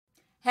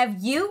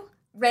Have you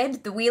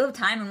read The Wheel of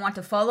Time and want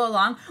to follow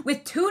along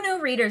with 2 new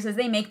readers as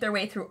they make their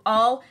way through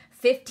all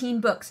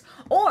 15 books?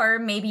 Or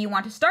maybe you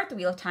want to start The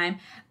Wheel of Time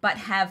but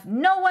have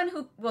no one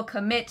who will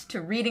commit to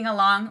reading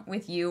along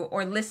with you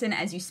or listen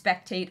as you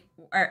speculate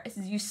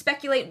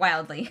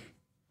wildly.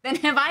 Then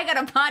have I got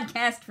a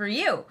podcast for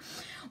you.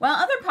 While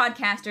other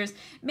podcasters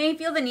may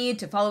feel the need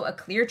to follow a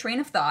clear train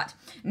of thought,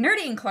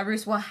 Nerdy and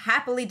Clarus will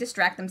happily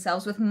distract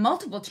themselves with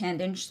multiple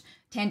tangents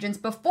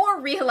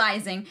before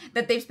realizing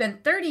that they've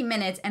spent 30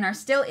 minutes and are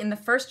still in the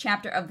first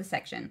chapter of the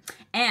section.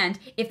 And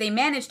if they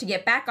manage to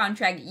get back on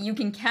track, you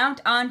can count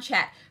on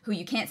chat, who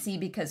you can't see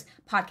because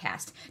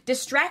podcast,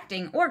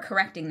 distracting or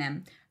correcting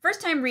them.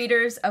 First-time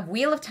readers of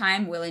Wheel of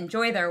Time will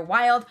enjoy their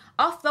wild,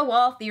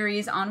 off-the-wall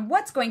theories on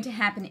what's going to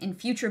happen in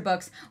future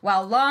books,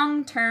 while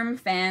long-term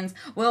fans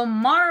will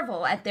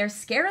marvel at their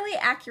scarily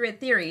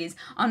accurate theories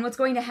on what's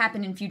going to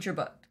happen in future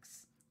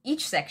books.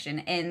 Each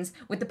section ends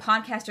with the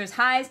podcaster's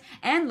highs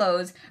and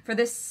lows for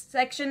this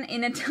section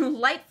in a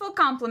delightful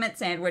compliment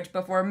sandwich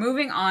before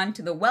moving on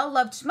to the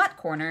well-loved Smut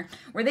Corner,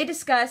 where they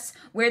discuss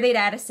where they'd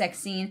add a sex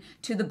scene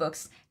to the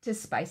books to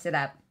spice it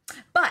up.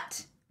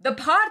 But the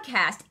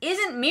podcast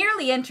isn't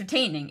merely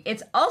entertaining,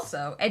 it's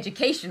also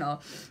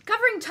educational,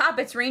 covering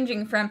topics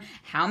ranging from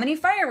how many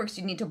fireworks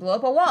you need to blow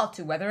up a wall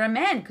to whether a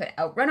man could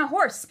outrun a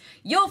horse.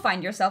 You'll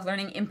find yourself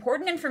learning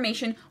important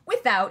information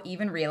without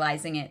even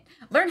realizing it.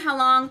 Learn how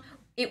long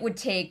would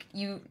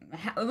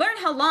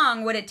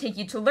it take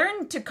you to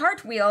learn to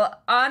cartwheel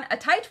on a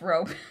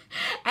tightrope,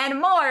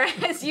 and more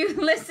as you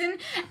listen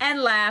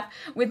and laugh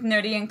with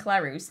Nerdy and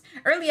Clarus.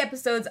 Early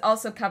episodes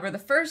also cover the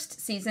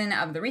first season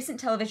of the recent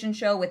television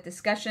show, with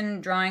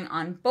discussion drawing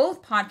on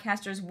both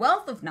podcasters'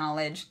 wealth of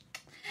knowledge,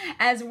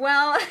 as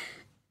well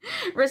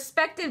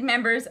respective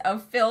members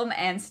of film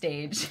and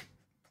stage.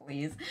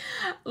 Please.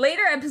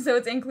 Later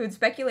episodes include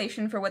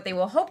speculation for what they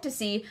will hope to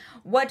see,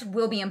 what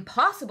will be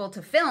impossible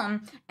to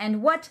film,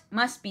 and what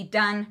must be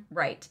done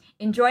right.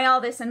 Enjoy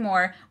all this and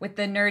more with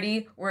the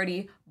Nerdy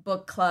Wordy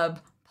Book Club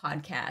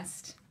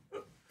podcast.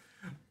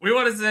 We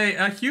want to say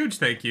a huge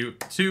thank you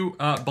to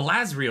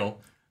Belazriel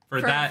for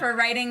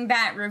writing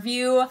that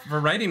review. For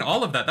writing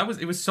all of that.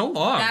 It was so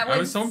long. I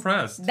was so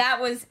impressed.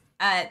 That was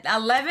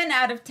 11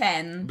 out of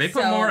 10. They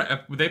put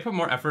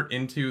more effort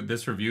into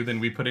this review than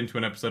we put into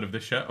an episode of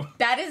the show.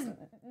 That is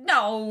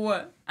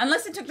no,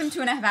 unless it took them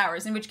 2.5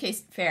 hours, in which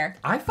case fair.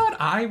 I thought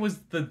I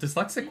was the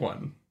dyslexic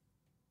one.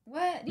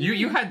 What?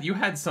 You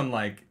had some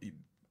like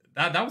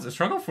that was a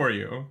struggle for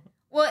you.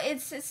 Well,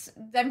 it's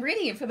I'm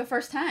reading it for the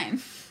first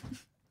time.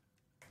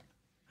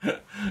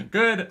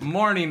 Good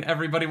morning,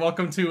 everybody.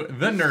 Welcome to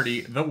the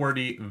Nerdy, the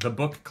Wordy, the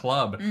Book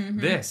Club. Mm-hmm.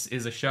 This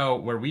is a show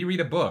where we read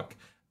a book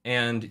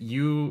and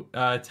you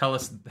tell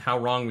us how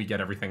wrong we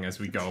get everything as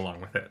we go along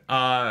with it.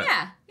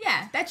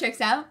 Yeah, that checks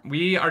out.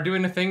 We are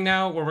doing a thing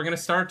now where we're going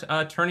to start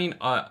turning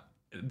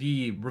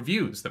the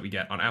reviews that we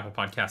get on Apple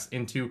Podcasts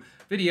into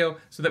video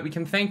so that we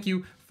can thank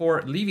you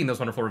for leaving those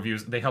wonderful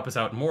reviews. They help us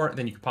out more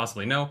than you could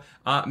possibly know.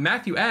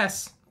 Matthew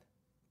S.,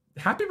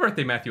 happy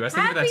birthday, Matthew S.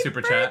 Thank you for that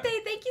super chat. Happy birthday,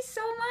 thank you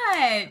so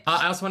much.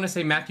 I also want to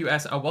say, Matthew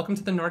S., welcome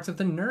to the Nargs of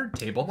the Nerd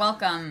Table.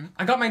 Welcome.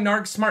 I got my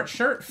Narg Smart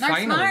shirt, Narg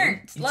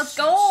finally. Smart, let's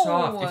go.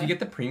 Soft. If you get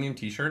the premium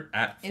t-shirt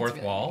at Fourth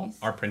really Wall, nice.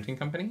 Our printing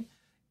company,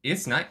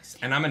 it's nice,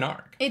 and I'm a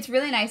Narg. It's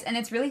really nice, and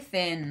it's really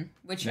thin,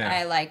 which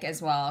I like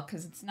as well,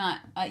 because it's not,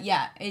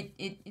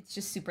 it's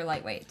just super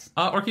lightweight.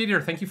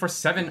 Orchidea, thank you for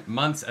 7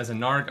 months as a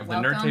Narg of the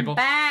Nerd Table.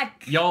 Welcome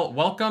back! Y'all,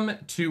 welcome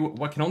to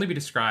what can only be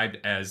described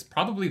as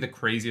probably the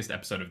craziest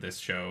episode of this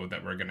show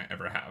that we're gonna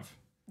ever have.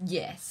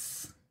 Yes.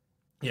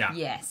 Yeah.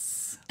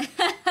 Yes.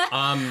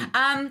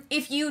 Um,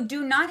 if you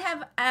do not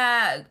have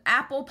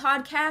Apple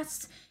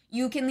Podcasts,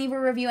 you can leave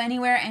a review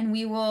anywhere, and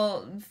we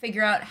will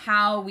figure out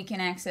how we can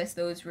access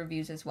those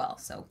reviews as well.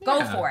 So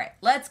go for it.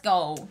 Let's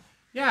go.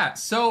 Yeah,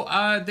 so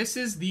this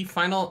is the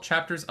final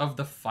chapters of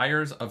The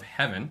Fires of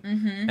Heaven.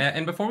 Mm-hmm.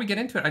 And before we get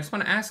into it, I just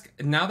want to ask,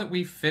 now that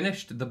we've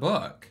finished the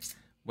book,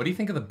 what do you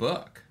think of the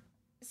book?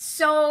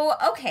 So,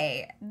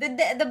 okay,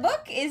 the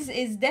book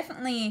is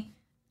definitely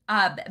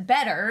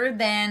better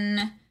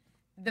than...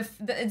 The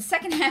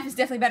second half is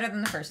definitely better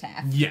than the first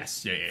half.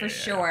 Yes, for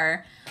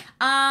sure.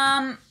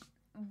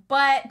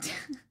 But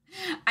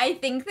I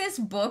think this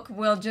book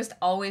will just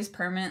always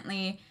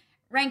permanently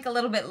rank a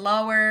little bit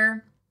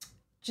lower,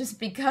 just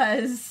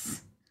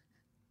because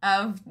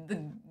of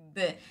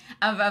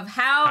of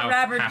how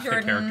Robert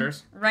Jordan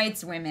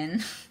writes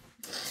women.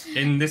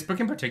 In this book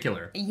in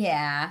particular.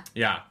 Yeah.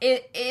 Yeah.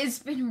 It's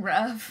been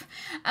rough.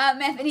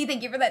 Bethany,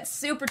 thank you for that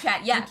super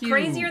chat. Yeah,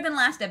 crazier than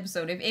last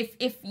episode,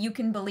 if you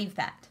can believe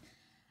that.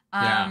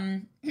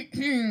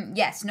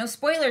 Yes, no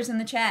spoilers in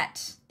the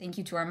chat. Thank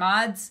you to our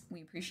mods.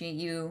 We appreciate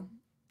you.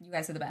 You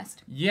guys are the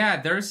best.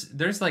 Yeah,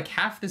 there's like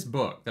half this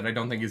book that I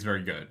don't think is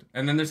very good.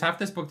 And then there's half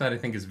this book that I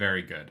think is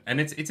very good. And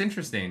it's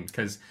interesting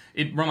because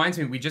it reminds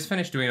me, we just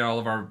finished doing all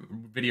of our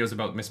videos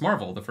about Miss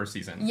Marvel, the first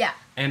season. Yeah.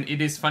 And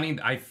it is funny,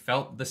 I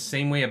felt the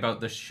same way about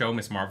the show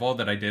Miss Marvel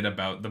that I did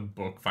about the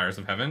book Fires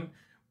of Heaven.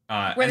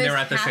 Where and they there's were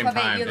at the half same of it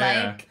time. you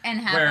like, and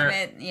half Where of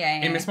it,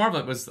 yeah. In Miss Marvel,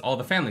 it was all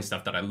the family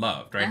stuff that I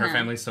loved, right? Her Uh-huh.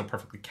 family's so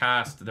perfectly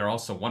cast. They're all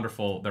so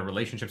wonderful. Their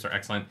relationships are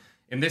excellent.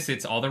 In this,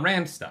 it's all the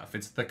Rand stuff.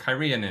 It's the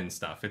Kyrianin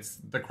stuff. It's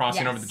the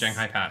crossing over the Yes.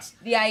 Shanghai Pass.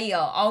 The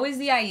Aiel, always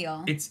the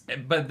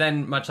Aiel. But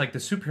then, much like the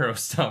superhero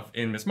stuff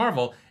in Miss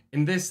Marvel,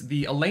 in this,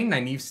 the Elaine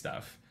Nynaeve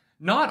stuff,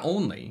 not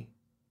only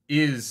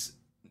is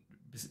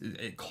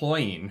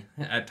cloying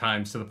at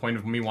times to the point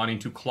of me wanting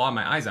to claw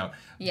my eyes out,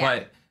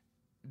 but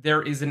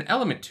there is an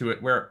element to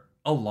it where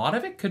a lot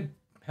of it could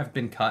have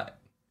been cut.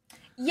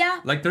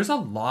 Yeah. Like, there's a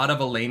lot of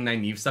Elaine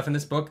Nynaeve stuff in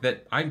this book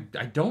that I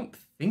don't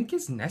think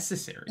is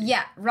necessary.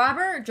 Yeah,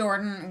 Robert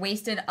Jordan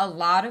wasted a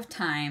lot of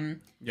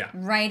time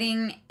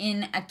writing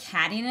in a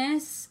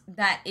cattiness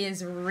that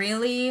is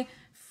really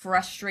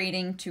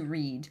frustrating to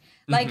read.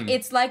 Like,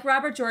 it's like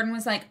Robert Jordan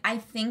was like, I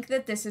think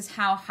that this is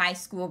how high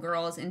school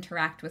girls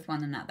interact with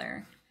one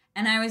another.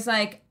 And I was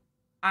like,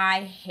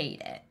 I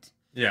hate it.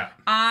 Yeah.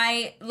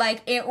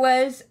 It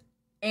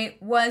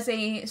was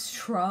a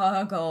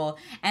struggle.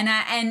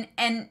 And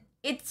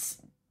it's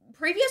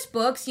previous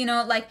books, you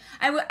know, like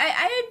I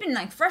had been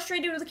like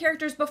frustrated with the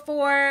characters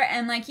before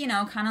and like, you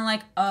know, kind of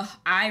like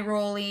eye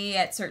rolly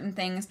at certain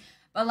things,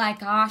 but like,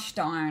 gosh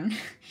darn,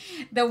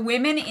 the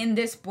women in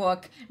this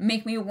book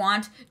make me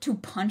want to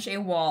punch a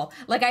wall.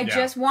 Like I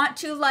just want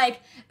to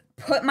like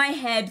put my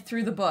head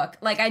through the book.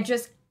 Like I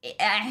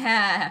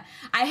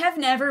have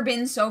never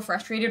been so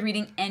frustrated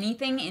reading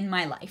anything in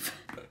my life.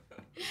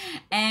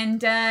 And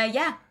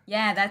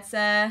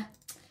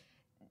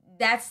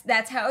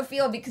that's how I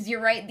feel, because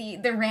you're right,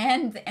 the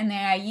Rand and the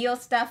Aiel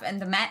stuff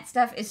and the Matt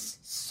stuff is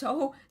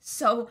so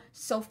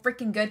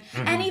freaking good.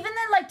 And even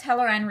then, like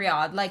Teleran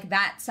Riyadh, like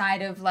that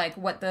side of like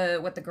what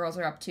the girls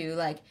are up to,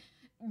 like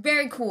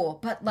very cool,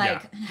 but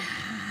like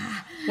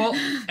well,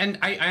 and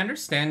I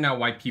understand now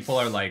why people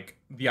are like,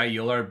 the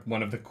Aiel are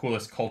one of the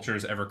coolest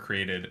cultures ever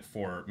created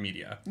for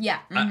media. Yeah.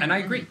 And I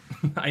agree.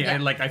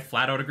 I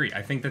flat out agree.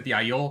 I think that the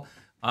Aiel,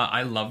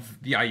 I love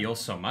the Aiel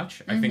so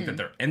much. I think that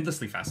they're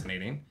endlessly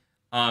fascinating.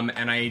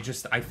 And I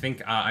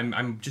think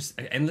I'm just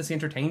endlessly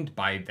entertained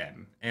by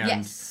them.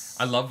 And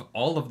I love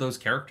all of those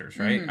characters,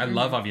 right? I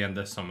love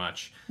Aviendha so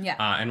much. Yeah.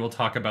 And we'll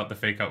talk about the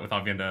fake out with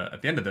Aviendha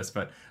at the end of this,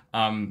 but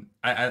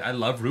I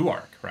love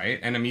Ruark, right?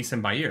 And Amis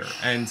and Bair.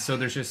 And so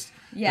there's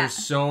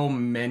so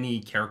many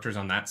characters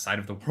on that side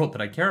of the world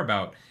that I care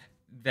about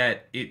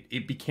that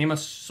it became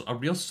a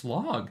real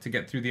slog to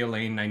get through the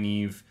Elaine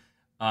Nynaeve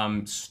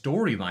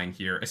storyline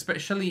here,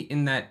 especially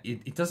in that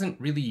it doesn't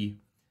really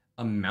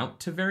amount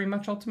to very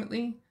much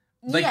ultimately.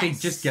 Like, they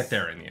just get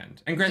there in the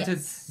end. And granted,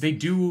 they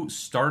do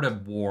start a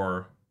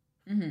war.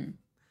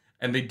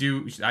 And they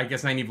do, I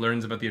guess Nynaeve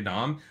learns about the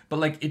Adam, but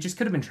like, it just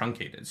could have been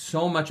truncated.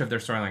 So much of their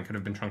storyline could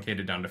have been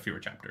truncated down to fewer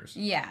chapters.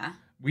 Yeah.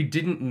 I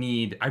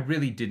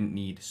really didn't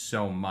need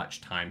so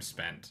much time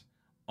spent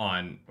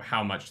on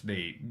how much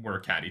they were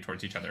catty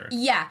towards each other.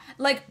 Yeah.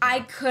 Like,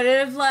 I could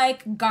have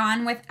like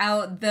gone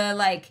without the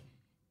like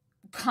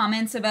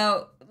comments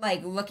about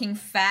like looking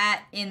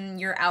fat in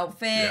your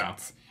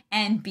outfit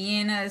and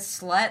being a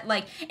slut.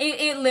 Like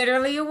it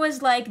literally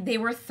was like they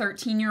were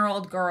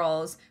 13-year-old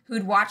girls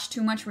who'd watched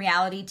too much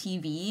reality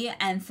TV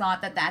and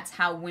thought that that's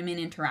how women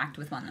interact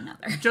with one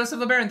another. Joseph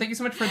LeBaron, thank you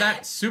so much for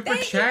that super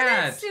Thank chat. you for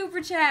that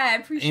super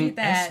chat. Appreciate in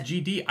that.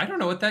 SGD. I don't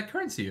know what that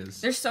currency is.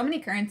 There's so many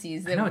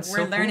currencies that we're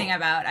so learning cool.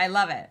 about. I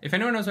love it. If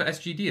anyone knows what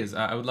SGD is,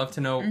 I would love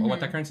to know what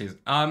that currency is.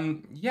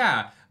 Sean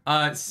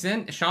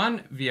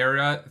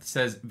Vieira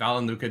says Val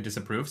and Luca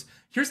disapproves.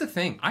 Here's the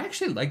thing. I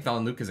actually like Val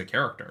and Luca as a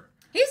character.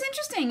 He's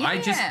interesting. Yeah. I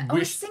just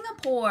wish...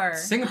 Singapore.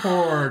 That's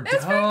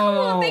very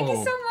cool. Thank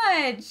you so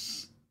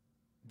much.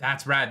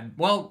 That's rad.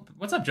 Well,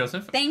 what's up,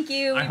 Joseph? Thank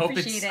you. I hope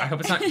appreciate it. I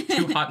hope it's not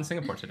too hot in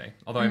Singapore today.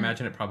 Although I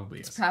imagine it probably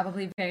is. It's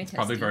probably very toasty.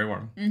 Probably very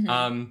warm.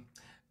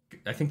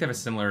 I think they have a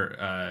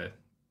similar...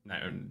 no,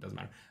 it doesn't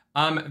matter.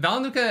 Val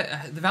and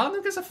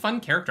Luca is a fun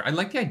character. I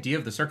like the idea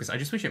of the circus. I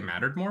just wish it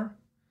mattered more.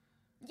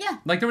 Yeah.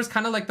 Like, there was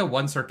kind of like the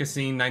one circus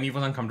scene. Nynaeve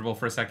was uncomfortable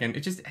for a second.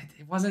 It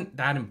wasn't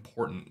that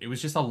important. It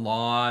was just a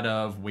lot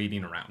of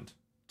waiting around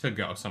to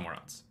go somewhere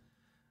else.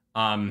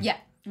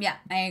 Yeah,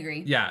 I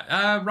agree.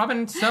 Yeah.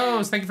 Robin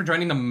Soos, thank you for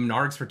joining the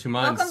Nargs for 2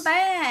 months. Welcome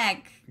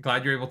back.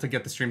 Glad you're able to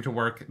get the stream to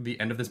work. The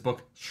end of this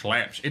book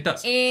slaps. It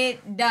does.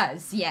 It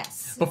does,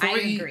 yes. I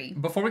agree.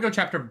 Before we go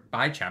chapter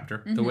by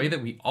chapter, the way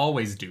that we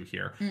always do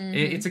here,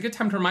 it's a good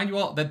time to remind you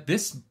all that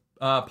this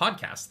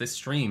podcast, this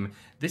stream,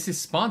 this is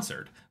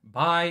sponsored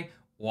by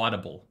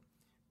Audible.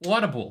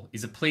 Audible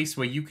is a place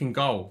where you can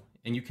go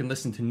and you can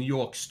listen to New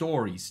York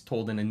stories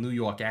told in a New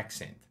York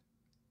accent.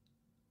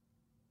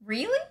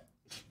 Really?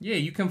 Yeah,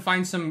 you can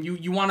find some...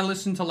 You want to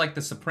listen to, like,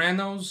 The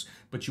Sopranos,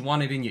 but you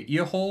want it in your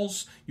ear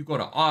holes? You go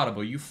to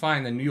Audible. You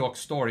find a New York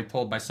story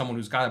told by someone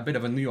who's got a bit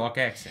of a New York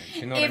accent.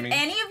 You know what I mean?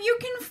 If any of you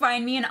can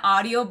find me an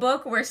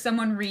audiobook where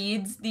someone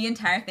reads the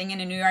entire thing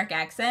in a New York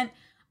accent,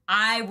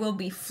 I will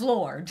be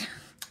floored.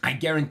 I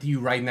guarantee you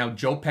right now,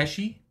 Joe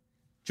Pesci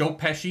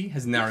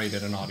has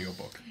narrated an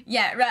audiobook.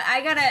 Yeah,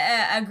 I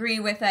gotta agree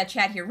with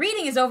Chad here.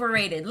 Reading is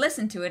overrated.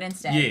 Listen to it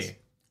instead. Yeah.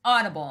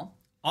 Audible.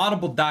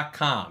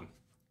 Audible.com.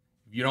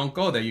 If you don't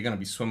go there, you're going to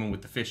be swimming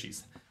with the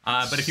fishies.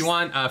 But if you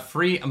want a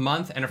free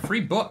month and a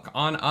free book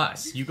on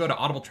us, you go to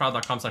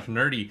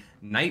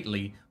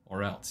audibletrial.com/nerdynightly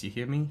or else. You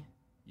hear me?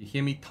 You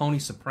hear me, Tony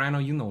Soprano?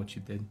 You know what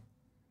you did.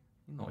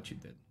 You know what you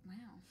did. Wow.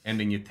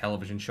 Ending your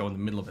television show in the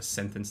middle of a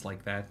sentence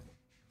like that.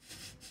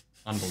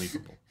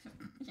 Unbelievable.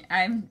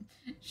 I'm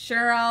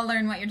sure I'll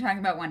learn what you're talking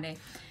about one day.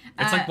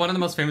 It's like one of the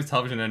most famous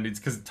television endings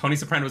because Tony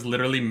Soprano was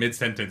literally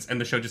mid-sentence and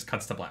the show just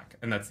cuts to black.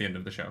 And that's the end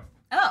of the show.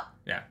 Oh.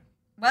 Yeah.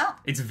 Well.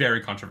 It's very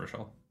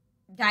controversial.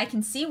 I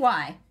can see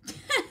why.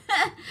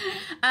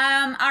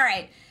 All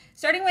right.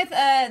 Starting with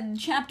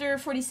chapter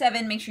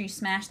 47, make sure you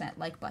smash that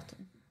like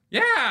button.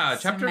 Yeah,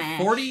 chapter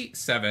Smash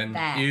 47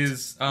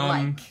 is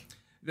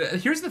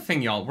here's the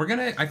thing, y'all.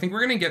 I think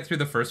we're gonna get through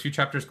the first few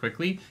chapters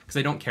quickly because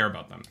I don't care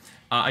about them.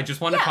 I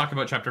just want to talk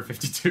about chapter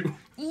 52.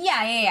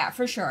 Yeah,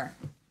 for sure.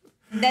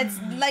 That's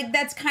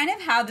kind of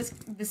how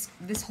this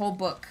whole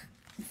book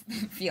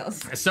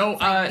feels. So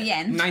the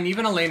end. Nynaeve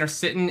and Elaine are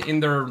sitting in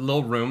their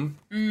little room.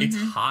 Mm-hmm. It's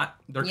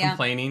hot. They're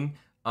complaining.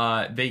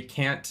 They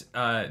can't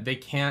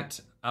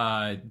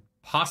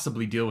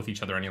possibly deal with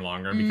each other any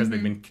longer because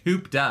they've been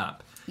cooped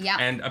up. Yeah.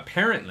 And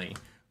apparently,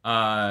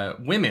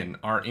 women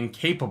are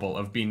incapable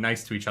of being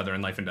nice to each other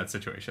in life and death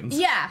situations.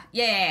 Yeah.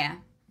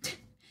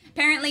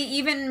 Apparently,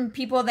 even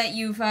people that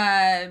you've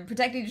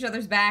protected each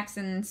other's backs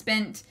and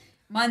spent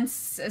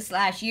months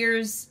 /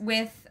 years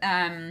with,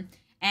 and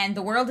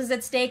the world is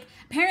at stake,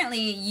 apparently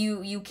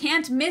you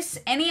can't miss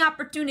any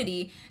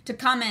opportunity to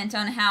comment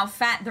on how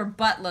fat their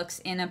butt looks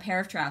in a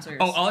pair of trousers.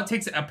 Oh, all it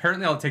takes is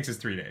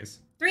 3 days.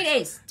 3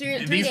 days.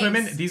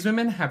 These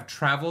women have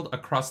traveled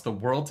across the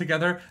world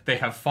together. They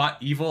have fought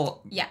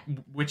evil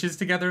witches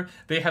together.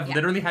 They have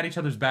literally had each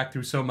other's back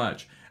through so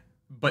much.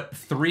 But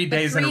 3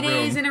 days in a room. 3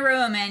 days in a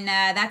room, and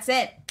that's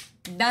it.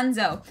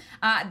 Dunzo.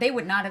 They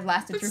would not have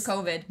lasted through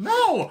COVID.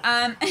 No!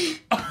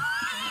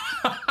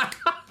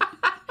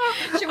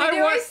 Should we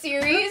do a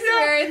series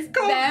where it's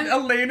them?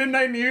 Elaine and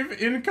Nynaeve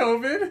in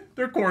COVID.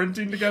 They're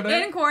quarantined together.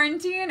 In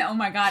quarantine? Oh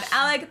my god.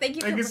 Alec, thank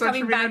you for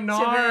coming back to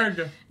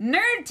the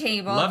Nerd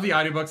Table. Love the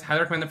audiobooks.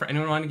 Highly recommend them for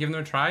anyone wanting to give them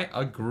a try.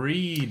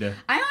 Agreed.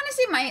 I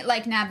honestly might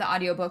nab the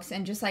audiobooks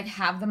and just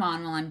have them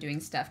on while I'm doing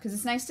stuff because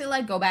it's nice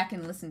to go back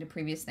and listen to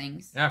previous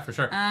things. Yeah, for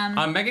sure.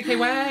 Mega K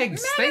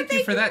Wags, thank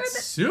you for that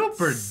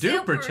super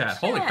duper chat.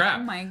 Holy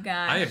crap. Oh my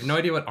god. I have no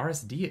idea what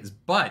RSD is,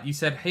 but you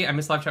said, hey, I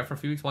missed live chat for a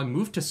few weeks while I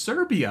moved to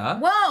Serbia.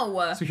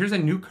 Whoa. So here's a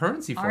new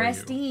currency for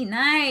RSD, you.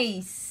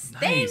 nice.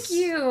 Thank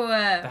you.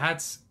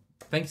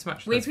 Thank you so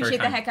much. We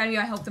appreciate the heck out of you.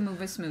 I hope the move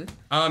was smooth.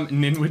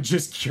 Nin would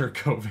just cure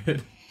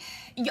COVID.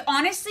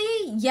 Honestly,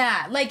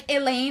 yeah.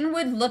 Elaine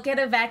would look at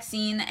a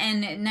vaccine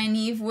and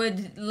Nynaeve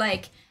would,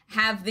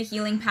 have the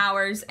healing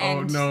powers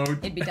and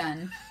it'd be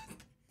done.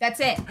 That's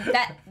it.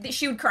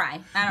 She would cry.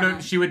 I don't know.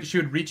 She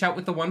would reach out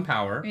with the one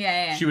power.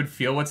 Yeah. She would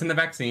feel what's in the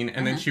vaccine,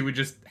 and then she would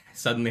just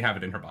suddenly have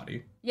it in her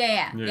body.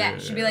 Yeah.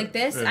 She'd be like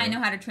this. I know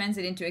how to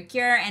translate into a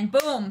cure, and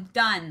boom,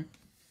 done.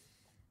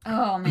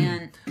 Oh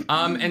man.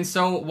 And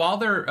so while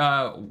they're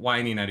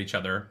whining at each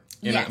other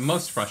in a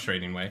most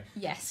frustrating way,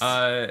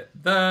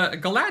 the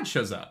Galad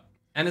shows up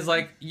and is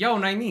like, "Yo,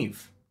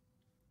 Nynaeve,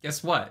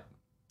 guess what?"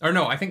 Or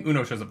no, I think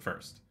Uno shows up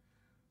first.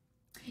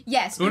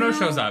 Yes. Uno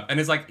shows up and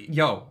is like,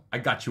 "Yo, I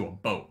got you a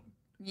boat."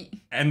 Yeah.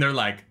 And they're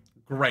like,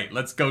 "Great,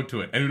 let's go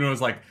to it." And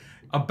Uno's like,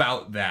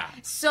 "About that."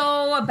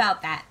 So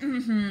about that.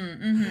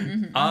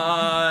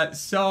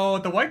 So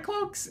the White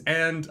Cloaks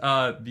and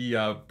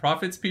the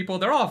Prophets people,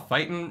 they're all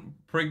fighting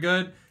pretty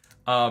good.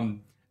 And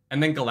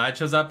then Galad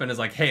shows up and is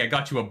like, "Hey, I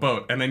got you a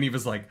boat." And then he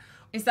was like,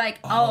 it's like,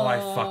 I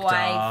fucked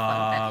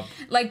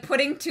up.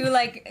 Putting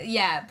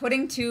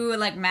two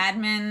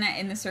madmen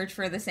in the search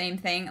for the same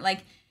thing.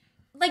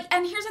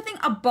 And here's the thing,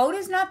 a boat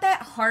is not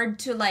that hard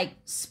to,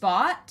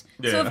 spot.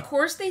 Yeah. So, of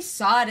course, they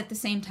saw it at the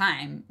same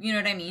time. You know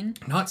what I mean?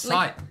 Not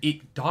saw it.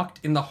 It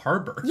docked in the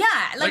harbor.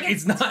 Yeah.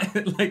 It's not,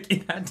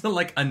 it had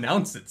to,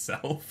 announce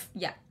itself.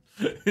 Yeah.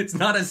 It's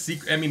not a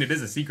secret. I mean, it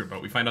is a secret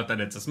boat. We find out that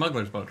it's a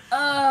smuggler's boat.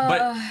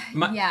 But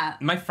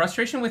my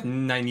frustration with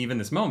Nynaeve in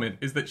this moment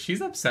is that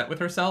she's upset with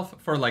herself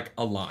for,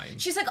 a line.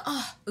 She's like,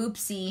 oh,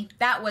 oopsie.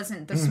 That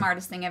wasn't the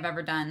smartest thing I've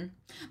ever done.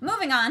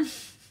 Moving on.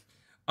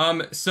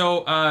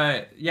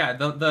 The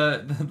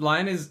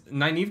line is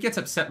Nynaeve gets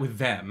upset with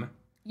them.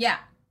 Yeah.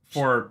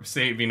 For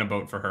saving a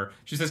boat for her.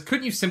 She says,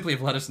 "Couldn't you simply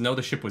have let us know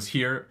the ship was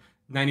here?"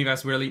 Nynaeve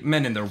asks wearily,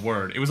 "Men in their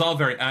word. It was all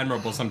very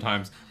admirable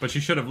sometimes, but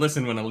you should have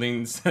listened when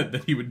Elaine said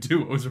that he would do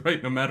what was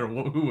right no matter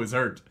who was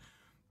hurt.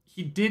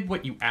 He did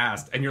what you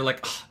asked," and you're like,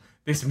 "Oh,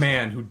 this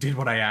man who did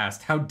what I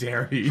asked, how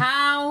dare he?"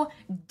 How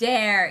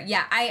dare.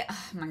 Yeah,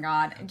 oh my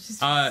god.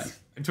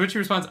 To which he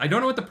responds, "I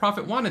don't know what the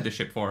prophet wanted the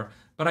ship for,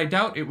 but I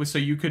doubt it was so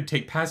you could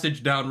take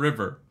passage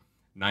downriver."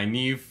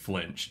 Nynaeve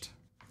flinched.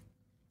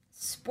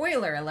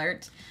 Spoiler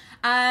alert.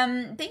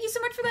 Thank you so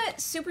much for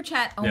that super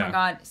chat. Oh my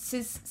god.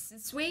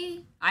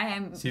 Sizwe?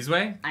 I'm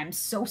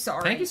so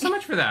sorry. Thank you so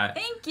much for that.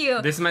 Thank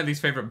you. This is my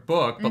least favorite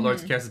book, but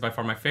Lords of Chaos is by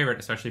far my favorite,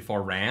 especially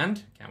for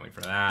Rand. Can't wait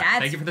for that.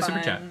 Thank you for the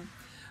super chat.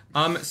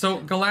 So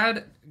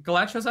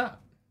Galad shows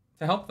up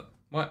to help them.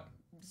 What?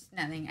 Just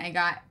nothing.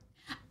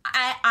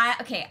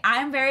 Okay,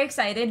 I'm very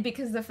excited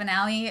because the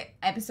finale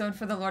episode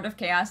for the Lord of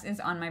Chaos is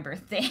on my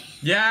birthday.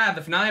 Yeah,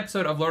 the finale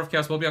episode of Lord of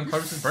Chaos will be on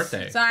Clarus's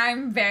birthday. So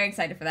I'm very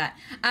excited for that.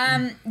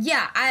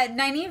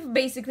 Nynaeve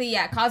basically,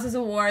 causes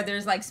a war.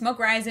 There's like smoke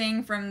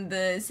rising from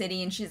the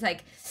city, and she's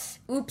like,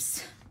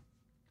 oops.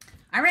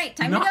 All right,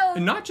 time to go.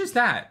 Not just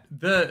that.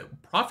 The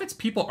Prophet's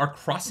people are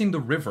crossing the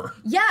river.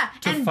 Yeah,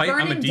 to fight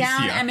burning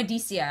down Amadisia.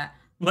 Amadisia.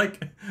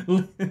 Like,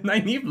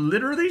 Nynaeve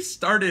literally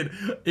started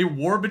a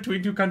war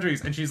between two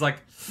countries, and she's like,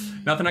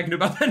 nothing I can do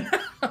about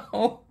that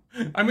now.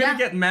 I'm going to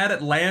get mad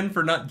at Lan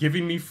for not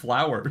giving me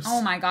flowers.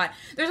 Oh my god.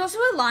 There's also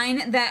a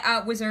line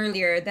that was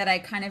earlier that I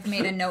kind of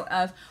made a note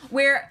of,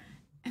 where,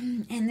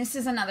 and this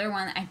is another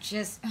one I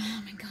just,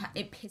 oh my god,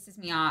 it pisses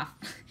me off.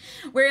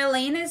 Where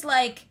Elaine is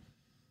like,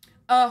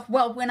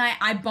 well, when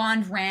I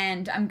bond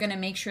Rand, I'm going to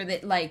make sure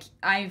that, like,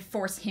 I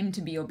force him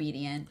to be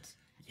obedient.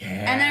 Yeah.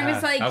 And I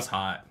was like, that was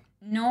hot.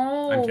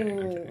 No. I'm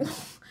kidding.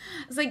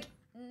 I was like,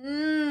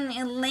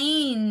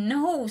 Elaine,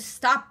 no,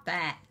 stop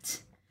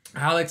that.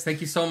 Alex,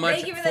 thank you so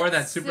much Thank you for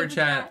that super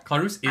chat.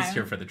 Clarus is I'm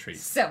here for the treat.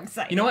 So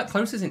excited. You know what?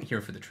 Clarus isn't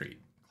here for the treat.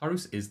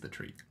 Clarus is the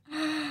treat.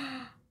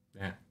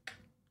 Yeah.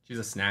 She's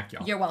a snack,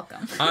 y'all. You're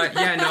welcome.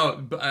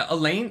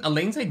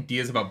 Elaine's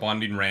ideas about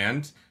bonding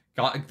Rand,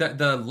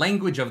 the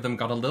language of them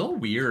got a little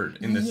weird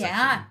in this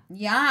section.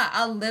 Yeah,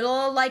 a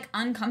little, like,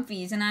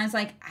 uncomfies. And I was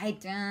like, I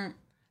don't...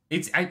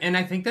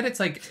 I think that it's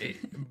like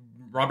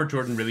Robert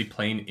Jordan really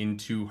playing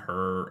into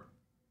her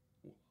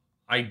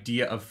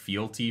idea of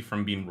fealty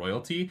from being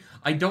royalty.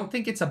 I don't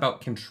think it's about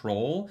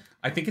control.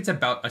 I think it's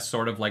about a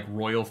sort of like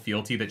royal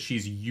fealty that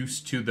she's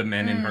used to the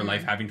men in her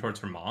life having towards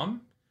her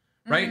mom.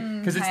 Right?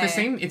 Because it's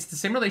the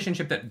same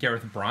relationship that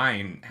Gareth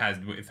Bryan has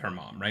with her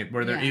mom, right?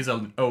 Where there is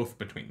an oath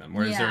between them,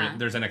 whereas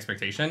there's an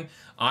expectation.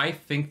 I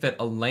think that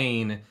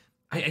Elaine,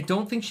 I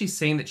don't think she's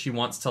saying that she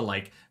wants to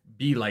like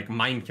be like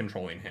mind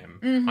controlling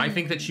him. I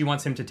think that she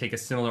wants him to take a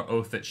similar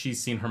oath that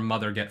she's seen her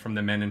mother get from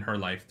the men in her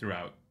life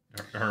throughout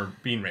her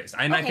being raised.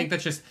 And I think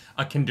that's just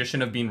a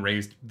condition of being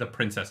raised the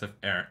princess of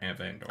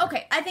Andor.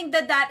 Okay, I think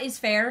that is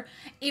fair.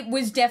 It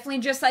was definitely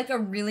just like a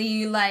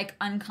really like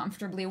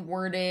uncomfortably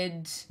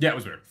worded it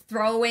was weird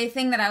throwaway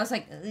thing that I was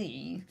like,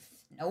 ugh,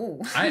 no.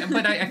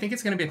 But I think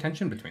it's going to be a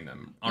tension between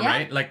them. All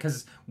right? Like,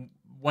 because...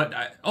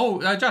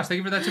 Josh, thank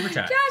you for that super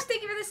chat. Josh,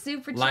 thank you for the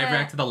super chat. Live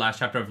react to the last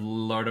chapter of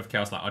Lord of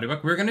Chaos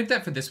audiobook. We were going to do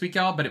that for this week,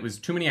 y'all, but it was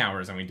too many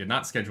hours and we did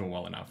not schedule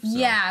well enough. So.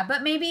 Yeah,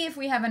 but maybe if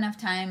we have enough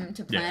time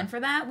to plan for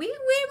that, we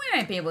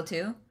might be able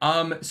to.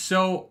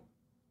 So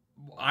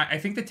I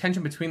think the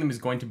tension between them is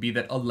going to be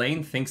that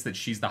Elaine thinks that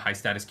she's the high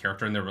status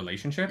character in their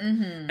relationship.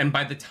 And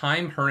by the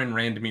time her and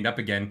Rand meet up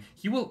again,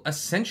 he will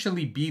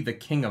essentially be the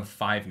king of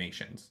 5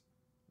 nations,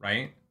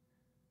 right?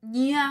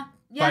 Yeah.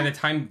 By the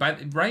time,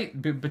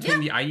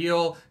 between the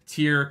Aiel,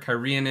 Tyr,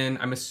 Cairhienin,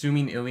 I'm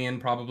assuming Ilian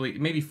probably,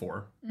 maybe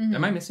 4.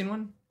 Am I missing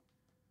one?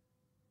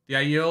 The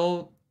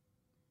Aiel.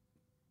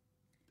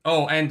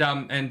 Oh, and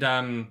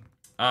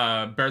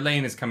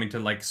Berlain is coming to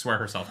like swear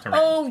herself to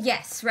Rand. Oh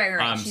yes,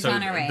 right. She's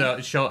on her way. He'll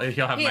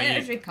have Mayene.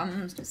 Here she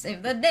comes to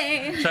save the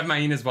day. She'll have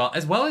Mayene as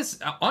well as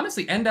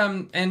honestly, and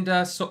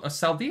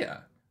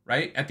Saldia.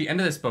 Right at the end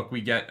of this book, we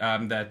get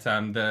that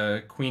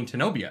the Queen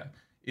Tenobia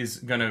is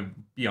gonna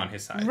be on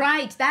his side.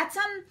 Right. That's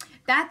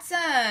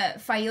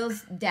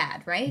Fael's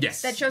dad, right?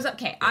 Yes. That shows up.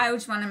 Okay, I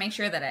just want to make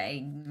sure that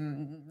I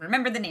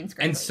remember the names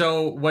correctly. And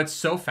so what's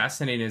so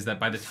fascinating is that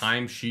by the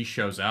time she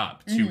shows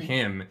up to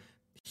him,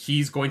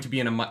 he's going to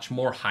be in a much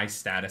more high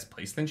status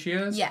place than she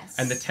is. Yes.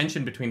 And the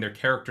tension between their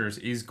characters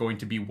is going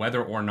to be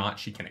whether or not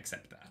she can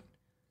accept that.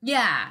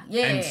 Yeah.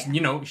 And,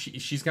 you know,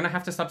 she's going to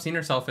have to stop seeing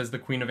herself as the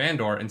Queen of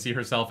Andor and see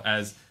herself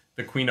as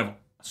the queen of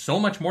so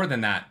much more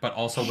than that, but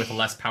also with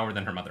less power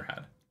than her mother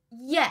had.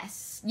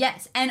 Yes.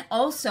 And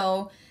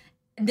also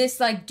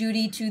this like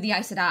duty to the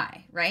Aes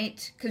Sedai,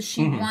 right? Because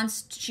she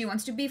wants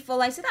to be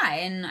full Aes Sedai,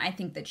 and I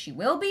think that she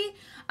will be.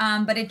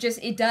 But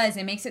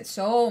it makes it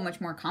so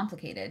much more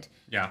complicated.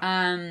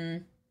 Yeah.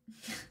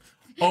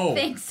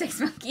 Thanks, Six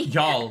Monkey.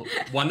 Y'all,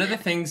 one of the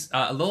things,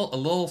 a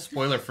little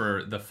spoiler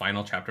for the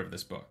final chapter of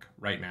this book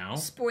right now.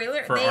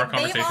 Spoiler for our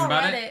conversation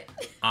about it.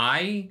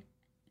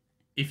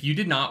 If you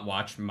did not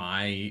watch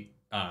my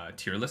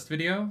tier list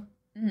video,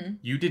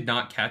 you did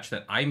not catch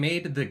that I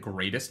made the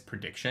greatest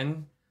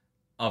prediction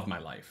of my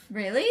life.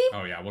 Really?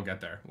 Oh yeah, we'll get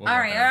there. All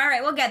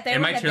right, we'll get there.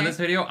 In my tier list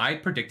video, I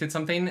predicted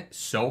something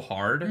so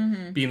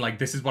hard, being like,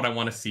 this is what I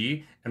want to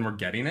see, and we're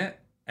getting it.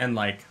 And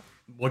like,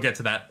 we'll get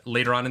to that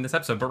later on in this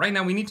episode. But right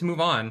now, we need to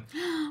move on.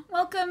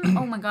 Welcome.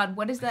 Oh my god,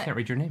 what is that? I can't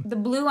read your name. The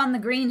blue on the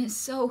green is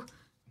so...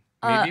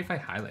 Maybe if I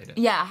highlight it.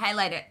 Yeah,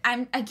 highlight it.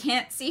 I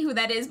can't see who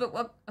that is,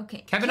 but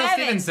okay. Kevin O.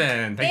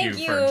 Stevenson. Thank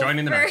you for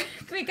joining the Narc.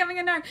 Becoming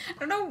a Narc. I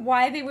don't know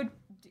why they would...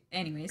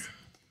 Anyways,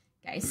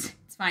 guys,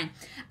 it's fine.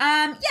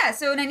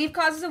 So Nynaeve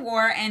causes a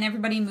war, and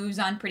everybody moves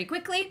on pretty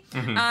quickly.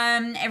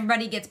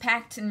 Everybody gets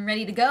packed and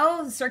ready to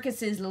go. The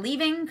circus is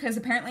leaving, because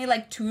apparently,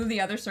 like, 2 of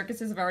the other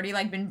circuses have already,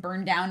 like, been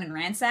burned down and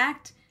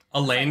ransacked.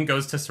 Elaine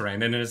goes to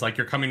Sarandon and is like,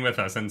 "You're coming with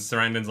us," and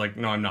Sarandon's like,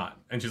 "No, I'm not,"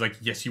 and she's like,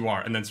 "Yes, you are,"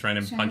 and then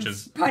Sarandon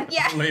punches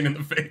Elaine in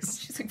the face.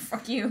 She's like,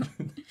 "Fuck you."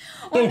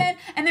 Well,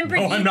 and then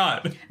Brigitte, no, I'm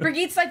not.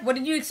 Brigitte's like, "What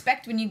did you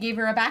expect when you gave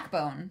her a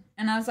backbone?"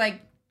 And I was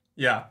like,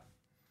 "Yeah,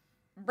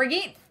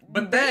 Brigitte."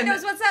 But then,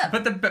 knows what's up.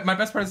 But my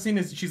best part of the scene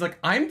is she's like,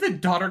 "I'm the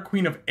daughter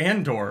queen of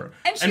Andor,"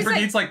 and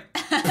Brigitte's like,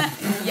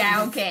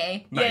 "Yeah,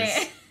 okay, nice,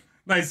 yeah.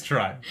 Nice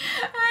try."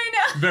 I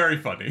know. Very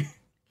funny.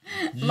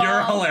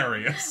 You're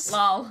hilarious.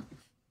 Lol.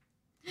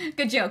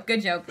 Good joke.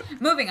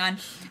 Moving on.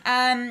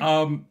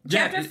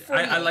 Yeah,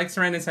 I like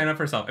Sarandon standing up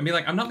for herself and be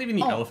like, "I'm not leaving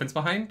the elephants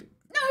behind."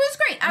 No, it was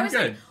great. I was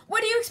good. like,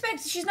 what do you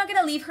expect? She's not going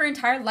to leave her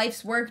entire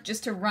life's work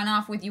just to run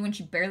off with you when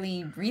she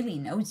barely really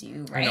knows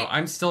you, right? I know.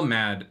 I'm still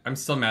mad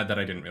that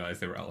I didn't realize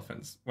they were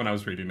elephants when I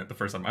was reading it the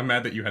first time. I'm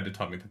mad that you had to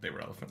tell me that they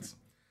were elephants.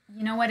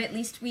 You know what? At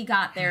least we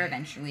got there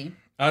eventually.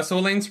 So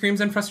Elaine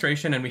screams in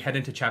frustration and we head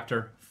into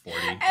chapter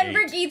 48. And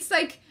Brigitte's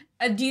like,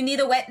 "Do you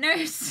need a wet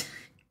nurse?"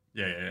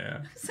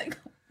 Yeah. It's like,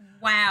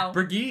 wow.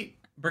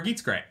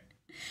 Brigitte's great.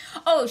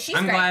 Oh, she's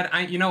I'm great.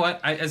 glad. You know what?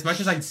 As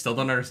much as I still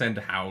don't understand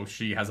how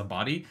she has a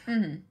body,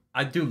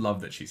 I do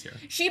love that she's here.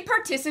 She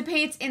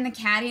participates in the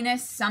cattiness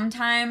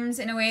sometimes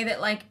in a way that,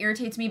 like,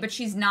 irritates me, but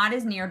she's not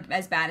as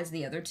bad as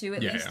the other two,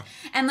 at least. Yeah.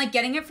 And, like,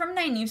 getting it from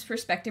Nynaeve's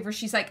perspective where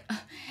she's like,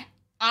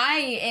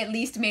 I at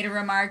least made a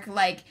remark,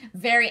 like,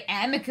 very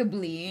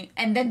amicably,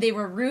 and then they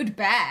were rude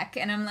back.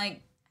 And I'm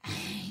like,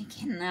 I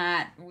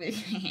cannot.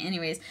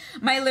 Anyways,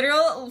 my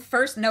literal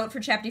first note for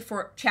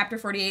chapter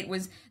 48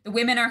 was the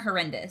women are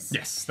horrendous.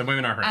 Yes, the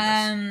women are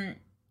horrendous.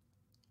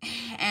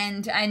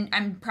 And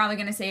I'm probably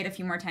gonna say it a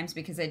few more times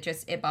because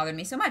it bothered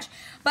me so much.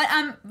 But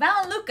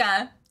Val and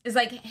Luca is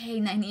like, "Hey,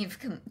 Nynaeve,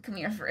 come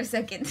here for a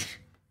second."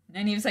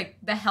 Nynaeve's like,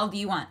 "The hell do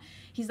you want?"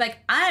 He's like,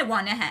 I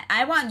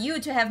want you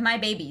to have my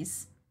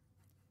babies."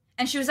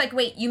 And she was like,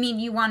 "Wait, you mean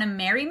you want to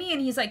marry me?"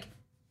 And he's like,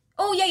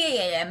 "Oh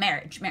yeah,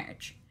 marriage."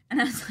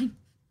 And I was like,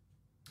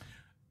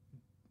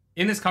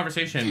 in this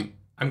conversation,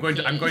 I'm going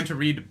to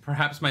read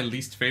perhaps my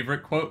least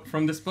favorite quote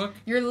from this book.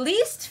 Your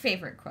least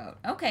favorite quote?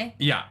 Okay.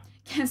 Yeah.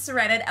 Can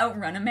Saretta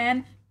outrun a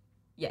man?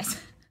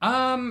 Yes.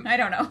 I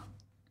don't know.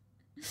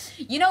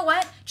 You know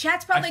what?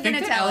 Chat's probably going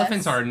to tell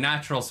elephants us. are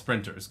natural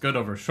sprinters, good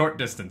over short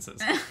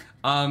distances.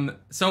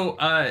 So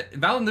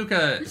Val and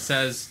Luca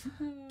says,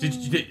 do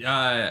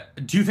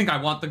you think I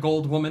want the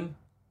gold woman?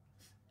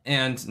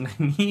 And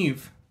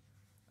Nynaeve,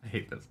 I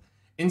hate this,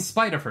 in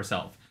spite of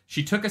herself,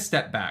 she took a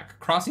step back,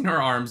 crossing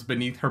her arms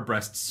beneath her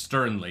breast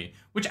sternly,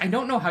 which I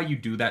don't know how you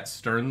do that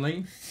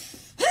sternly.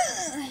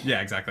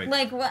 Yeah, exactly.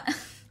 Like what?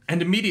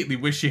 And immediately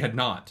wished she had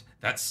not.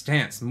 That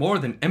stance more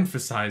than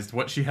emphasized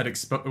what she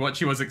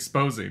was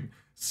exposing.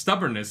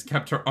 Stubbornness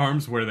kept her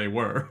arms where they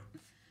were.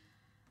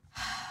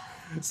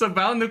 So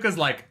Val and Luca's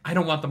like, "I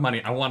don't want the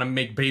money. I want to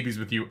make babies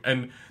with you."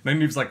 And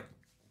Nynaeve's like,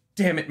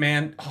 "Damn it,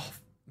 man. Oh,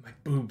 my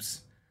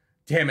boobs.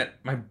 Damn it,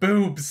 my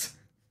boobs."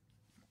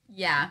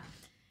 Yeah.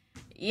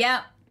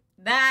 Yep.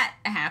 That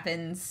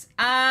happens.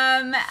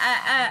 Evan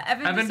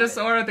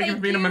Desora, thank you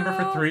for being a member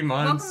for 3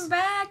 months. Welcome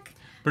back.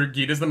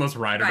 Brigitte is the most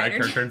ride or die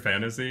character in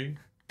fantasy.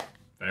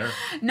 There.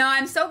 No,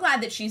 I'm so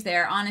glad that she's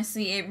there.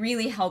 Honestly, it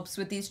really helps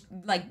with these,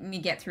 like, me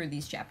get through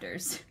these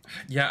chapters.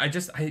 Yeah,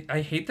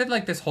 I hate that,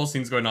 like, this whole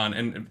scene's going on,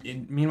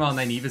 and meanwhile,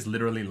 Nynaeve is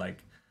literally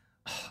like,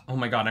 "Oh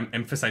my god, I'm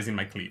emphasizing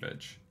my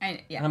cleavage." Yeah.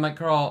 And I'm like,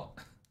 girl,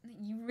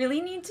 you really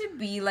need to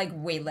be, like,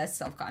 way less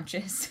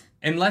self-conscious.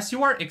 Unless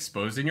you are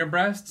exposing your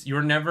breasts,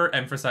 you're never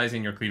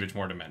emphasizing your cleavage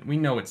more to men. We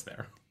know it's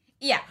there.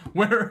 Yeah.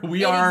 Where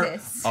we are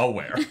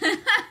aware.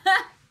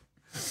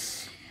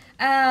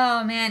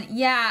 Oh, man.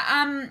 Yeah,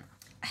 I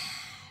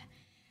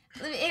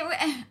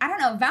don't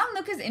know. Val and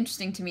Luca's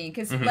interesting to me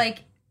because, like,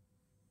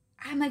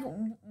 I'm like,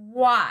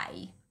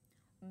 why?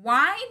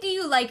 Why do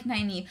you like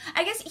Nynaeve?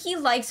 I guess he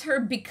likes her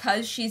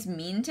because she's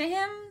mean to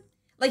him.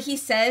 Like, he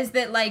says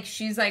that, like,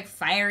 she's, like,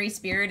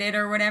 fiery-spirited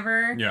or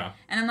whatever. Yeah.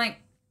 And I'm like,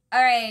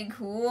 all right,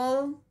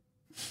 cool.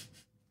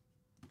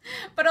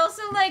 But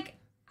also, like,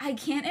 I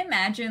can't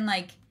imagine,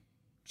 like,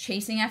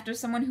 chasing after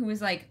someone who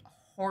is, like,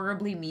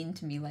 horribly mean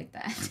to me like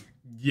that.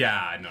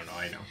 Yeah, no,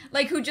 I know.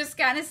 Like, who just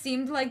kind of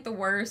seemed like the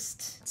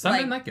worst. Some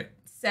men like it.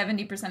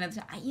 70% of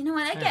the time. You know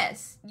what? I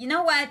guess. You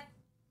know what?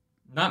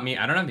 Not me.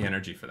 I don't have the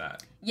energy for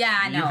that. Yeah,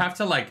 I know. You have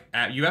to, like,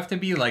 you have to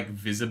be, like,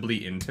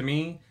 visibly into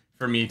me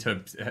for me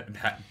to...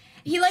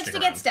 He likes to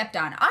get stepped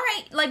on. All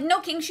right, like, no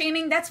king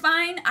shaming. That's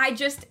fine. I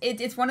just...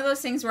 It's one of those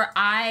things where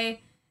I,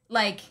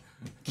 like,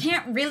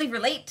 can't really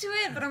relate to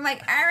it, but I'm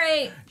like, all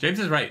right. James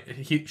is right.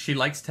 She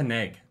likes to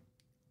neg.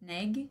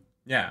 Neg?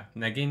 Yeah,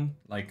 negging.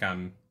 Like,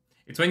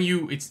 it's when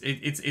you...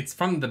 It's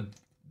from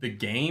the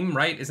game,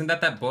 right? Isn't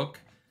that book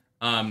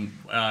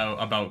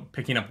about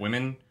picking up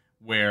women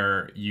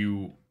where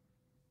you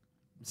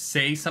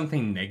say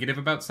something negative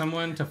about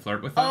someone to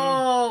flirt with them?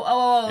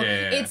 Oh.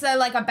 Yeah. It's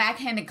like a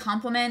backhanded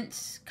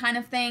compliment kind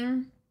of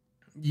thing.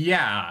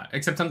 Yeah,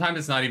 except sometimes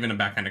it's not even a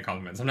backhanded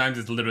compliment. Sometimes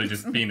it's literally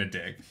just being a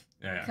dick.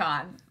 Yeah.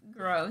 God,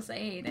 gross. I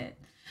hate it.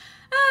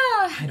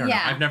 I don't know.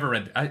 I've never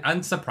read...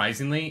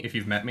 unsurprisingly, if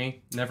you've met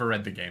me, never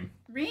read the game.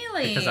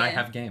 Really? Because I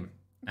have game.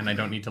 and I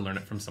don't need to learn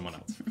it from someone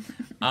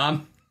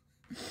else.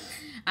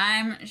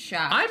 I'm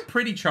shocked. I'm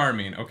pretty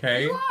charming,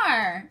 okay? You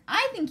are.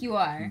 I think you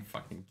are. You're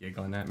fucking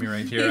giggling at me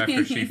right here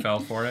after she fell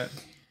for it.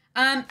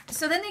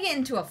 So then they get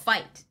into a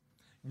fight.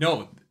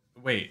 No,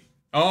 wait.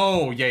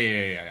 Oh,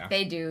 yeah.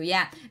 They do,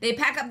 yeah. They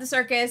pack up the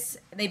circus.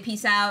 They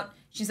peace out.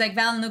 She's like,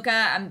 Val and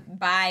Luca,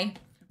 bye.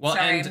 Well,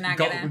 Sorry, and I'm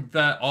not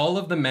gonna. all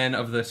of the men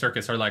of the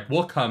circus are like,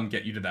 we'll come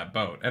get you to that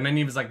boat. And then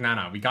he was like,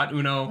 nah, we got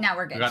Uno. Now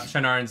we're good. We got the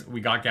Shenarns.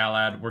 We got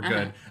Galad. We're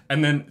good.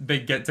 And then they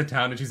get to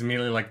town and she's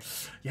immediately like,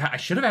 yeah, I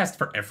should have asked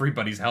for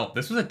everybody's help.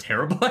 This was a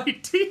terrible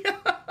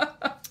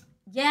idea.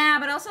 Yeah,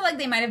 but also, like,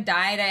 they might have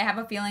died. I have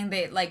a feeling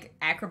that, like,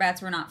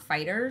 acrobats were not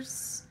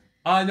fighters.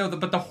 No,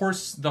 but the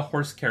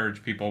horse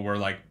carriage people were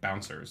like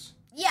bouncers.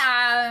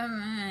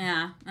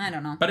 Yeah, I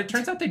don't know. But it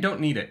turns out they don't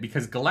need it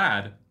because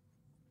Galad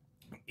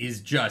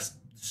is just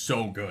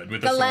so good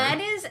with the sword.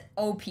 Galad is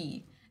OP.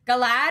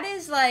 Galad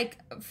is like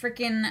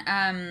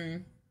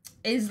freaking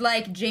is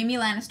like Jaime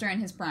Lannister in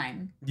his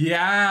prime.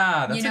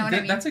 Yeah, that's You know what I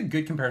mean? That's a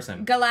good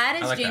comparison.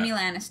 Galad is like Jaime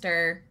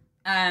Lannister.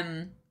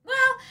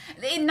 Well,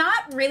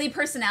 not really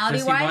personality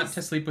Does he wise. want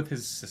to sleep with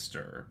his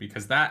sister?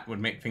 Because that would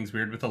make things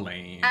weird with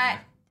Elaine.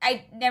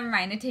 I never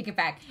mind. I take it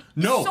back.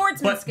 No,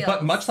 Swordsman skills.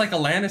 but much like a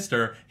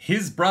Lannister,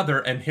 his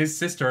brother and his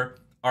sister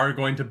are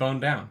going to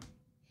bone down.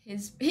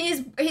 His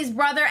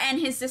brother and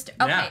his sister.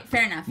 Okay, Yeah.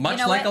 fair enough. Much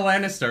you know like what? a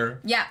Lannister.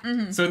 Yeah.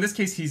 Mm-hmm. So in this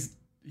case,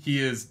 he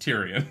is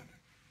Tyrion.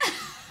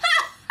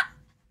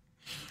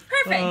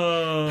 Perfect.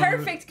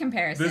 Perfect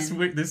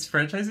comparison. This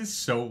franchise is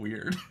so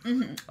weird.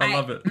 Mm-hmm. I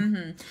love it.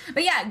 Mm-hmm.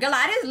 But yeah,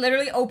 Galad is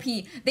literally OP.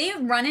 They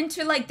run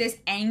into like this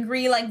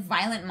angry, like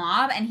violent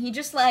mob, and he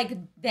just like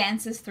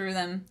dances through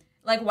them,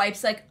 like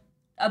wipes like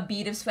a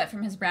bead of sweat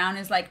from his brow, and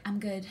is like, "I'm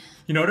good."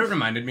 You know what it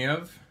reminded me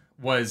of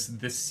was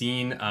this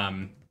scene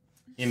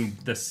in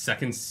the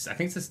second. I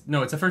think it's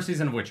the first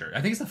season of Witcher. I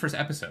think it's the first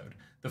episode.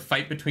 The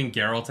fight between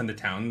Geralt and the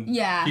town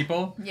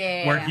people.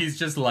 Yeah. Where he's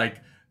just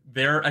like,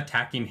 they're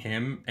attacking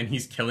him and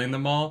he's killing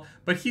them all,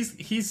 but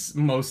he's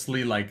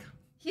mostly like,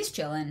 he's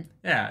chilling.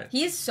 Yeah.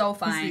 He's so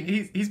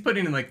fine. He's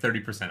putting in like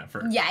 30%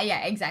 effort. Yeah,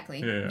 exactly.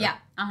 Yeah.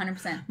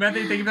 100%.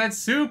 Matthew, thank you for that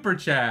super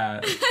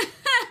chat.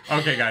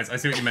 Okay, guys, I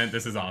see what you meant.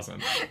 This is awesome.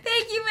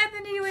 Thank you,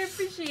 Methany. We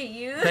appreciate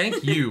you.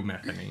 Thank you,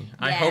 Methany.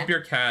 I Yeah. hope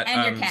your cat,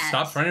 And your cat.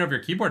 stops running over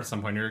your keyboard at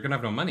some point. You're gonna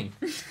have no money.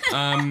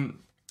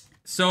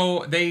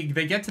 So they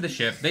get to the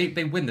ship.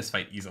 They win this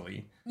fight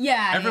easily.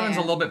 Yeah. Everyone's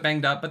yeah. a little bit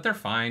banged up, but they're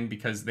fine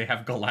because they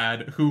have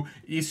Galad, who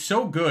is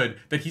so good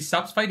that he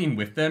stops fighting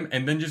with them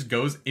and then just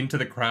goes into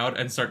the crowd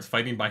and starts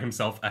fighting by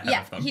himself ahead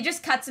of them. He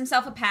just cuts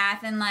himself a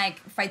path and like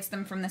fights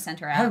them from the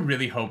center I out.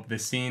 really hope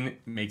this scene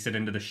makes it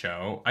into the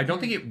show. I don't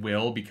think it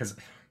will because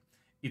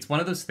it's one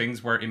of those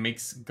things where it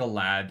makes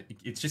Galad,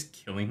 it's just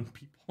killing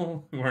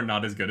people who are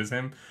not as good as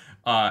him.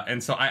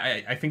 And so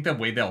I think the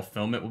way they'll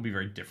film it will be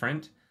very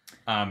different.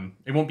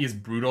 It won't be as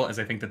brutal as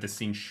I think that this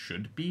scene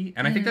should be.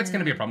 And I think that's going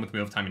to be a problem with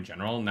Wheel of Time in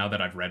general, now that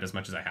I've read as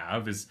much as I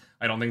have, is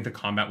I don't think the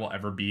combat will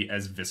ever be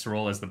as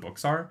visceral as the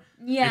books are.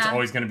 Yeah. It's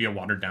always going to be a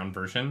watered down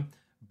version.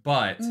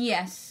 But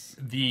Yes.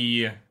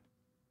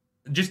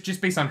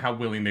 just based on how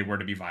willing they were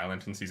to be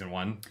violent in season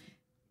 1,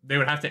 they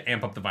would have to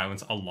amp up the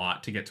violence a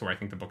lot to get to where I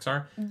think the books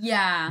are.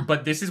 Yeah.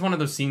 But this is one of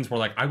those scenes where,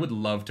 like, I would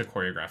love to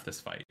choreograph this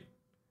fight.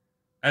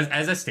 As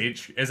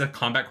a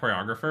combat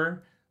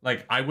choreographer,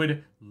 like, I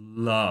would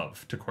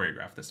love to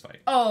choreograph this fight.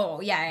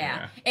 Oh,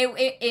 yeah.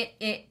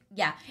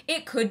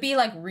 It could be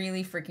like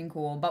really freaking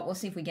cool, but we'll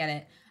see if we get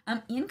it.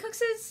 Ian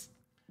Cooks is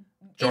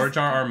George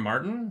R.R.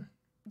 Martin?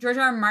 George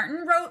R.R.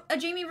 Martin wrote a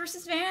Jaime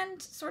versus Van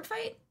sword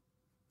fight?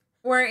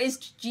 Or is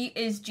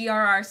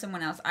GRR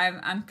someone else?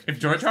 I'm If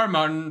George R.R.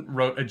 Martin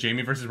wrote a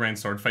Jaime versus Rand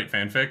sword fight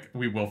fanfic,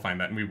 we will find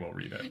that and we will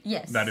read it.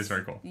 Yes. That is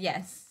very cool.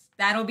 Yes.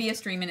 That'll be a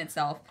stream in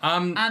itself.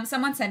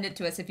 Someone send it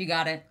to us if you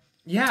got it.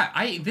 Yeah,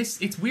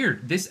 it's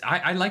weird.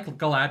 I like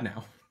Galad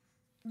now.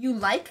 You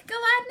like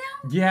Galad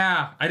now?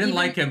 Yeah, I didn't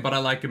like him, but I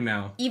like him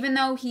now. Even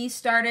though he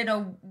started a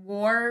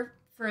war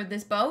for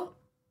this boat?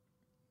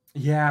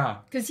 Yeah.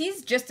 Because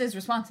he's just as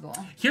responsible.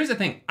 Here's the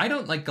thing. I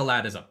don't like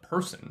Galad as a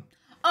person.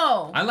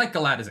 Oh. I like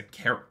Galad as a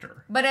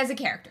character. But as a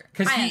character.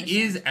 Because he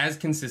is as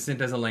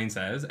consistent as Elaine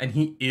says, and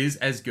he is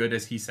as good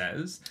as he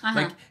says.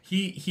 Like,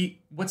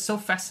 what's so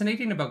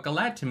fascinating about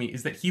Galad to me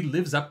is that he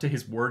lives up to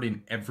his word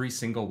in every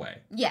single way.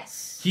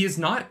 Yes. He is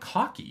not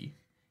cocky.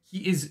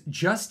 He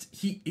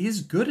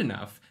is good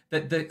enough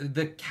that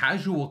the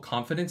casual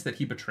confidence that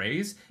he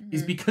betrays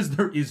is because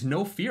there is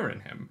no fear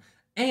in him.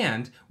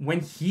 And when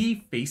he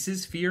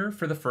faces fear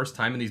for the first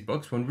time in these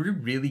books, when we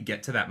really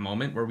get to that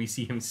moment where we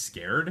see him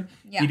scared,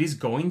 it is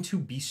going to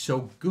be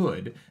so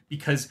good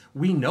because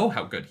we know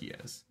how good he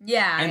is.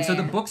 Yeah. And so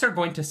the books are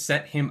going to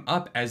set him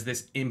up as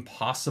this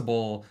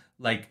impossible,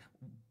 like,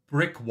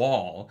 brick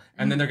wall.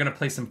 And then they're going to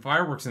place some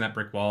fireworks in that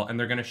brick wall and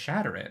they're going to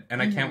shatter it.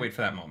 And I can't wait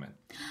for that moment.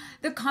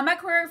 The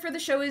combat choreographer for the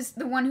show is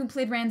the one who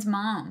played Rand's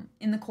mom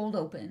in the cold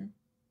open.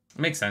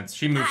 Makes sense.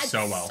 She moves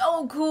so well.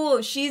 So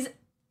cool. She's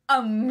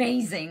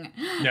amazing.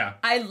 Yeah.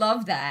 I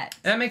love that.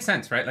 That makes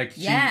sense, right? Like,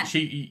 Yeah.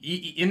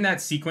 she in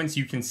that sequence,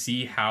 you can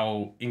see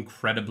how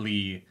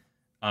incredibly,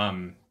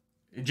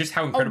 just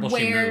how incredible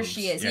Aware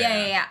she she moves.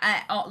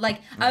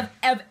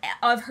 is.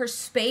 Of her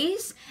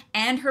space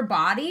and her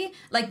body.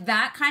 Like,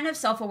 that kind of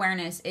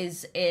self-awareness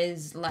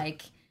is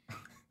like...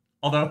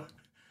 Although,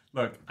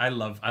 look, I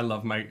love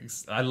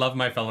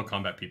my fellow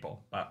combat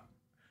people, but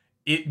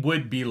it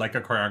would be like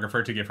a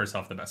choreographer to give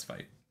herself the best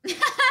fight.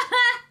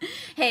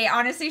 Hey,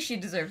 honestly, she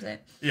deserves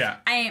it. Yeah.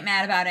 I ain't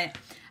mad about it.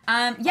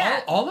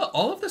 Yeah.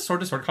 All of the sword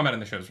to sword combat in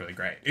the show is really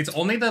great. It's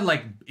only the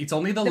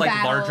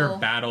larger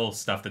battle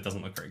stuff that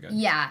doesn't look very good.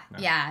 Yeah,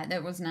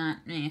 that was not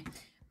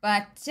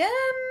But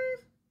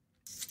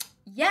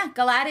yeah,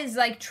 Galad is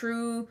like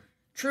true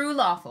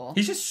lawful.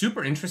 He's just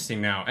super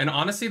interesting now. And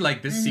honestly,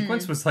 like this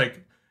sequence was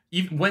like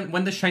even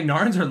when the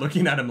Shinarans are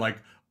looking at him like,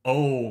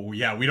 oh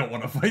yeah, we don't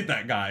want to fight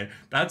that guy.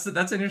 That's an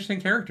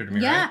interesting character to me,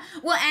 Yeah, right?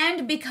 well,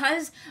 and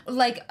because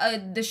like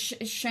the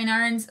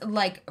Shinarans'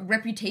 like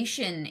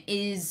reputation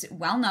is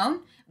well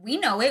known, we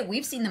know it.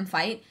 We've seen them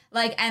fight.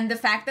 Like, and the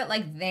fact that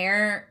like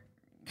they're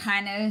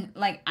kind of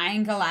like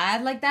eyeing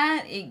Galad like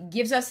that, it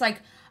gives us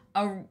like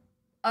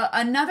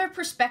another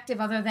perspective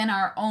other than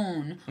our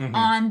own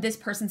on this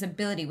person's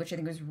ability, which I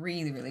think was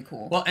really, really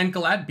cool. Well, and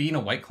Galad being a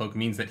White Cloak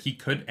means that he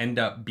could end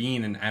up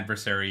being an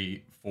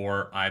adversary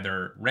for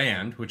either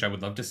Rand, which I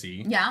would love to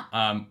see,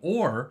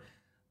 or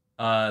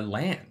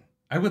Lan.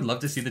 I would love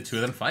to see the two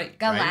of them fight.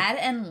 Galad right?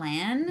 and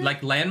Lan?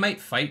 Like, Lan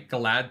might fight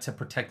Galad to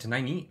protect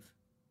Nynaeve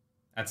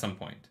at some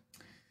point.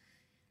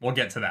 We'll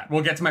get to that.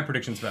 We'll get to my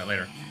predictions for that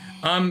later.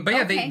 But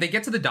yeah, Okay. they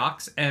get to the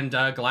docks, and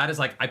Galad is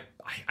like,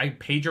 I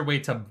paid your way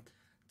to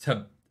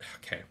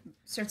okay.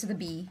 Starts with a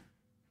B.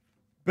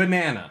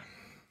 Banana.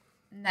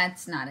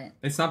 That's not it.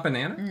 It's not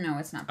banana? No,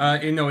 it's not.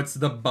 No, it's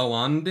the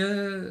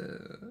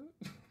Boanda.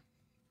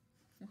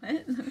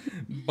 What?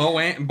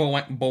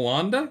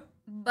 Boanda?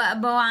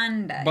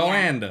 Boanda.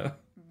 Boanda.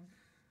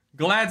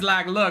 Galad's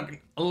like, look,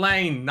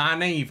 Elaine,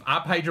 Nynaeve, I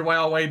paid your way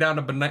all the way down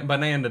to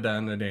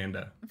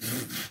Bananda.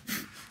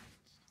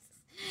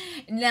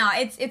 No,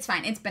 it's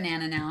fine. It's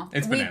banana now.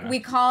 It's banana. We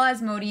call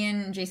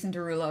Asmodean Jason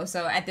Derulo,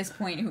 so at this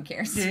point, who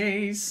cares?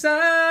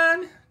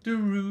 Jason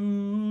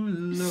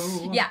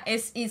Derulo. Yeah,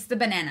 it's the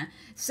banana.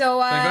 So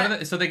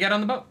So they get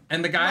on the boat,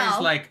 and the guy's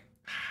Well- like,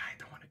 I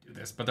don't want to do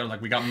this, but they're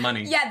like, we got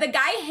money. yeah, the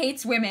guy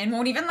hates women.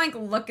 Won't even like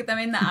look at them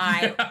in the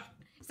eye. Yeah.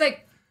 It's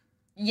like,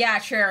 yeah,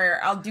 sure,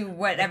 I'll do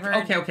whatever.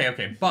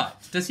 Okay.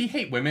 But does he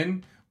hate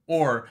women,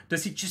 or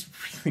does he just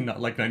really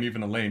not like Nynaeve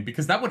and Elaine?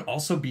 Because that would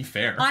also be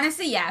fair.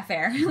 Honestly, yeah,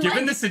 fair.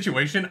 Given the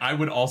situation, I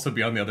would also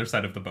be on the other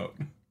side of the boat.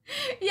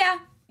 yeah.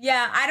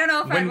 I don't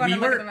know if I want to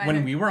look at them either.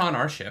 When we were on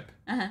our ship,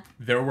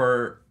 there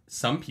were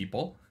some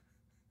people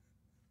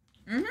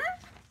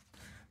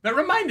that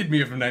reminded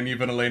me of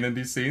Nynaeve and Elaine in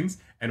these scenes,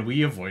 and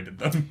we avoided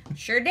them.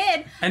 Sure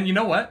did. And you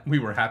know what? We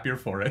were happier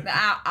for it.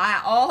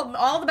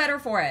 All the better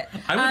for it.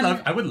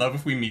 I would love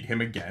if we meet him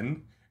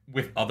again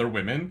with other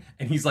women,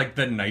 and he's like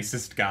the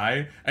nicest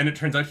guy, and it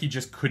turns out he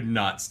just could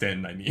not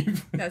stand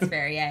Nynaeve. That's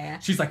fair, yeah.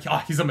 She's like, oh,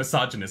 he's a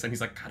misogynist, and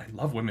he's like, God, I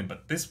love women,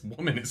 but this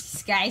woman is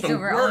Sky's the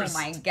over. worst. Oh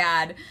my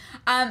god.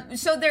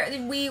 So there,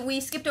 we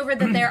skipped over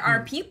that there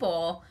are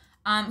people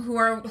who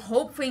are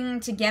hoping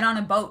to get on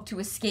a boat to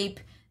escape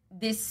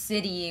this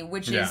city,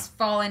 which is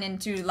fallen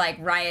into like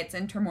riots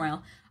and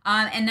turmoil.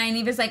 And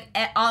Nynaeve is like,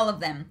 all of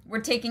them. We're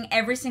taking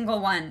every single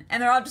one.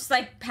 And they're all just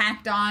like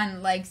packed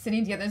on, like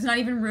sitting together. There's not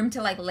even room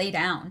to like lay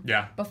down.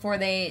 Yeah. Before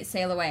they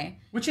sail away.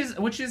 Which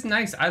is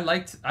nice. I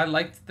liked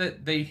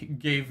that they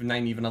gave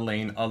Nynaeve and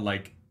Elaine a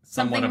like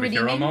somewhat of a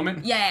hero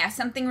moment. Yeah,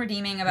 something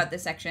redeeming about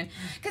this section.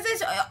 Because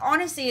it's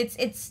honestly,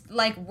 it's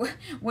like,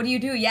 what do you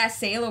do? Yeah,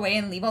 sail away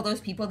and leave all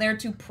those people there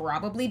to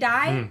probably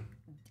die.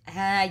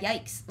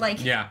 Yikes! Like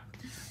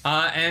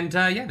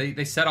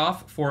they set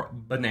off for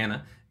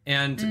Banana.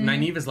 And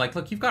Nynaeve is like,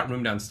 look, you've got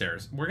room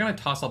downstairs. We're going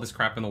to toss all this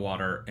crap in the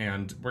water,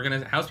 and we're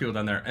going to house people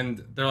down there.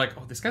 And they're like,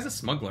 oh, this guy's a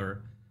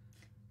smuggler.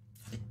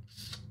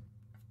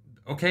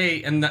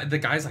 Okay, and the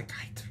guy's like,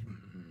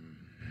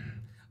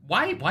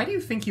 why do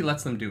you think he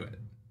lets them do it?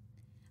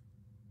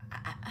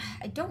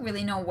 I don't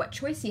really know what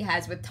choice he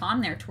has with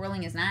Tom there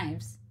twirling his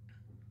knives.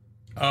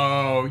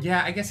 Oh,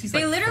 yeah, I guess he's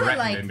they like literally threatened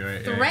like into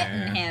it.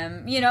 threaten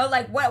him. You know,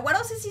 like what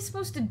else is he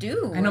supposed to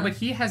do? I know, but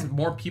he has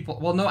more people.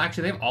 Well, no,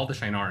 actually, they have all the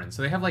Shinarans.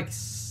 So they have like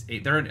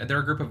 8. They're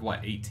a group of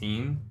what,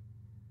 18?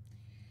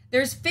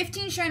 There's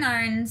 15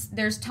 Shinarans.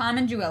 There's Tom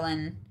and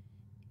Jewelin,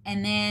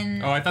 and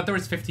then Oh, I thought there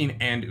was 15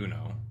 and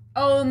Uno.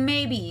 oh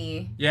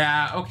maybe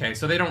Yeah, okay,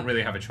 so they don't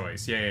really have a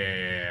choice.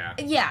 Yeah.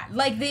 yeah,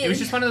 like It was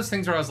just one of those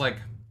things where I was like,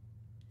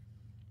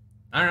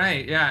 all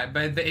right, yeah,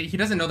 but he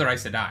doesn't know they're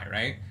Aes Sedai,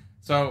 right?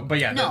 So, but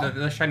yeah, No.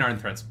 the Shinaran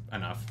threat's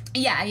enough.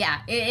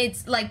 yeah.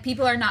 It's like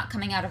people are not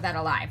coming out of that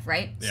alive,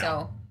 right? Yeah.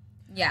 So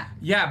yeah.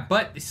 Yeah,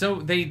 but so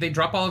they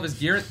drop all of his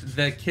gear.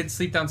 The kids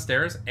sleep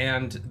downstairs,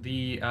 and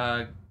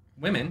the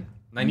women,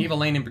 Nynaeve,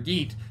 Elaine, and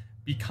Brigitte,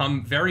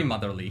 become very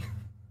motherly.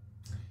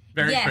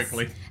 Very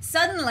quickly.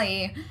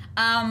 Suddenly,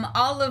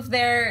 all of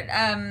their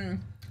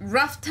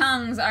Rough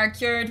tongues are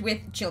cured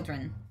with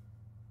children.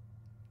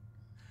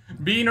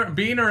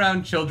 Being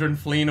around children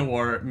fleeing a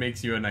war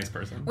makes you a nice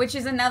person. Which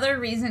is another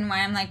reason why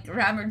I'm like,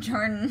 Robert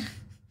Jordan,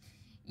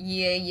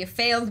 you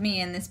failed me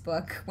in this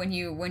book when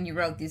you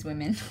wrote these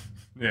women.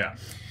 Yeah.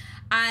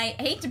 I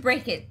hate to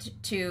break it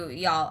to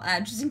y'all,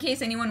 just in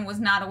case anyone was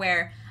not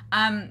aware,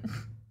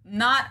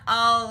 not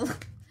all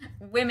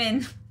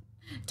women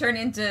turn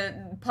into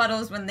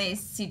puddles when they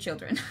see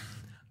children.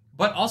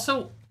 But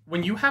also,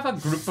 when you have a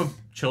group of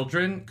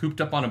children cooped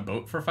up on a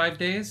boat for 5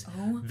 days,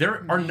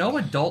 there are no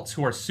adults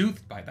who are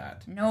soothed by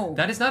that. No.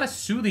 That is not a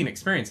soothing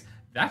experience.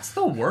 That's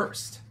the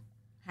worst.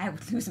 I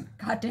would lose my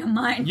goddamn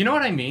mind. You know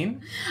what I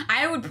mean?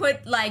 I would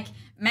put, like,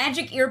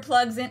 magic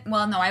earplugs in.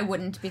 Well, no, I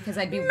wouldn't, because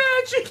I'd be...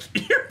 Magic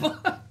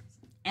earplugs!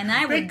 And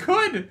I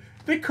would...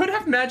 They could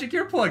have magic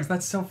earplugs.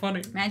 That's so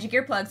funny. Magic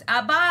earplugs.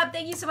 Bob,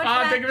 thank you so much for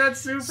that. Thank you for that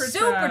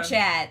super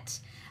chat.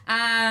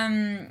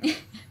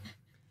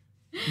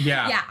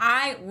 Yeah. Yeah,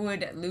 I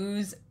would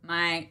lose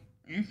my...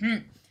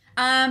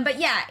 But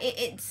yeah,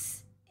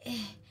 it's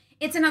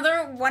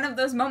another one of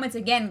those moments,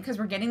 again, because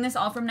we're getting this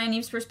all from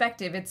Nynaeve's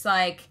perspective. It's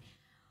like,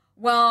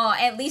 well,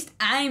 at least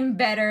I'm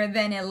better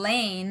than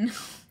Elaine.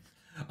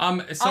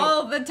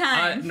 All the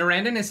time.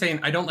 Narandon is saying,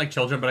 I don't like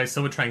children, but I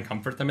still would try and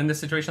comfort them in this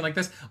situation like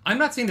this. I'm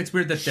not saying it's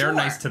weird that they're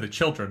nice to the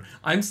children.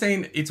 I'm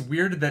saying it's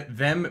weird that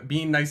them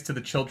being nice to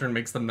the children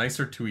makes them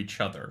nicer to each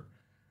other.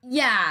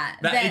 Yeah.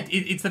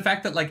 It's the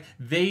fact that, like,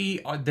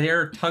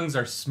 their tongues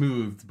are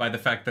smoothed by the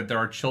fact that there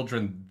are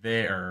children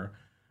there.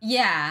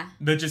 Yeah.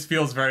 That just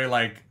feels very,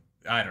 like,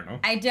 I don't know.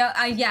 I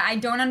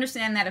don't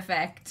understand that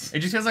effect. It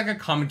just feels like a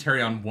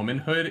commentary on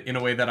womanhood in a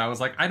way that I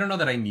was like, I don't know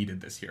that I needed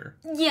this here.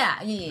 Yeah.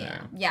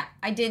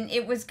 I didn't.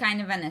 It was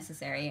kind of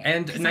unnecessary.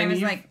 And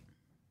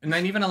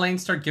Nynaeve and Elaine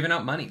start giving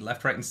out money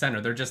left, right, and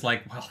center. They're just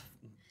like, well,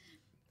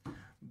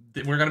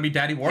 we're gonna be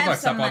Daddy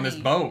Warbucks up on this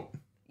boat.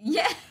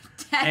 Yeah.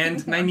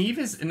 And Nynaeve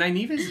is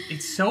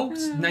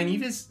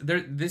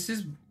there. This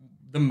is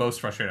the most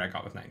frustrated I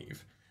got with Nynaeve,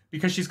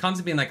 because she's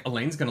constantly being like,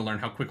 Elaine's gonna learn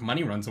how quick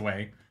money runs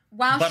away.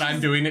 But I'm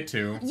doing it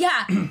too.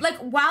 Yeah, like,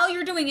 while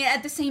you're doing it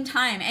at the same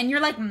time, and you're,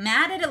 like,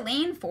 mad at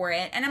Elaine for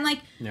it, and I'm like,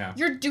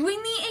 you're doing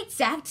the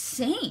exact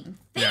same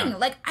thing. Yeah.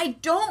 Like, how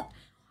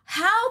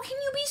can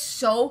you be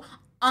so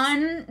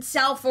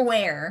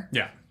unself-aware?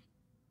 Yeah.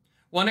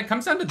 Well, and it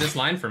comes down to this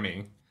line for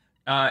me,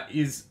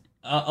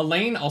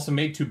 Elaine also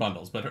made 2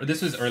 bundles, but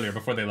this was earlier,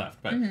 before they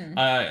left, but,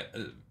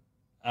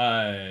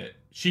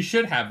 she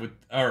should have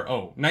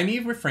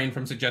Nynaeve refrained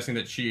from suggesting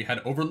that she had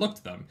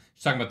overlooked them.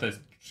 She's talking about the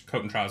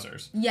coat and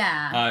trousers.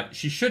 Yeah.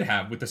 She should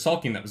have, with the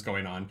sulking that was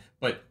going on,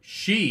 but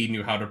she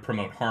knew how to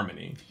promote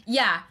harmony.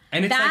 Yeah.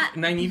 And it's like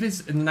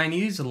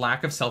Nynaeve's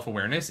lack of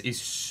self-awareness is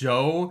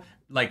so,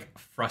 like,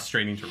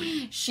 frustrating to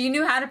read. She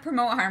knew how to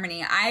promote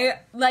harmony.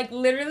 I, like,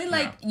 literally,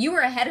 like, you were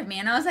ahead of me,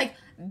 and I was like,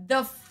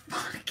 the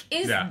fuck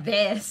is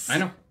this? I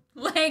know.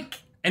 Like...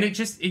 And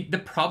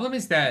the problem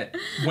is that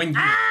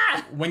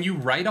when you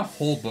write a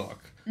whole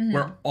book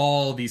where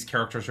all these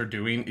characters are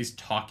doing is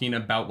talking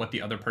about what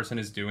the other person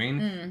is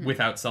doing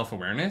without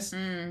self-awareness,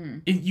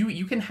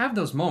 you can have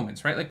those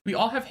moments, right? Like, we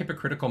all have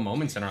hypocritical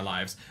moments in our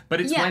lives,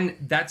 but it's when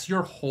that's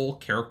your whole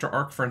character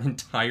arc for an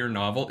entire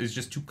novel, is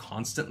just to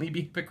constantly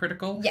be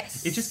hypocritical.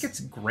 Yes. It just gets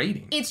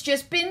grating. It's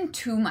just been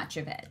too much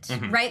of it,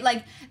 right?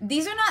 Like,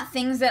 these are not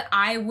things that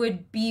I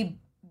would be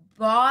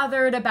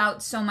bothered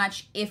about so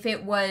much if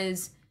it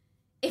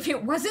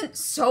wasn't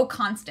so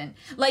constant.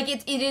 Like,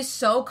 it is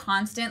so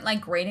constant,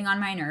 like, grating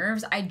on my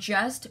nerves. I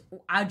just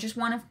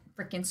want to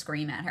freaking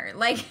scream at her.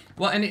 Like,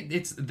 well, and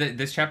it's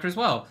this chapter as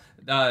well.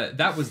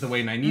 That was the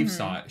way Nynaeve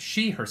saw it.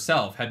 She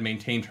herself had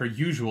maintained her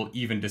usual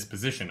even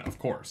disposition, of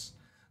course.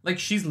 Like,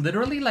 she's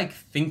literally, like,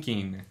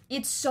 thinking.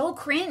 It's so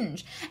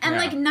cringe. And,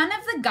 like, none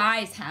of the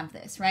guys have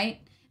this, right?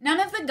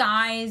 None of the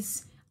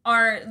guys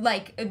are,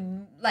 like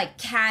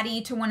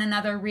catty to one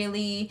another,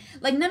 really.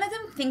 Like, none of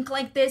them think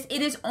like this.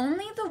 It is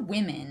only the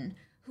women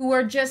who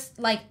are just,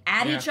 like,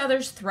 at each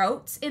other's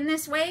throats in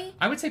this way.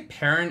 I would say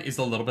Perrin is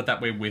a little bit that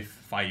way with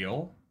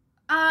Faile.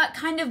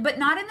 Kind of, but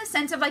not in the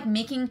sense of, like,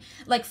 making,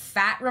 like,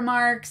 fat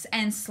remarks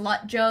and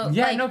slut jokes.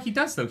 Yeah, like, no, he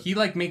does, though. He,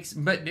 like, makes,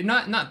 but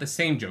not the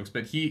same jokes,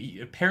 but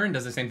Perrin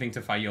does the same thing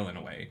to Faile in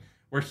a way,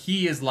 where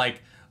he is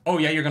like, oh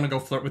yeah, you're gonna go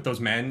flirt with those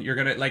men. You're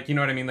gonna, like, you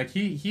know what I mean? Like,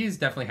 he's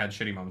definitely had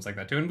shitty moments like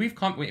that too. And I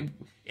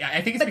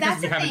think it's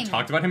because we haven't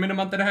talked about him in a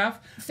month and a half.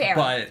 Fair.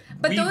 But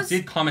we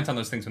did comment on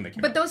those things when they came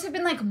out. But those have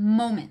been, like,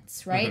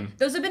 moments, right?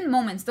 Those have been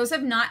moments. Those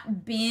have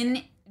not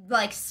been,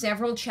 like,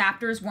 several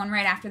chapters, one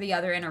right after the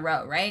other in a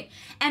row, right?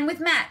 And with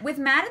Matt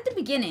at the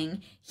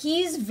beginning,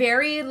 he's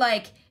very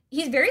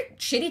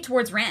shitty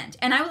towards Rand.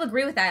 And I will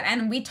agree with that.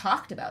 And we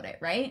talked about it,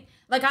 right?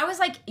 Like, I was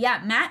like,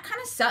 yeah, Matt kind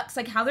of sucks.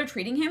 Like, how they're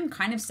treating him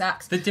kind of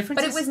sucks. The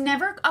difference But it was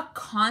never a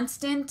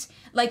constant,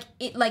 like,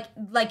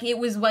 it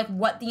was, like,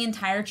 what the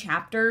entire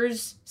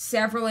chapters,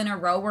 several in a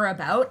row, were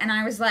about. And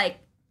I was like,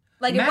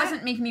 Matt, it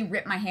wasn't making me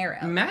rip my hair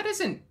out. Matt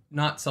isn't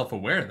not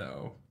self-aware,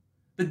 though.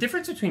 The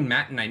difference between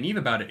Matt and Nynaeve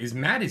about it is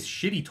Matt is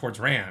shitty towards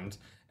Rand,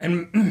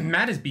 and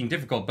Matt is being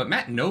difficult, but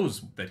Matt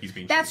knows that he's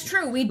being That's shitty.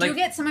 true. We do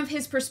get some of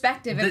his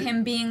perspective of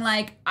him being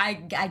like, I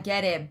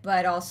get it,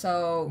 but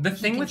also the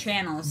thing with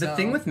channel. The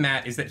thing with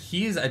Matt is that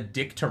he is a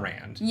dick to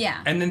Rand.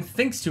 Yeah. And then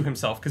thinks to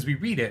himself, because we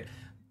read it,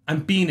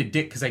 I'm being a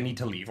dick because I need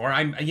to leave. Or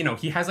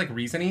he has like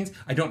reasonings.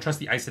 I don't trust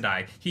the Aes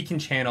Sedai. He can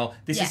channel.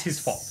 This is his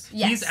fault.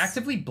 Yes. He's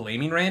actively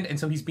blaming Rand, and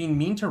so he's being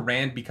mean to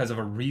Rand because of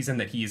a reason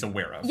that he is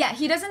aware of. Yeah,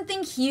 he doesn't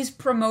think he's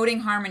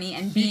promoting harmony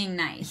and being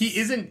nice. He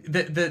isn't,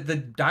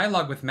 the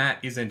dialogue with Matt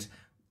isn't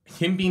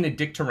him being a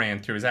dick to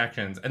Rand through his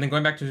actions, and then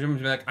going back to his room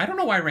and be like, I don't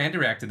know why Rand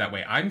reacted that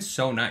way. I'm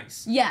so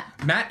nice. Yeah.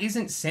 Matt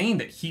isn't saying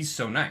that he's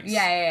so nice.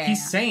 Yeah.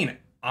 He's saying,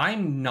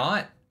 I'm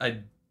not a...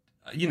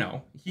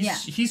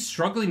 he's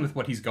struggling with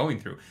what he's going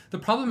through. The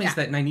problem is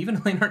that Nynaeve and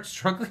Elaine aren't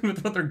struggling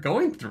with what they're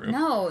going through.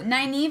 No,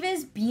 Nynaeve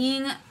is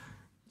being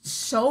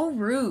so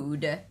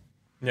rude.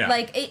 Yeah.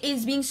 Like, it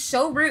is being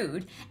so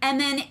rude. And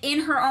then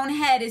in her own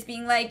head is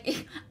being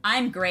like,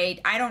 I'm great.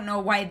 I don't know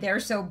why they're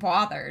so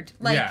bothered.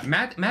 Like, yeah,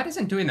 Matt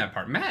isn't doing that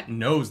part. Matt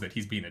knows that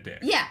he's being a dick.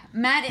 Yeah,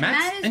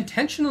 Matt's is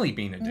intentionally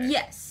being a dick.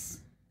 Yes.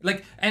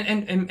 Like,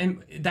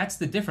 and that's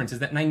the difference, is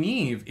that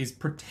Nynaeve is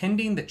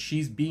pretending that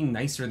she's being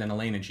nicer than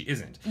Elaine, and she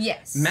isn't.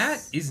 Yes.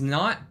 Matt is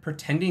not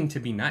pretending to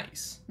be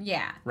nice.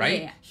 Yeah.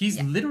 Right? Yeah. He's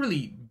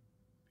literally,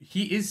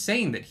 he is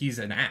saying that he's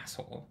an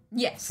asshole.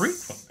 Yes.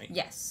 Frequently.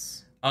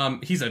 Yes.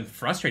 He's a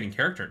frustrating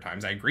character at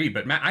times, I agree,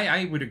 but Matt,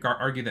 I would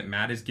argue that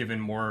Matt is given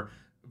more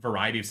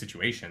variety of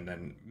situation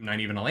than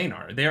Nynaeve and Elaine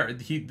are.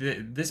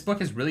 This book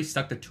has really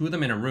stuck the two of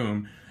them in a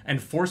room and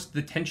forced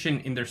the tension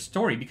in their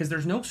story because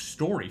there's no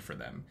story for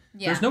them.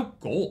 Yeah. There's no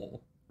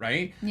goal,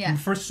 right? Yeah. And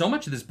for so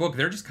much of this book,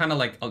 they're just kind of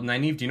like, oh,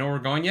 Nynaeve, do you know where we're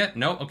going yet?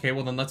 No? Okay,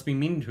 well then let's be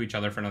mean to each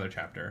other for another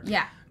chapter.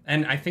 Yeah.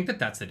 And I think that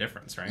that's the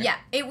difference, right? Yeah.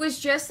 It was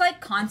just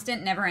like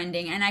constant, never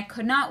ending, and I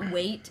could not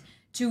wait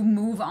to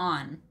move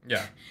on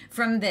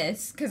from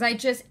this because I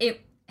just,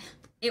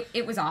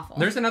 it was awful.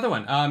 There's another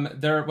one.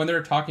 When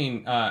they're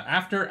talking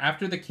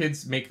after the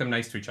kids make them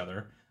nice to each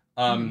other,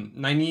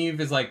 Nynaeve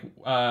is like,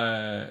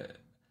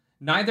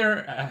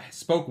 neither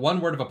spoke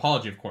one word of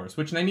apology, of course,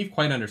 which Nynaeve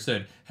quite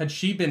understood. Had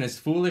she been as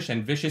foolish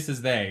and vicious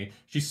as they,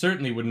 she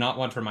certainly would not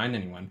want to remind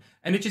anyone.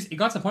 And it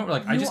got to the point where,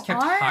 like, I just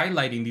kept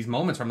highlighting these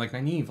moments where I'm like,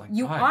 Nynaeve, like,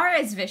 you God. are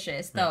as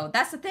vicious, though. Yeah.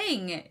 That's the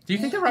thing. Do you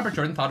think that Robert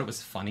Jordan thought it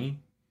was funny?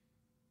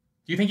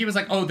 Do you think he was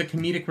like, oh, the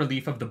comedic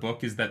relief of the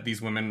book is that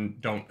these women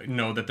don't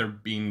know that they're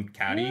being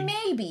catty?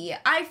 Maybe.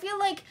 I feel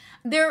like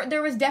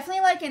there was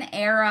definitely like an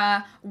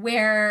era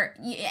where,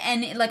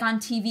 and like on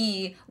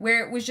TV,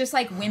 where it was just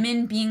like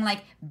women being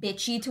like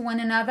bitchy to one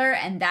another,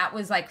 and that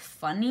was like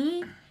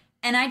funny.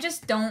 And I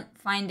just don't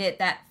find it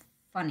that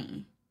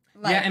funny.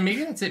 Like, yeah, and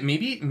maybe that's it.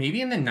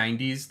 Maybe in the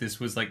 90s, this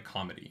was like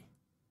comedy.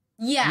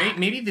 Yeah.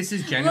 Maybe this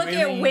is genuinely...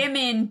 Look at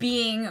women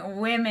being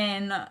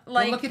women. Like,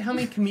 well, look at how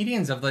many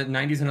comedians of the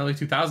 90s and early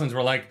 2000s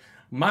were like,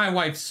 my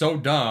wife's so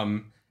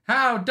dumb.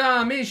 How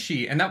dumb is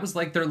she? And that was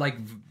like their like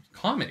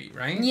comedy,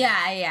 right?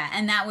 Yeah.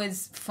 And that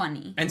was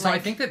funny. And so I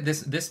think that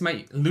this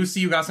might... Lucy,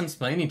 you got some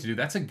explaining to do.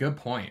 That's a good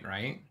point,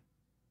 right?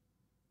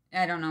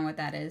 I don't know what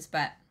that is,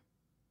 but...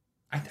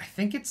 I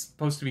think it's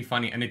supposed to be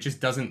funny, and it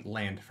just doesn't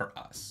land for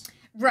us.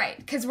 Right,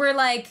 because we're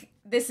like,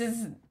 this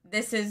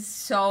is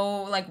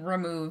so, like,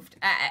 removed.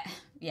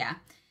 Yeah.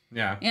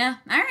 All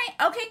right.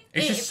 Okay.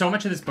 It's just so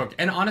much of this book,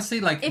 and honestly,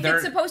 like, if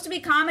it's supposed to be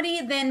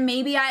comedy, then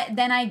maybe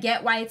I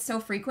get why it's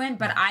so frequent,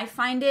 but I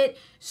find it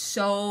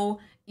so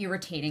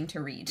irritating to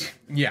read.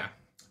 Yeah,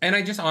 and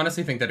I just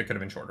honestly think that it could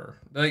have been shorter.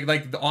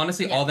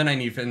 Honestly, all that I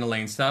need for the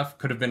Elaine stuff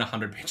could have been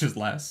 100 pages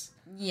less.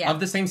 Yeah. Of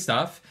the same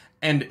stuff,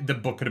 and the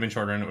book could have been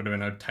shorter, and it would have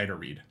been a tighter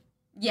read.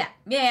 Yeah.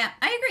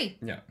 I agree.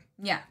 Yeah.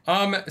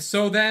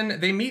 So then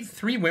they meet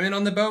 3 women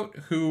on the boat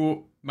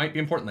who might be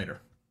important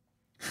later.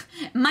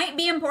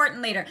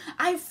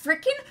 I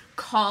freaking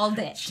called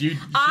it. She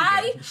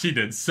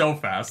did so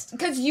fast.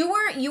 Because you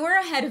were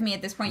ahead of me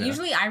at this point. Yeah.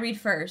 Usually I read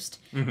first,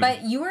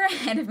 but you were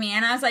ahead of me,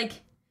 and I was like,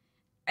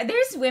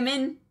 "There's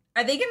women.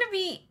 Are they gonna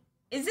be?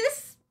 Is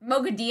this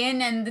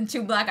Moghedien and the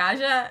 2 Black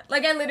Aja?"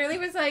 Like, I literally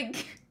was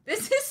like,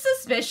 "This is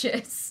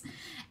suspicious,"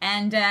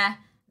 and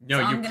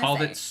you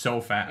called it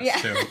so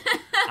fast too.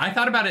 I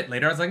thought about it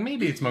later. I was like,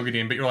 maybe it's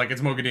Moghedien, but you're like,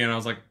 it's Moghedien. And I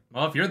was like,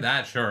 well, if you're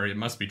that sure, it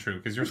must be true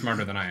because you're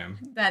smarter than I am.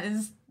 That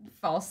is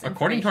false.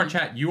 According to our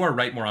chat, you are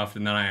right more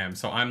often than I am.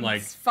 So I'm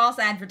like, it's false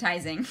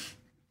advertising.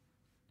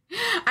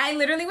 I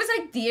literally was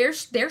like,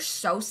 they're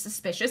so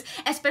suspicious,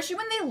 especially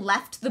when they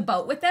left the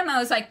boat with them. I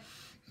was like,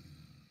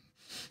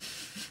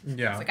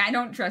 yeah, like, I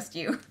don't trust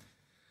you.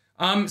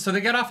 So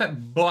they get off at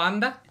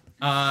Boanda.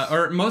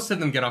 Or most of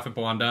them get off at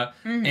Boanda,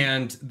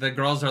 and the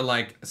girls are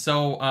like,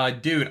 so,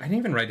 dude, I didn't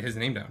even write his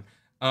name down.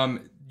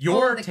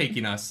 You're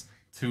taking us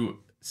to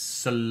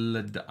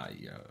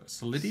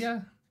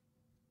Solidia?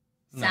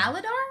 No.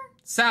 Salad bar.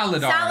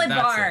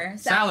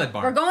 Salad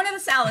bar. We're going to the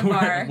salad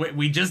bar.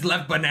 we just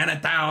left Banana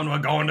Town. We're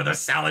going to the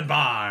salad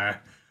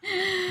bar.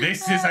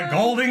 This is a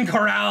Golden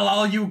Corral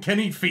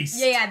all-you-can-eat feast.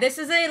 Yeah, this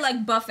is a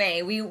like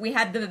buffet. We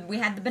had the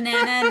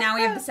banana, and now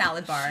we have the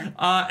salad bar.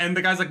 And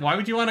the guy's like, why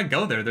would you want to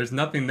go there? There's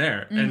nothing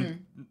there.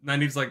 And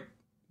Nynaeve's like,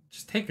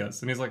 just take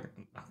us. And he's like,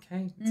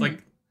 okay. It's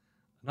like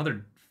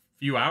another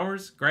few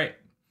hours. Great.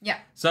 Yeah.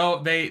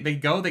 So they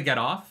go, they get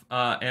off,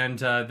 and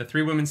the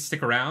three women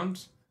stick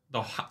around.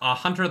 A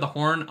hunter of the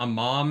horn, a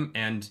mom,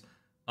 and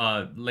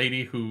a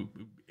lady who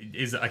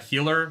is a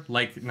healer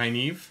like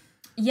Nynaeve.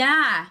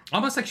 Yeah.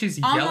 Almost like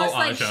she's Almost yellow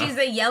like Aja. she's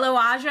a yellow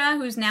Aja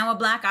who's now a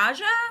black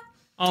Aja?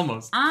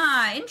 Almost.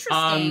 Ah,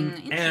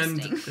 interesting.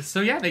 Interesting. And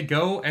so yeah, they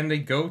go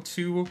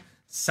to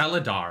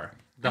Saladar,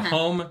 the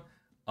home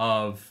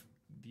of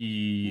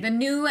the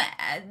new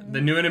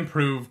and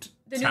improved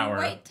tower.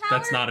 New white tower.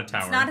 That's not a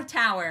tower. It's not a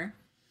tower.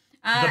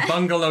 The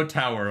bungalow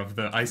tower of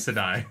the Aes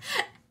Sedai.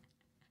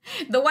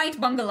 The white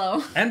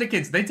bungalow. And the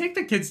kids. They take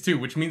the kids too,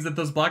 which means that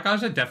those Black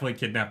Aja definitely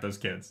kidnapped those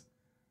kids.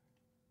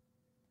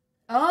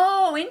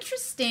 Oh,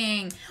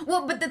 interesting.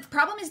 Well, but the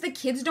problem is the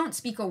kids don't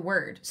speak a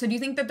word. So do you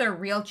think that they're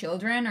real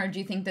children, or do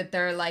you think that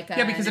they're like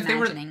because if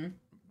imagining?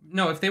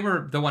 if they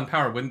were the one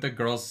power, wouldn't the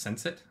girls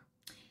sense it?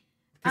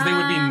 Because they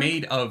would be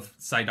made of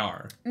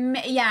Saidar.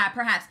 Yeah,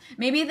 perhaps.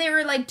 Maybe they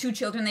were like two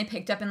children they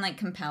picked up and like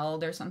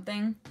compelled or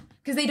something.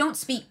 Because they don't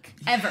speak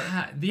ever.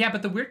 Yeah,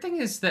 but the weird thing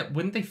is that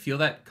wouldn't they feel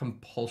that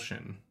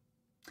compulsion?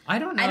 I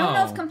don't know. I don't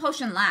know if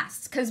compulsion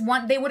lasts, because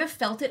they would have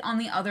felt it on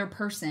the other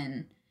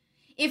person.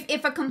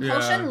 If a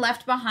compulsion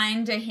left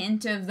behind a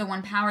hint of the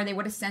one power, they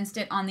would have sensed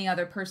it on the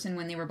other person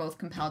when they were both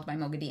compelled by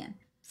Moghedien.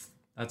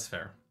 That's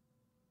fair.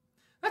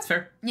 That's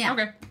fair. Yeah.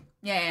 Okay.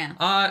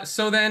 Yeah.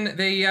 So then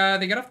they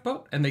get off the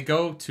boat and they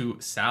go to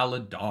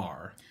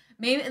Saladar.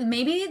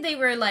 Maybe they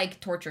were like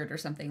tortured or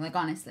something. Like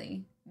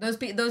honestly,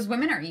 those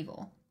women are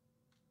evil.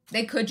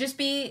 They could just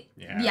be,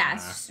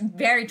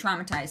 very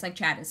traumatized, like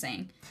Chad is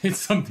saying. It's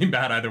something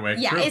bad either way.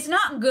 Yeah, True. it's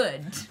not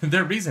good.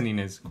 Their reasoning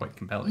is quite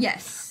compelling.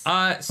 Yes.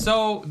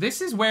 So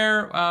this is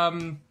where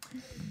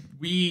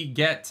we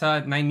get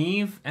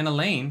Nynaeve and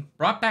Elaine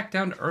brought back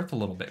down to earth a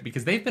little bit,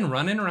 because they've been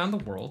running around the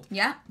world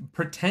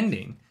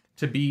pretending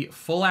to be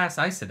full-ass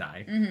Aes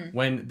Sedai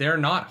when they're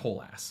not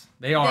whole-ass.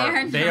 They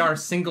are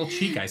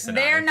single-cheek Aes Sedai.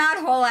 They're not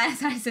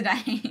whole-ass Aes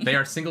Sedai. They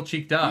are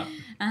single-cheeked up.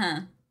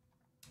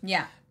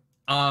 Yeah.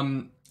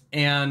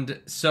 And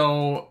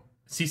so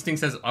Seasting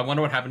says, I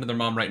wonder what happened to their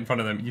mom right in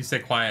front of them. You stay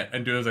quiet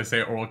and do as I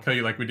say, or we'll kill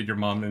you like we did your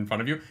mom in front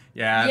of you.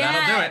 Yeah,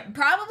 that'll do it.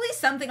 Probably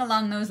something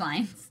along those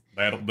lines.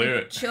 That'll do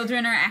it.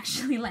 Children are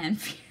actually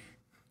Lanfear.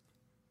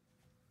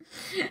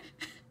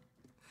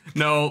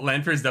 No,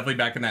 Lanfear is definitely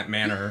back in that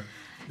manor.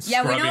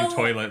 Scrubbing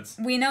toilets.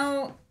 We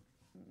know...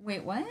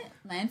 Wait, what?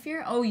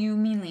 Lanfear? Oh, you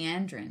mean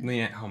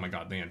Leandrin. Oh my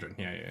god, Leandrin.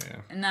 Yeah.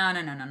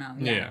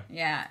 No.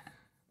 Yeah.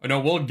 No,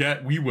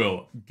 we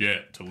will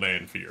get to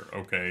Lanfear,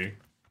 okay?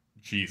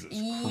 Jesus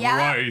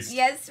Christ.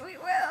 Yes, we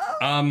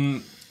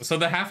will. So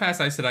the half-ass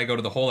Aes Sedai go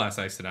to the whole-ass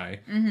Aes Sedai.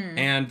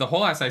 And the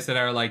whole-ass Aes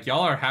Sedai are like, y'all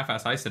are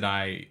half-ass Aes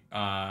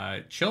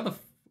Sedai. Chill the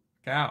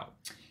out.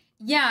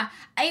 Yeah,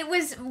 it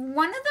was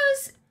one of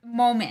those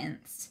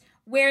moments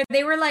where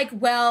they were like,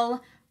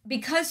 well,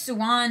 because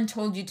Siuan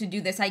told you to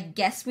do this, I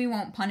guess we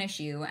won't punish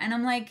you. And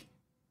I'm like,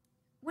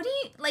 what do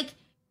you, like,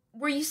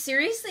 were you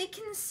seriously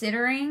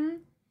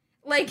considering,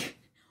 like...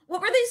 What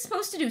were they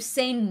supposed to do?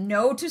 Say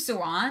no to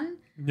Siuan?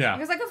 Yeah.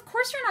 Because, like, of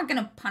course you're not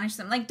going to punish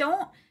them. Like,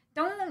 don't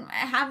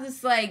have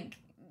this, like...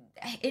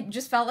 It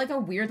just felt like a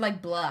weird,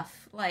 like,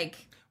 bluff. Like...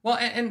 Well,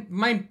 and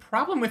my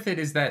problem with it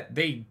is that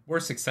they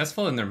were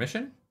successful in their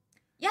mission.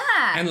 Yeah.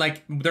 And,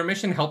 like, their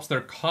mission helps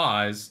their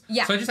cause.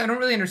 Yeah. So I don't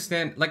really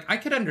understand. Like, I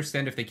could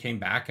understand if they came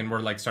back and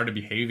were, like, started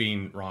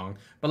behaving wrong.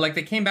 But, like,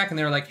 they came back and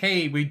they were like,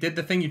 hey, we did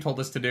the thing you told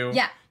us to do.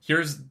 Yeah.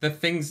 Here's the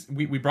things.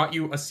 We brought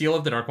you a seal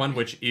of the Dark One,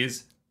 which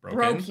is...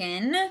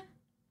 Broken.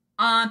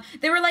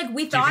 They were like,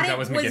 we thought it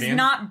was Moghedien?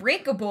 not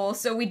breakable,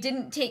 so we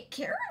didn't take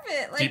care of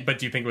it. Like, But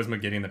do you think it was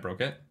Moghedien that broke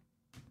it?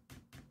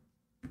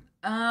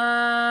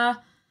 Because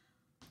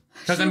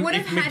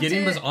if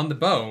Moghedien was on the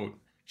boat,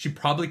 she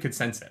probably could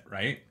sense it,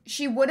 right?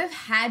 She would have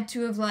had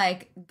to have,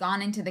 like,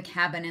 gone into the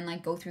cabin and,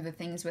 like, go through the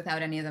things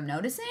without any of them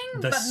noticing.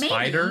 The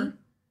spider?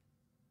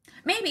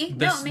 Maybe.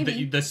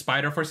 The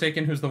spider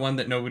Forsaken, who's the one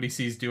that nobody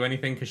sees do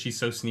anything because she's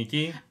so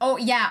sneaky. Oh,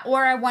 yeah.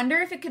 Or I wonder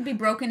if it could be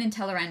broken in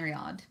Teleran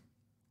Riyadh.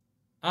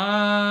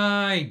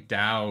 I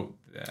doubt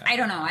that. I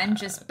don't know.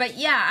 But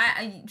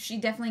yeah, she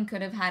definitely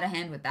could have had a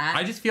hand with that.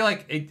 I just feel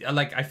like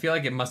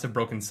it must have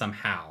broken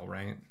somehow,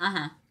 right?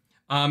 Uh-huh.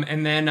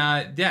 And then,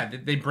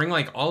 they bring,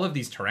 like, all of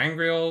these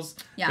Terangrials.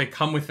 Yeah. They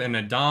come with an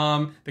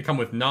Adam. They come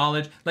with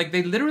knowledge. Like,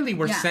 they literally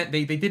were sent...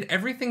 They did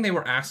everything they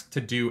were asked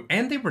to do,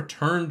 and they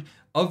returned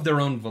of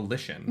their own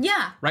volition.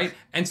 Yeah. Right?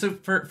 And so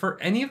for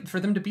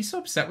them to be so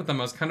upset with them,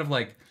 I was kind of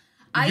like...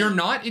 You're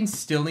not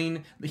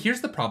instilling...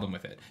 Here's the problem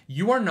with it.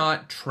 You are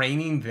not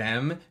training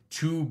them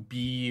to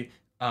be...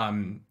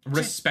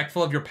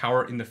 respectful of your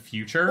power in the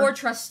future. Or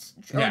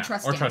trusting. Or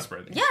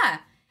trustworthy. Yeah.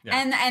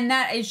 And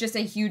that is just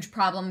a huge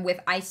problem with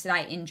Aes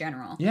Sedai in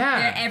general.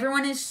 Yeah.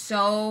 Everyone is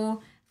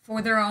so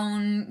for their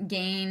own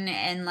gain,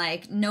 and,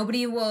 like,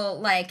 nobody will,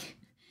 like...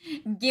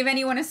 give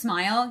anyone a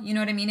smile. You know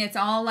what I mean? It's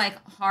all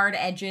like hard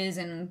edges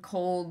and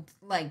cold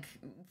like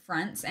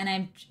fronts, and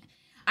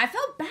I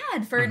felt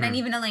bad for Mm-hmm. and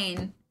even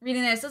Elaine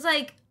reading this. It was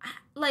like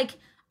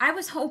I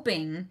was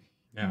hoping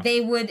Yeah.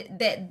 they would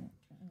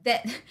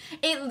that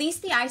at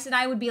least the Aes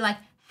Sedai would be like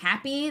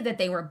happy that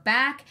they were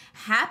back,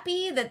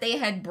 happy that they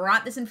had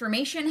brought this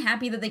information,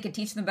 happy that they could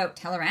teach them about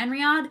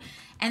Tel'aran'rhiod,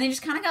 and they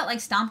just kind of got like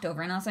stomped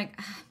over. And I was like,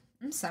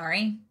 I'm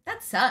sorry,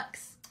 that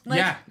sucks. Like,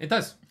 yeah, it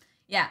does.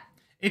 yeah.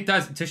 It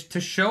does.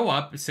 To show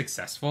up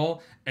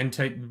successful and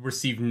to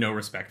receive no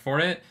respect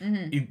for it,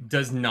 it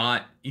does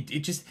not. It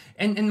just.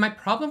 And my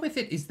problem with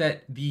it is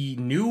that the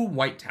new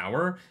White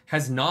Tower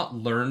has not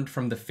learned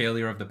from the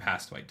failure of the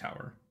past White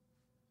Tower.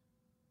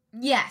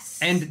 Yes.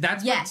 And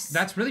that's yes.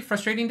 that's really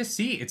frustrating to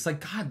see. It's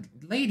like, God,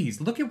 ladies,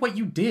 look at what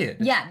you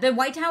did. Yeah, the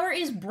White Tower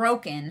is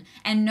broken,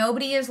 and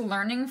nobody is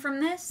learning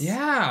from this.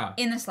 Yeah.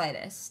 In the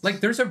slightest. Like,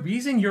 there's a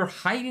reason you're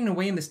hiding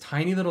away in this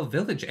tiny little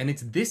village, and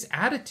it's this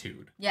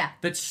attitude Yeah.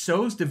 that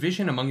sows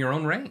division among your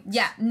own ranks.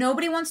 Yeah,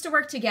 nobody wants to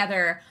work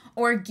together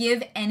or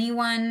give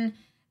anyone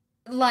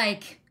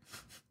like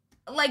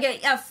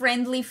a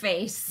friendly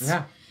face.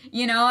 Yeah.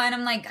 You know, and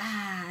I'm like,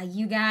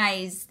 you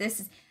guys,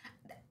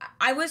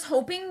 I was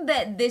hoping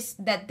that this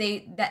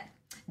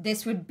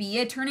would be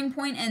a turning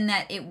point and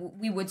that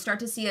we would start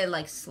to see a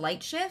like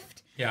slight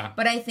shift. Yeah.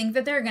 But I think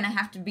that they're going to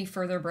have to be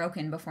further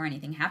broken before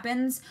anything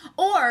happens,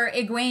 or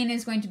Egwene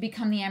is going to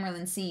become the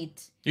Amyrlin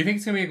seat. Do you think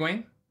it's gonna be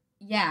Egwene?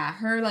 Yeah,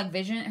 her like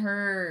vision,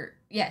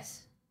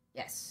 yes.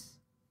 Yes.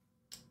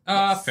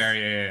 Fair,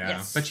 yeah.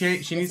 Yes. But she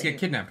needs to Yes, I get do.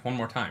 kidnapped one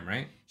more time,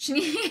 right? Yeah. But She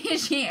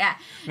needs to get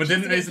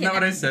isn't that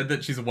what I kidnapped. said,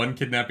 that she's one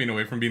kidnapping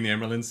away from being the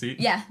Amyrlin seat?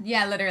 Yeah,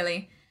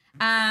 literally.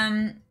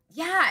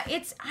 Yeah,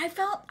 I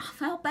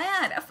felt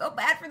bad. I felt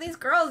bad for these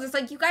girls. It's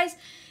like, you guys,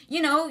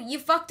 you know, you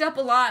fucked up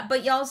a lot,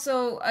 but you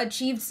also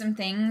achieved some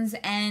things,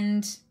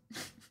 and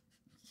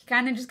you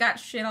kind of just got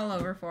shit all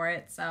over for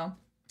it, so.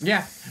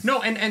 Yeah.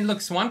 No, and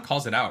look, Swan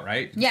calls it out,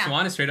 right? Yeah.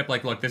 Swan is straight up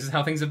like, look, this is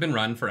how things have been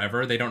run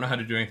forever. They don't know how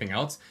to do anything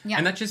else. Yeah.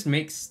 And that just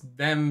makes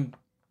them,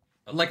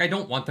 like, I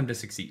don't want them to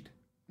succeed.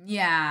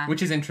 Yeah.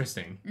 Which is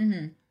interesting.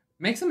 Mm-hmm.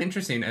 Makes them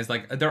interesting as,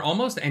 like, they're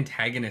almost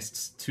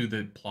antagonists to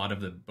the plot of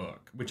the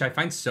book, which I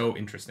find so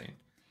interesting.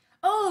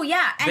 Oh,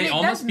 yeah, and They it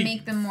almost does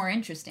make them more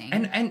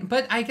interesting.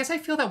 But I guess I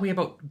feel that way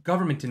about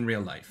government in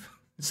real life.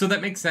 So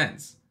that makes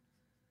sense.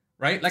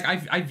 Right? Like,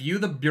 I view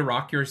the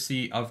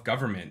bureaucracy of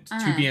government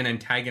to be an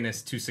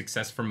antagonist to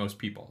success for most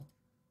people.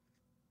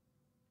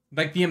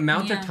 Like, the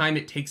amount of time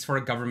it takes for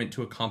a government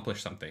to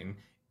accomplish something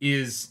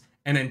is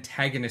an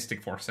antagonistic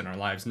force in our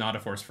lives, not a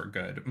force for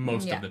good,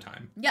 most of the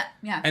time. Yeah.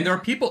 And there are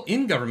people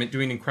in government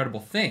doing incredible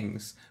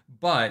things,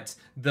 but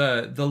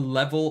the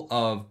level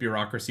of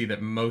bureaucracy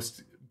that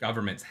most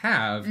governments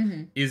have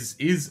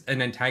is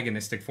an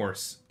antagonistic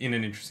force in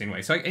an interesting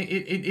way. So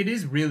it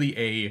is really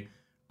a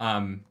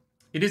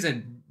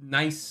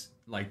nice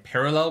like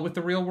parallel with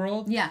the real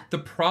world. Yeah. The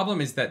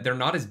problem is that they're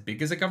not as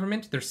big as a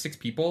government. They're 6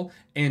 people,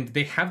 and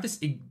they have this.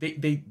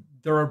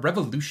 They're a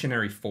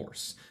revolutionary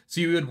force.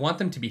 So you would want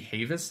them to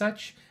behave as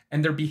such,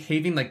 and they're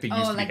behaving like they used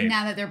to Oh, like behave.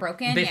 now that they're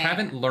broken? They Yeah,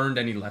 haven't learned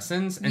any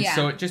lessons, and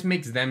so it just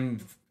makes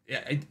them.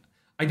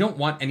 I don't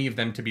want any of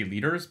them to be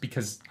leaders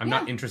because I'm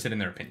not interested in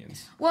their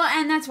opinions. Well,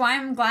 and that's why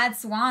I'm glad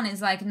Swan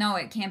is like, no,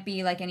 it can't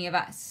be like any of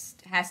us.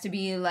 It has to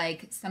be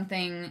like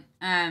something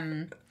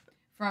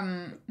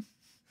from...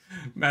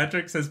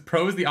 Matrix says,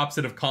 pro is the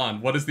opposite of con.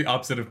 What is the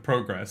opposite of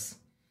progress?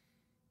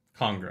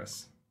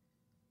 Congress.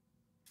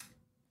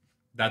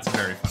 That's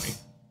very funny.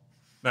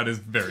 That is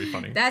very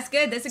funny. That's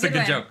good. That's a It's a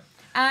good good one. joke.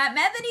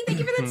 Methany, thank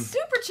you for that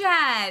super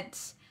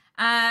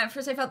chat.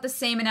 First I felt the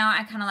same, and now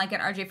I kind of like it.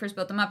 RJ first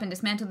built them up and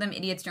dismantled them.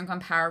 Idiots drunk on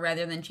power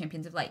rather than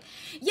champions of light.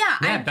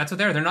 Yeah, that's what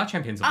they're. They're not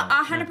champions of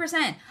light.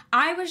 100%.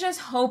 I was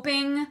just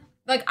hoping...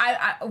 Like,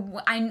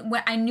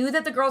 I knew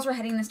that the girls were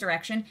heading this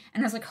direction,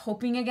 and I was, like,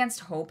 hoping against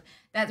hope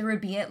that there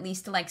would be at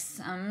least, like,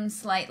 some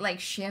slight,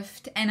 like,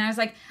 shift. And I was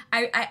like,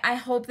 I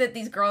hope that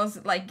these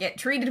girls, like, get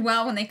treated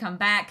well when they come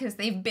back, because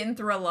they've been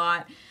through a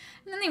lot.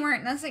 And then they weren't,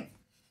 and I was like,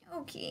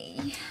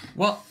 okay.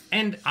 Well,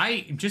 and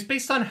just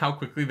based on how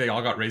quickly they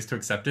all got raised to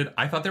accepted,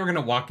 I thought they were going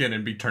to walk in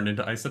and be turned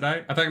into Aes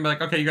Sedai. I thought they'd be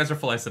like, okay, you guys are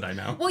full Aes Sedai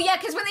now. Well, yeah,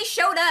 because when they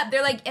showed up,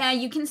 they're like,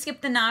 you can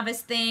skip the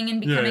novice thing and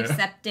become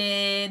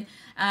accepted,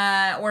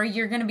 or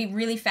you're going to be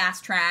really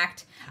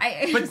fast-tracked.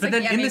 But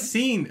then in the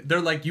scene,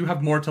 they're like, you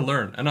have more to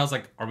learn. And I was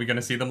like, are we going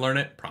to see them learn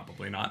it?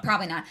 Probably not.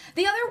 Probably not.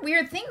 The other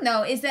weird thing,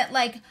 though, is that,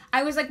 like,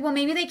 I was like, well,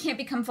 maybe they can't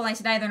become full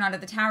Aes Sedai. They're not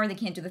at the tower. They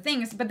can't do the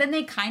things. But then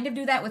they kind of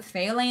do that with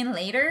Faelane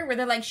later, where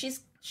they're like,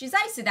 she's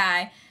Aes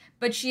Sedai,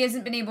 but she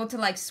hasn't been able to,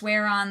 like,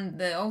 swear on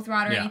the oath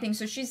rod or anything.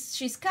 So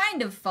she's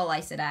kind of full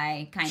Aes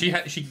Sedai, kind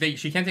of.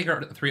 She can't take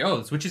her 3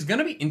 oaths, which is going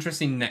to be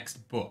interesting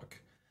next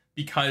book.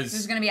 Because...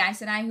 There's going to be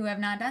Aes Sedai who have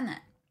not done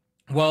that.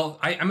 Well,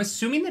 I'm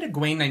assuming that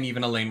Egwene, Nynaeve,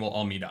 and Elaine will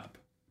all meet up,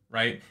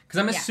 right? Because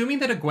I'm assuming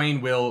that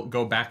Egwene will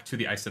go back to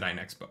the Aes Sedai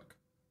next book.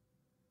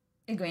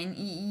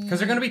 Egwene. Because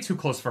they're going to be too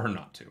close for her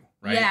not to,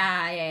 right?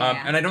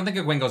 Yeah. And I don't think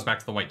Egwene goes back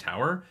to the White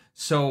Tower.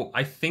 So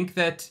I think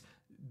that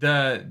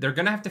they're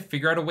gonna have to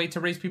figure out a way to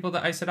raise people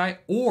to Aes Sedai,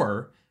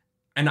 or,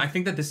 and I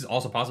think that this is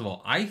also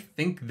possible. I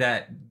think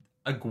that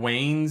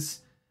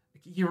Egwene's,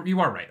 you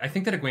are right. I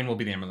think that Egwene will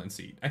be the Amyrlin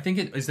seed. I think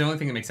it is the only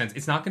thing that makes sense.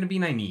 It's not going to be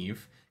Nynaeve,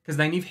 because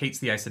Nynaeve hates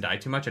the Aes Sedai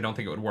too much. I don't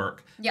think it would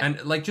work. Yep.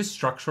 And like just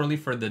structurally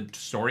for the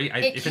story,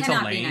 if it's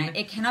Elaine,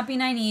 it cannot be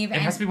Nynaeve.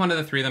 It has to be one of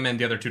the three of them, and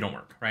the other two don't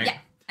work, right? Yeah.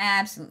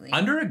 Absolutely.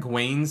 Under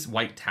Egwene's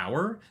White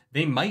Tower,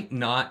 they might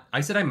not,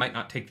 Aes Sedai might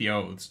not take the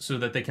oaths so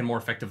that they can more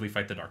effectively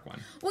fight the Dark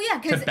One. Well,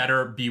 yeah, to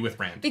better be with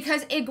Rand.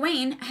 Because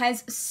Egwene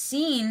has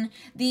seen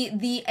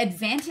the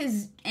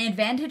advantages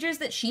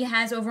that she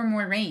has over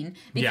Moiraine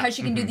because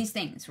she can do these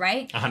things,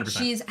 right? 100%.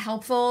 She's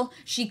helpful.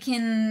 She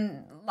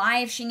can lie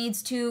if she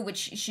needs to, which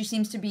she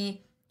seems to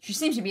be. She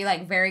seems to be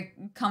like very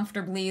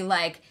comfortably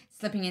like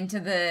slipping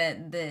into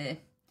the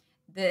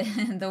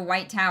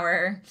White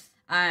Tower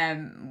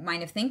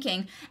line of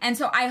thinking. And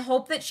so I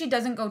hope that she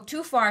doesn't go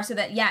too far so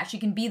that, she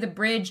can be the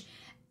bridge,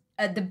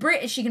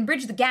 she can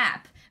bridge the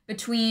gap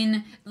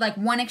between like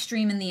one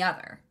extreme and the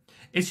other.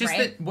 It's just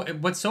that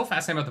what's so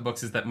fascinating about the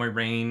books is that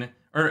Moiraine,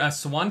 or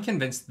Swan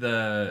convinced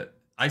the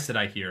Aes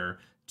Sedai here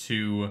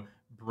to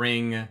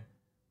bring,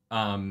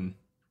 to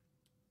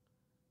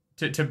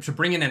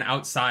bring in an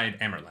outside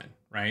Amyrlin,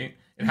 right?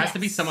 It has to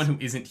be someone who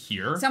isn't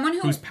here,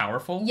 who's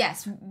powerful.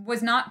 Yes,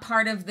 was not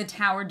part of the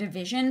Tower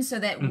division, so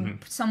that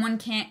someone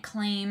can't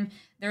claim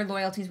their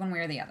loyalties one way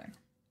or the other.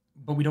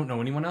 But we don't know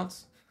anyone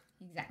else?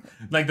 Exactly.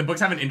 Like, the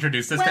books haven't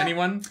introduced us to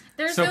anyone,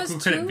 so who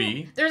could it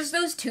be? There's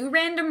those two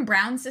random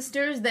brown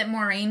sisters that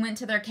Moiraine went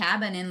to their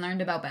cabin and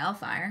learned about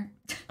Balefire.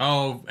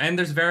 Oh, and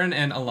there's Varen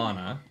and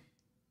Alana.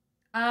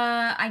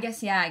 I guess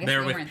they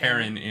they're with weren't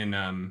Perrin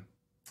there.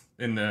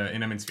 in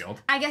Emond's Field.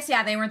 I guess,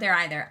 they weren't there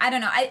either. I don't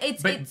know.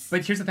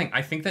 But here's the thing.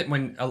 I think that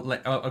when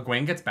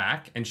Egwene gets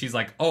back and she's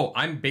like, oh,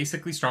 I'm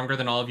basically stronger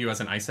than all of you as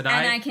an Aes Sedai.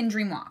 And I can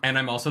dreamwalk. And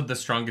I'm also the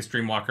strongest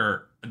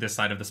dreamwalker this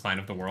side of the spine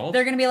of the world.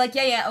 They're going to be like,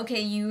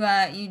 okay, you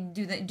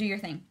do your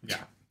thing. Yeah.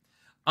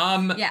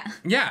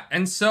 Yeah,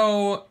 and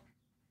so,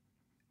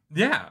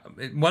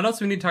 what else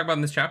do we need to talk about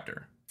in this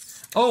chapter?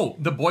 Oh,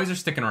 the boys are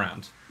sticking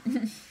around.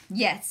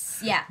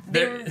 Yes, yeah.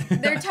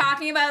 They're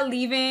talking about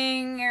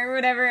leaving or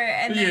whatever,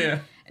 and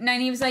then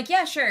Nynaeve's like,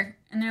 yeah, sure.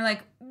 And they're like,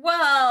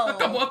 well...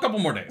 A couple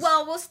more days.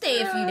 Well, we'll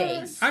stay a few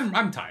days.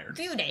 I'm tired.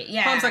 Few days,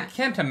 yeah. Tom's like,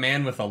 can't a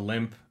man with a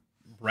limp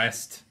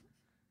rest?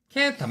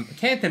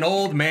 Can't an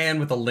old man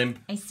with a limp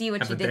I see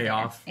what have you a did day there.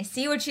 off? I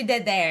see what you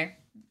did there.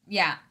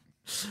 Yeah.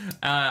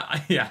 I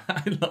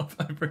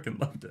freaking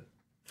loved it.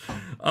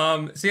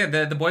 So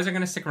the boys are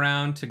gonna stick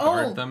around to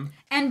guard them.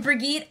 And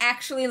Brigitte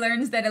actually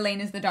learns that Elaine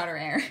is the daughter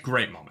heir.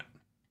 Great moment.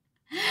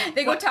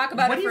 They go talk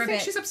about it for a bit. What do you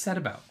think she's upset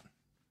about?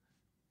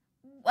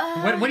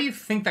 What do you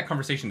think that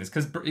conversation is?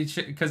 Because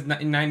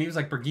Nynaeve's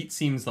like, Brigitte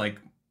seems like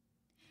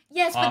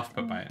off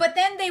put by it. But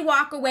then they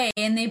walk away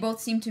and they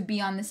both seem to be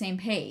on the same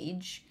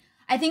page.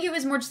 I think it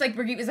was more just like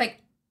Brigitte was like,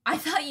 I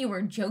thought you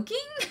were joking.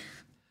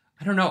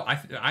 I don't know.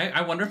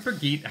 I wonder if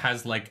Brigitte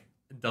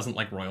doesn't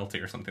like royalty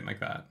or something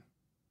like that.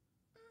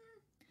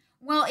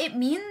 Well, it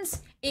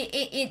means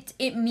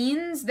it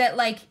means that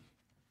like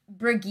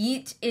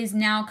Brigitte is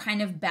now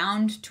kind of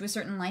bound to a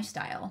certain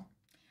lifestyle,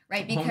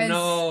 right? Because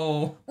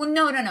no. Well,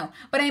 no.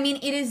 But I mean,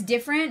 it is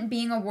different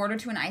being a warder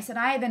to an Aes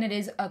Sedai than it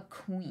is a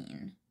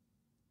queen.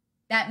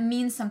 That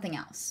means something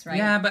else, right?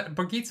 Yeah, but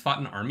Brigitte's fought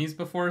in armies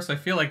before, so I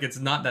feel like it's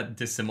not that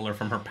dissimilar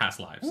from her past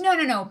lives.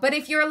 No. But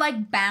if you're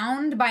like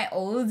bound by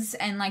oaths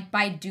and like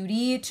by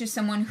duty to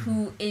someone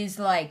who is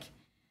like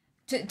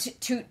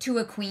to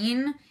a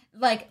queen.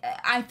 Like,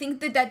 I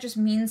think that just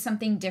means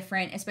something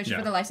different, especially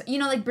for the lifestyle. You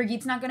know, like,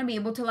 Brigitte's not going to be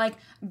able to, like,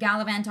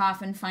 gallivant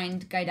off and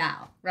find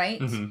Gaidal, right?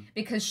 Mm-hmm.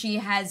 Because she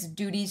has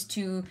duties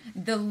to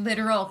the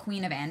literal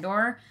Queen of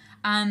Andor.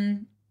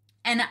 And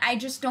I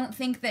just don't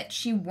think that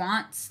she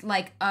wants,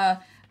 like, a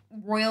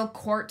royal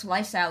court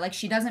lifestyle. Like,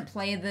 she doesn't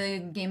play the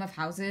Game of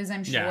Houses,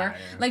 I'm sure. Yeah.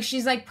 Like,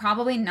 she's, like,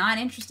 probably not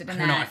interested in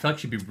that. I don't know. I feel like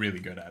she'd be really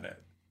good at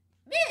it.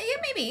 Yeah,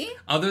 maybe.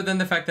 Other than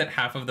the fact that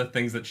half of the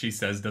things that she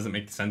says doesn't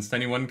make sense to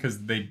anyone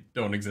because they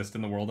don't exist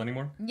in the world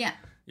anymore. Yeah.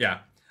 Yeah.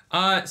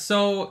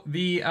 So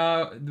we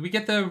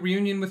get the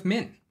reunion with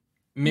Min.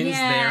 Min's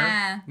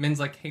there. Min's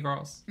like, hey,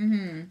 girls.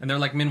 Mm-hmm. And they're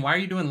like, Min, why are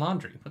you doing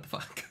laundry? What the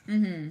fuck?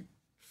 Mm-hmm.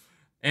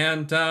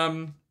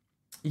 And,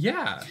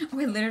 yeah.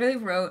 We literally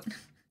wrote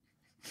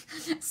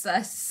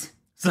sus.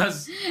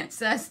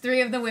 Sus,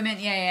 three of the women,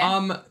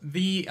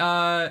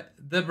 The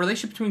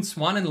relationship between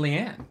Swan and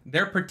Leanne,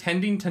 they're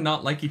pretending to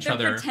not like each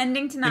other.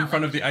 Pretending to not in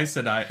front of the Aes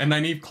Sedai, and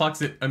Nynaeve clocks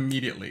it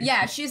immediately.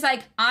 Yeah, she's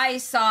like, I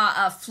saw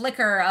a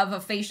flicker of a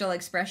facial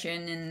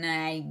expression, and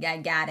I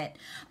got it.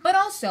 But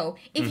also,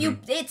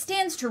 it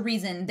stands to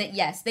reason that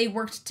yes, they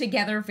worked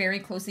together very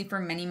closely for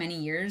many, many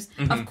years.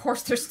 Mm-hmm. Of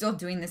course, they're still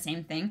doing the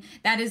same thing.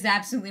 That is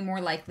absolutely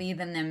more likely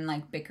than them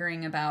like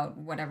bickering about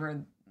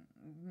whatever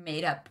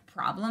made up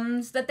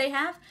problems that they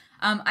have.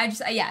 I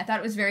thought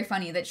it was very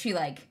funny that she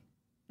like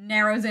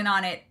narrows in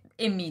on it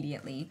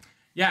immediately.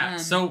 Yeah,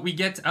 so we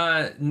get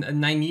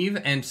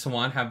Nynaeve and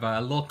Swan have a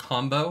little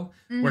combo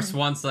where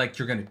Swan's like,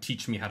 "You're gonna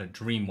teach me how to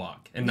dream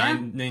walk," and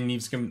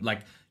Nynaeve's gonna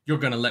like, "You're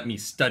gonna let me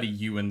study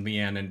you and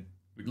Leanne and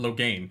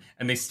Logain."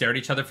 And they stare at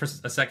each other for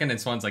a second, and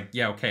Swan's like,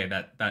 "Yeah, okay,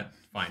 that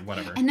fine,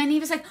 whatever." And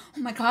Nynaeve was like,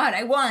 "Oh my god,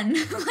 I won!"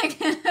 Like,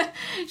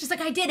 she's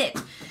like, "I did it.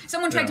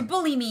 Someone tried to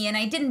bully me, and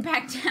I didn't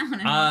back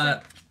down."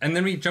 And and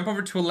then we jump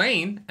over to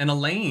Elaine, and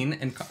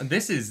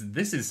this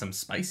is some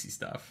spicy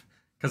stuff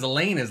because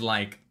Elaine is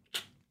like,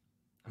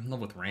 "I'm in love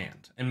with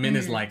Rand," and Min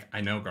is like,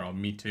 "I know, girl,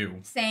 me too."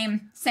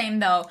 Same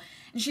though.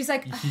 And she's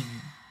like, "Do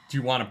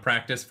you want to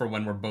practice for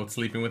when we're both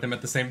sleeping with him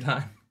at the same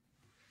time?"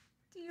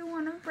 "Do you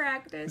want to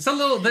practice?"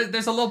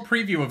 There's a little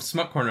preview of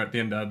Smut Corner at the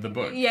end of the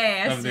book.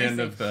 Yeah, of the end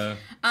of the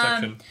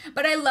section.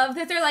 But I love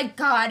that they're like,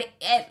 "God,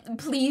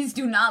 please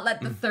do not let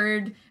the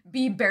third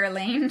be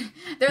Berlain."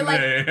 They're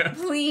like,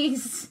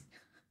 "Please,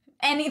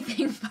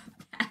 anything but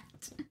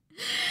that."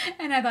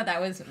 And I thought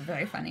that was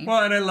very funny.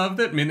 Well, and I love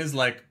that Min is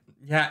like,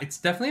 "Yeah, it's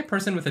definitely a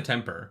person with a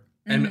temper,"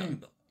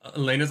 and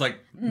Elena's like,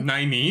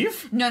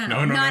 "Nynaeve? No,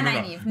 not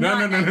Nynaeve.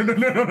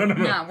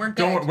 No, we're good.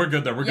 Don't. We're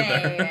good there. We're good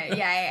there.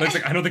 Yeah. It's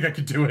like, I don't think I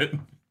could do it.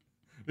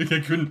 I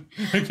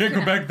can't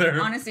go back there.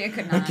 Honestly, I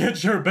could not. I can't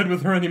share a bed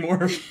with her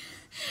anymore.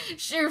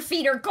 Her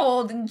feet are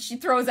cold and she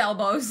throws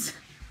elbows.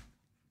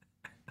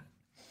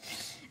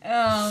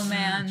 Oh,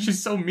 man.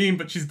 She's so mean,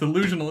 but she's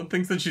delusional and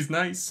thinks that she's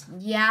nice.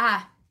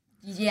 Yeah.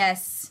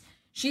 Yes.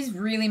 She's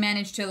really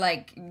managed to,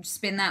 like,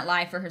 spin that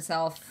lie for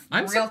herself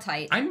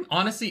tight.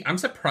 I'm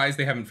surprised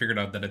they haven't figured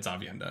out that it's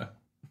Aviendha.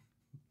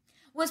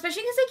 Well,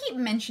 especially because they keep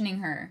mentioning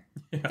her.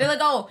 Yeah. They're like,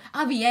 "Oh,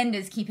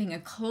 Aviendha's keeping a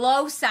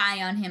close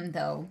eye on him,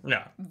 though."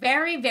 Yeah.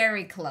 Very,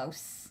 very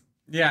close.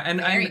 Yeah,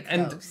 and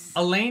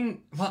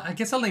Elaine. Well, I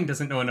guess Elaine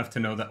doesn't know enough to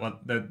know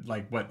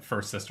what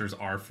First Sisters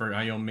are for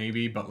Aiel,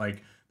 maybe. But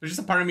like, there's just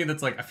a part of me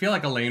that's like, I feel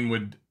like Elaine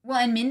would. Well,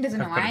 and Min doesn't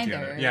know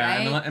either.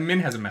 Yeah, right? and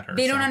Min hasn't met her.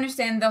 They don't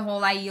understand the whole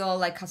Aiel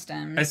like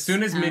customs. As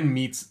soon as Min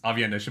meets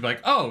Aviendha, she'll be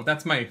like, "Oh,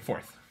 that's my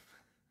fourth."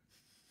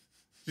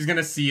 She's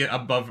gonna see it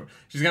above.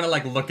 She's gonna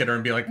like look at her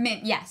and be like,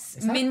 "Min, yes,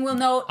 Min will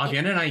know."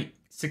 Aviendha and I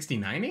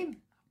 69ing?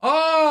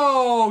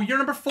 Oh, you're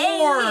number 4. Hey,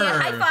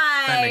 high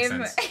five. That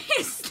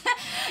makes sense.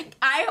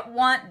 I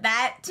want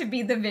that to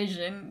be the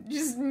vision.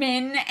 Just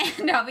Min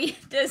and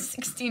Aviendha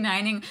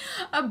 69ing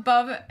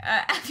above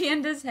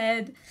Aviendha's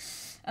head.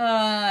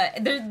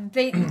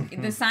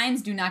 The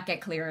signs do not get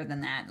clearer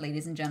than that,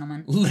 ladies and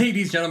gentlemen.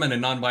 Ladies, gentlemen,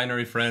 and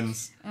non-binary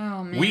friends.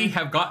 Oh, man. We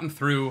have gotten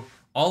through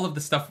all of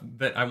the stuff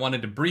that I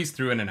wanted to breeze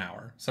through in an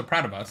hour. So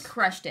proud of us.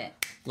 Crushed it.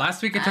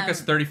 Last week it took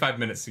us 35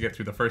 minutes to get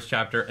through the first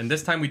chapter, and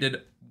this time we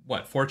did,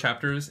 4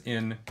 chapters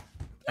in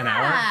an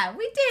hour? Yeah,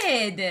 we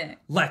did.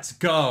 Let's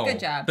go. Good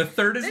job. The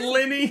third is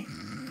Linny.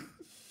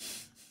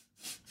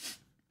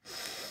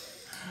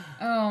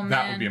 Oh, man.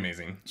 That would be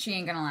amazing. She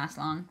ain't gonna last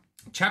long.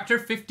 Chapter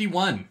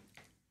 51.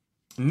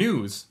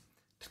 News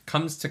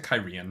comes to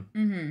Kyrian.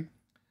 Mm-hmm.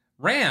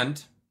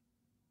 Rand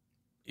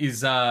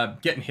is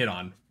getting hit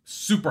on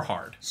super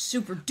hard.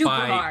 Super duper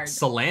by hard.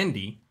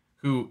 Solandi,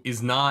 who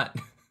is not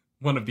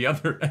one of the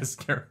other S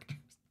characters.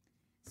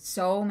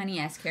 So many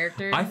S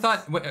characters. I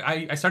thought,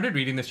 I started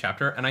reading this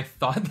chapter, and I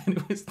thought that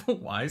it was the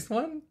wise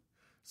one.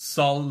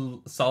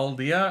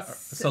 Solidia,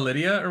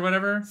 or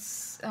whatever.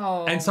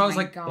 Oh, and so I was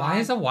like, God. Why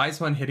is a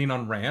wise one hitting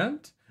on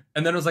Rand?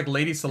 And then it was like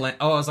Lady Solange.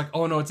 Oh, I was like,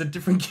 oh no, it's a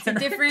different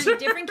character.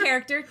 Different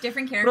character.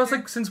 But I was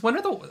like, since when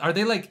are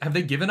they like, have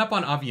they given up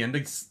on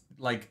Aviendha,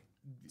 like,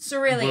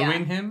 Cerelia.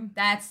 wooing him?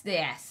 That's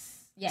the S.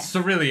 Yes.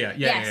 Cerelia.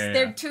 Yes, yeah.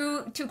 They're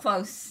too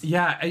close.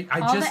 Yeah, I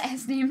All just... the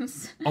S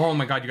names. Oh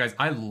my God, you guys,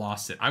 I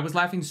lost it. I was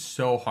laughing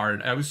so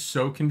hard. I was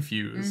so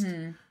confused.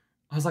 Mm-hmm.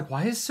 I was like,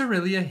 why is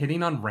Cerelia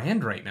hitting on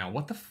Rand right now?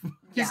 What the fuck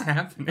is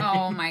happening?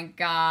 Oh my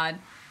God.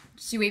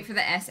 Should you wait for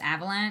the S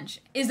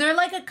avalanche? Is there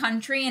like a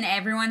country and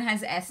everyone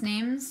has S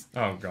names?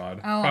 Oh God.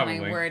 Oh probably.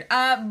 my word.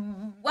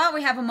 While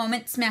we have a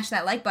moment, smash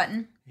that like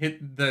button.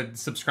 Hit the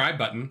subscribe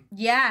button.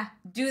 Yeah.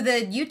 Do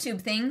the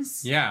YouTube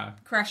things. Yeah.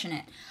 Crushing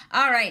it.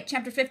 All right.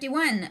 Chapter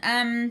 51.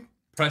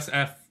 Press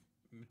F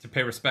to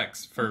pay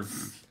respects for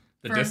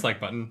the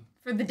dislike button.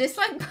 For the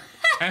dislike button.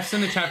 F's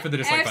in the chat for the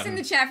dislike button. F's in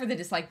the chat for the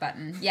dislike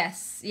button.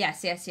 Yes.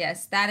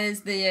 That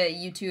is the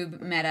YouTube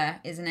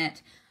meta, isn't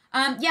it?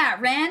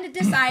 Rand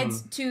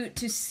decides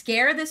to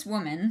scare this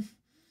woman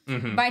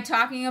by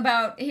talking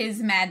about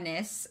his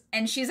madness,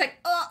 and she's like,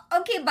 "Oh,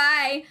 okay,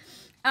 bye."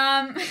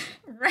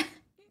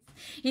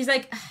 He's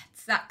like, "It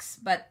sucks,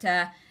 but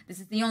this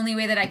is the only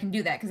way that I can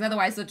do that, because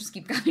otherwise they'll just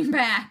keep coming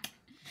back."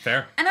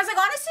 Fair. And I was like,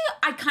 honestly,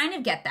 I kind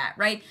of get that,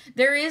 right?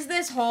 There is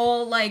this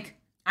whole, like,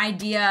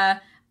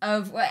 idea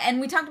of, and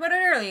we talked about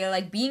it earlier,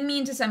 like, being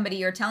mean to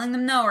somebody or telling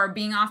them no or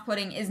being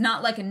off-putting is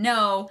not like a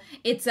no,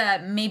 it's a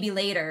maybe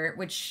later,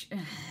 which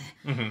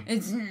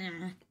it's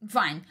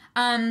fine.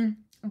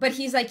 But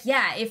he's like,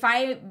 yeah, if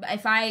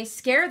I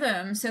scare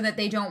them so that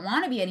they don't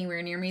want to be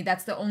anywhere near me,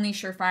 that's the only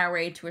surefire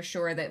way to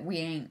assure that we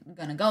ain't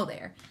gonna go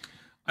there.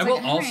 I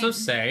will also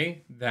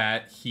say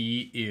that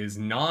he is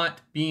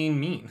not being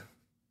mean.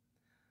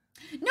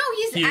 No,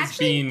 he's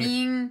actually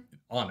being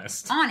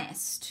honest.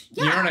 Honest.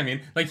 Yeah. You know what I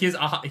mean? Like,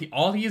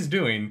 all he is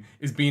doing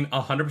is being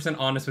 100%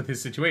 honest with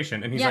his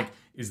situation. And he's like,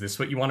 is this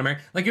what you want to marry?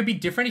 Like, it'd be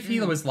different if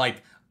he was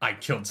like, I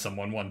killed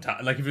someone one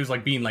time. Like, if he was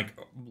like being like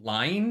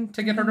lying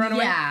to get her to run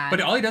away. Yeah. But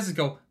all he does is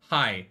go,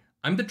 hi,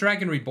 I'm the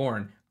Dragon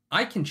Reborn.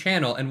 I can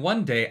channel, and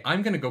one day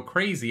I'm going to go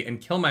crazy and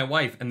kill my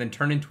wife and then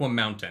turn into a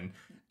mountain.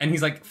 And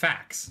he's like,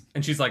 facts.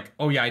 And she's like,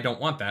 oh yeah, I don't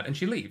want that. And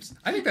she leaves.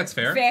 I think that's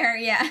fair. Fair,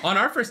 yeah. On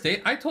our first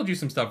date, I told you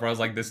some stuff where I was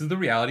like, this is the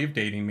reality of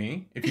dating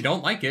me. If you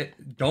don't like it,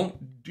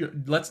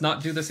 let's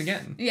not do this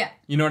again. Yeah.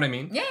 You know what I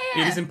mean? Yeah.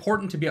 It is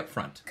important to be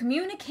upfront.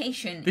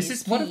 Communication This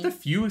is one of the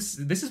few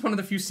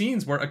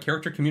scenes where a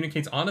character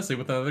communicates honestly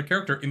with another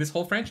character in this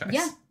whole franchise.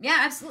 Yeah,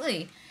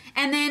 absolutely.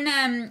 And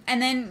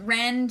then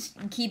Rand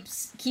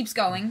keeps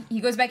going.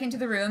 He goes back into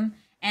the room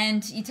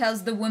and he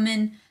tells the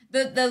woman,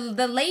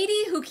 the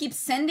lady who keeps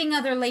sending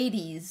other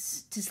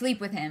ladies to sleep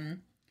with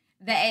him,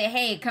 that,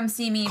 hey, come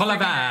see me for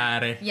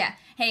dinner. Yeah.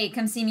 Hey,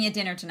 come see me at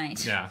dinner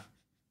tonight. Yeah.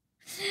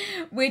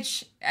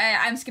 Which,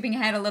 I'm skipping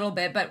ahead a little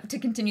bit, but to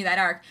continue that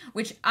arc,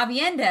 which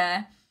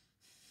Avienda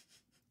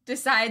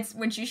decides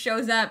when she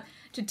shows up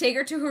to take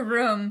her to her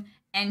room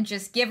and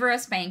just give her a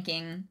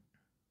spanking.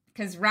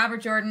 Because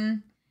Robert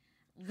Jordan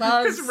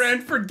loves... Because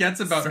Rand forgets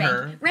about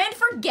her. Rand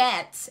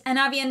forgets. And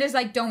Avienda's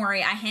like, don't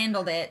worry, I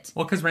handled it.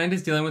 Well, because Rand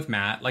is dealing with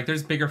Matt. Like,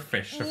 there's bigger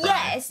fish to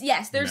fry.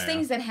 Yes. There's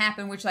things that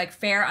happen which, like,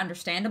 fair,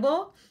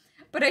 understandable.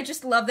 But I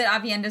just love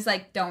that Avienda's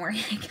like, don't worry,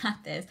 I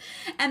got this.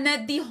 And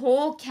that the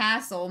whole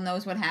castle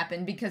knows what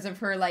happened because of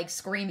her, like,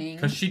 screaming.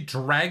 Because she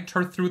dragged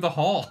her through the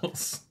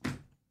halls.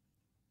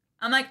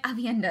 I'm like,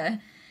 Avienda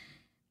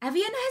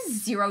has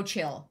zero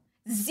chill.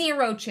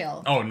 Zero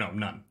chill. Oh, no,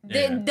 none.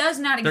 It does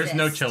not exist. There's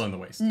no chill in the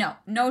waist. No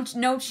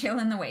chill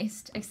in the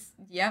waist.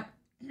 Yep.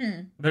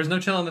 There's no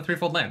chill in the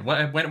Threefold Land.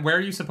 Where are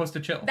you supposed to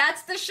chill?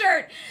 That's the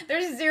shirt.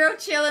 There's zero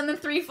chill in the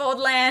Threefold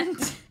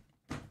Land.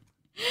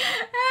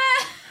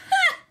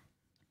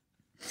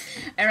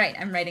 All right,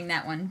 I'm writing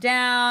that one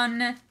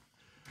down.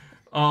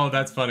 Oh,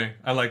 that's funny.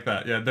 I like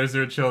that. Yeah, there's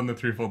zero chill in the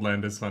Threefold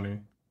Land is funny.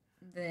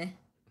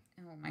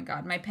 Oh my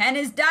god, my pen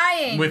is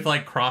dying. With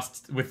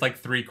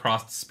three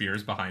crossed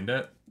spears behind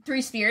it.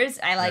 3 spears.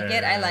 I like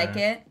it. I like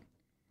it.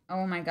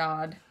 Oh my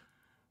god.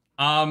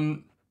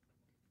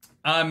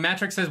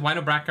 Matrix says, why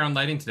no background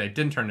lighting today?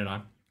 Didn't turn it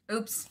on.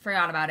 Oops,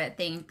 forgot about it.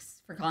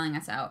 Thanks for calling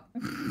us out.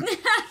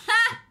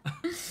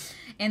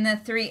 In the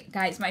 3...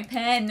 Guys, my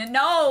pen.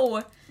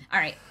 No! All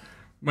right.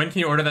 When can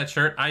you order that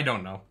shirt? I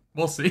don't know.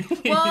 We'll see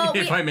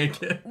if I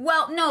make it.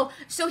 Well, no.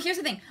 So here's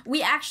the thing.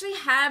 We actually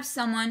have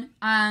someone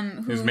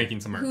who's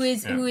making some merch.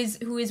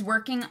 Who is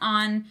working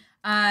on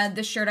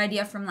the shirt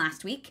idea from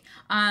last week.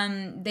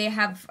 They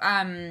have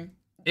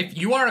if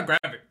you're a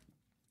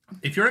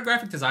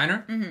graphic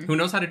designer who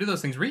knows how to do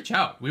those things, reach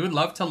out. We would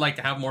love to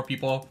have more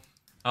people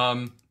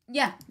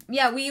Yeah,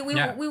 we would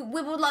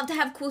love to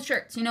have cool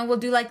shirts. You know, we'll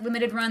do like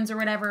limited runs or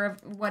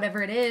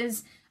whatever it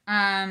is.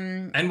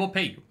 And we'll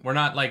pay you. We're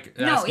not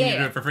asking you to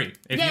do it for free.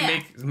 If you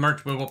make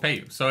merch, we will pay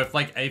you. So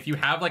if you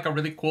have like a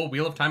really cool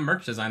Wheel of Time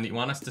merch design that you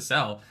want us to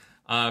sell,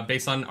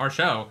 based on our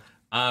show,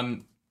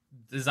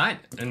 design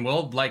it and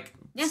we'll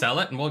sell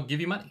it and we'll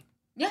give you money.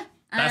 Yeah,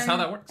 that's how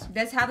that works.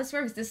 That's how this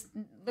works.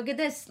 Look at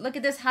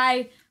this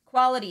high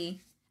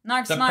quality.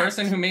 The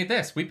person who made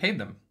this, we paid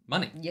them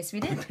money. Yes, we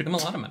did. We paid them a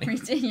lot of money. We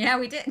did. Yeah,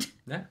 we did.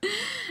 Yeah.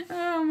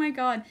 Oh my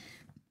god.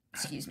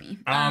 Excuse me.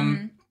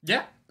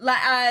 Yeah.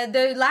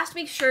 The last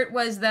week's shirt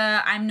was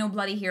the I'm No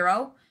Bloody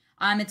Hero.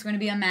 It's going to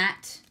be a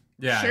matte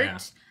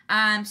shirt.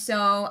 Yeah.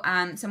 So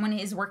someone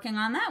is working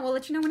on that. We'll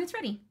let you know when it's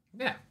ready.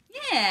 Yeah.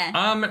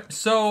 Yeah.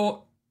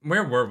 So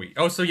where were we?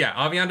 Oh, so yeah,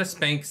 Avienda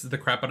spanks the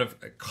crap out of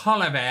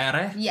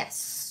Calavera.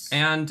 Yes.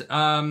 And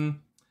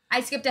I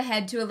skipped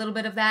ahead to a little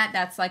bit of that.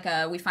 That's like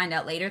a we find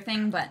out later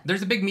thing, but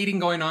there's a big meeting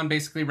going on.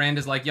 Basically, Rand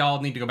is like,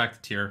 y'all need to go back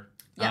to Tyr.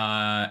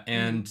 Yeah.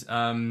 It's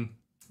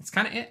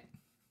kind of it.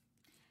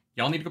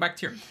 Y'all need to go back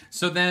to Tyr.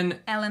 So then...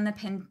 Ellen, the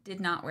pen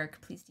did not work.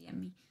 Please DM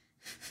me.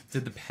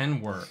 Did the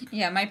pen work?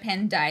 Yeah, my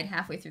pen died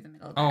halfway through the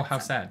middle of that. Oh, how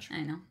sad.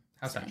 I know.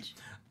 How sad.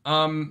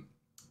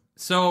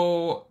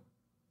 So...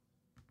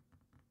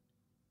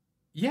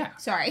 Yeah.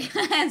 Sorry.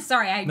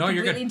 I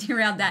completely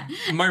derailed that.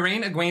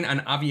 Moiraine, Egwene,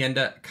 and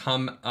Avienda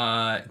come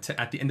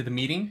at the end of the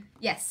meeting.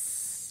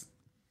 Yes.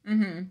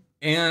 Mm-hmm.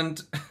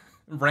 And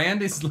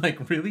Rand is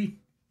really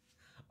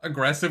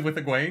aggressive with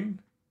Egwene.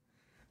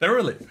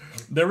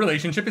 Their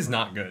relationship is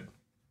not good.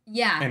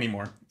 Yeah.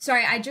 Anymore.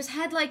 Sorry, I just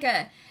had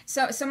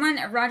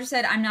Roger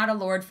said, I'm not a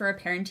lord for a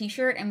parent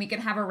t-shirt, and we could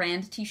have a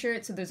Rand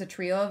t-shirt, so there's a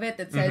trio of it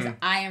that says,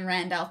 I am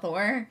Rand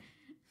al'Thor.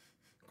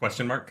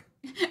 Question mark?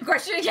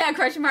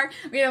 Question mark.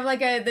 We have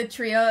the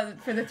trio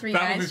for the 3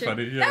 guys. That would be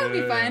funny. Yeah, that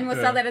would be fun. We'll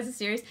sell that as a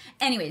series.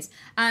 Anyways,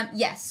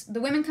 yes,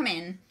 the women come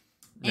in,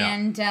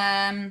 and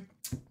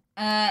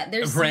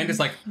there's Rand is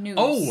like, news.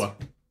 Oh,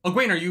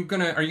 Egwene, are you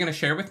gonna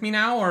share with me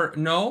now or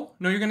no?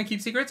 No, you're gonna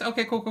keep secrets?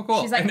 Okay, cool.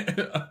 She's like,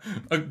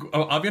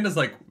 Avienda's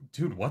like,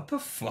 dude, what the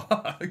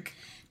fuck?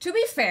 To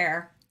be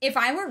fair, if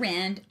I were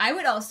Rand, I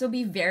would also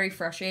be very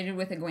frustrated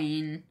with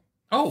Egwene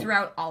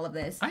throughout all of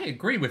this. I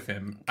agree with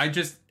him.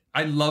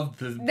 I love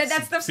the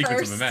That's the sequence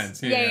first of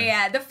events.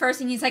 Yeah. The first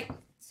thing he's like,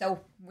 so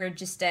we're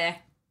just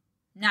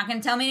not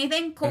gonna tell me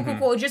anything.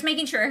 Cool. Just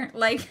making sure.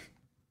 Like,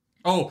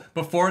 oh,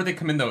 before they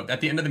come in though,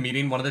 at the end of the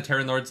meeting, one of the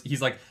Terran lords,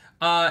 he's like,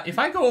 if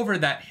I go over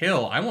that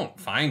hill, I won't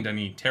find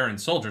any Terran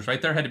soldiers,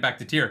 right? They're headed back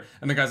to Tyr.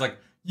 And the guy's like,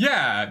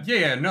 yeah,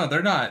 no,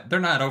 they're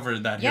not over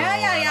that hill.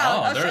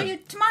 I'll show you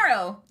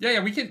tomorrow.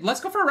 Yeah,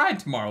 let's go for a ride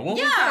tomorrow. We'll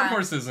get our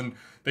horses and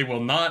they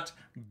will not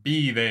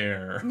be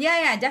there.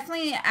 Yeah,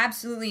 definitely,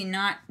 absolutely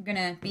not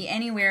gonna be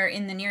anywhere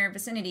in the near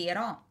vicinity at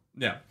all.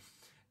 Yeah.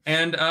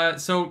 And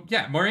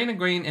Moiraine and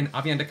Egwene and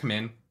Aviendha come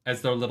in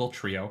as their little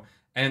trio.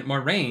 And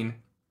Moiraine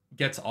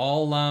gets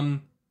all,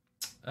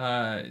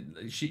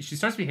 she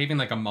starts behaving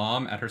like a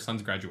mom at her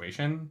son's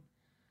graduation.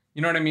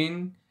 You know what I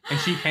mean? And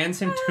she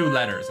hands him 2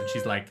 letters and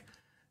she's like,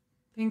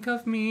 think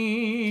of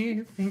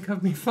me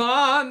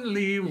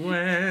fondly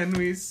when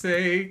we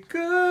say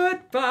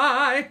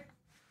goodbye.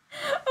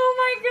 Oh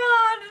my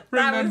God.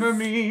 Remember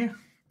me.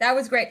 That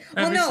was great.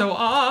 Every so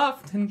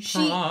often,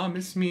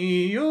 promise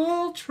me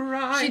you'll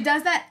try. She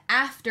does that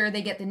after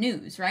they get the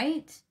news,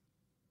 right?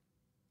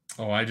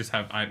 Oh, it's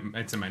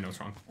in my notes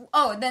wrong.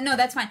 Oh, no,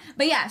 that's fine.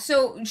 But yeah,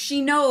 so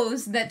she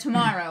knows that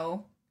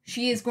tomorrow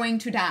she is going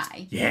to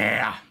die.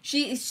 Yeah.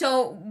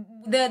 So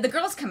the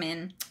girls come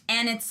in,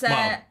 and it's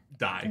die.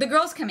 The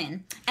girls come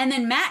in, and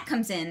then Matt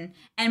comes in,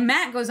 and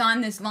Matt goes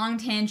on this long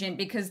tangent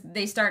because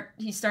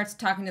he starts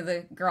talking to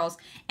the girls,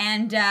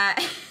 and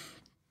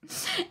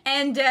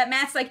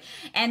Matt's like,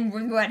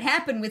 and what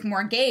happened with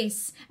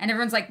Morghese? And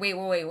everyone's like, wait,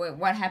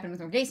 what happened with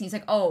Morghese? And he's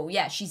like, oh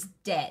yeah, she's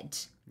dead.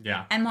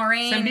 Yeah. And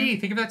Moiraine... Sam B,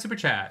 thank you for that super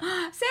chat.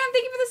 Sam,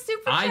 thank you for the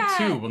super chat. I,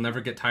 too, will never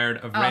get tired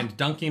of Rand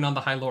dunking on the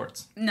High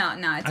Lords. No,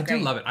 it's great. I do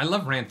love it. I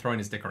love Rand throwing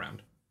his dick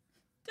around.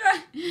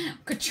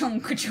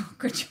 Ka-chung.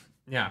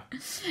 Yeah.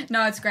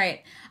 No, it's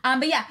great.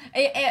 But yeah,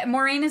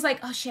 Moiraine is like,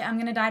 oh shit, I'm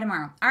gonna die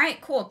tomorrow. All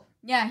right, cool.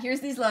 Yeah, here's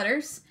these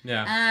letters.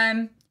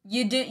 Yeah.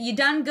 You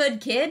done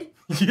good, kid.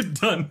 You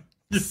done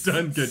good.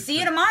 See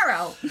you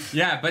tomorrow.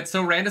 Yeah, but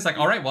so Rand is like,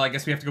 all right, well, I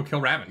guess we have to go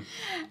kill Raven.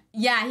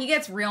 Yeah, he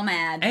gets real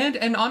mad.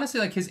 And honestly,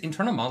 like, his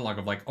internal monologue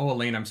of like, oh,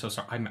 Elaine, I'm so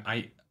sorry.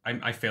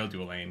 I failed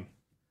you, Elaine.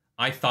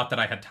 I thought that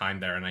I had time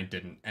there and I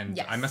didn't. And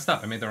yes. I messed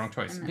up. I made the wrong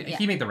choice.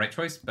 He made the right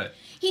choice, but...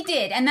 He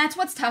did. And that's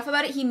what's tough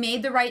about it. He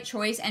made the right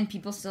choice and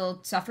people still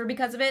suffer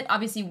because of it.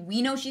 Obviously,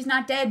 we know she's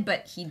not dead,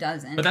 but he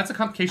doesn't. But that's a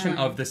complication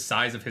of the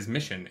size of his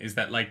mission, is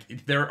that,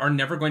 like, there are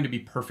never going to be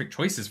perfect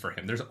choices for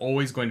him. There's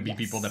always going to be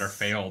people that are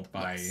failed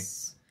by...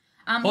 Yes.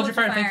 Hold Your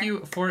Fire, thank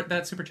you for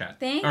that super chat.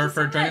 Thank you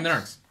for joining the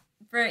Nargs.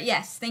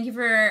 Thank you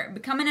for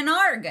becoming an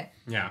ARG.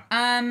 Yeah.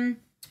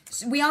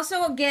 So we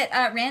also get,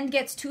 Rand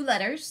gets 2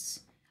 letters.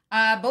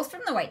 Both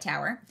from the White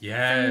Tower.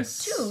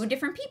 Yes. From 2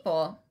 different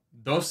people.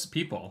 Those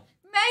people.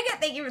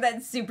 Megan, thank you for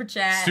that super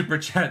chat. Super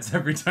chats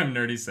every time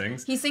Nerdy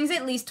sings. He sings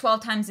at least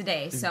 12 times a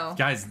day, so...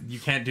 Guys, you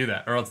can't do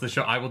that, or else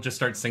I will just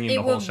start singing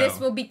the whole show.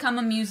 This will become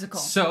a musical.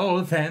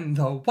 So then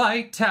the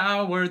White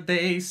Tower,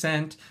 they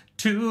sent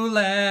 2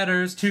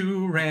 letters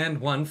to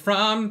Rand, one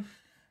from...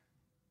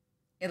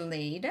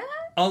 Elaida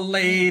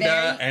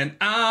and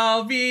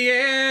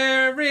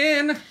Alviarin.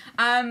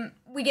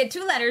 We get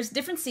 2 letters,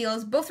 different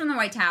seals, both from the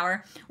White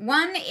Tower.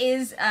 One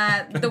is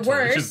the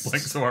worst. Just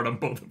blinked so hard on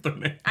both of their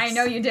names. I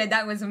know you did.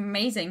 That was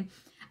amazing.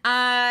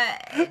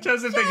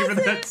 Joseph, thank you for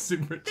that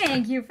super chat.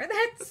 Thank you for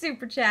that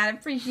super chat. I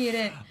appreciate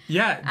it.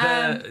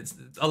 Yeah,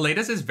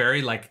 Elaida's is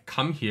very like,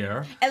 come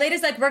here.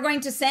 Elaida's like, we're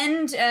going to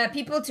send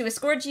people to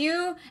escort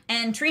you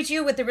and treat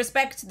you with the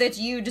respect that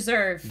you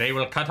deserve. They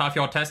will cut off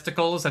your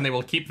testicles and they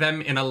will keep them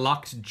in a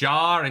locked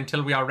jar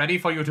until we are ready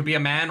for you to be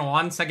a man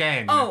once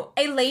again. Oh,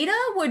 Elaida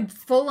would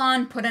full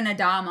on put an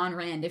Adam on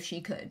Rand if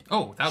she could.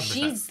 Oh, 1,000%.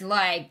 She's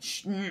like,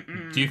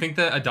 Do you think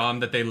the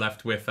Adam that they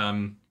left with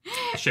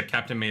ship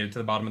captain made it to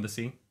the bottom of the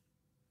sea?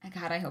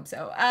 God, I hope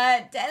so.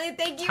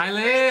 Thank you.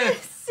 Tyler,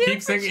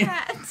 keep singing.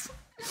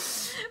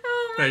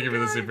 Oh Thank you God.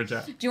 for the super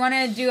chat. Do you want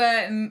to do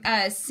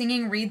a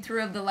singing read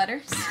through of the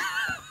letters?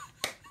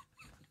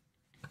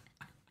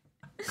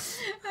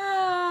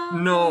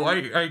 No,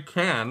 I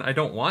can. I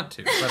don't want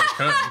to, but I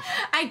could.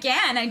 I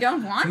can. I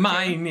don't want to.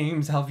 My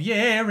name's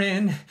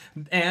Alviarin,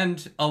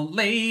 and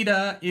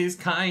Elaida is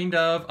kind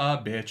of a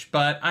bitch,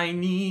 but I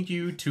need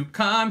you to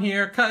come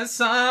here, 'cause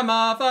some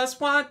of us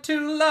want to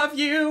love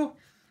you.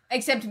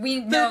 Except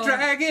we know... The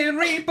Dragon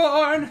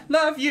Reborn,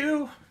 love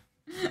you.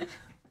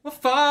 We'll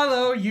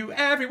follow you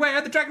everywhere,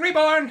 the Dragon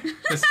Reborn.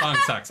 This song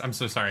sucks. I'm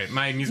so sorry.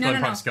 My musical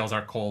improv skills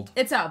are cold.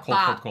 It's a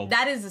bop. Cold.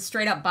 That is a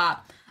straight up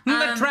bop.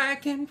 The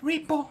Dragon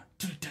Reborn.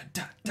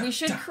 We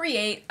should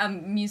create a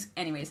music...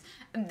 Anyways,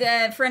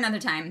 for another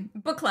time.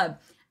 Book club.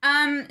 We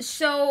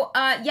know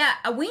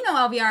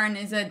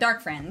Alviarin is a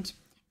dark friend.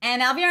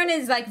 And Alviarin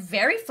is, like,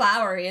 very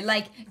flowery.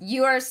 Like,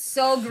 you are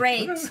so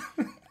great.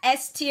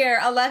 S tier,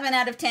 11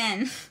 out of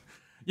 10.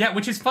 Yeah,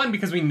 which is fun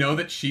because we know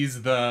that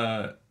she's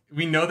the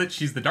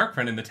dark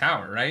friend in the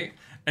tower, right?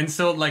 And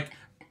so, like,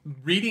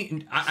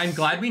 reading, I'm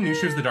glad we knew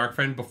she was the Dark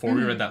Friend before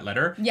we read that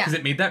letter. Yeah. Because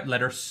it made that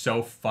letter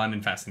so fun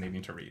and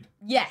fascinating to read.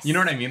 Yes. You know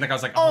what I mean? Like, I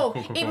was like, Oh,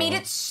 cool. it made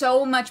it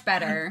so much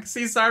better.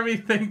 See,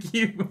 Sarvi, thank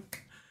you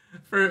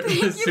for the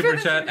you super for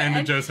the chat, super- and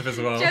to Joseph as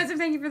well. Joseph,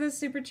 thank you for the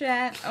super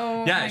chat.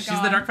 Oh, Yeah, my she's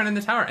God. the Dark Friend in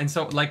the tower. And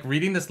so, like,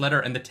 reading this letter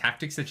and the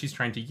tactics that she's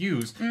trying to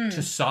use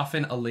to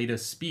soften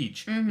Aleda's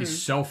speech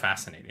is so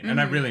fascinating.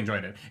 And I really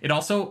enjoyed it. It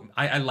also,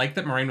 I like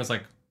that Moraine was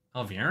like,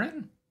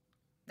 Alviren?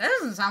 That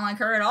doesn't sound like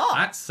her at all.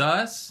 That's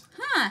sus.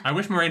 Huh. I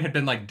wish Moraine had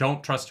been like,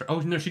 don't trust her. Oh,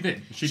 no, she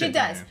did. She did.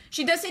 does. Yeah.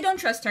 She does say don't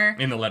trust her.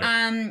 In the letter.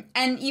 And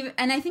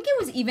I think it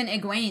was even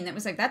Egwene that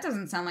was like, that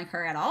doesn't sound like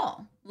her at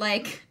all.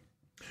 Like,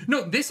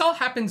 No, this all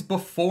happens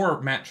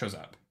before Matt shows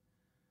up.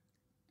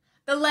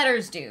 the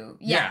letters do.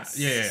 Yes.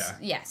 Yeah.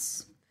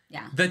 Yes.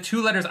 Yeah. The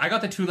two letters, I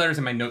got the two letters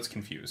in my notes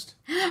confused.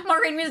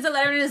 Moraine reads the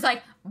letter and is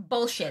like,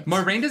 bullshit.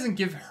 Moraine doesn't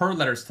give her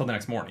letters till the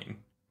next morning.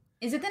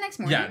 Is it the next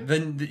morning? Yeah,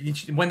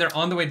 when they're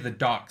on the way to the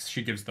docks,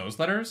 she gives those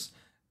letters.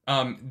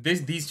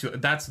 These two,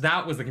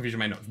 that was the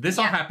confusion in my notes. This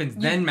all Yeah. happens,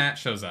 then Matt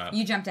shows up.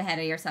 You jumped ahead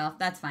of yourself.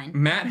 That's fine.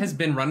 Matt has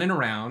been running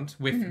around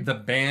with the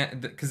band,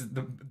 because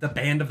the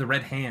band of the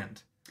Red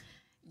Hand.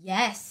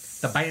 Yes.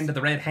 The band of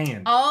the Red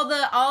Hand. All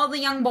the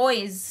young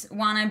boys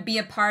want to be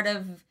a part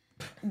of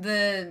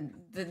the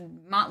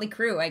motley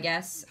crew, I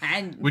guess.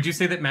 Would you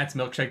say that Matt's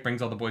milkshake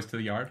brings all the boys to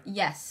the yard?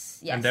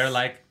 Yes. And they're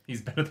like,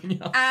 he's better than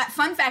y'all.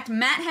 Fun fact,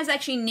 Matt has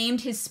actually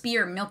named his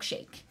spear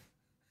Milkshake.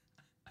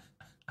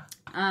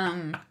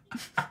 I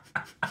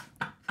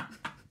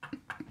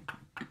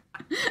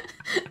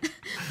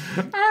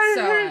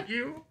hate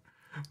you,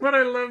 but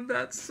I love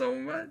that so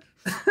much.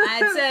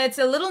 It's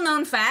a little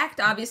known fact,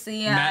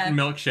 obviously. Matt and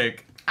Milkshake.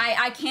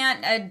 I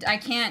can't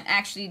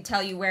actually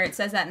tell you where it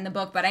says that in the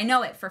book, but I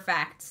know it for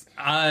facts.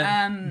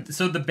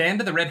 So the Band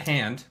of the Red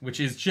Hand, which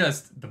is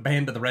just the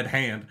Band of the Red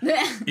Hand,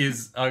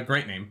 is a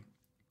great name.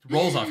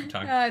 Rolls off your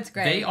tongue. Oh, it's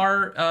great. They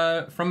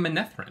are from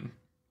Manetheren.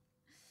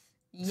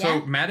 Yeah.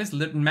 So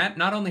Matt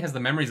not only has the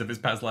memories of his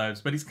past lives,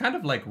 but he's kind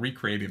of like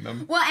recreating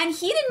them. Well, and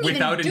he didn't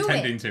Without even do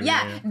intending it. to,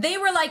 Yeah, yeah. they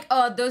were like,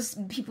 "Oh, those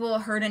people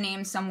heard a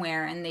name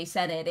somewhere and they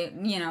said it."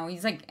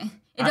 He's like,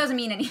 "It doesn't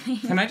mean anything."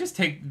 Can I just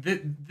take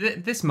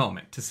this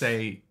moment to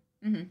say,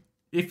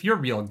 if you're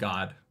real,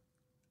 God,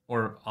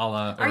 or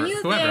Allah, or Are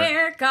you whoever,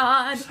 there,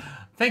 God?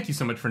 thank you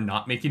so much for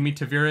not making me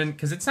Taviran,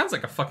 because it sounds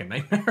like a fucking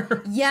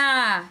nightmare.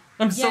 Yeah.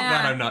 I'm so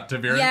glad I'm not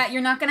Taviran. Yeah,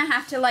 you're not gonna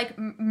have to like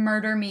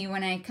murder me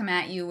when I come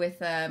at you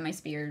with my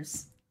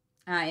spears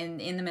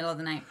in the middle of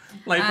the night.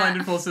 Light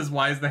Blinded Fool says,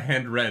 why is the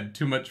hand red?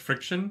 Too much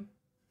friction?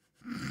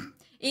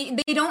 They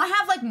don't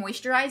have like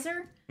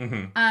moisturizer,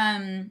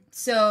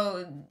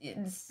 so it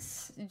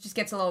just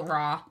gets a little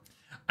raw.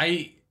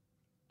 I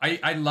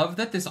love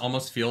that this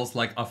almost feels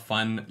like a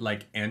fun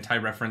like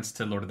anti-reference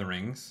to Lord of the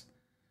Rings.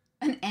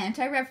 An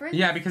anti-reference?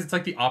 Yeah, because it's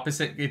like the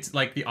opposite. It's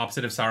like the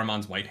opposite of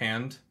Saruman's white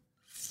hand.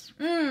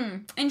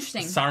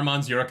 Interesting.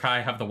 Saruman's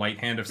Uruk-hai have the white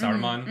hand of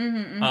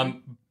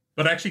Saruman.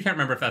 But I actually can't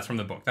remember if that's from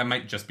the book. That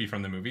might just be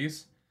from the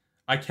movies.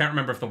 I can't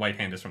remember if the white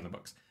hand is from the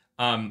books.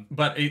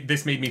 But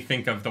this made me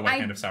think of the white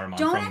hand of Saruman. I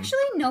don't actually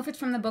know if it's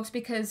from the books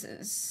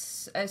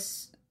because...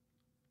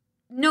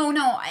 No.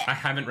 I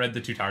haven't read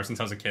The Two Towers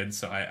since I was a kid,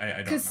 so I don't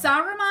know. Because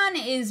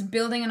Saruman is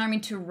building an army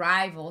to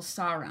rival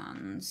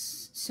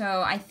Sauron's.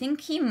 So I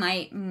think he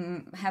might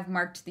have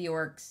marked the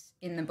orcs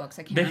in the books.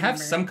 I can't remember. They have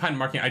some kind of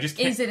marking. I just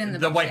can't... Is it in the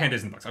The books? white Yeah. hand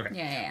is in the books. Okay.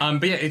 Yeah.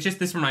 But yeah, it's just...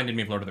 This reminded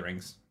me of Lord of the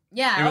Rings.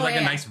 Yeah. It was a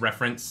a nice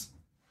reference.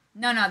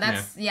 No,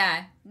 that's...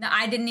 Yeah. No,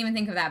 I didn't even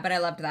think of that, but I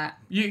loved that.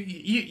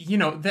 You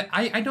know,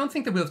 I don't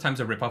think that Wheel of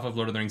Time's a ripoff of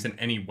Lord of the Rings in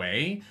any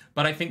way,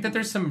 but I think that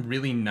there's some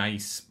really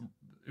nice...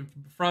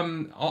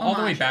 From all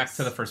the way back Homages.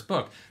 to the first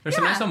book, there's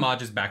some nice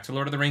homages back to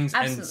Lord of the Rings.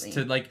 Absolutely. And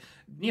to like,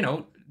 you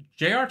know,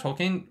 J.R.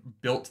 Tolkien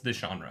built the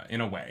genre in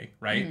a way,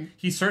 right?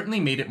 He certainly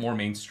made it more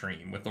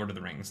mainstream with Lord of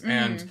the Rings.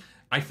 And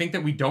I think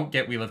that we don't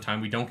get Wheel of Time,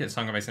 we don't get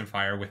Song of Ice and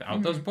Fire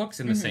without those books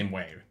in the same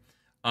way.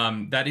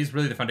 That is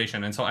really the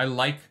foundation. And so I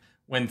like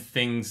when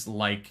things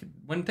like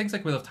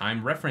Wheel of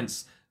Time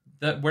reference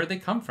where they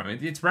come from.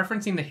 It's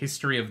referencing the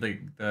history of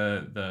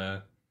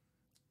the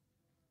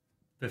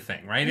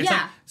thing, right? It's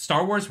like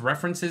Star Wars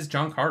references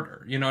John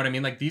Carter. You know what I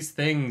mean? Like these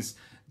things,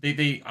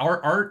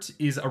 our art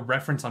is a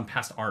reference on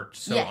past art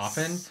so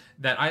often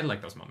that I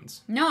like those moments.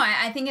 No,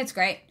 I think it's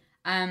great.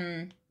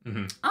 Oh,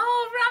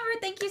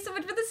 Robert, thank you so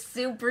much for the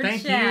super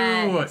Thank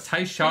chat. you,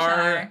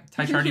 Tyshar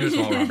to you as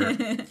well,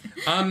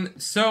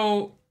 Robert.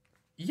 So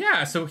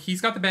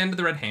he's got the Band of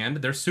the Red Hand.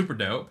 They're super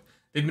dope.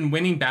 They've been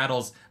winning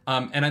battles,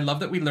 and I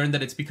love that we learned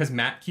that it's because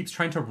Matt keeps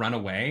trying to run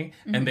away,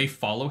 and they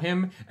follow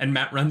him, and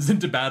Matt runs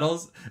into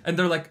battles, and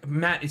they're like,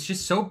 Matt, it's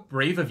just so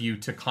brave of you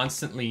to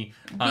constantly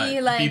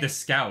be the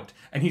scout,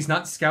 and he's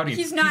not scouting.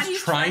 He's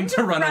trying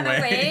to run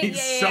away.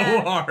 It's so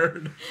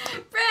hard.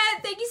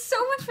 Brad, thank you so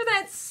much for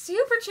that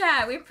super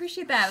chat. We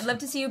appreciate that. I'd love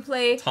to see you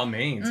play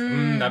Talmains.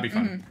 That'd be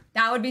fun.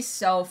 That would be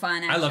so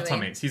fun, actually. I love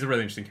Talmains. He's a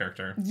really interesting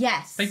character.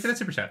 Yes. Thanks for that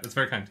super chat. That's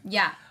very kind.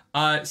 Yeah.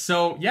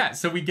 So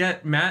we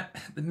get Matt.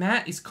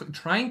 Matt is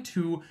trying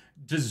to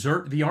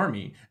desert the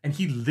army, and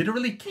he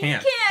literally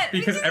can't,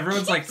 because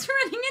everyone's like,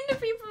 running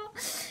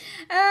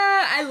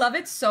I love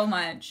it so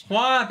much.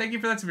 Hua, thank you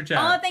for that super chat.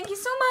 Oh, thank you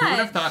so Who much. would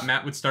have thought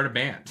Matt would start a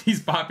band?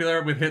 He's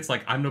popular with hits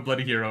like I'm No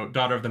Bloody Hero,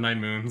 Daughter of the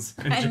Nine Moons,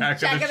 and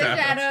Jack of the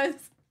Shadows.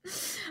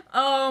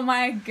 Oh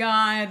my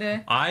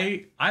god.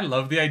 I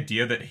love the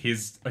idea that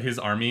his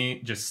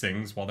army just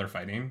sings while they're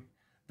fighting.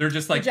 They're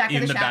just like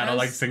in the battle,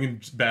 like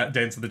singing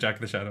Dance of the Jack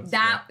of the Shadows.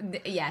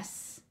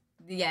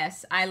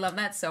 Yes, I love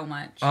that so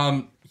much.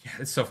 Yeah,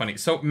 it's so funny.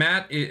 So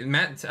Matt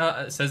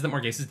says that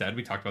Morghese is dead.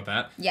 We talked about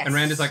that. Yes. And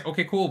Rand is like,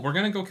 okay, cool. We're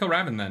gonna go kill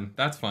Raven then.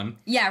 That's fun.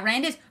 Yeah,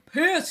 Rand is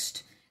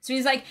pissed. So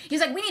he's like,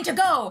 we need to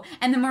go.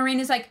 And then Moiraine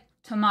is like,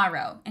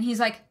 tomorrow. And he's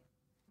like,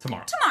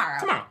 Tomorrow.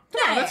 Yeah,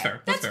 That's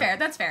fair.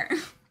 That's fair.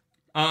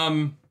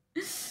 Oh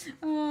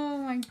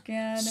my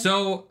god.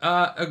 So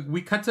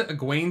we cut to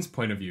Egwene's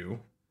point of view.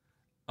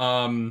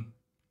 And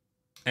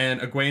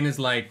Egwene is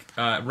like,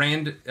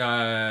 Rand.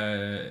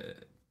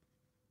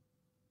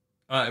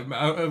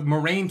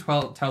 Moraine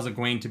tells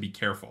Egwene to be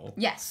careful.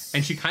 Yes.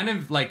 And she kind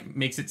of like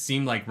makes it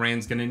seem like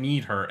Rand's gonna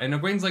need her. And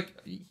Egwene's like,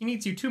 he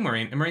needs you too,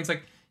 Moraine. And Moraine's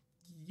like,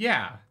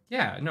 yeah,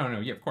 no,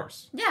 of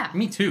course. Yeah.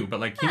 Me too, but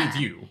like he needs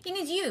you. He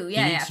needs you. He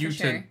Yeah, needs you for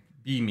sure. to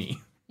be me.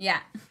 Yeah.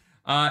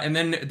 And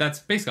then that's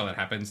basically all that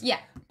happens. Yeah.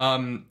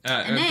 Egwene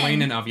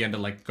and Aviendha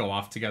like go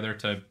off together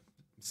to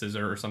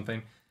scissor or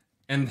something.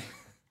 And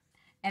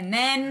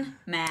then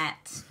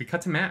Matt. we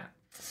cut to Matt.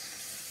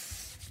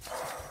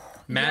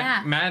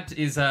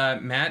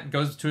 Matt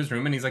goes to his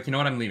room and he's like, you know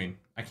what, I'm leaving.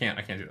 I can't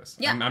do this.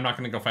 Yeah. I'm not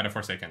gonna go fight a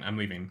Forsaken. I'm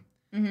leaving.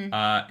 Mm-hmm.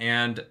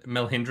 And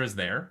Melhindra's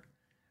there.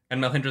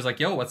 And Melhindra's like,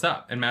 yo, what's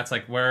up? And Matt's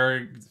like,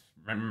 Ryan's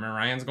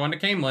going to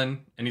Caemlyn.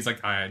 And he's like,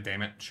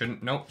 damn it.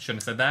 Shouldn't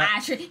have said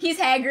that. He's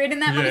Hagrid in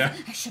that one. Yeah.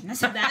 I shouldn't have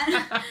said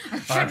that.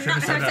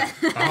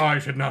 I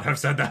should not have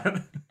said that.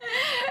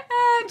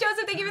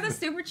 Joseph, thank you for the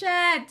super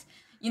chat.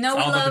 You know,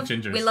 we love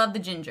the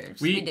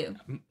gingers. We do.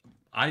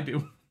 I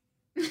do.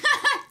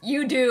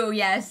 You do,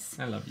 yes.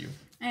 I love you.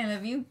 I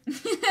love you.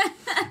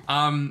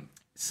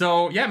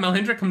 So yeah,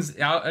 Melhindra comes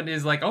out and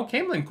is like, "Oh,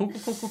 Caemlyn, cool."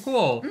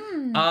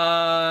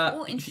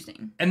 Oh,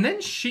 interesting. And then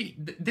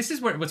this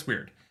is what's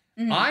weird.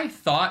 Mm-hmm. I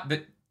thought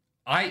that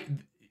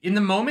in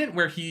the moment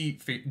where he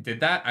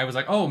did that, I was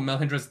like, "Oh,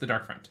 Melhindra's the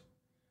Dark Friend."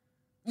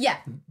 Yeah.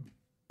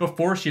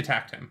 Before she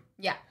attacked him.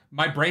 Yeah.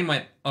 My brain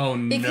went, "Oh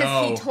no!"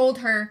 Because he told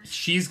her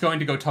she's going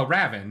to go tell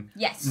Raven.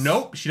 Yes.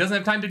 Nope, she doesn't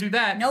have time to do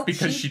that. Nope,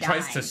 because she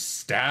tries to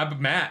stab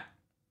Matt.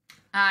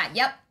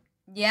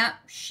 Yep.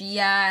 She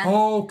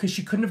Oh, because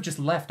she couldn't have just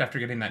left after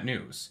getting that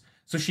news.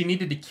 So she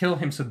needed to kill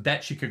him so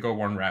that she could go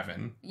warn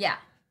Raven. Yeah.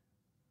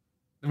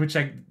 Which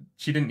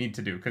she didn't need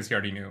to do because he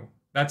already knew.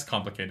 That's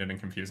complicated and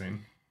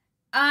confusing.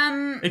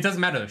 It doesn't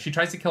matter though. She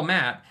tries to kill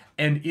Matt,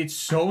 and it's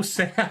so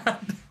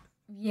sad.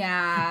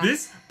 Yeah.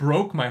 This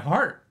broke my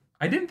heart.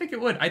 I didn't think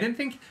it would. I didn't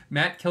think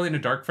Matt killing a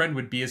dark friend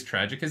would be as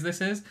tragic as this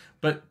is,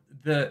 but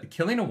the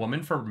killing a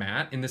woman for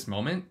Matt in this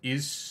moment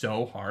is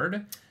so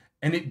hard.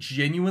 And it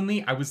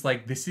genuinely, I was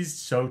like, this is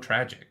so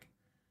tragic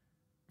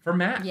for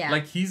Matt. Yeah.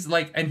 Like, he's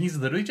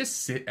literally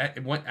just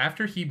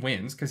after he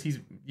wins, because he's,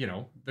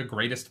 the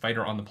greatest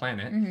fighter on the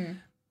planet. Mm-hmm.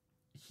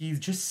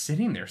 He's just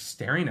sitting there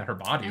staring at her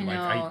body. I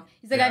know.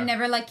 He's like, I've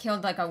never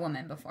killed a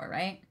woman before,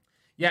 right?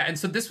 Yeah. And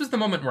so this was the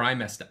moment where I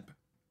messed up.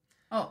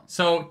 Oh.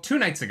 So 2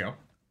 nights ago,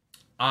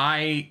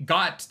 I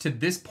got to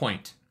this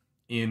point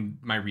in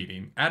my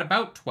reading at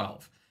about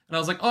 12. And I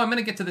was like, oh, I'm going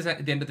to get to this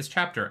at the end of this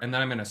chapter, and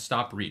then I'm going to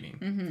stop reading.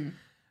 Mm-hmm.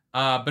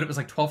 But it was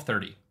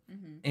 12:30.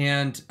 Mm-hmm.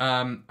 And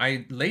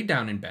I laid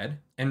down in bed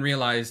and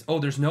realized, oh,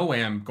 there's no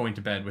way I'm going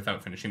to bed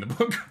without finishing the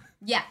book.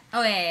 Yeah.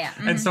 Oh, yeah.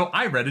 Mm-hmm. And so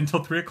I read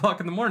until 3 o'clock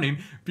in the morning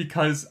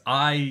because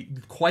I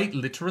quite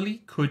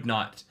literally could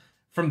not.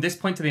 From this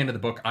point to the end of the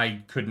book,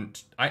 I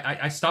couldn't.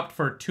 I stopped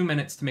for 2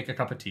 minutes to make a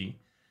cup of tea.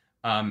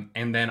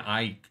 And then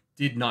I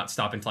did not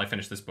stop until I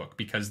finished this book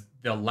because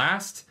the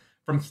last,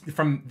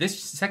 from this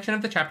section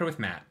of the chapter with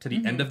Matt to the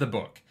mm-hmm. end of the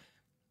book,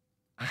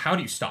 how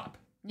do you stop?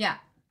 Yeah.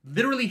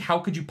 Literally, how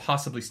could you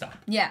possibly stop?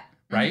 Yeah.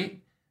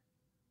 Right?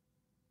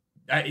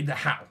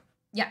 How?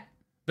 Yeah.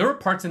 There were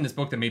parts in this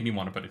book that made me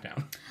want to put it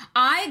down.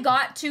 I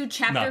got to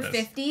chapter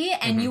 50,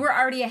 and mm-hmm. you were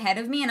already ahead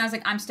of me, and I was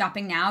like, I'm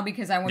stopping now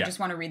because I would just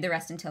want to read the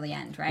rest until the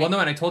end, right? Well, no,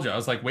 and I told you, I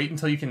was like, wait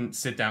until you can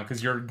sit down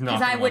because you're not.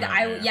 Because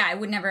I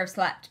would never have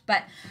slept.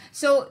 But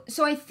so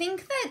I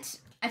think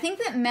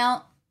that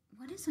Mel,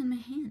 what is on my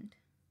hand?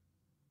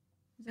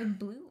 There's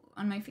blue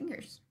on my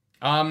fingers.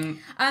 So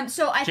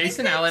I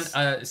Jason think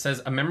Allen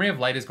says a memory of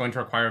light is going to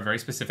require a very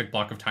specific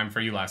block of time for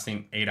you,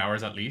 lasting 8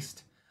 hours at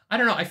least. I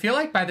don't know. I feel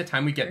like by the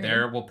time we get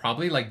there, we'll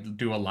probably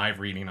do a live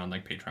reading on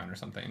Patreon or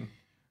something.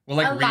 We'll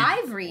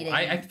live reading.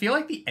 I feel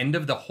like the end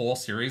of the whole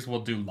series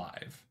we'll do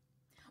live.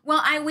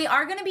 Well, we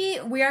are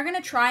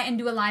gonna try and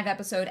do a live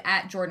episode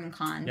at Jordan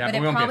Con, yeah, but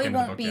it probably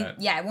won't be. Yet.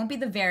 Yeah, it won't be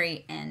the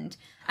very end.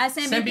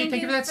 Sambi,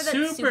 thank you for that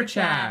super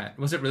chat.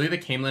 Was it really the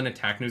Caemlyn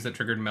attack news that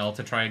triggered Mel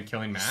to try and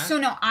killing Matt? So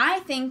no, I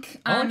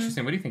think. Oh,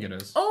 interesting. What do you think it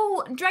is?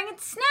 Oh, Dragon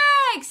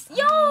Snacks!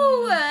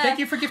 Yo! Thank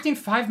you for gifting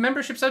 5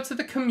 memberships out to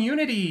the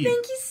community.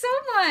 Thank you so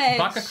much.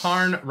 Baka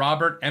Karn,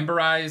 Robert, Ember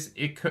Eyes,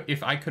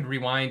 If I Could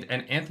Rewind,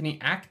 and Anthony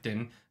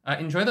Acton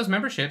enjoy those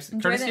memberships,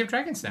 courtesy of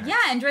Dragon Snacks.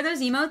 Yeah, enjoy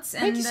those emotes.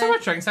 Thank you so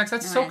much, Dragon Snacks.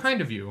 That's so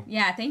kind of you.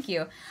 Yeah, thank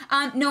you.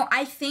 No,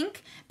 I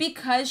think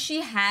because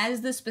she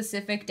has the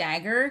specific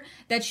dagger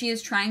that she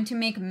is trying to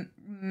make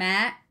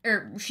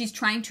she's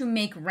trying to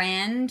make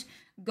Rand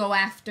go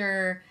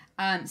after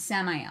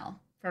Samael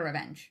for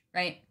revenge,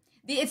 right?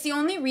 It's the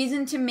only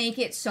reason to make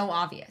it so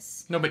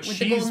obvious. No, but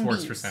she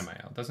works for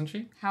Samael, doesn't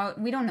she? How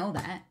we don't know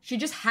that. She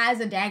just has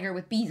a dagger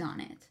with bees on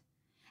it.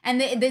 And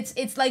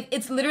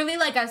it's literally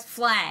like a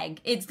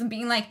flag. It's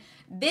being like,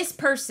 this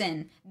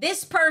person.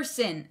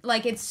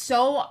 Like, it's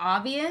so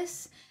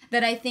obvious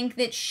that I think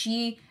that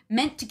she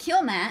meant to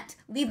kill Matt,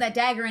 leave that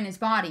dagger in his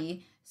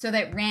body, so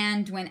that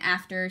Rand went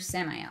after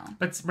Samael.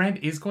 But Rand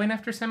is going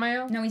after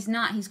Samael? No, he's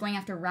not. He's going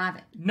after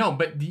Raven. No,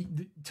 but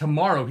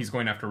tomorrow he's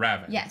going after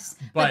Raven. Yes.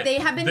 But they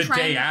have been the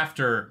day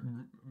after,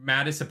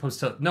 Matt is supposed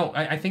to... No,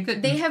 I think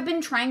that... They have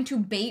been trying to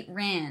bait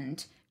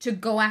Rand to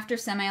go after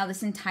Samael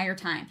this entire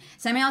time.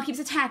 Samael keeps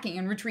attacking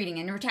and retreating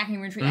and attacking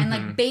and retreating and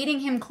like baiting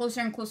him closer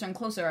and closer and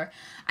closer.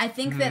 I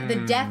think that the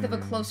death of a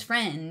close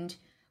friend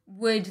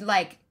would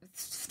like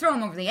throw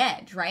him over the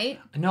edge, right?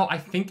 No, I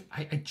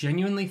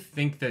genuinely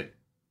think that,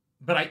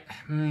 but I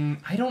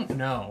don't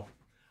know.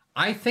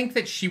 I think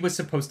that she was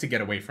supposed to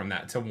get away from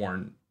that to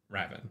warn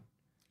Raven.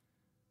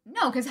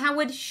 No, because how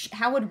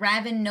would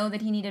Raven know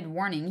that he needed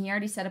warning? He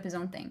already set up his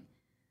own thing.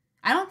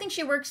 I don't think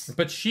she works.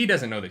 But she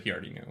doesn't know that he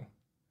already knew.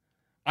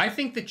 I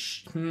think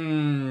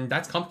that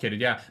that's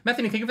complicated, yeah.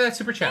 Methany, thank you for that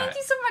super chat. Thank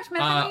you so much,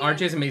 Methany.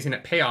 RJ is amazing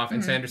at payoff,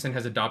 and Sanderson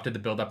has adopted the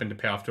build-up into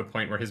payoff to a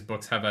point where his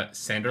books have a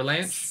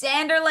Sanderlanche.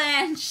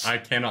 Sanderlanche! I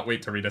cannot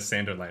wait to read a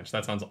Sanderlanche.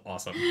 That sounds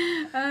awesome.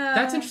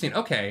 That's interesting.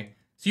 Okay.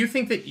 So you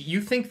think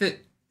that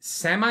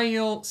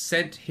Samael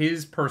sent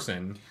his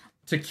person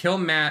to kill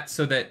Matt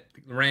so that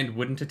Rand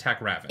wouldn't attack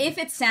Raven? If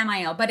it's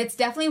Samael, but it's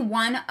definitely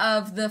one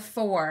of the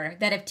 4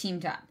 that have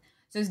teamed up.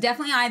 So it's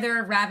definitely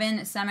either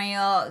Raven,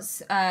 Samael,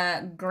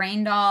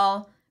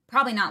 Graendal,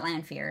 probably not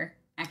Lanfear,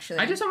 actually.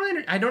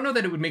 I don't know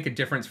that it would make a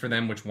difference for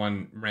them which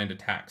one Rand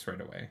attacks right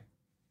away.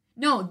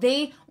 No,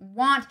 they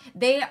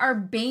are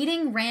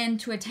baiting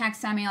Rand to attack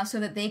Samael so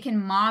that they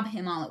can mob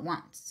him all at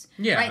once.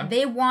 Yeah. Right?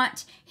 They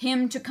want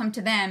him to come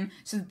to them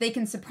so that they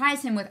can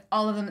surprise him with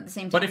all of them at the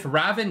same time. But if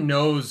Raven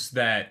knows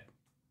that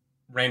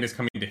Rand is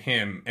coming to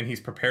him and he's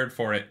prepared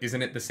for it,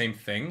 isn't it the same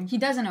thing? He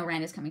doesn't know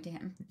Rand is coming to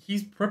him.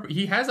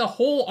 He has a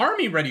whole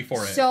army ready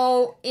for it.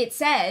 So it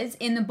says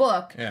in the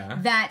book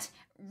that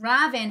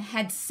Raven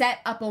had set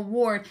up a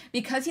ward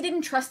because he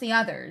didn't trust the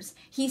others.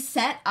 He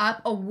set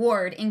up a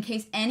ward in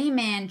case any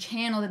man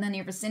channeled in the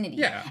near vicinity.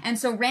 Yeah. And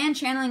so Rand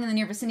channeling in the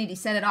near vicinity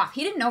set it off.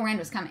 He didn't know Rand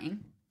was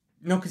coming.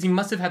 No, because he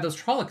must have had those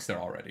Trollocs there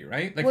already,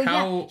 right? Like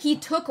Yeah, he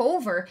took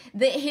over.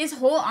 His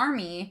whole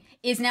army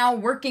is now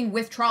working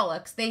with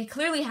Trollocs. They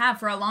clearly have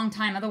for a long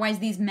time. Otherwise,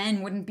 these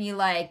men wouldn't be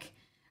like...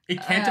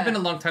 It can't have been a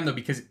long time, though,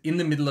 because in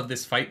the middle of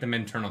this fight, the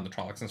men turn on the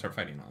Trollocs and start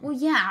fighting on them. Well,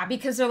 yeah,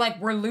 because they're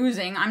like, we're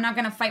losing. I'm not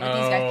going to fight with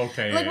these guys.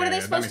 Okay, like, what are they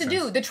supposed to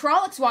do? The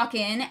Trollocs walk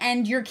in,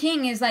 and your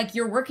king is like,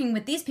 you're working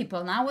with these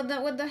people. Now, what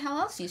the hell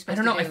else are you supposed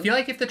to do? I don't know. I feel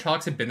like if the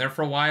Trollocs had been there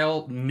for a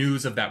while,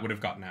 news of that would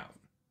have gotten out.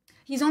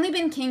 He's only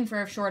been king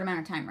for a short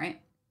amount of time,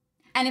 right?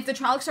 And if the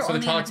Trollocs are only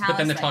in the palace... But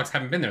then the Trollocs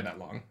haven't been there that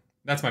long.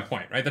 That's my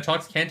point, right? The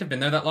Trollocs can't have been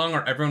there that long,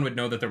 or everyone would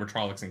know that there were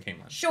Trollocs in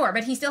Caemlyn. Sure,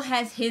 but he still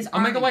has his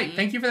army. Omega White,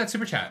 thank you for that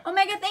super chat.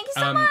 Omega, thank you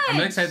so much. I'm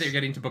really excited that you're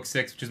getting to book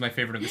 6, which is my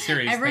favorite of the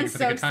series. Everyone's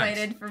so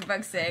excited for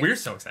book 6. We're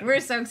so excited. We're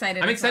so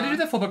excited. I'm excited to do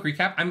the full book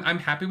recap. I'm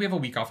happy we have a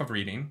week off of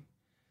reading.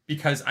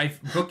 Because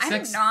book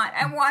 6... I'm not.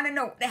 I want to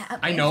know what happens.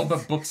 I know,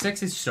 but book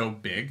 6 is so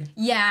big.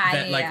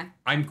 Yeah, that,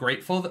 I'm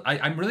grateful.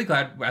 I'm really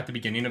glad at the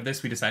beginning of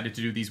this we decided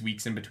to do these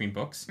weeks in between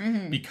books.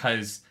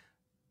 Because...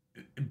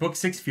 Book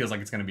 6 feels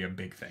like it's going to be a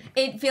big thing.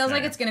 It feels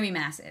like it's going to be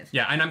massive.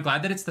 Yeah, and I'm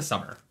glad that it's the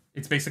summer.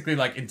 It's basically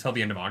like until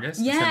the end of August.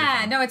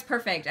 Yeah, no, it's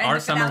perfect. Our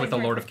summer with the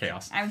Lord of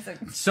Chaos.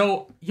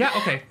 So, yeah,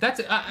 okay.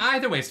 That's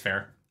either way is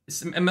fair.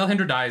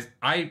 Melhindra dies.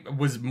 I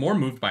was more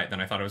moved by it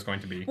than I thought I was going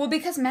to be. Well,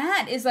 because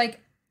Matt is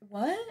like,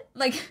 what?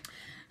 Like...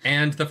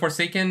 And the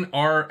Forsaken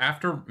are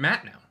after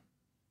Matt now.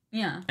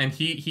 Yeah. And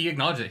he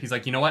acknowledged it. He's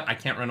like, you know what? I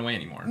can't run away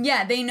anymore.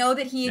 Yeah, they know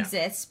that he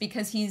exists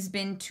because he's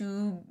been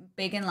too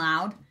big and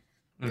loud.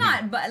 He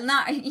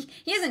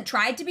hasn't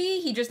tried to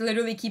be. He just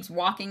literally keeps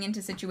walking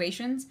into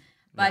situations.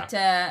 But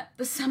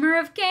the Summer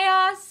of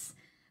Chaos,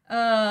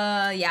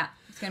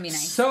 it's gonna be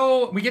nice.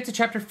 So we get to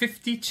chapter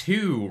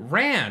 52.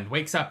 Rand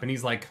wakes up and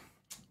he's like,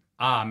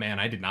 man,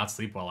 I did not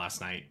sleep well last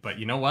night. But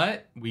you know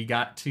what? We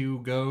got to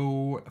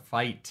go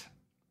fight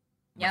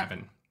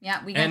Raven.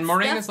 Yeah, we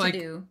got stuff to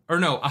do. Or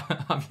no,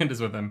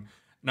 Avienda's with him.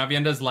 And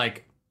Avienda's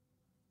like,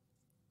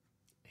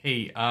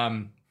 hey,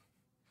 all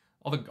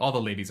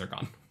the ladies are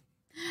gone.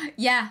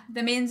 Yeah,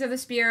 the Maidens of the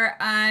Spear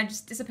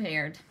just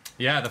disappeared.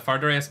 Yeah, the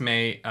Fardorias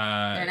May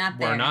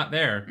were not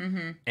there.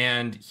 Mm-hmm.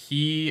 And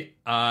he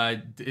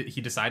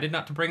decided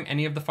not to bring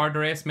any of the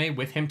Fardorias May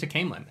with him to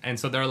Caemlyn. And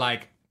so they're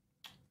like,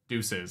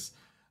 deuces.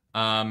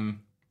 Wow,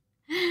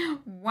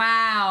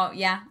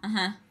 yeah,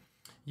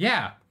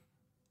 Yeah.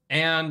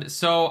 And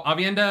so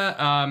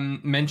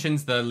Avienda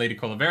mentions the Lady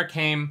Colivera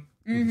came,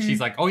 She's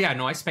like, oh yeah,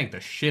 no, I spanked the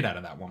shit out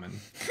of that woman.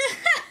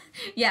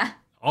 Yeah.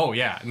 Oh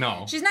yeah,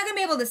 no. She's not gonna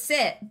be able to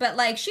sit, but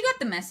like she got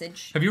the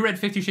message. Have you read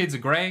 50 Shades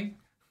of Grey?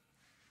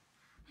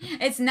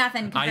 It's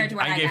nothing compared to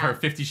what I gave got. her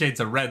 50 Shades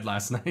of Red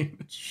last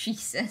night.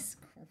 Jesus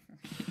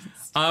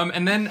Christ.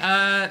 And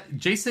then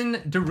Jason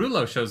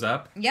Derulo shows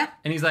up. Yep.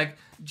 And he's like,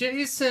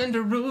 Jason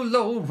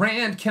Derulo,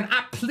 Rand, can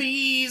I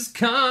please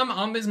come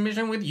on this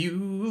mission with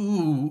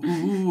you?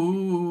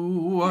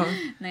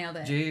 Nailed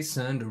it.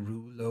 Jason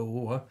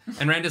Derulo.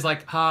 And Rand is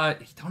like,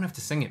 you don't have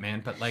to sing it,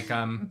 man, but like,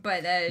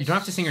 but you don't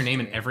have to sing your name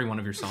in every one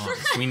of your songs.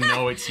 We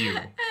know it's you.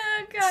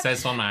 Oh, God.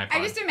 Says on my iPod.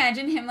 I just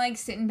imagine him like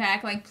sitting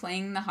back, like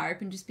playing the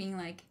harp and just being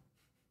like,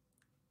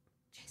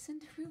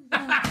 Jason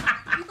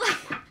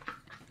Derulo.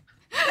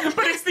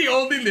 But it's the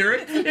only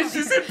lyric. It's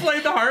just him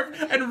playing the harp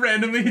and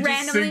randomly he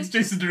just sings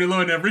Jason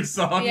Derulo in every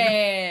song.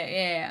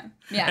 Yeah.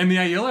 And the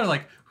Aiel are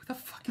like, who the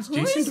fuck is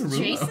Jason Derulo?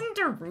 Jason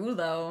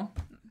Derulo?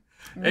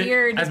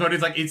 Weird. As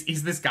Mody's like,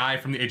 he's this guy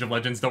from the Age of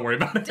Legends. Don't worry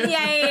about it.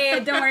 Yeah.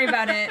 Don't worry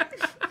about it.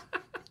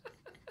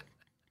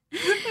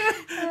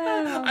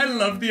 I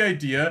love the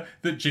idea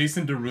that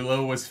Jason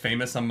Derulo was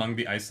famous among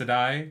the Aes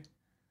Sedai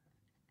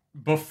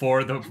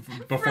before the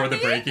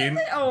break-in.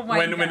 Oh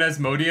my God. When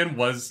Asmodean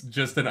was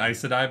just an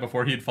Aes Sedai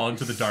before he had fallen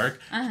to the dark,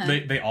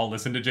 they all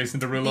listened to Jason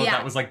Derulo. Yeah.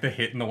 That was like the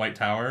hit in the White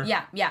Tower.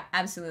 Yeah,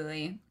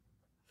 absolutely.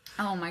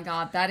 Oh my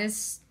God, that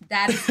is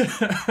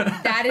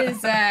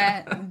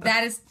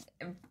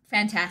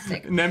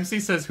fantastic.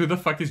 Nemsi says, who the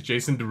fuck is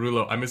Jason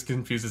Derulo? I'm as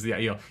confused as the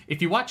Aiel.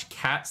 If you watch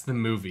Cats the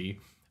movie,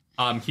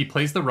 he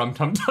plays the Rum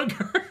Tum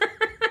Tugger.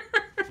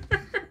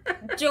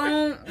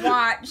 Don't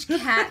watch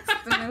Cats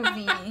the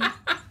movie.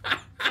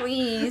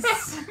 Please.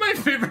 My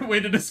favorite way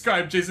to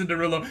describe Jason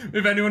Derulo,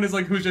 if anyone is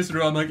like, who's Jason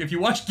Derulo? I'm like, if you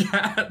watch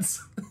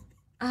Cats.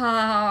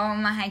 Oh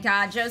my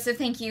God, Joseph,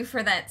 thank you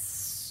for that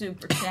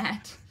super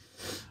chat.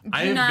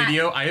 I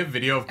have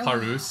video of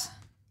Clarus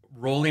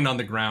rolling on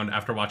the ground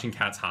after watching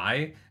Cats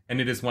High, and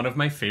it is one of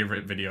my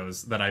favorite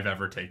videos that I've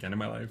ever taken in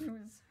my life. It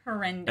was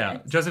horrendous. Yeah,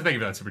 Joseph, thank you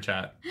for that super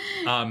chat.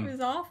 It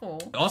was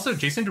awful. Also,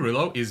 Jason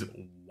Derulo is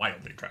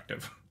wildly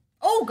attractive.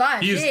 Oh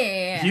gosh,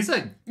 yeah. He's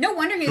a no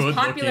wonder he was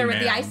popular with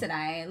man. the Aes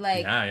Sedai.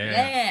 Like,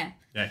 yeah.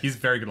 Yeah, he's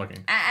very good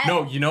looking.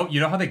 No, you know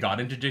how they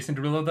got into Jason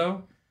Derulo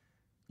though?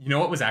 You know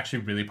what was actually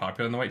really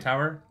popular in the White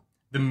Tower?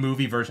 The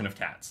movie version of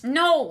Cats.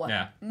 No.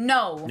 Yeah.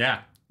 No.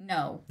 Yeah.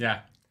 No.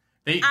 Yeah.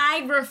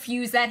 I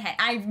refuse that.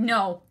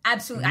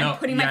 Absolutely. I'm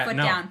putting my foot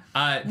down.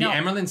 The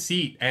Amerlin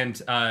seat and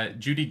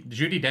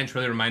Judi Dench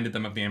really reminded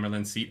them of the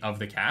Amerlin seat of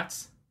the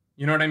Cats.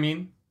 You know what I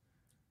mean?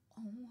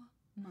 Oh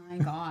my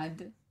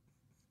God.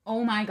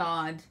 Oh my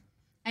God.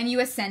 And you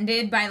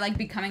ascended by like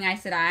becoming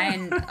Aes Sedai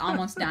and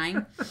almost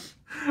dying.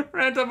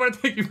 Rand, I want to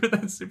thank you for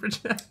that super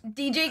chat.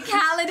 DJ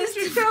Khaled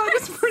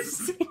is for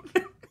singing.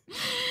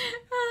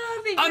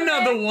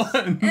 Another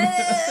one.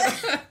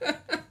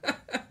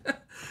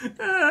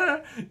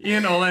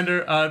 Ian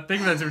Olander, thank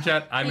you for that super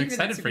chat. I'm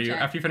excited for you.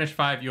 After you finish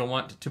 5, you'll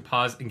want to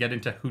pause and get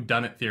into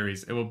whodunit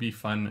theories. It will be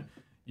fun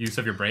use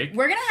of your break.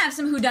 We're gonna have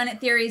some whodunit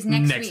theories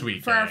next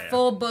week for our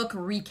full book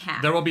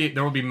recap. There will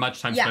be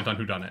much time spent on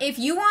whodunit. If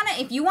you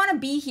wanna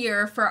be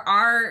here for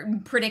our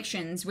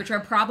predictions, which are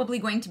probably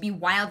going to be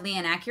wildly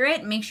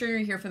inaccurate, make sure you're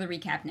here for the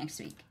recap next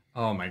week.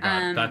 Oh my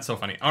God, that's so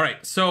funny. All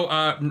right, so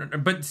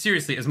but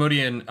seriously,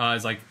 Asmodean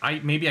is like,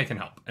 maybe I can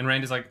help, and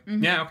Rand is like,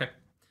 yeah, okay.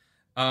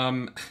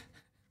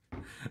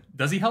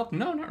 Does he help?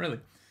 No, not really.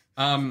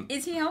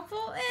 Is he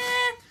helpful?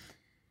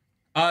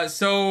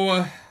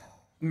 So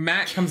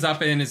Matt comes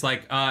up and is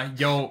like,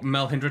 yo,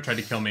 Melhindra tried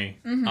to kill me.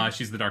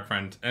 She's the Dark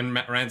Friend. And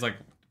Rand's like,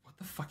 what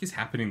the fuck is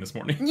happening this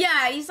morning?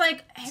 Yeah, he's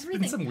like,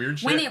 everything. Some weird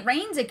shit. When it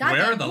rains, it got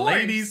Where are the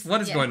ladies?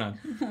 What is going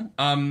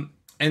on?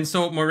 And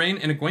so Moiraine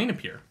and Egwene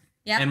appear.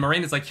 Yeah. And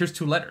Moiraine is like, here's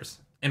 2 letters.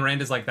 And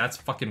Rand is like, that's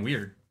fucking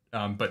weird.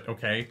 But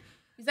okay.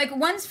 He's like,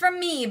 one's from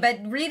me, but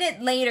read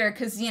it later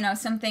because,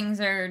 some things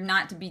are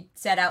not to be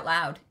said out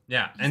loud.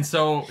 Yeah. And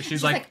so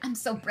she's like, I'm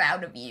so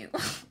proud of you.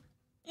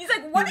 He's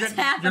like, what is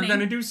happening? You're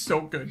gonna do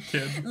so good,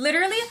 kid.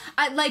 Literally,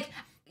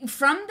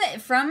 from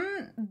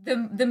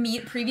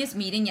the previous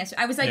meeting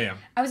yesterday, I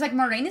was like,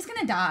 Moiraine is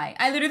gonna die.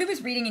 I literally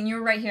was reading and you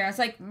were right here. I was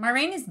like,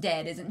 Moiraine is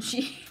dead, isn't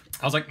she?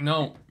 I was like,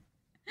 no.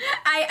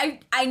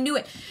 I knew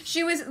it.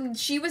 She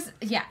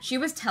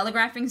was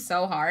telegraphing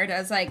so hard. I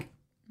was like,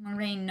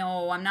 Moiraine,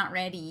 no, I'm not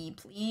ready,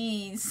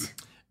 please.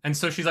 And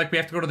so she's like, we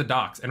have to go to the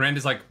docks. And Rand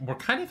is like, we're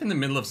kind of in the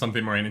middle of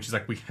something, Moiraine. And she's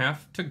like, we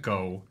have to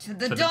go to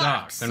the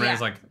docks. And Rand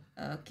is like,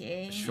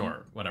 okay.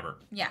 Sure, whatever.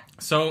 Yeah.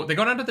 So they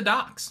go down to the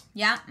docks.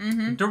 Yeah.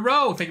 Mm-hmm.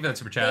 Duro, thank you for that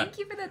super chat. Thank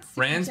you for that super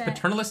Rand's chat.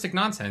 paternalistic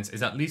nonsense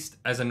is at least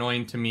as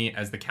annoying to me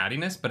as the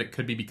cattiness, but it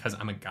could be because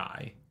I'm a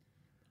guy.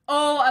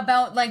 Oh,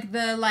 about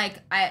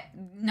I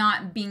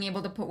not being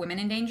able to put women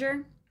in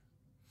danger?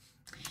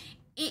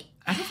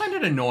 I don't find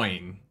it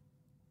annoying.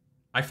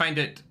 I find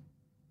it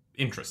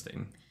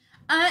interesting.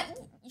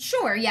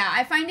 Sure, yeah.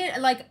 I find it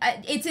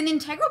it's an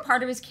integral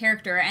part of his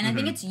character, and I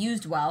think it's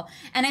used well.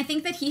 And I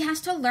think that he has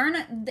to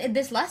learn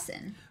this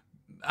lesson.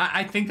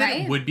 I think that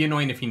Right? it would be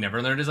annoying if he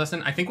never learned his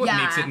lesson. I think what Yeah.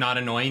 makes it not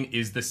annoying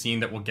is the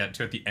scene that we'll get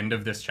to at the end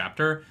of this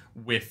chapter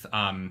with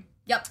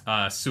Yep.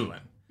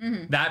 Sulin.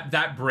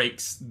 That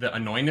breaks the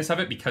annoyingness of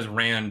it because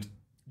Rand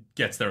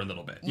gets there a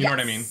little bit. You know what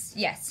I mean?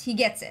 Yes, he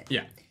gets it.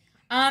 Yeah.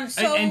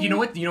 So And you know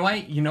what?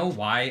 You know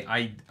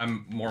why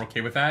I'm more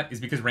okay with that is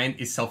because Rand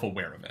is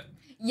self-aware of it.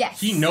 Yes,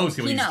 He knows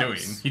what he's knows. doing.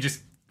 He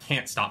just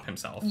can't stop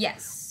himself.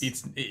 Yes.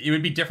 It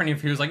would be different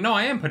if he was like, no,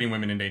 I am putting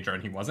women in danger,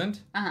 and he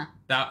wasn't. Uh-huh.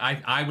 That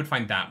I would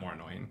find that more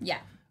annoying. Yeah.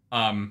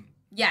 Um.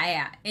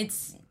 Yeah.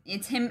 It's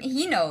him.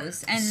 He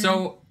knows. And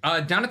So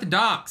down at the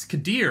docks,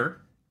 Kadir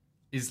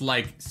is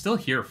like still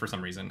here for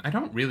some reason. I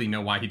don't really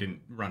know why he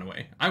didn't run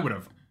away. I would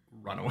have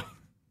run away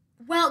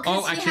well,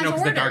 because Oh, actually, no,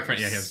 'cause the Dark Friend-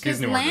 yeah, he has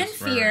Because new orders,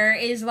 Lanfear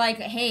is like,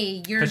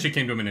 hey, you're. because she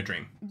came to him in a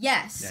dream.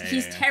 Yes, Yeah,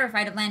 he's yeah.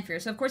 terrified of Lanfear,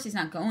 so of course he's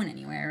not going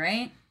anywhere,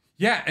 right?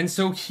 Yeah, and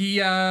so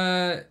he's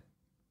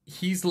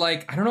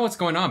like, I don't know what's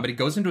going on, but he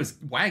goes into his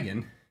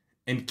wagon,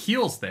 and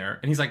Keel's there,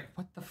 and he's like,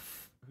 what the.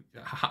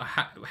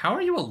 How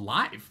are you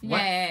alive? What?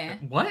 Yeah.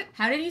 What?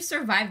 How did you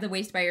survive the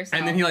waste by yourself?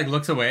 And then he like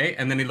looks away,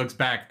 and then he looks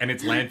back, and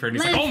it's Lanfear, and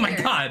he's like, "Oh my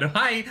Lanfear. god,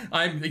 hi!"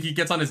 He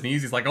gets on his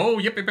knees. He's like, "Oh,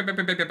 yep.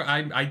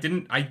 I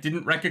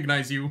didn't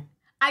recognize you."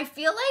 I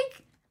feel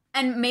like,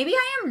 and maybe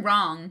I am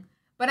wrong,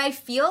 but I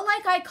feel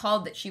like I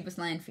called that she was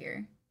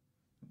Lanfear.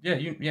 Yeah,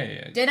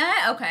 yeah. Did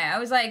I? Okay, I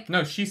was like,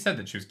 No, she said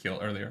that she was Keel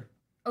earlier.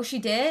 oh, she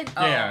did?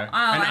 Oh, Yeah,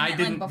 oh, and I I meant,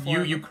 didn't. Like,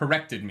 before. You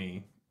corrected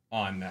me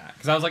on that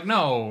because I was like,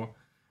 "No,"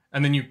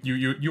 and then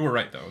you were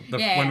right though.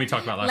 When we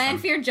talked about last time.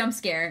 Lanfear jump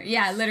scare.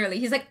 Yeah, literally.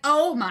 He's like,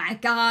 oh my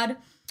god.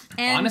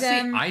 And,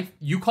 Honestly,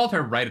 you called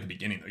her right at the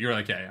beginning though. You were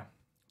like, yeah,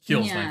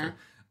 Keel's Yeah.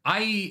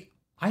 Lanfear.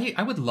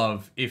 I would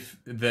love if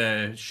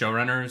the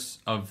showrunners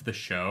of the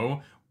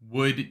show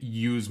would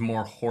use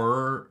more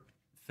horror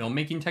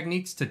filmmaking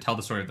techniques to tell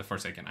the story of the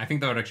Forsaken. I think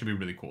that would actually be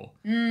really cool.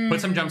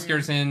 Put some jump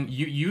scares in.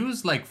 You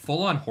use like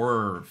full on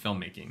horror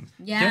filmmaking.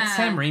 Yeah. Get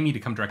Sam Raimi to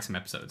come direct some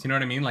episodes. You know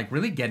what I mean? Like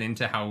really get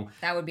into how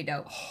that would be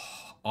dope.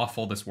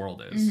 awful this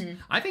world is.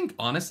 I think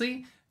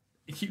honestly,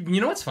 you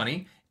know what's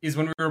funny is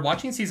when we were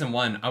watching season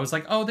 1, I was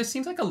like, oh, this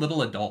seems like a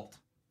little adult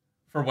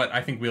for what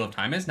I think Wheel of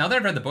Time is. Now that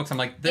I've read the books, I'm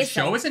like, the It's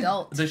show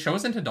adult.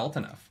 isn't adult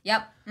enough.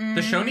 Yep.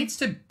 The show needs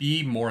to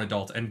be more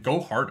adult and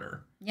go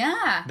harder.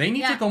 Yeah. They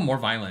need yeah. to go more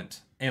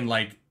violent and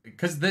like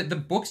because the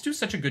books do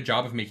such a good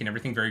job of making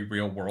everything very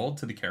real world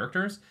to the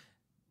characters.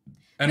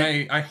 And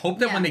I hope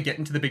that when they get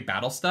into the big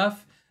battle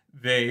stuff,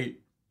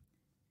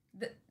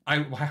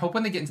 I hope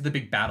when they get into the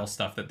big battle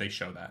stuff that they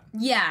show that.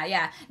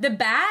 Yeah. The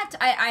bat,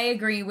 I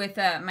agree with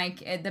Mike.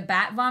 The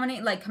bat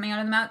vomiting, like coming out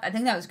of the mouth. I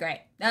think that was great.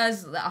 That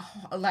was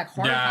like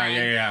horrifying.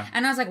 Yeah.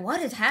 And I was like,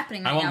 what is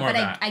happening right I want now? more But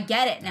of that. I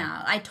get it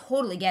now. I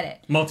totally get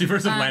it. Multiverse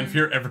of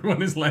Lanfear,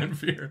 everyone is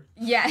Lanfear.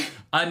 Yeah.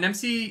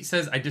 Nemsi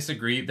says, I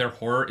disagree. Their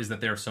horror is that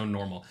they are so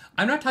normal.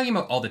 I'm not talking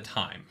about all the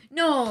time.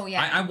 No,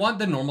 yeah. I want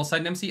the normal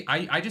side, Nemsi.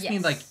 I just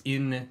mean like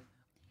in...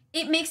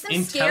 It makes them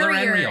in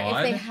Teleran scarier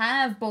Riyadh, if they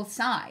have both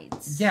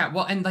sides. Yeah,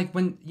 well, and like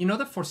when you know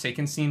the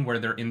Forsaken scene where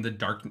they're in the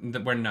dark,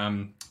 when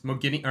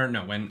Brigitte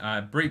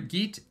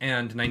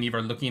and Nynaeve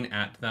are looking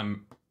at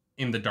them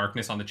in the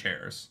darkness on the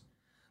chairs,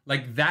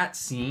 like that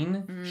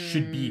scene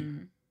should be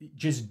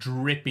just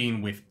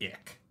dripping with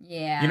ick.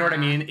 Yeah. You know what I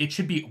mean? It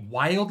should be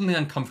wildly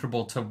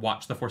uncomfortable to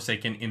watch the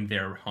Forsaken in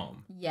their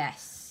home.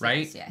 Yes.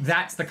 Right? Yes.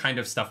 That's the kind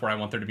of stuff where I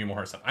want there to be more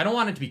horror stuff. I don't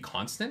want it to be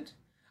constant.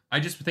 I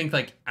just think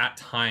like at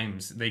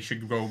times they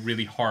should go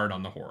really hard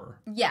on the horror.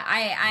 Yeah,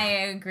 I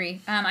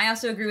agree. I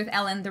also agree with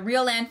Ellen. The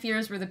real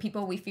Lanfears were the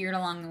people we feared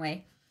along the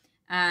way.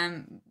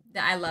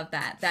 I love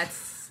that.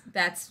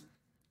 That's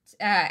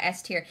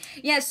S tier.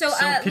 Yeah. So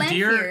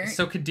Lanfear.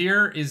 So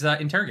Kadir is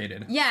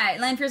interrogated. Yeah,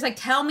 Lanfear's like,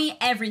 tell me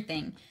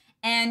everything,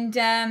 and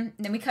then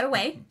we cut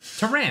away.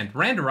 To Rand.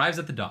 Rand arrives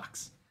at the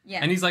docks. Yeah.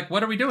 And he's like,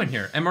 "What are we doing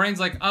here?" And Moraine's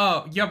like,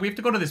 "Oh, yeah, we have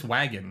to go to this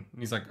wagon." And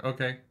he's like,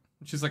 "Okay."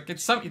 And she's like,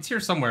 "It's here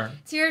somewhere."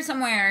 It's here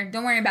somewhere.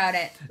 Don't worry about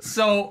it.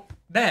 So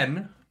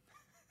then,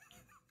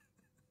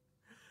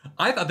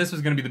 I thought this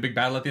was going to be the big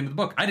battle at the end of the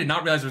book. I did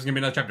not realize there was going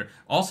to be another chapter.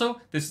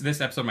 Also,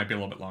 this episode might be a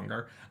little bit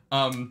longer.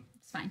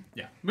 It's fine.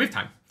 Yeah, we have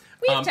time.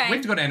 We have time. We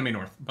have to go to Anime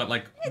North, but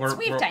like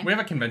we have time. we have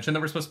a convention that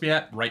we're supposed to be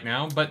at right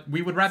now, but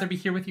we would rather be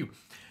here with you.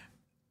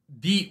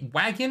 The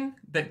wagon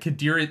that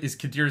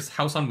Kadir's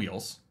house on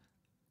wheels,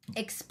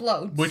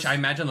 Explodes. which I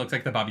imagine looks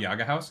like the Baba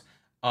Yaga house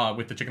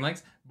with the chicken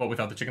legs, but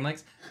without the chicken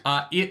legs.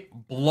 It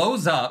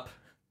blows up,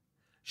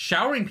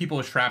 showering people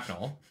with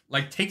shrapnel,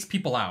 like takes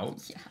people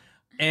out. Yeah.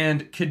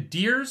 And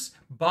Kadir's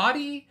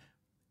body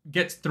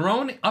gets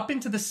thrown up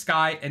into the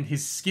sky and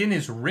his skin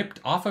is ripped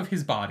off of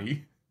his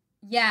body.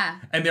 Yeah.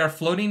 And they are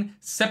floating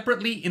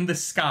separately in the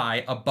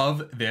sky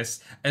above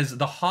this as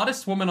the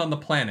hottest woman on the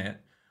planet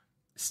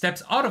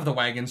steps out of the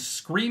wagon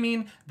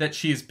screaming that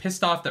she is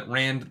pissed off that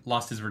Rand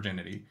lost his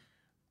virginity.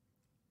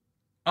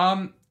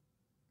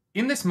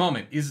 In this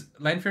moment, is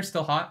Lanfear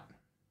still hot?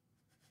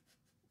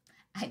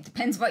 It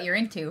depends what you're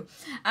into.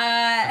 The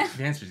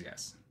answer is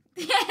yes.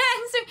 The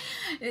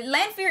answer,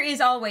 Lanfear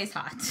is always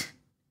hot.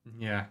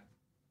 Yeah.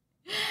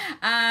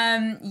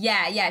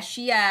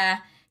 Yeah.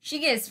 She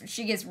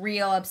gets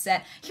real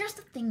upset. Here's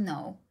the thing,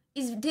 though: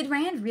 did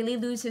Rand really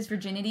lose his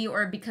virginity,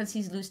 or because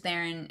he's Lews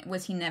Therin,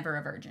 was he never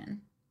a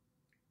virgin?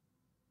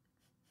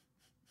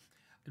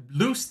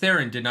 Lews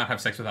Therin did not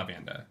have sex with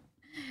Aviendha.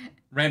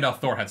 Rand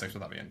al'Thor had sex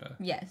with Aviendha.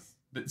 Yes.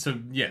 So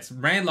yes,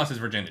 Rand lost his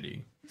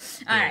virginity.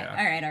 All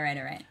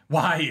right.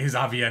 Why is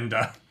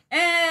Aviendha?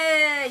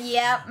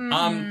 Yeah.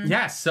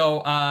 Yeah. So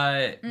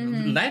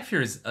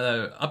Lanfear is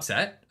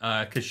upset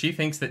because she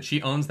thinks that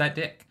she owns that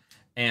dick,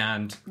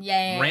 and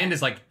Rand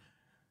is like,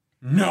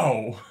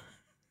 no,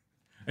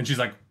 and she's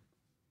like,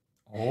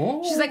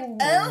 oh. She's like,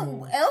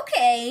 oh,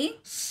 okay.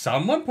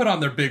 Someone put on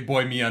their big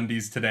boy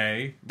MeUndies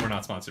today. We're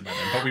not sponsored by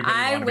them, but we really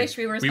I wish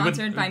we were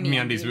sponsored by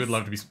MeUndies. We would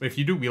love to be. If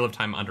you do Wheel of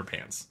Time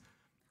underpants.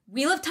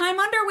 Wheel of Time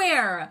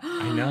underwear.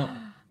 I know.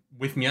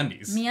 With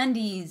MeUndies.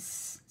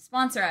 MeUndies.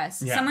 Sponsor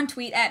us. Yeah. Someone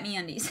tweet at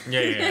MeUndies.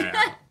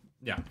 Yeah.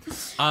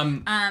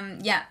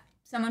 Yeah.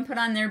 Someone put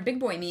on their big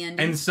boy MeUndies.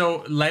 And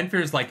so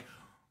Lanfear's like,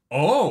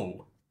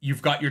 oh,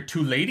 you've got your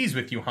two ladies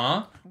with you,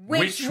 huh?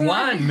 Which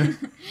one?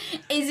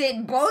 Is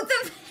it both of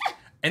them?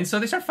 And so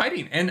they start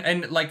fighting.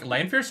 And like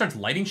Lanfear starts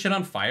lighting shit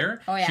on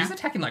fire. Oh, yeah. She's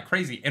attacking like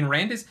crazy. And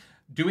Rand is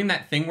doing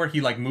that thing where he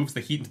like moves the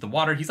heat into the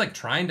water. He's like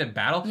trying to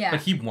battle,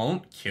 but he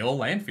won't kill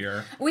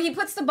Lanfear. Well, he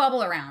puts the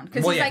bubble around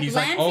because he's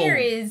like, Lanfear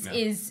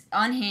is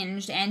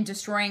unhinged and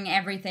destroying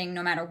everything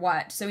no matter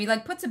what. So he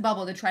like puts a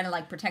bubble to try to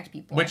like protect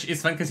people. Which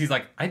is fun because he's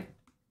like, I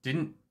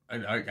didn't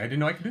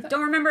know I could do that.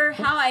 Don't remember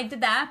how I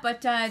did that,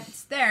 but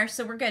it's there,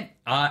 so we're good.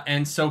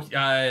 And so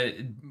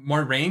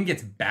Moiraine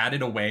gets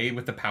batted away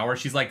with the power.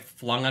 She's like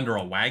flung under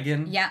a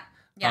wagon. Yeah.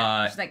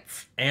 She's like...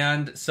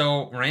 And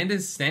so Rand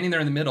is standing there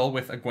in the middle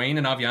with Egwene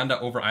and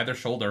Aviendha over either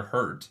shoulder,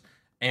 hurt.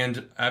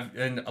 And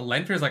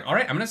Lanfear is like, all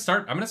right, I'm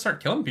gonna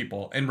start killing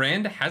people. And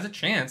Rand has a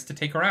chance to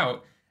take her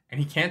out, and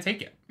he can't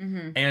take it.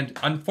 Mm-hmm. And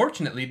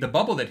unfortunately, the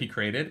bubble that he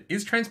created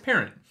is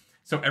transparent,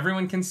 so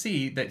everyone can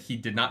see that he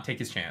did not take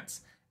his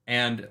chance.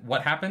 And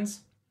what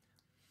happens?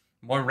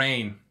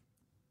 Moiraine,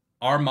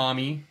 our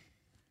mommy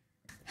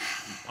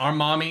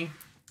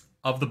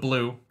of the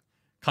blue,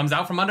 comes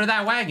out from under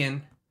that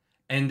wagon.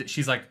 And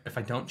she's like, if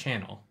I don't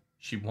channel,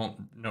 she won't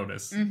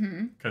notice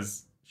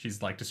because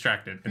she's like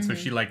distracted. And so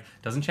she like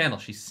doesn't channel.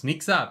 She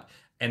sneaks up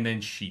and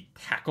then she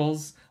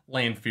tackles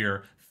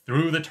Lanfear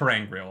through the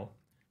ter'angreal.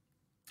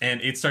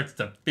 And it starts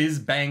to fizz,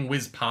 bang,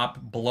 whiz,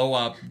 pop, blow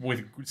up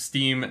with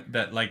steam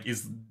that like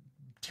is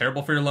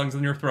terrible for your lungs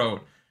and your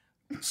throat.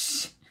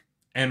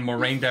 And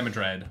Moiraine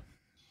Demodred,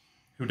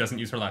 who doesn't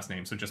use her last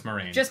name, so just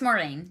Moiraine. Just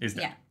Moiraine. Is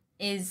dead.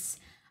 Yeah.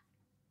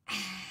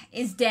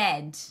 Is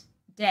dead.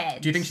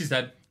 Dead. Do you think she's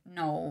dead?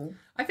 No.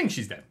 I think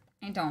she's dead.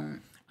 I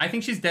don't. I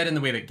think she's dead in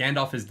the way that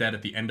Gandalf is dead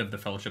at the end of the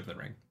Fellowship of the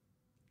Ring.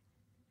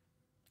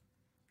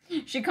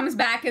 She comes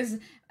back as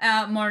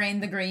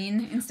Moiraine the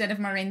Green instead of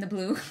Moiraine the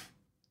Blue.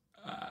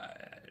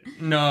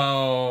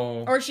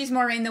 No. Or she's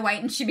Moiraine the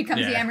White and she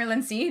becomes the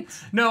Amyrlin Seat.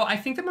 No, I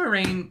think that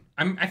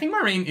I think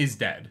Moiraine is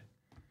dead.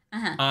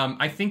 Uh-huh.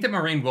 I think that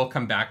Moiraine will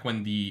come back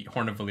when the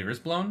Horn of Valyr is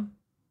blown.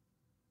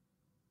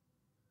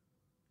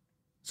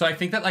 So I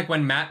think that like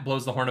when Mat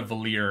blows the Horn of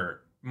Valyr,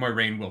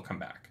 Moiraine will come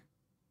back.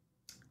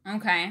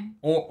 Okay.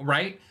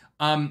 Right?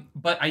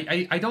 But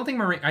I don't think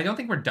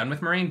we're done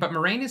with Moiraine, but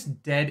Moiraine is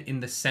dead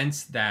in the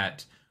sense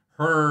that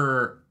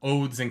her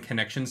oaths and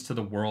connections to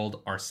the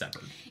world are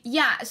severed.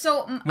 Yeah,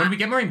 so... when we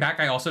get Moiraine back,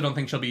 I also don't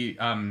think she'll be...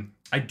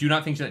 I do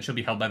not think that she'll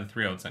be held by the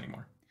Three Oaths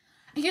anymore.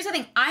 Here's the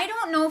thing. I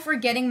don't know if we're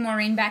getting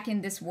Moiraine back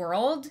in this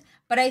world,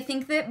 but I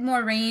think that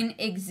Moiraine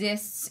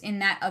exists in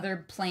that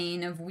other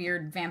plane of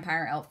weird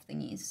vampire elf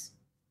thingies.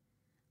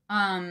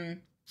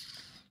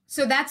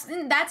 So that's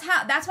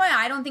why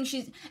I don't think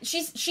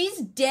she's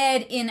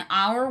dead in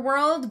our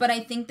world, but I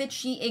think that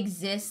she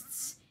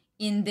exists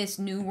in this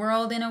new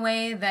world in a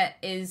way that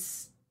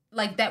is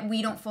like that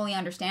we don't fully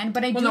understand.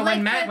 But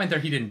when Mat went there,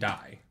 he didn't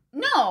die.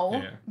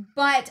 No,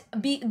 but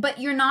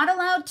you're not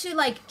allowed to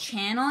like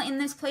channel in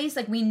this place.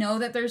 Like we know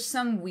that there's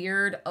some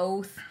weird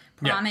oath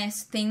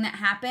promise thing that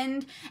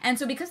happened, and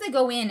so because they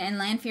go in and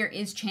Lanfear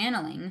is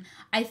channeling,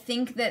 I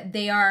think that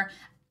they are.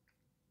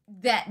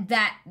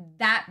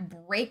 That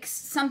breaks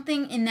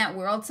something in that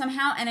world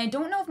somehow, and I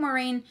don't know if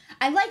Moiraine...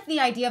 I like the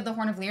idea of the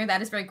Horn of Valyr, that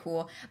is very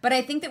cool, but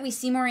I think that we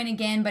see Moiraine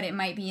again, but it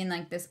might be in,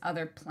 like, this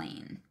other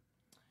plane.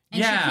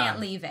 And she can't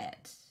leave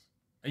it.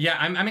 Yeah,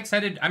 I'm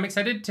excited. I'm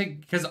excited to...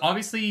 Because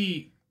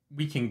obviously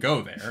we can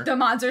go there. The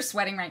mods are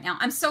sweating right now.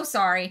 I'm so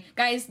sorry.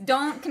 Guys,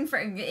 don't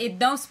confirm...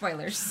 No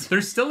spoilers.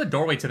 There's still a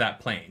doorway to that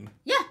plane.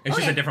 Yeah. It's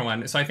just a different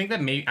one. So I think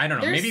that maybe... I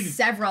don't know. There's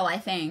several, I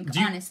think,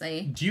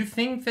 honestly. Do you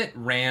think that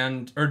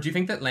do you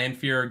think that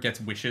Lanfear gets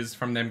wishes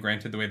from them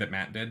granted the way that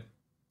Mat did?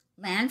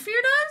 Lanfear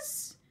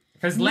does?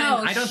 Because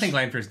I don't think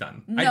Lanfear's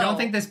done. No. I don't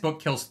think this book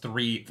kills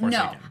 3 Forsaken.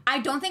 No, I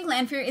don't think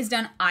Lanfear is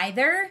done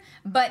either.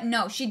 But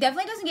no, she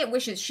definitely doesn't get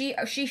wishes.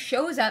 She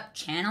shows up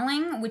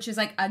channeling, which is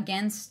like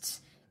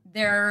against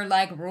their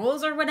like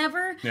rules or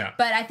whatever. Yeah.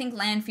 But I think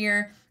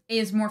Lanfear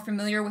is more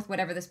familiar with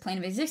whatever this plane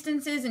of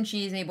existence is, and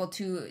she is able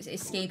to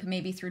escape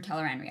maybe through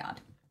Tel'aran'rhiod.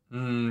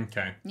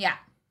 Okay. Yeah.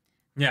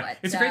 Yeah, but,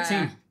 it's a great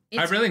scene.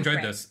 I really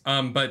enjoyed great. this.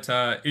 But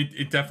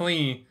it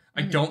definitely,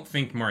 I don't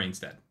think Maureen's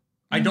dead.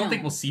 I don't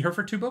think we'll see her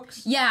for 2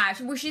 books. Yeah,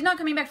 well, she's not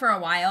coming back for a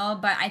while,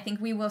 but I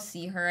think we will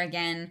see her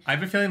again. I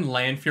have a feeling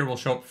Lanfear will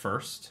show up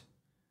first,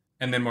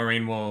 and then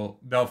Moiraine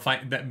they'll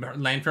find that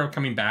Lanfear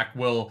coming back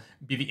will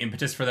be the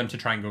impetus for them to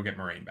try and go get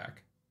Moiraine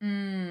back.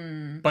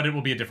 But it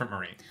will be a different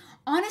Moiraine.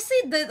 Honestly,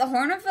 the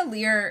Horn of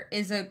Valyr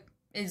is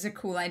a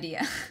cool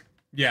idea.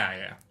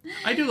 Yeah.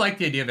 I do like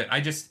the idea of it.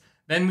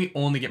 Then we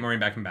only get Moiraine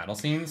back in battle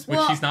scenes, which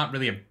she's not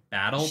really a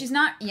battle She's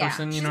not,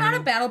 person, she's not a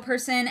battle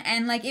person,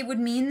 and, like, it would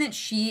mean that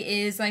she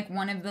is, like,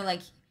 one of the,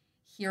 like,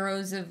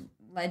 heroes of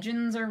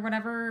legends or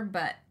whatever,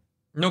 but...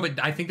 No,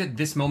 but I think that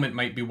this moment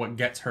might be what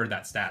gets her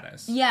that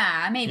status.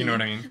 Yeah, maybe. You know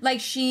what I mean?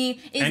 Like,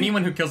 she is...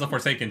 Anyone who kills a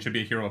Forsaken should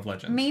be a hero of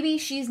legend. Maybe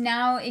she's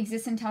now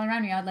exists in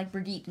Tel'aran'rhiod like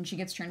Brigitte, and she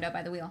gets turned out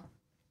by the wheel.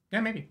 Yeah,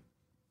 maybe.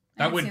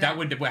 That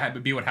would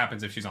be what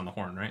happens if she's on the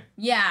Horn, right?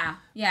 Yeah,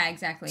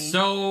 exactly.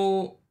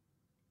 So,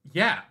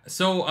 yeah.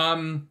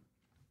 So,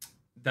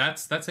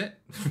 that's it.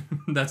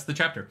 That's the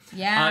chapter.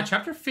 Yeah.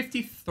 Chapter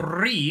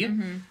 53,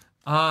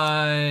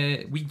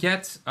 we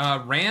get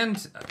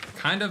Rand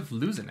kind of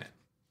losing it.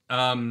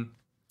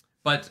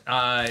 But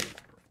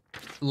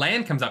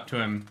Lan comes up to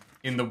him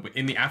in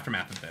the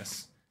aftermath of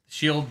this.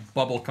 Shield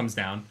bubble comes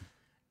down,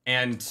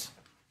 and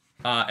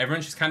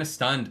everyone's just kind of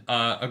stunned.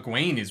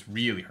 Egwene is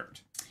really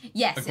hurt.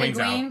 Yes, Egwene's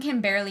Egwene out.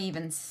 can barely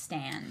even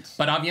stand.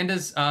 But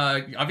Avienda's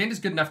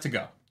good enough to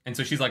go. And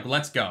so she's like,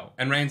 let's go.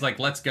 And Rand's like,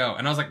 let's go.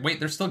 And I was like, wait,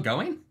 they're still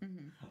going?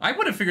 I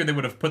would have figured they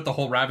would have put the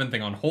whole Raven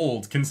thing on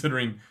hold,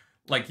 considering,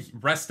 like,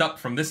 rest up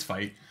from this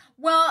fight.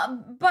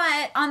 Well,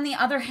 but on the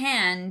other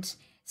hand,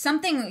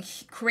 something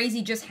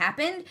crazy just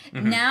happened.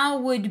 Now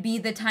would be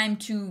the time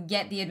to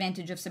get the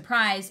advantage of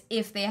surprise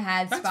if they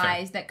had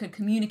spies that could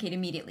communicate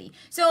immediately.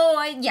 So,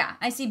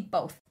 I see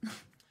both.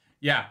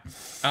 Yeah.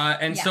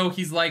 So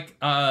he's like,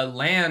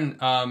 Lan,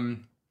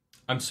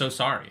 I'm so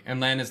sorry. And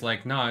Lan is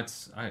like, no,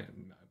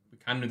 we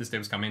kind of knew this day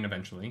was coming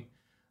eventually.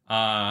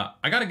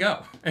 I gotta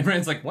go. And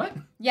Rand's like, what?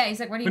 Yeah, he's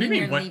like, what do you mean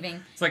you're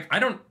leaving? It's like, I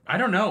don't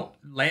know.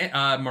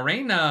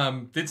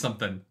 Moiraine did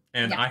something,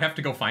 and I have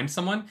to go find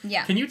someone.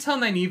 Yeah. Can you tell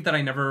Nynaeve that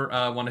I never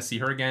want to see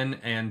her again,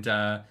 and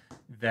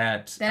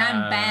that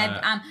I'm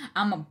bad.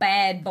 I'm a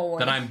bad boy.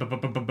 That I'm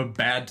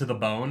bad to the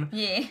bone.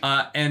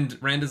 Yeah. And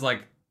Rand is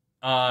like,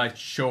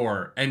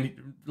 sure.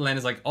 And Lan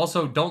is like,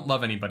 also, don't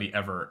love anybody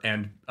ever,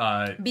 and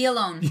be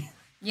alone.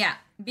 Yeah,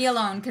 be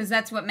alone, because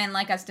that's what men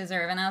like us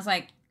deserve. And I was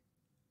like,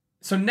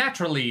 so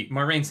naturally,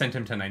 Moiraine sent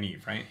him to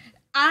Nynaeve, right?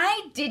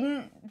 I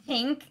didn't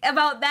think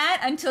about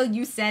that until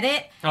you said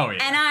it. Oh,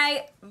 yeah. And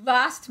I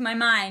lost my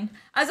mind.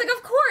 I was like,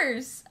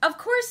 of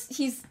course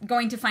he's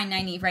going to find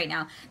Nynaeve right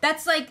now.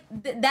 That's like,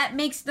 that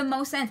makes the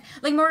most sense.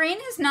 Like,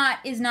 Moiraine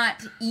is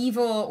not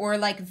evil or,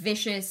 like,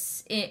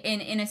 vicious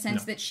in a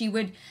sense that she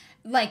would,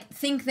 like,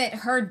 think that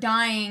her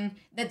dying,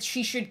 that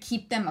she should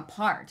keep them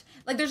apart.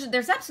 Like,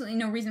 there's absolutely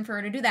no reason for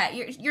her to do that.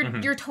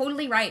 You're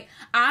totally right.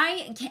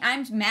 I'm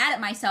mad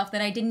at myself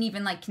that I didn't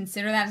even, like,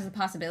 consider that as a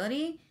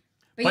possibility.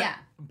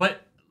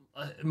 But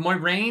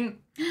Moiraine,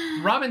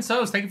 Robin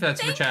Sows, thank you for that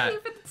super chat.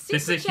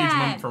 This is a huge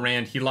moment for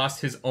Rand. He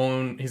lost his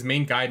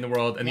main guide in the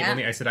world, and the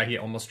only Aes Sedai he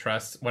almost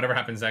trusts. Whatever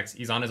happens next,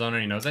 he's on his own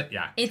and he knows it.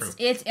 Yeah, If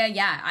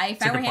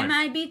I were him,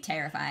 I'd be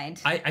terrified.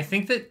 I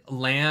think that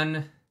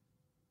Lan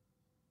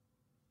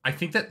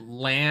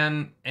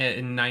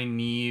and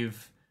Nynaeve,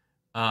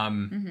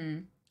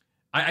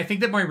 I think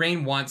that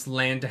Moiraine wants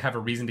Lan to have a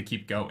reason to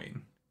keep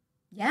going.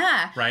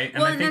 Yeah. Right?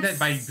 And I think that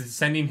by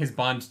sending his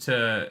bond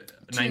to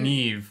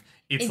Nynaeve,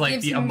 it's like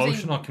the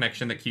emotional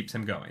connection that keeps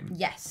him going.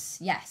 Yes.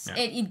 Yeah.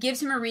 It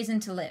gives him a reason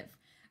to live,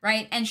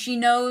 right? And she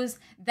knows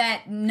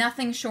that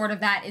nothing short of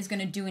that is going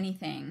to do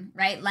anything,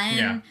 right?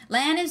 Lan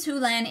is who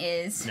Lan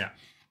is. Yeah.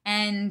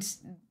 And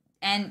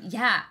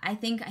yeah, I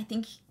think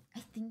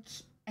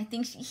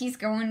he's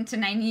going to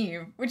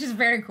Nynaeve, which is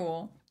very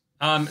cool.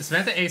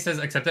 Samantha A says,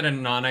 except that a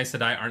non-Aes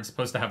Sedai aren't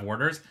supposed to have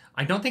warders.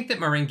 I don't think that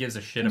Moiraine gives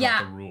a shit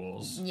about the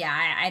rules.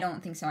 Yeah, I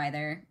don't think so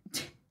either.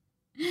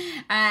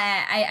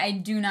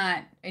 I do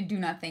not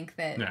think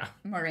that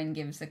Moiraine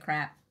gives a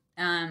crap.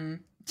 People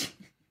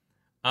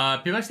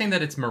are saying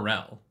that it's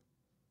Morel.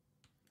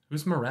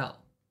 Who's Morel?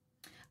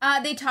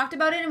 They talked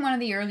about it in one of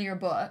the earlier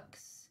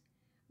books,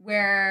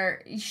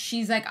 where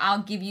she's like,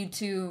 "I'll give you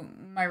to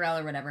Morel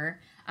or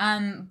whatever."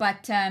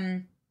 But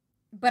I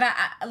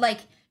like.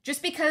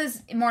 Just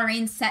because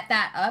Moiraine set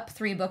that up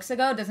 3 books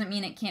ago doesn't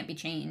mean it can't be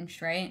changed,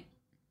 right?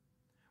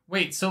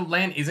 Wait, so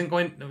Lan is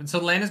going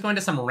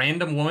to some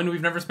random woman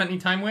we've never spent any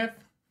time with?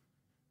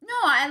 No,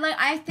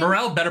 I think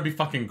Morel better be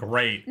fucking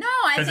great. No,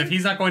 because if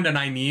he's not going to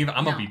Nynaeve,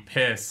 I'm gonna be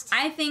pissed.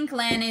 I think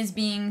Lan is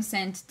being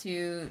sent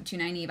to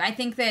Nynaeve. I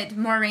think that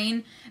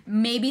Moiraine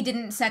maybe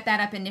didn't set that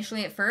up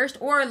initially at first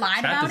or lied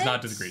about it. Chat does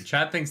not disagree.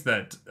 Chat thinks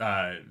that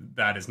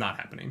that is not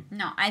happening.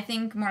 No, I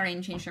think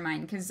Moiraine changed her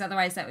mind because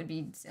otherwise that would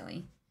be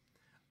silly.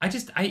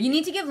 You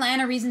need to give Lan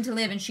a reason to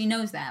live, and she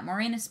knows that.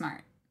 Moiraine is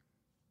smart.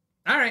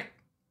 All right.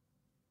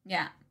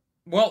 Yeah.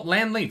 Well,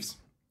 Lan leaves,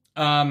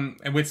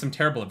 with some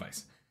terrible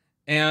advice,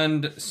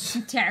 and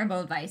terrible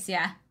advice.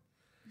 Yeah.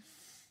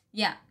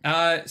 Yeah.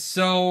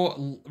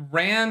 So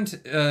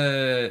Rand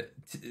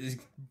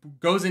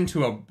goes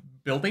into a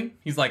building.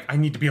 He's like, I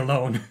need to be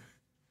alone.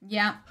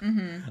 Yeah.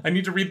 Mm-hmm. I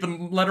need to read the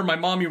letter my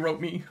mommy wrote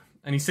me.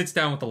 And he sits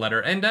down with the letter.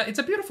 And it's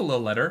a beautiful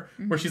little letter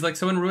where she's like,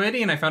 so in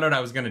Ruidian, I found out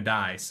I was going to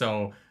die.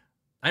 So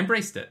I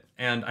embraced it.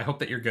 And I hope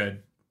that you're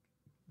good.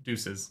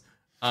 Deuces.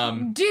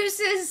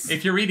 Deuces.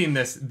 If you're reading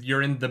this,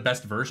 you're in the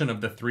best version of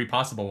the 3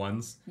 possible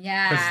ones.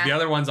 Yeah. Because the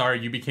other ones are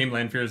you became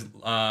Lanfear's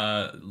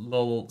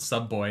little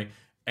sub boy,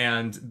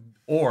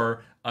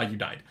 or you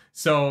died.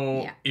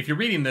 So if you're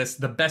reading this,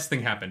 the best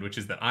thing happened, which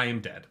is that I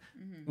am dead,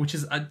 which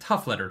is a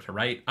tough letter to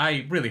write.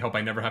 I really hope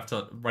I never have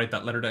to write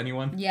that letter to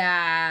anyone.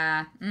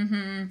 Yeah.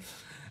 Mm-hmm.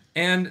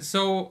 And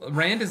so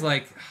Rand is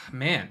like,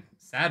 man,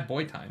 sad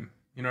boy time.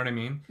 You know what I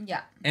mean?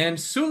 Yeah. And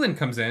Sulin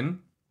comes in.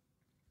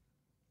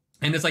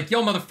 And it's like,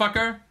 yo,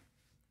 motherfucker.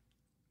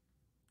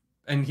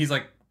 And he's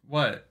like,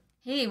 what?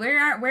 Hey,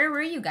 where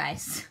were you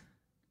guys?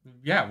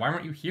 Yeah, why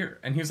weren't you here?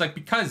 And he was like,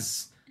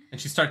 because.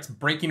 And she starts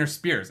breaking her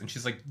spears. And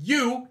she's like,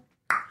 you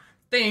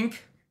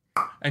think.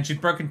 And she's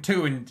broken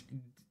 2. And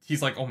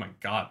he's like, oh my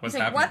God, what's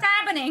happening? What's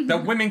happening?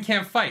 That women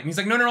can't fight. And he's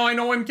like, no, I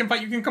know women can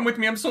fight. You can come with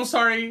me. I'm so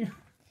sorry.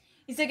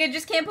 He's like, I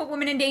just can't put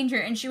women in danger.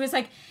 And she was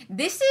like,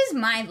 this is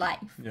my life.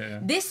 Yeah.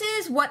 This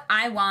is what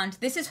I want.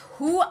 This is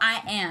who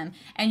I am.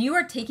 And you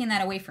are taking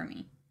that away from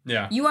me.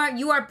 Yeah.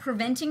 You are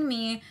preventing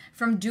me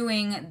from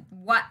doing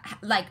what,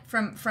 like,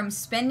 from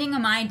spending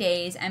my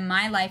days and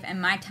my life and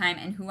my time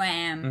and who I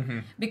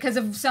am because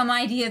of some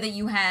idea that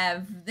you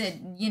have that,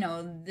 you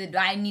know, that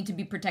I need to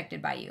be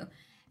protected by you.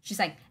 She's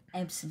like,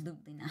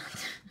 absolutely not.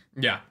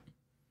 Yeah.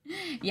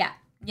 Yeah.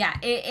 Yeah,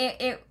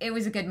 it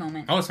was a good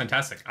moment. Oh, it's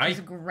fantastic. It was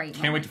a great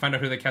can't wait to find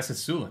out who they cast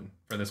as Sulin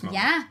for this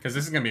moment. Yeah. Because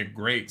this is going to be a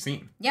great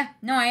scene. Yeah,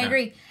 no, I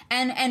agree.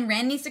 And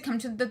Rand needs to come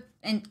to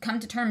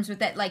terms with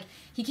that. Like,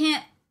 he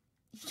can't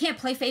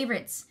play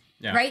favorites.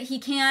 Yeah. Right? He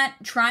can't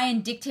try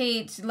and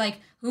dictate,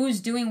 like,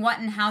 who's doing what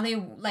and how they,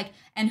 like,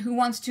 and who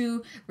wants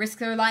to risk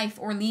their life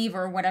or leave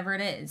or whatever it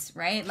is,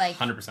 right? Like,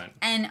 100%.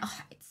 And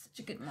it's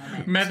such a good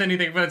moment. Matt,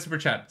 anything about that super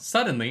chat?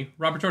 Suddenly,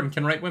 Robert Jordan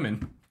can write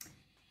women.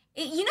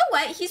 You know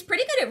what? He's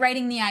pretty good at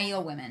writing the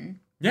Aiel women.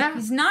 Yeah.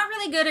 He's not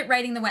really good at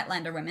writing the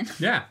Wetlander women.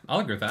 Yeah, I'll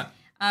agree with that.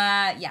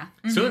 Yeah.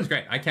 Mm-hmm. Sulin's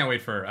great. I can't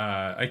wait for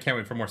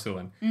more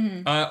Sulin.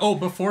 Mm-hmm.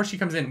 Before she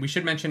comes in, we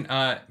should mention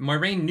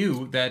Moiraine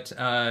knew that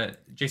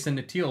Jason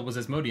Natil was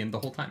Asmodean the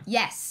whole time.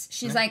 Yes.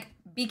 She's like,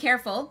 be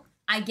careful.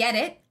 I get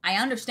it. I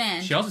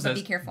understand. She also says,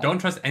 be careful. Don't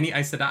trust any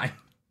Aes Sedai.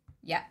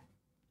 Yeah.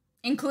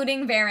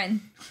 Including Varen.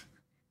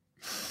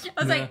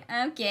 I was like,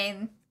 okay.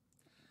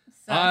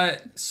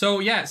 So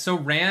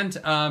Rand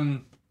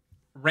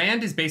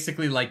is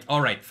basically like,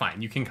 all right,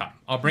 fine, you can come.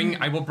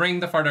 I will bring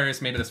the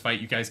Fardaris Maid to this fight.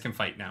 You guys can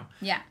fight now.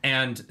 Yeah.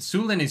 And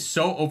Sulin is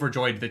so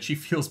overjoyed that she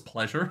feels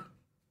pleasure.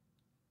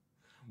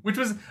 Which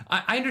was,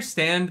 I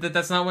understand that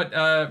that's not what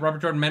Robert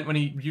Jordan meant when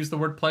he used the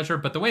word pleasure,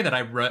 but the way that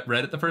I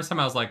read it the first time,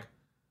 I was like,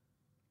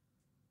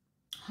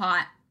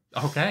 hot.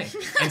 Okay.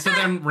 And so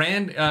then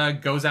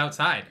Rand goes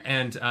outside,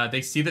 and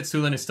they see that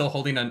Sulin is still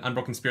holding an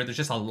unbroken spear. There's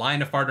just a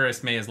line of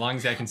Fardaris May as long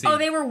as I can see. Oh,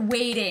 they were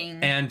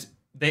waiting. And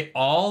they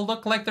all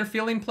look like they're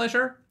feeling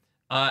pleasure.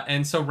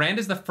 And so Rand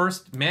is the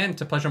first man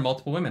to pleasure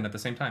multiple women at the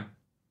same time.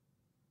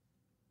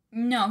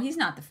 No, he's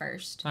not the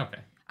first. Okay.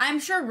 I'm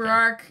sure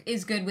Rurark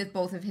is good with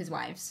both of his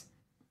wives.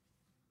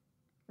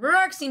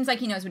 Rurark seems like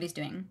he knows what he's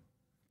doing.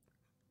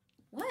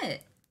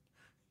 What?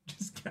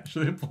 Just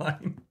casually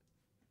applying.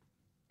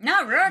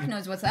 No, Rurark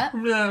knows what's up.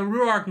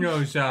 Rurark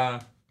knows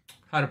how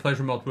to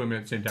pleasure multiple women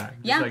at the same time.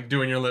 Yeah. Just like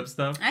doing your lip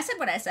stuff. I said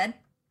what I said.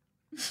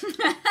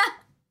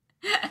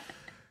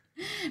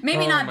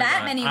 Maybe not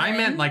that many women. I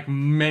meant like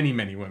many,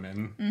 many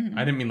women. Mm-hmm.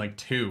 I didn't mean like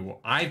 2.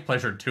 I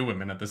pleasured 2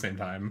 women at the same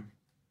time.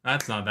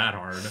 That's not that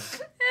hard.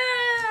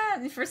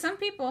 For some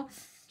people.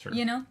 Sure.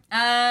 You know?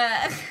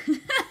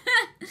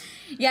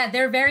 Yeah,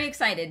 they're very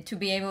excited to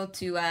be able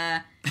to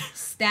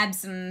stab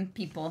some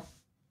people.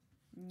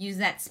 Use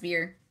that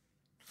spear.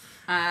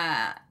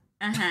 God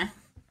damn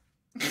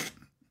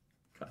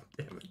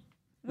it.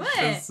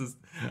 What?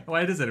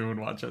 Why does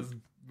anyone watch us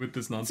with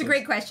this nonsense? It's a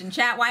great question.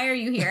 Chat, why are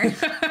you here?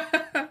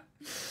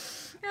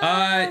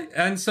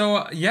 And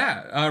so,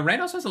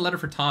 Rand also has a letter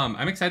for Tom.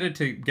 I'm excited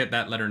to get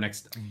that letter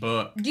next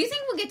book. Do you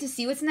think we'll get to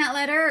see what's in that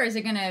letter, or is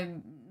it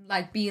gonna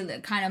be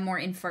kind of more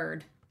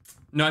inferred?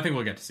 No, I think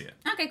we'll get to see it.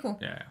 Okay, cool.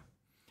 Yeah.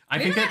 I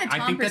think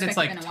that it's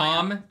like,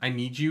 Tom, I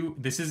need you.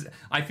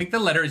 I think the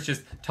letter is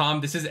just, Tom,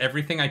 this is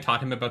everything I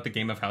taught him about the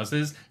Game of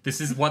Houses.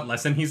 This is what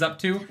lesson he's up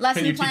to.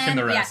 Can you teach him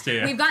the rest?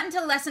 Yeah. We've gotten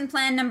to lesson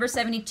plan number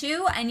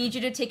 72. I need you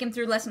to take him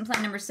through lesson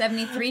plan number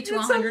 73 to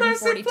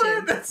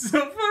 142. That's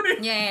so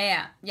funny.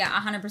 Yeah,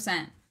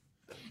 100%.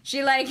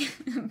 She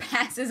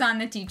passes on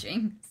the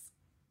teachings.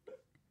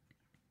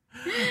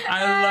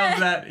 I love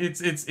that.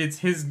 It's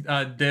his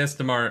Deus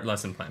Damar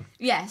lesson plan.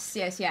 Yes.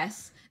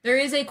 There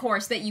is a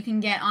course that you can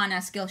get on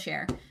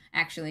Skillshare,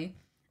 actually,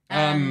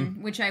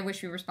 which I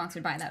wish we were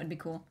sponsored by. That would be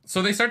cool.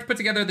 So they start to put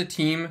together the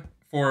team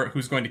for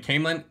who's going to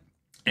Camelin.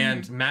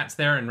 And Matt's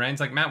there, and Rand's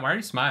like, Matt, why are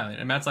you smiling?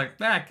 And Matt's like,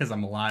 because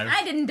I'm alive.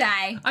 I didn't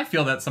die. I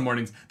feel that some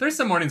mornings. There's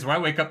some mornings where I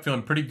wake up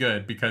feeling pretty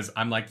good because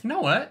I'm like, you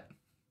know what?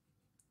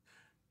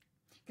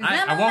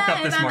 I woke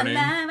up this morning.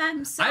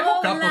 I'm so I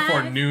woke up alive.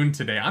 before noon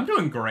today. I'm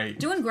doing great.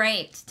 Doing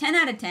great. 10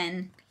 out of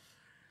 10.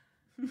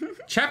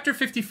 Chapter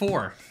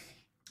 54.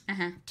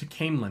 Uh-huh. To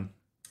Camelin.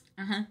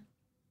 Uh-huh.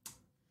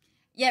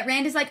 Yeah,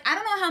 Rand is like, I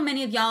don't know how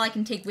many of y'all I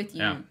can take with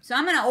you. Yeah. So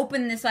I'm going to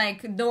open this,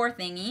 like, door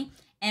thingy,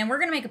 and we're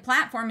going to make a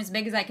platform as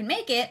big as I can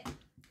make it,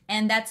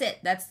 and that's it.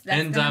 That's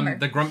and the number.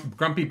 the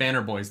grumpy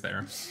banner boy's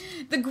there.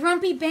 The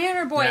grumpy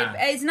banner boy. Yeah.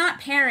 It's not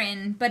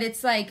Perrin, but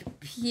it's like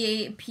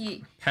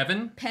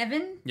Pevin?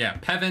 Pevin? Yeah,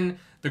 Pevin,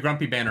 the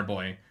grumpy banner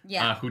boy,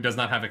 Yeah. who does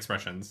not have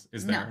expressions,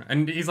 is there. No.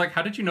 And he's like,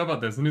 how did you know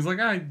about this? And he's like,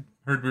 I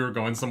heard we were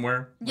going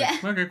somewhere. I'm Yeah.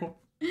 like, okay, cool.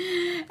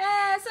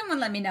 Someone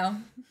let me know.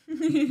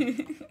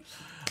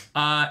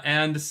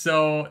 And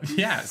so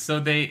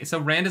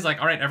Rand is like,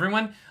 all right,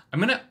 everyone, I'm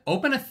going to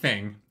open a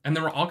thing, and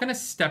then we're all going to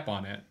step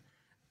on it.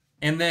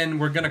 And then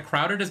we're going to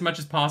crowd it as much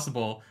as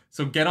possible.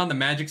 So get on the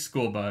magic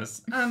school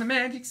bus. On the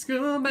magic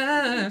school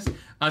bus.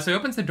 So he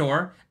opens the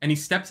door, and he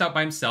steps out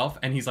by himself,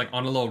 and he's like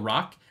on a little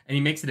rock, and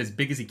he makes it as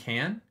big as he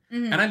can.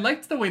 Mm-hmm. And I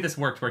liked the way this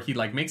worked, where he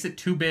like makes it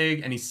too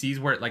big, and he sees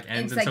where it like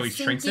ends, It's and like so he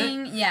shrinks it.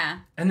 sinking, yeah.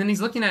 And then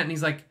he's looking at it, and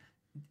he's like,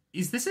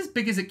 is this as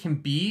big as it can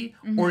be?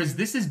 Mm-hmm. Or is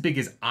this as big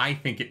as I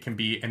think it can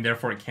be, and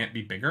therefore it can't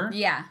be bigger?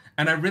 Yeah.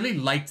 And I really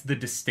liked the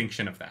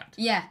distinction of that.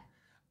 Yeah.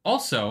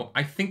 Also,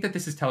 I think that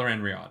this is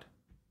Teleran Riyadh.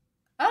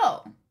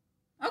 Oh.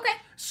 Okay.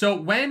 So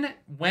when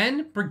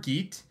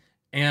Brigitte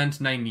and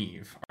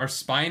Nynaeve are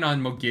spying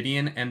on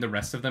Moghedien and the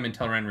rest of them in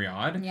Teleran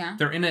Riyadh, Yeah.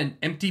 they're in an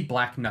empty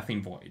black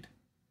nothing void.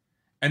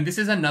 And this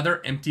is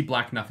another empty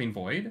black nothing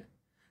void.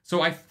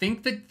 So I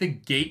think that the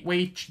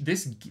gateway,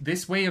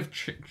 this way of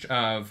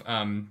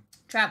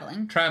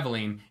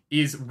traveling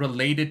is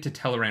related to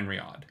Teleran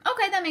Riyadh.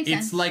 Okay, that makes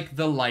sense. It's like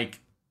the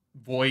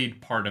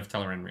void part of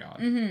Teleran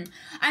Riyadh. Mm-hmm.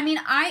 I mean,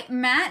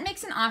 Matt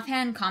makes an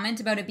offhand comment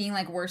about it being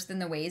like worse than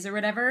the Ways or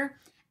whatever,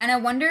 and I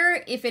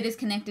wonder if it is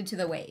connected to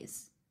the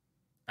Ways.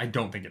 I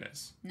don't think it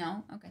is.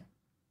 No, okay.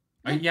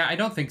 I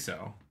don't think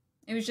so.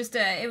 It was just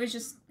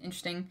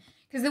interesting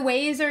because the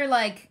Ways are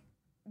like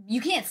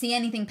you can't see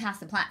anything past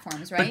the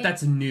platforms, right? But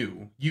that's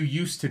new. You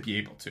used to be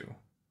able to.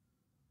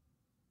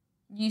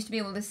 You used to be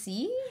able to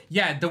see?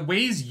 Yeah, the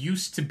ways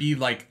used to be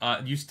like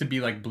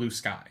blue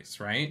skies,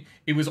 right?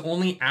 It was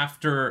only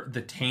after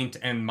the Taint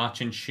and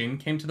Machin Shin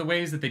came to the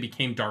ways that they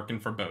became dark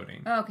and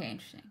foreboding. Okay,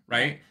 interesting.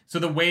 Right? So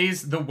the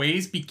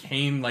ways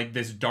became like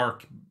this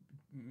dark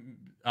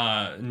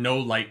no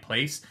light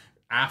place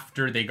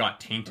after they got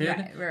tainted.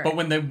 Right. But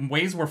when the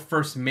ways were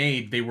first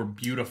made, they were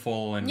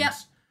beautiful and Yep.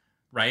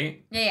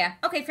 Right? Yeah.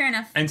 Okay, fair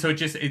enough. And so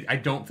I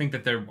don't think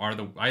that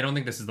I don't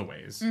think this is the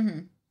ways. Mm-hmm.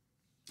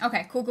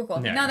 Okay,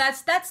 cool. Yeah. No,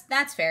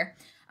 that's fair.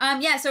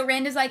 Yeah, so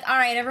Rand is like, all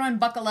right, everyone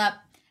buckle up.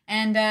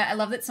 And I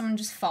love that someone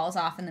just falls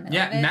off in the middle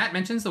of it. Yeah, Matt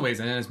mentions the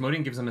ways, and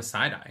Asmodean gives him a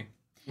side eye.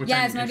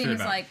 Yeah, Asmodean is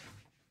like,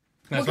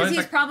 well, because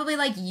he's probably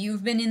like,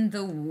 you've been in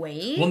the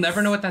ways? We'll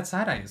never know what that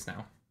side eye is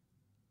now.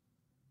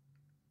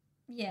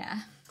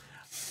 Yeah.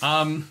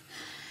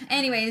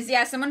 Anyways,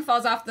 yeah, someone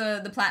falls off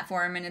the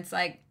platform, and it's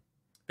like...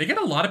 They get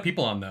a lot of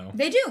people on, though.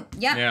 They do,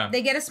 yeah.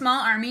 They get a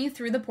small army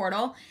through the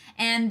portal,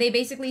 and they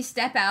basically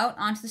step out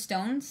onto the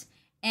stones,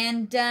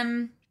 and...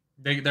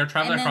 They're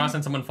traveling across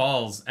and someone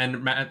falls,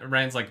 and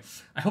Rand's like,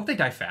 I hope they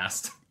die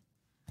fast.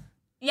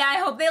 Yeah, I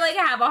hope they, like,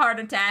 have a heart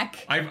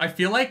attack. I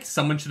feel like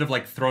someone should have,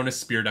 like, thrown a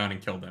spear down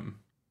and killed him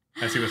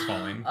as he was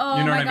falling. Oh,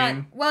 you know my what God. I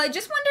mean? Well, it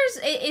just wonders,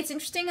 it's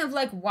interesting of,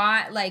 like,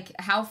 why, like,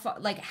 how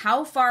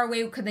far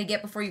away could they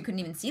get before you couldn't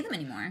even see them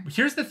anymore?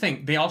 Here's the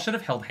thing. They all should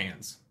have held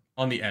hands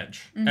on the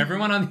edge. Mm-hmm.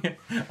 Everyone I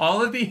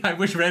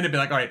wish Rand had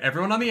been like, all right,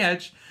 everyone on the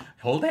edge,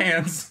 hold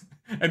hands.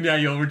 And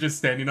Yael were just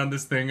standing on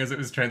this thing as it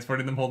was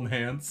transporting them holding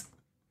hands.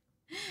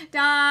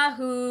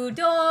 Dahu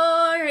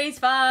Dores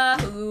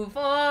Fahu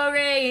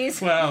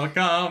Fores.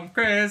 Welcome,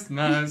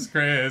 Christmas,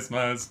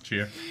 Christmas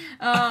cheer.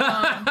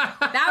 That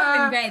would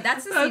have been great.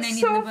 That's the scene I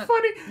need so in the book.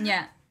 funny.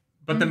 Yeah.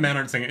 But the men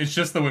aren't singing. It's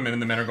just the women, and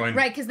the men are going...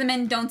 Right, because the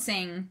men don't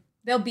sing.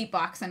 They'll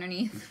beatbox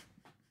underneath.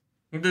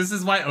 This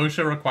is why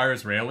OSHA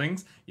requires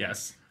railings.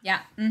 Yes. Yeah.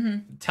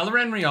 Mm-hmm.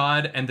 Teleran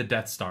Riyadh and the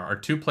Death Star are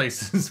two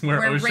places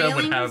where OSHA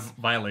would have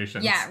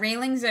violations. Yeah,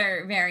 railings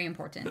are very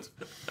important.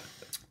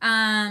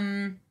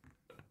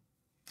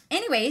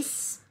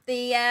 Anyways,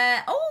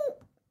 Mathany,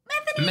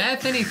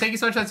 thank you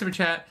so much for that super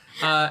chat.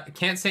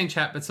 Can't say in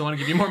chat, but still want to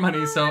give you more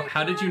money. So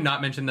how did you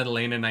not mention that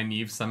Elena and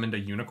Nynaeve summoned a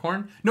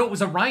unicorn? No, it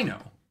was a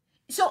rhino.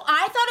 So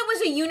I thought it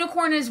was a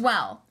unicorn as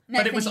well.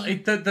 But it was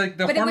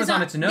the horn was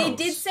on its nose. They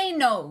did say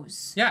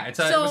nose. Yeah, it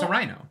was a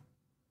rhino.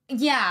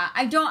 Yeah,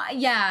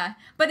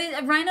 but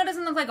a rhino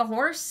doesn't look like a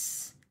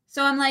horse.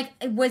 So I'm like,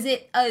 was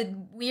it a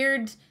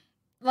weird,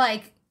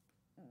 like,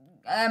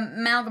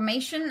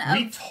 amalgamation of...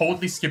 We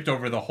totally skipped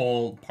over the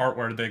whole part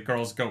where the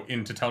girls go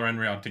into Teleran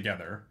Riyadh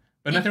together.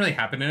 But nothing really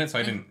happened in it, so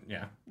I didn't,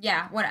 yeah.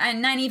 Yeah,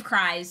 and Nynaeve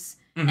cries,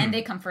 and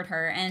they comfort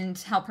her and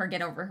help her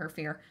get over her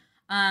fear.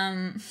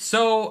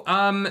 So,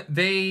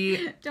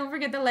 they... Don't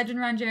forget the legend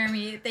Ron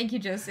Jeremy. Thank you,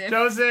 Joseph.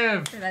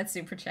 Joseph! For that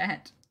super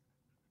chat.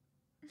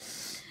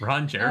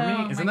 Ron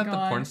Jeremy? Oh, Isn't my that the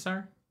God. porn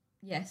star?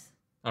 Yes.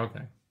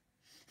 Okay.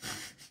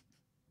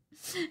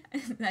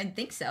 I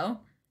think so.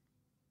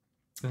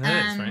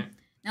 That is, right?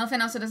 An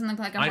elephant also doesn't look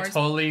like a I horse.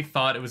 totally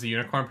thought it was a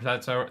unicorn,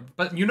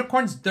 but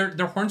unicorns,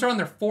 their horns are on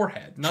their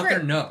forehead, not True.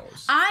 their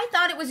nose. I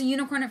thought it was a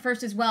unicorn at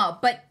first as well,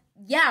 but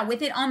yeah,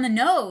 with it on the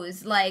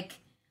nose, like,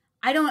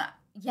 I don't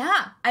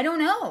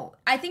know.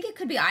 I think it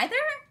could be either.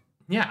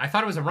 Yeah, I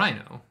thought it was a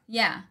rhino.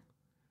 Yeah.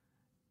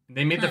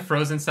 They made the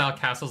Frozen-style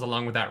castles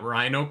along with that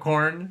rhino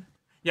corn.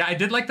 Yeah, I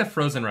did like the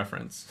Frozen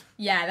reference.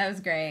 Yeah, that was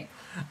great.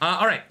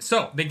 All right,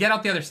 so they get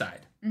out the other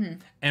side.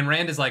 And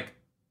Rand is like,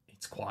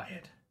 it's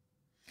quiet.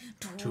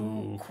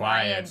 Too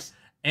quiet.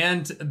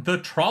 And the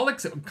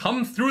Trollocs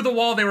come through the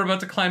wall they were about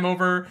to climb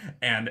over,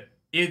 and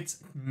it's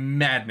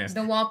madness.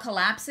 The wall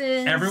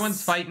collapses.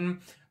 Everyone's fighting.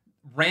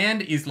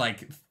 Rand is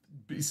like,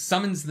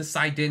 summons the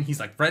side in. He's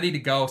like ready to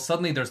go.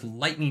 Suddenly there's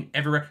lightning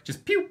everywhere.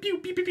 Just pew, pew,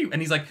 pew, pew, pew.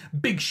 And he's like,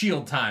 big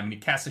shield time. And he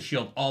casts a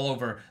shield all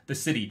over the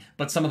city.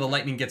 But some of the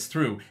lightning gets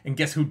through. And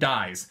guess who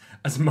dies?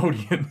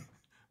 Asmodean,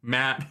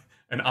 Mat,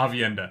 and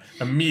Aviendha.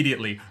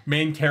 Immediately.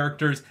 Main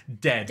characters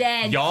dead.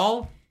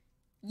 Y'all...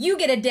 You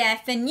get a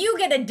death, and you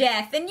get a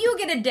death, and you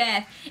get a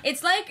death.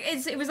 It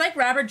was like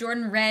Robert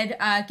Jordan read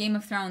Game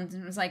of Thrones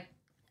and was like,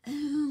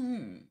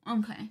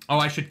 okay. Oh,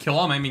 I should kill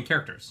all my main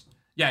characters.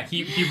 Yeah,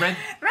 he read...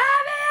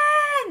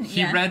 Robin!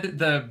 He read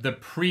the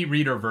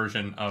pre-reader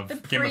version of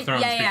Game of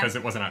Thrones because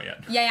it wasn't out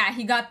yet. Yeah,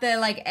 he got the,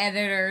 like,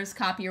 editor's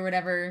copy or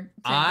whatever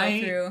to go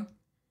through.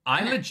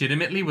 I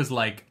legitimately was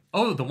like,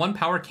 oh, the one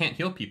power can't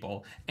heal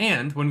people.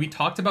 And when we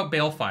talked about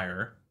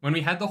Balefire... When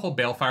we had the whole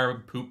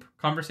Balefire poop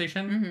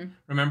conversation,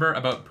 remember,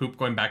 about poop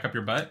going back up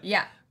your butt?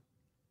 Yeah.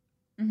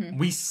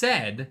 We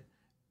said,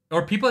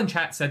 or people in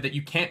chat said that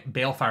you can't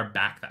Balefire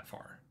back that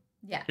far.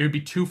 Yeah. It would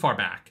be too far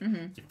back.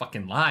 You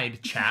fucking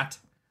lied, chat.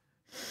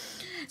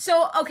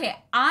 So, okay,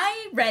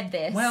 I read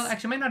this. Well,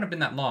 actually, it might not have been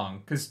that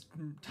long, because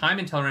time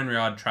in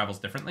Tel'aran'rhiod travels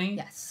differently.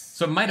 Yes.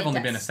 So it might have only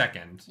been a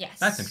second. Yes.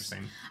 That's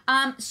interesting.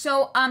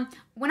 So,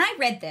 when I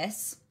read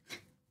this,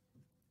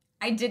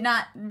 I did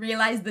not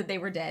realize that they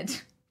were dead.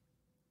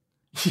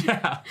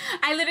 Yeah.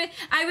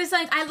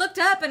 I looked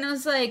up and I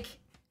was like,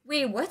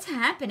 wait, what's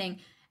happening?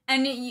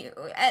 And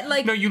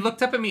No, you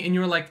looked up at me and you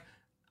were like,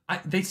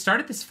 they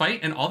started this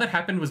fight and all that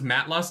happened was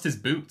Mat lost his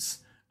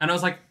boots. And I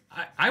was like,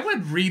 I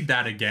would read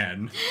that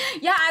again.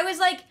 Yeah, I was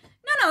like,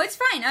 no, it's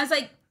fine. I was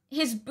like,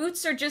 his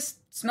boots are just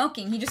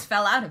smoking. He just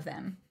fell out of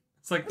them.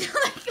 It's like,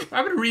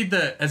 I would read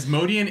the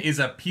Asmodean is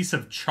a piece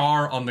of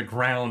char on the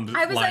ground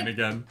line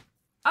again.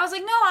 I was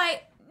like, no,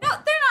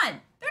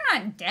 they're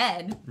not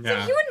dead. Yeah.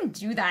 Like, you wouldn't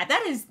do that.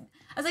 I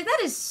was like, that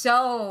is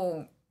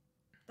so...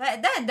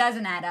 That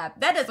doesn't add up.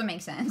 That doesn't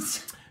make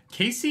sense.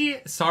 Casey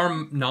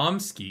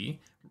Sarnomsky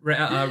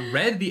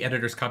read the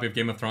editor's copy of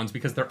Game of Thrones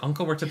because their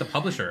uncle worked at the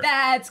publisher.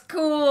 That's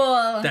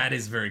cool. That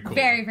is very cool.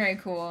 Very, very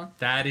cool.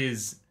 That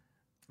is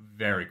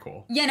very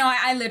cool. Yeah, no,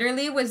 I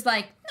literally was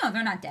like, no,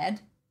 they're not dead.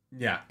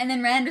 Yeah. And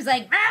then Rand was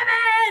like,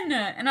 Raven!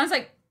 And I was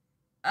like,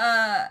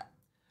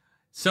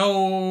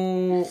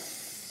 So...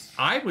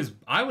 I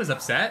was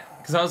upset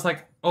because I was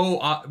like,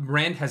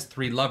 Rand has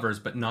 3 lovers,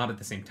 but not at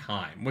the same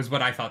time, was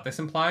what I thought this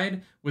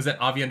implied, was that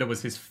Aviendha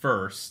was his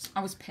first.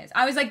 I was pissed.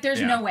 I was like,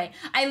 there's no way.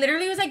 I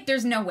literally was like,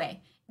 there's no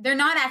way. They're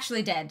not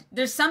actually dead.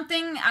 There's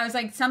something, I was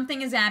like,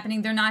 something is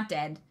happening. They're not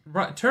dead.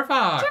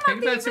 Turvok,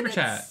 thank you for that super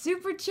chat.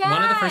 Super chat.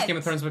 One of the first Game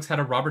of Thrones books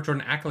had a Robert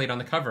Jordan accolade on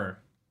the cover.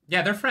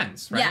 Yeah, they're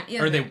friends, right?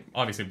 Yeah. Or they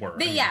obviously were.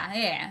 They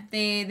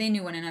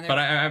knew one another.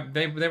 But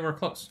they were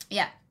close.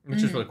 Yeah.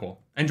 Which is really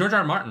cool. And George R.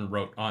 R. Martin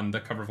wrote on the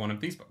cover of one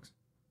of these books.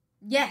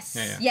 Yes.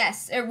 Yeah.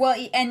 Yes. Well,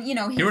 and you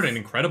know, he wrote an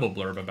incredible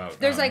blurb about.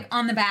 There's like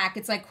on the back,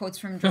 it's like quotes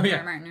from George R.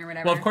 R. Martin or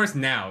whatever. Well, of course,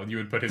 now you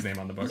would put his name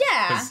on the book.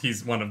 Yeah. Because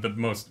he's one of the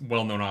most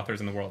well-known authors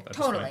in the world.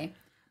 Totally.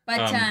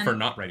 But for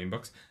not writing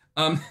books.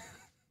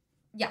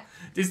 Yeah.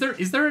 Is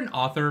there an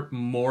author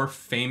more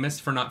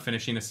famous for not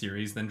finishing a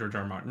series than George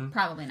R. R. Martin?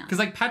 Probably not. Because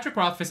like Patrick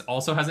Rothfuss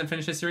also hasn't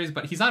finished a series,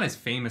 but he's not as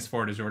famous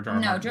for it as George R.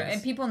 R. Martin. No,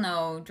 people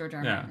know George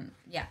R. R. Martin.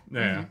 Yeah.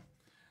 Yeah.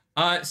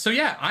 So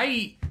yeah,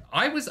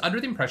 I was under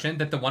the impression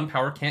that the one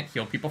power can't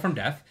heal people from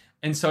death,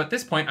 and so at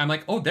this point I'm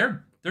like, oh,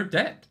 they're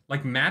dead.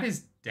 Like Mat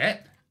is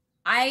dead.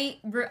 I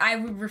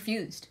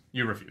refused.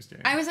 You refused,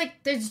 yeah. I was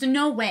like, there's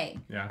no way.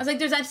 Yeah. I was like,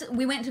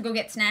 we went to go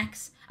get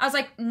snacks. I was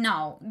like,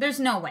 no, there's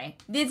no way.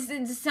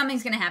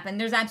 Something's gonna happen.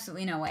 There's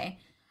absolutely no way.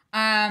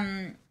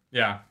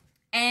 Yeah.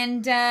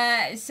 And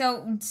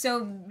so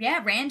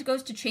yeah, Rand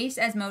goes to chase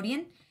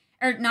Asmodean,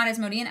 or not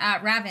Asmodean,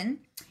 Raven,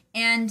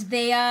 and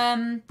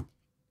they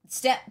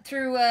step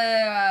through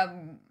a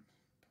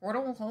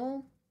portal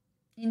hole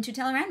into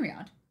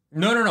Tel'aran'rhiod.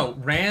 No.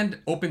 Rand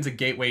opens a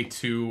gateway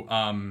to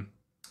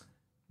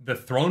the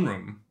throne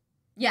room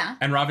Yeah.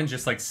 And Raven's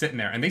just like sitting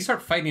there, and they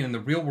start fighting in the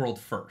real world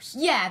first.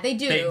 Yeah, they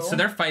do. So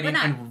they're fighting, But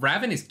not- and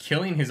Raven is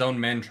killing his own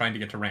men trying to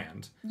get to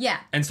Rand. Yeah.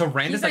 And so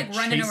Rand He's, is like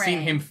running chasing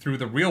away. him through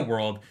the real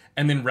world,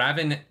 and then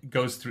Raven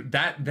goes through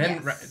that.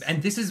 Then Yes.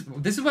 and this is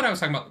what I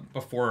was talking about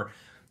before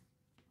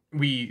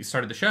we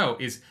started the show.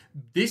 Is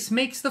this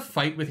makes the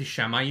fight with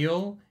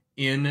Ishamael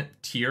in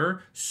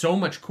Tyr so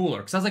much cooler?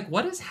 Because I was like,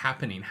 what is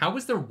happening? How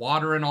is there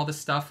water and all this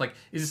stuff? Like,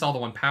 is this all the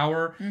one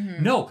power?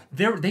 Mm-hmm. No,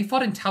 they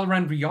fought in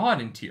Talaran Riyadh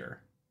in Tyr.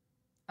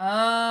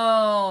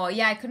 Oh,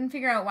 yeah, I couldn't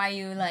figure out why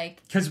you,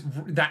 like... Because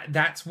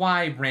that's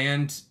why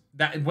Rand...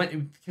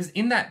 Because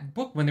in that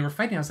book, when they were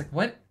fighting, I was like,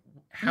 what?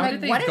 How Like,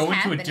 did they what is go into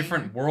happening? a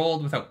different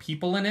world without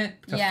people in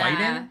it to fight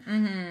in?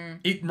 Mm-hmm.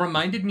 It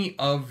reminded me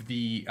of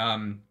the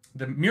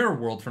Mirror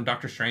World from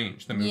Doctor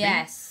Strange, the movie.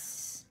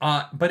 Yes.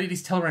 But it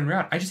is Teleran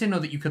Riyadh. I just didn't know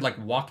that you could, like,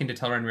 walk into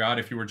Teleran Riyadh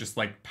if you were just,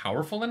 like,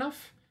 powerful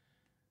enough.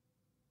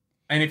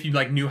 And if you,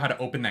 like, knew how to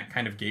open that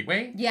kind of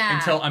gateway. Yeah.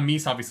 Until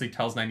Amis obviously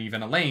tells Nynaeve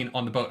and Elaine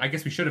on the boat. I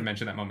guess we should have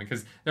mentioned that moment,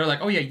 because they're like,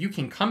 oh yeah, you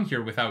can come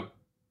here without...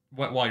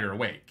 while you're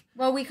awake.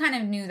 Well, we kind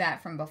of knew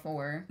that from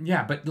before.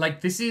 Yeah, but,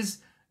 like,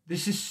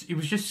 it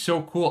was just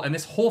so cool. And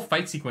this whole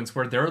fight sequence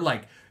where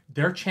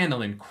they're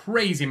channeling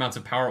crazy amounts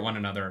of power at one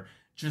another,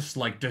 just,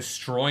 like,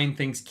 destroying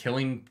things,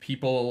 killing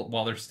people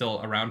while they're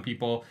still around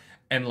people.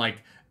 And,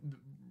 like,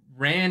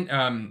 Raven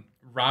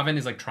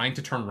is, like, trying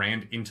to turn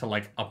Rand into,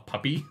 like, a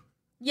puppy.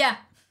 Yeah.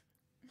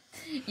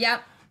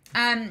 Yep.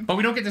 But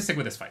we don't get to stick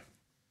with this fight.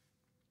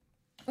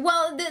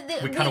 Well,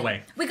 We cut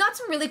away. We got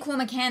some really cool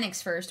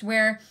mechanics first,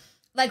 where,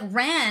 like,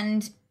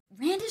 Rand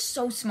is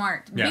so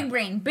smart. Yeah. Big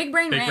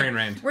brain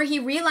Rand. Where he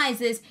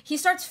realizes he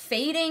starts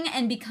fading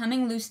and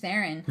becoming Lews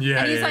Therin. Yeah,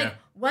 and he's yeah, like, yeah.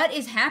 what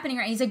is happening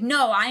right? He's like,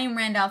 no, I am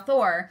Rand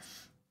al'Thor.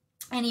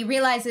 And he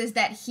realizes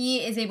that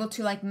he is able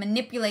to, like,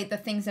 manipulate the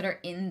things that are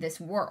in this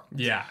world.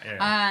 Yeah.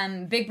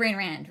 Big brain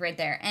Rand right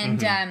there.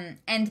 And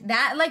and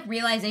that, like,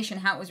 realization,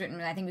 how it was written,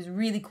 I think was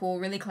really cool,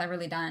 really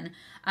cleverly done.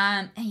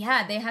 And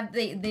yeah,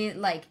 they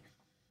like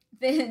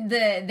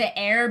the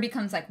air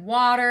becomes like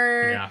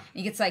water. Yeah.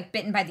 He gets, like,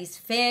 bitten by these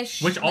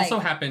fish. Which also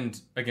like,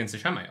 happened against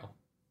Ishamael.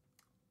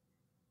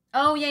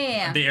 Oh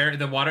yeah. The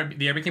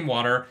air became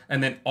water,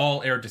 and then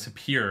all air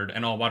disappeared,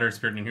 and all water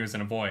disappeared, and he was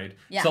in a void.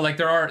 Yeah. So, like,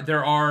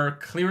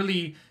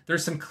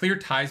 there's some clear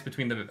ties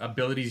between the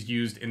abilities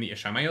used in the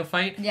Ishamael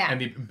fight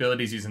and the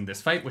abilities used in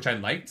this fight, which I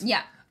liked.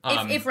 Yeah.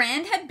 If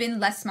Rand had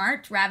been less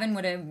smart, Raven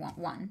would have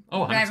won.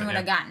 Oh, 100%, Raven would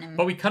have gotten him.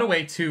 But we cut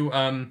away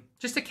to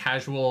just a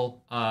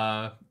casual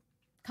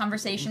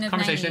Conversation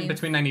conversation Nynaeve.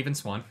 between Nynaeve and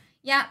Swan.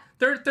 Yeah.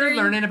 They're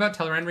learning about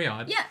Teleran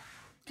Riyadh. Yeah.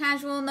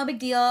 Casual, no big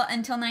deal,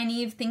 until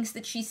Nynaeve thinks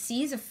that she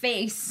sees a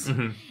face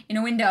Mm-hmm. in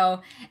a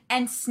window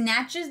and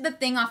snatches the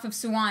thing off of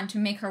Swan to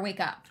make her wake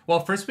up.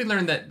 Well, first we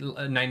learned that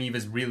Nynaeve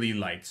is really,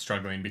 like,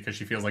 struggling because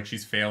she feels like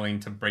she's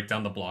failing to break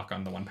down the block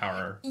on the one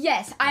power.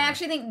 Yes, I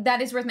actually think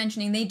that is worth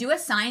mentioning. They do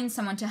assign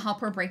someone to help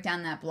her break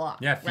down that block.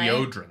 Yeah, right?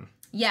 Theodrin.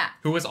 Yeah.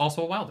 Who was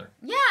also a Wilder.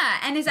 Yeah,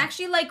 and is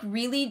actually, like,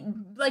 really,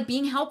 like,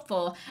 being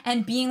helpful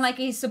and being, like,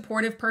 a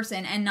supportive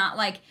person and not,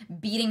 like,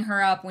 beating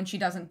her up when she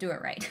doesn't do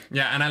it right.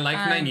 Yeah, and I like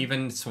Nynaeve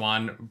and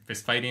Swan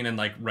fist fighting and,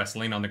 like,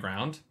 wrestling on the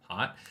ground.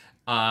 Hot.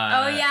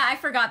 Oh, yeah, I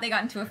forgot they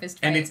got into a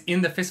fist fight. And it's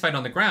in the fist fight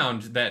on the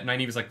ground that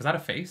Nynaeve is like, was that a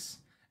face?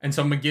 And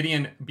so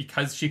McGideon,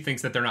 because she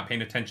thinks that they're not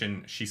paying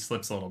attention, she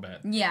slips a little bit.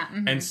 Yeah.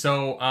 Mm-hmm. And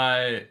so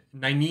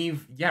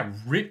Nynaeve,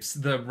 rips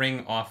the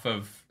ring off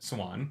of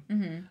Swan.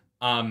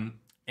 Mm-hmm.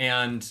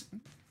 And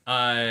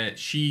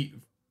she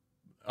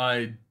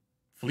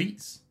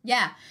flees.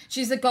 Yeah.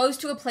 She's like, goes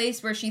to a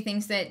place where she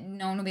thinks that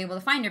no one will be able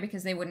to find her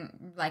because they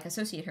wouldn't, like,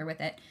 associate her with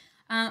it.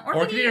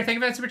 Orchid, thank you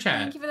for that super chat.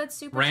 Thank you for that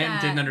super Rand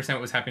chat. didn't understand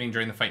what was happening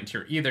during the fight in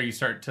Tyr either. You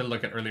start to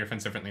look at earlier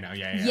events differently now.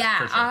 Yeah, Yeah,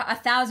 for sure.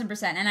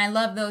 1,000%. And I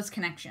love those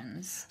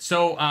connections.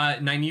 So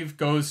Nynaeve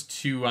goes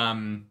to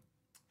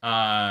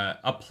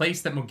a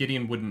place that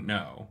Moghedien wouldn't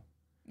know.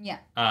 Yeah.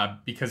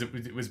 Because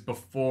it was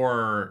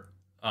before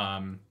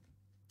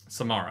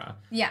Samara.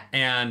 Yeah.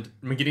 And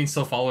Moghedien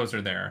still follows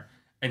her there.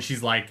 And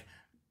she's like,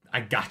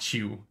 I got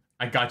you.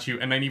 And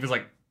Nynaeve was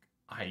like,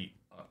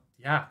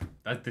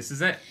 this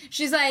is it.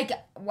 She's like,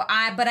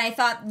 but I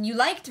thought you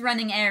liked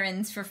running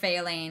errands for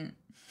Faelane.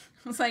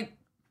 I was like,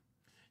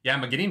 yeah,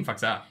 Moghedien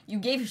fucks up. you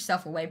gave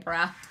yourself away,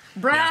 bruh.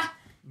 Yeah.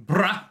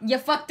 Bruh. You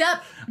fucked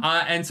up.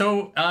 And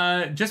so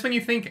just when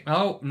you think,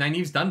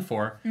 Nynaeve's done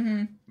for,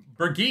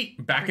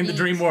 Birgitte back in the Birgitte.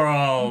 dream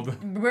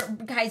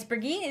world. Guys,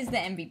 Brigitte is the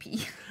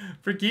MVP.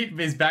 Birgitte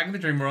is back in the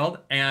dream world,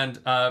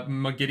 and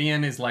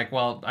Moghedien is like,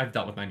 well, I've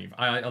dealt with Nynaeve.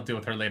 I'll deal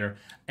with her later.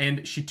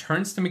 And she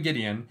turns to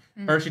Moghedien,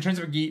 or she turns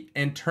to Birgitte,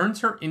 and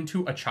turns her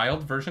into a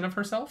child version of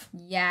herself.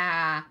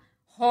 Yeah.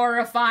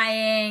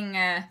 Horrifying.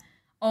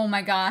 Oh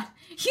my god.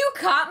 You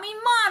caught me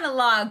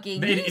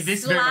monologuing.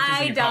 This very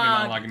much is a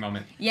dog. monologuing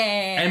moment. Yeah.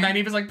 And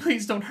Nynaeve is like,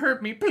 please don't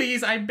hurt me.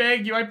 Please, I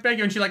beg you.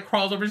 And she, like,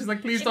 crawls over. She's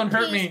like, please don't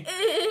hurt me.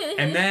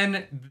 And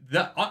then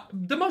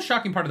the most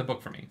shocking part of the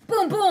book for me.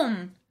 Boom,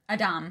 boom.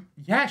 Adam.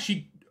 Yeah,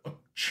 she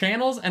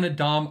channels an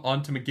Adam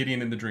onto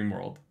Moghedien in the dream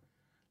world.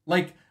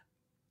 Like,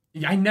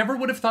 I never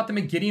would have thought that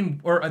Megideon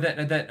or that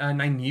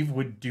Nynaeve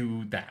would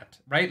do that,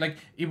 right? Like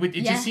it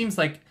just seems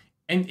like,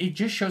 and it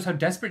just shows how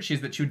desperate she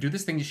is that she would do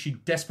this thing that she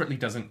desperately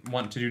doesn't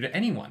want to do to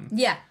anyone.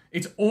 Yeah.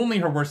 It's only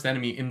her worst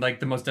enemy in like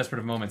the most desperate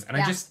of moments, and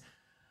I just,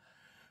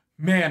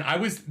 man,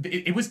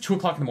 it was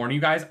 2:00 in the morning,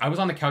 you guys. I was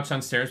on the couch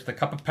downstairs with a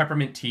cup of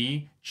peppermint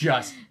tea,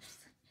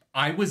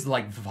 I was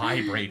like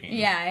vibrating.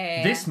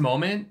 Yeah. This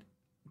moment.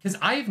 Because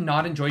I have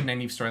not enjoyed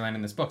Nynaeve's storyline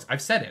in this book.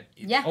 I've said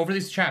it over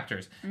these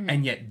chapters. Mm-hmm.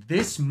 And yet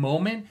this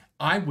moment,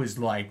 I was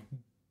like,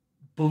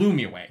 blew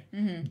me away.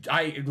 Mm-hmm.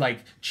 I like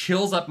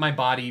chills up my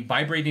body,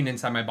 vibrating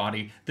inside my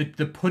body.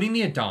 The putting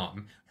the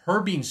Adam, her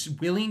being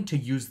willing to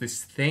use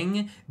this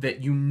thing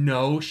that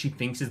she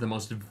thinks is the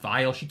most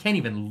vile. She can't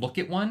even look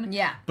at one.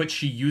 Yeah. But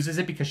she uses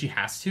it because she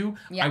has to.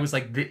 Yeah. I was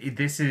like,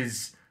 this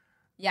is,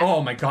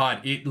 oh my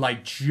God. It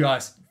like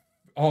just,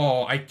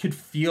 I could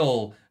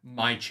feel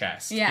my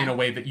chest in a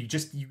way that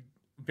you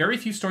very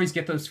few stories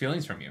get those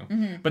feelings from you.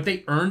 Mm-hmm. But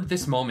they earned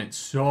this moment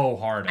so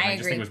hard, and I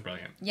just think it was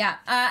brilliant. Yeah.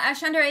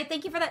 Ashandare,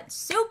 thank you for that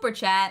super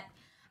chat.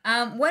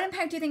 What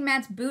impact do you think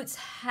Matt's boots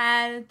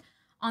had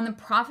on the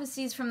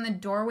prophecies from the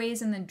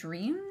doorways and the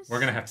dreams? We're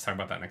gonna have to talk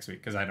about that next week,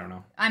 because I don't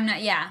know. I'm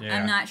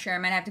not sure. I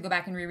might have to go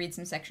back and reread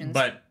some sections.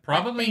 But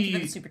probably... thank you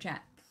for the super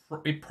chat.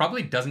 It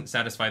probably doesn't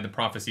satisfy the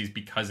prophecies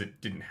because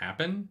it didn't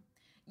happen.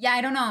 Yeah,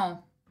 I don't know.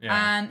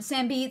 Yeah.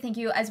 Sam B, thank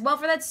you as well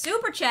for that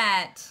super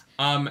chat.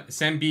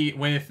 Sam B,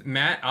 with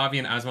Matt, Avi,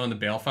 and Asmo in the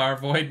Balefire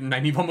Void,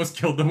 Nynaeve almost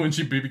killed them when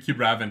she BBQ'd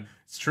Raven.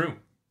 It's true.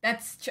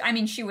 I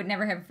mean, she would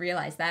never have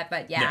realized that,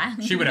 but yeah.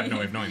 She would have no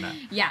way of knowing that.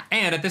 Yeah.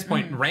 And at this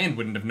point, Rand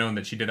wouldn't have known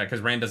that she did that, because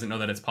Rand doesn't know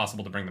that it's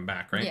possible to bring them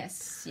back, right?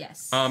 Yes.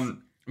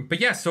 But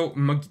yeah, so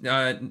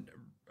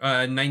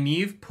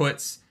Nynaeve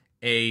puts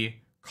a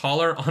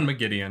collar on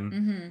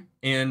Megideon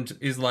and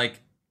is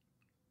like,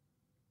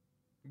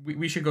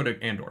 we should go to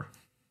Andor.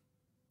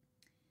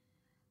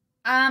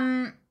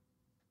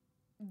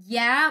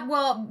 Yeah,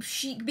 well,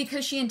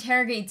 because she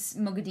interrogates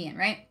Moghedien,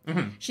 right?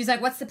 Mm-hmm. She's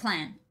like, what's the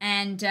plan?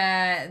 And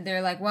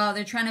they're like, well,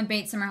 they're trying to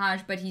bait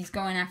Samarhaj, but he's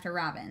going after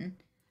Robin.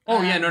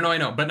 Oh, yeah, no, I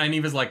know. But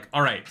Nynaeve is like,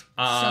 all right.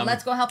 So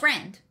let's go help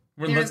Rand.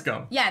 Let's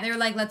go. Yeah, they were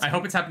like, let's I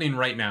hope it's happening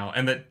right now,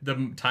 and that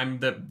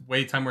the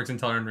way time works in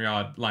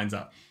Tel'aran'rhiod lines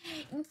up.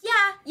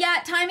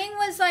 Yeah, timing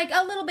was like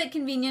a little bit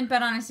convenient,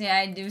 but honestly,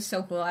 it was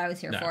so cool. I was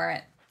here for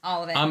it.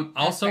 All of it.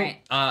 Also,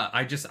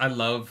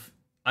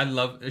 I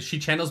love she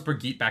channels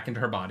Brigitte back into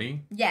her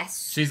body.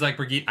 Yes. She's like,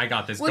 Brigitte, I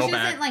got this. Go back. Well, she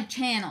doesn't like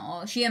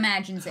channel. She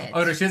imagines it.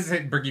 Oh no, she doesn't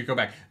say Brigitte, go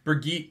back.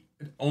 Brigitte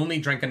only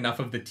drank enough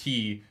of the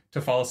tea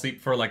to fall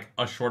asleep for like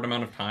a short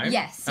amount of time.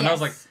 Yes. And I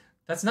was like,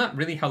 that's not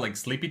really how like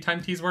sleepy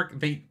time teas work.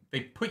 They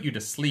put you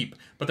to sleep,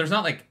 but there's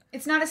not like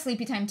it's not a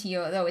sleepy time tea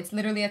though. It's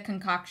literally a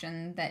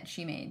concoction that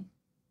she made.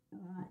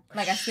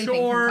 Like a sleeping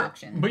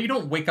concoction. But you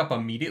don't wake up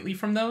immediately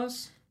from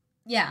those.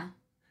 Yeah.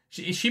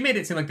 She made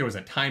it seem like there was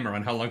a timer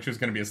on how long she was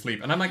going to be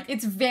asleep, and I'm like,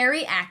 it's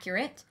very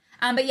accurate.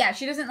 But yeah,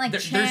 she doesn't like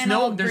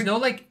channel. There's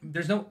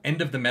no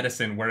end of the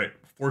medicine where it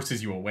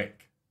forces you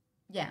awake.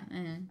 Yeah,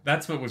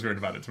 that's what was weird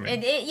about it to me.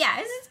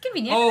 It's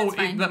convenient.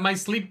 Oh, my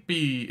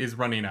sleepy is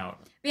running out.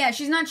 But yeah,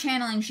 she's not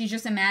channeling. She's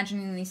just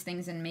imagining these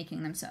things and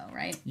making them so,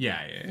 right?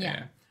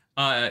 Yeah.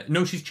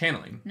 No, she's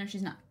channeling. No,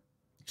 she's not.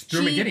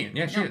 Through Megideon.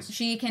 Yeah, she is.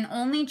 She can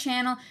only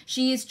channel.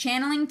 She is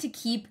channeling to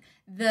keep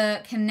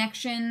the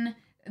connection.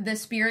 The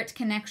spirit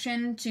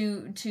connection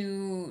to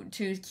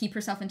keep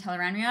herself in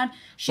Tel'aran'rhiod.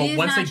 But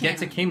once they get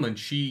to Caemlyn,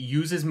 she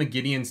uses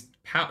Megideon's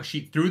power.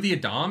 Through the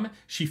Adam,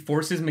 she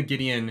forces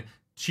Megideon.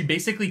 She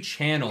basically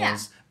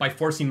channels by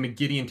forcing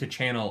Megideon to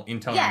channel in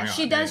Tel'aran'rhiod. Yeah,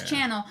 she does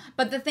channel.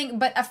 But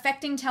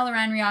affecting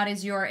Tel'aran'rhiod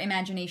is your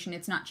imagination.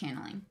 It's not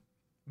channeling.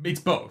 It's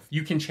both.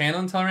 You can channel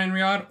in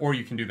Tel'aran'rhiod, or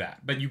you can do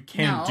that. But you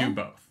can do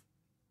both.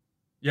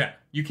 Yeah,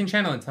 you can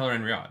channel in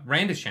Tel'aran'rhiod.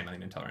 Rand is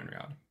channeling in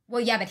Tel'aran'rhiod.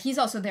 Well, yeah, but he's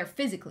also there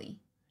physically.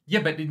 Yeah,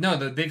 but no,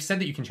 they've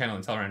said that you can channel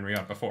in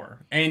Tel'aran'rhiod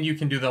before. And you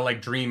can do the,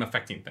 like, dream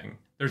affecting thing.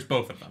 There's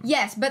both of them.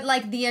 Yes, but,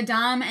 like, the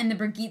Adam and the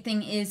Brigitte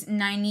thing is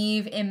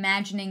Nynaeve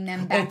imagining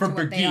them back to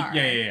what they are.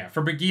 Yeah.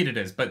 For Brigitte it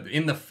is. But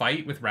in the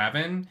fight with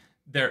Raven,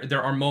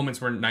 there are moments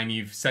where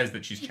Nynaeve says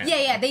that she's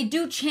channeling. Yeah, they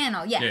do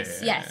channel.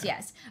 Yes.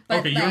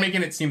 But okay, you were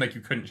making it seem like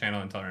you couldn't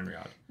channel in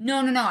Tel'aran'rhiod.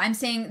 No. I'm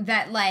saying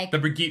that, like... The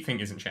Brigitte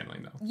thing isn't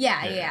channeling, though.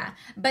 Yeah.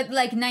 But,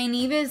 like,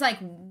 Nynaeve is, like,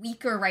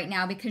 weaker right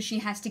now because she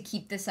has to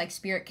keep this, like,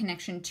 spirit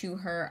connection to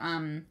her,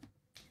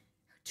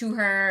 to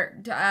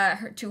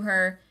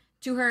her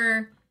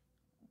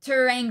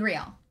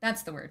Angriel.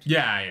 That's the word.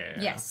 Yeah.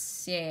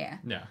 Yes.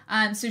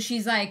 Yeah. So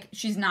she's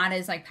not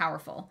as, like,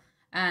 powerful.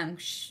 So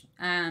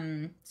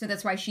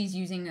that's why she's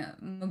using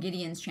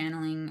Moghedien's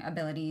channeling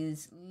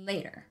abilities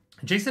later.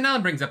 Jason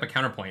Allen brings up a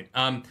counterpoint.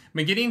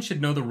 Megideon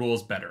should know the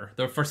rules better.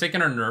 The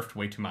Forsaken are nerfed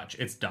way too much.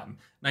 It's dumb.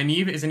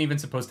 Nynaeve isn't even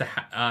supposed to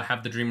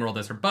have the Dream World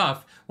as her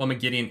buff, while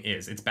Megideon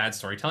is. It's bad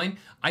storytelling.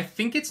 I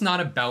think it's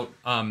not about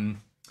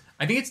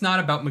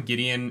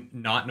Megideon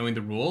not knowing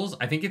the rules.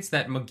 I think it's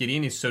that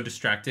Megideon is so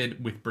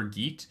distracted with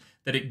Brigitte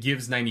that it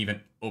gives Nynaeve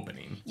an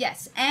opening.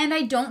 Yes, and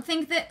I don't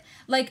think that,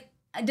 like,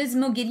 does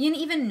Moghedien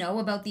even know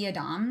about the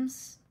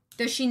Adams?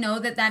 Does she know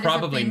that that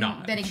Probably is a thing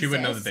not. that exists? She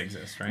would know that they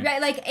exist, right?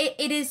 Right, like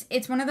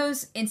it's one of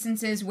those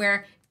instances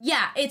where,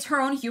 yeah, it's her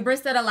own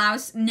hubris that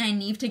allows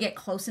Nynaeve to get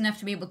close enough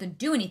to be able to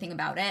do anything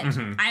about it.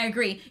 Mm-hmm. I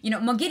agree. You know,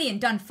 Moghedien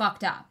done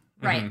fucked up,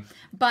 right?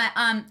 Mm-hmm. But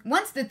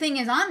once the thing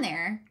is on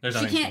there, There's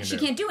she nothing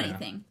can't do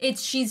anything.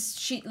 It's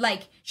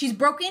she's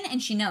broken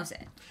and she knows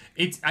it.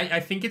 I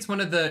think it's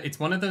one of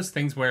those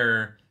things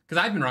where,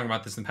 because I've been wrong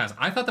about this in the past,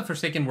 I thought the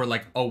Forsaken were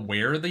like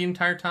aware the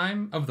entire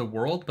time of the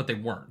world, but they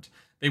weren't.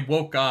 They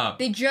woke up.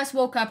 They just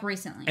woke up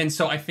recently. And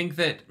so I think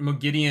that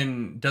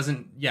Moghedien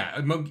doesn't.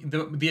 Yeah,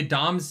 the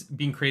Adams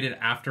being created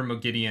after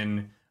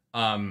Moghedien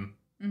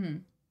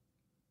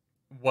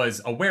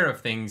was aware of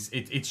things.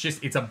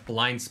 It's a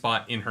blind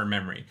spot in her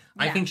memory.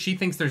 Yeah. I think she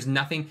thinks there's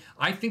nothing.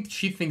 I think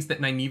she thinks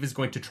that Nynaeve is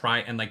going to try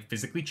and like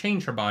physically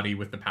change her body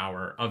with the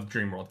power of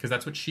Dreamworld, because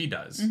that's what she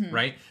does,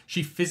 right?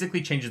 She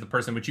physically changes the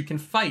person, which you can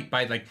fight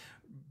by like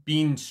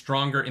being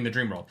stronger in the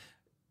Dreamworld.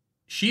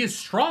 She is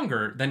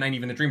stronger than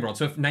Nynaeve in the Dreamworld.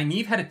 So if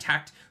Nynaeve had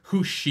attacked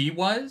who she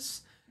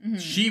was,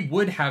 she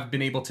would have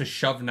been able to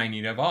shove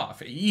Nynaeve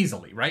off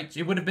easily, right?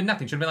 It would have been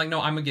nothing. She'd have been like,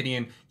 no, I'm a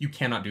Gideon. You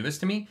cannot do this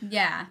to me.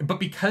 Yeah. But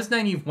because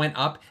Nynaeve went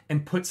up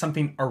and put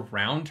something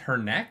around her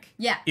neck,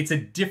 Yeah. it's a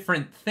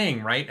different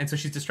thing, right? And so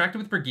she's distracted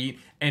with Brigitte,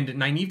 and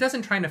Nynaeve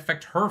doesn't try and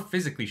affect her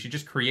physically. She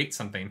just creates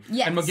something.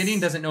 Yes. And Moghedien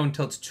doesn't know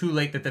until it's too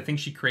late that the thing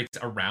she creates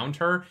around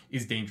her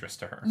is dangerous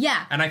to her.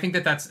 Yeah. And I think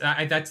that's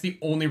the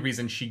only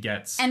reason she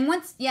gets And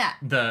once, yeah.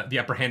 the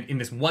upper hand in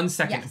this 1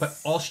 second. Yes. But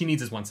all she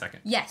needs is 1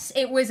 second. Yes,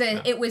 it was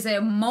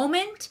a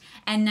moment,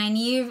 and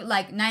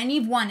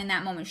Nynaeve won in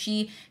that moment.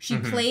 She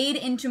played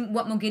into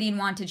what Moghedien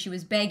wanted. She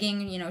was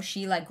begging, you know,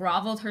 she like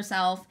groveled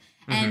herself,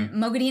 and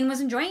Moghedien was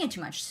enjoying it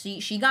too much.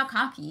 She got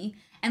cocky,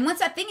 and once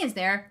that thing is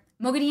there,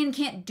 Moghedien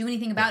can't do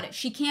anything about it.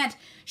 She can't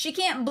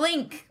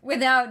blink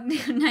without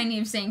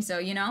Nynaeve saying so,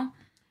 you know.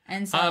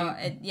 And so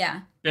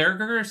yeah.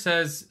 Berserker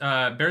says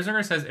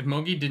if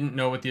Mogi didn't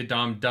know what the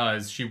Adam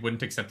does, she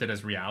wouldn't accept it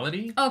as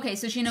reality. Okay,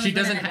 so she knows. She what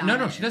doesn't. an Adam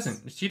No, is. she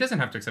doesn't. She doesn't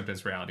have to accept it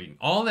as reality.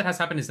 All that has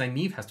happened is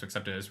Nynaeve has to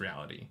accept it as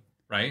reality,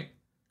 right?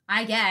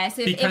 I guess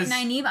if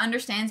Nynaeve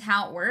understands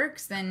how it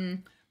works,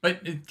 then.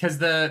 But because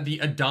the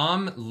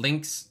Adam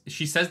links,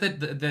 she says that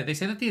they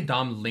say that the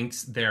Adam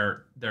links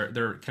their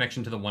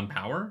connection to the one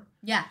power.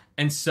 Yeah.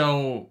 And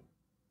so,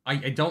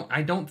 I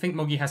don't think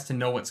Mogi has to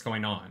know what's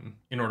going on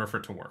in order for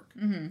it to work.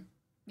 Mm-hmm.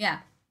 Yeah.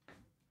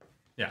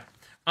 Yeah.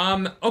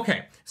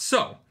 Okay.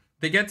 So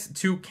they get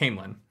to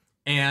Caemlyn,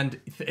 and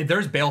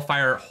there's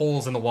balefire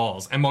holes in the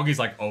walls, and Mogi's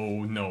like,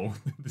 "Oh no,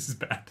 this is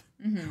bad.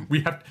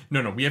 We have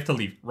to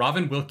leave.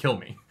 Ravin will kill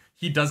me.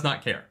 He does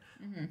not care.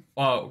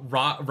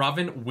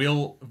 Ravin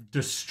will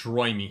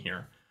destroy me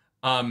here."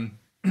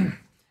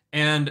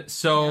 And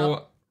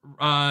so,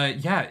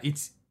 yeah,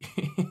 it's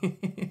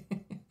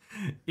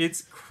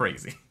it's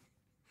crazy.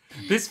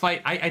 This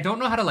fight, I don't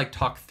know how to like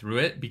talk through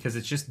it because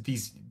it's just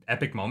these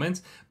epic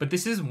moments, but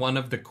this is one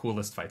of the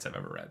coolest fights I've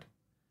ever read.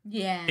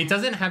 Yeah. It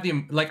doesn't have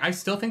the, like, I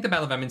still think the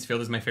Battle of Emond's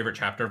Field is my favorite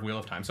chapter of Wheel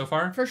of Time so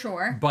far. For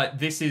sure. But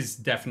this is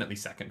definitely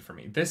second for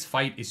me. This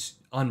fight is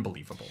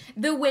unbelievable.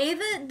 The way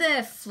that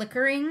the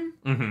flickering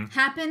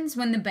happens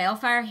when the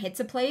balefire hits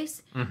a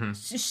place,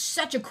 it's just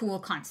such a cool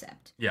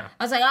concept. Yeah.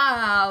 I was like,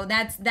 oh,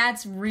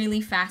 that's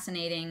really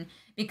fascinating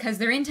because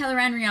they're in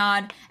Teleran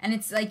Riyadh, and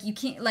it's like you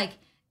can't, like,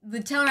 the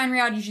Teleran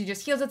Riyadh usually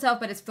just heals itself,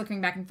 but it's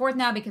flickering back and forth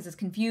now because it's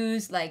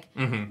confused. Like,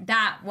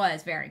 that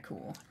was very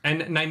cool.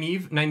 And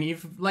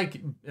Nynaeve,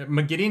 like,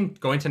 Moghedien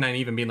going to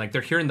Nynaeve and being like,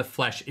 they're here in the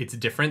flesh, it's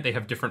different, they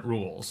have different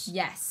rules.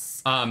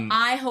 Yes.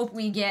 I hope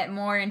we get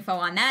more info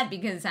on that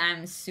because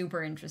I'm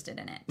super interested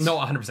in it. No,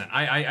 100%.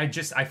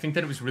 I think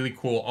that it was really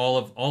cool. All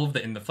of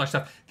the in the flesh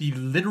stuff. The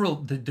literal,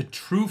 the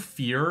true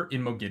fear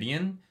in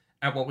Moghedien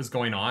at what was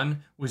going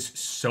on was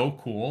so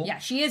cool. Yeah,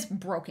 she is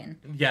broken.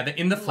 Yeah, the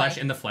in the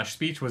flesh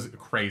speech was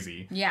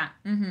crazy. Yeah.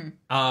 And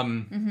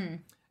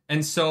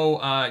so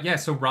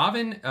so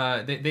Ravin,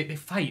 they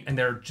fight and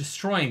they're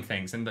destroying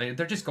things and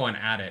they're just going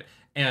at it.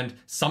 And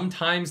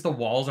sometimes the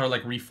walls are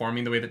like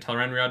reforming the way that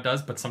Teleran Riyadh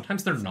does, but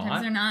sometimes they're not.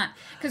 Sometimes they're not.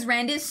 Because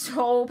Rand is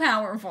so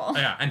powerful.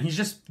 Yeah, and he's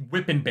just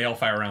whipping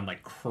balefire around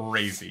like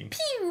crazy.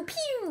 Pew,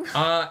 pew.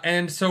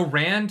 And so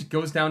Rand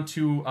goes down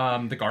to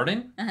the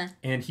garden,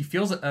 and he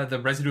feels the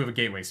residue of a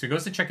gateway. So he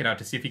goes to check it out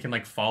to see if he can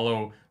like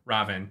follow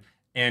Ravin,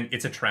 and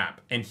it's a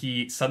trap. And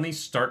he suddenly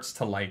starts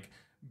to like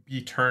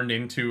be turned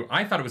into,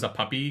 I thought it was a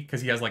puppy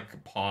because he has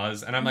like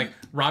paws, and I'm like,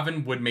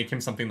 Ravin would make him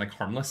something like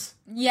harmless.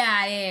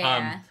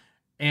 Yeah.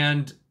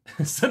 And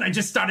so then I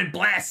just started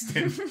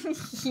blasting.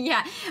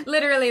 Yeah,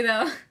 literally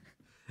though.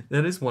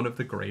 That is one of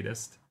the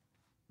greatest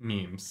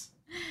memes.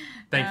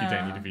 Thank you,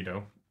 Danny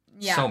DeVito.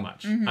 Yeah. So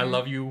much. I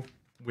love you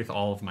with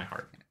all of my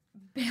heart.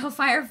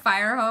 Balefire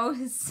fire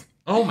hose.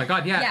 Oh my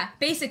god, yeah. Yeah,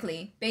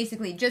 basically,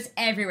 just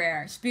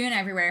everywhere, spewing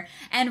everywhere.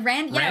 And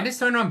Rand is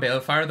throwing around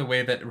balefire the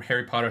way that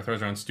Harry Potter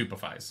throws around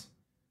stupefies.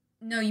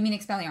 No, you mean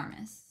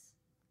Expelliarmus.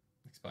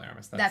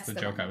 Expelliarmus, that's the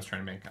joke one. I was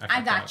trying to make.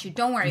 I got you,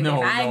 don't worry.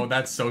 No,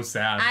 that's so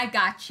sad. I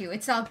got you,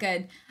 it's all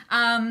good.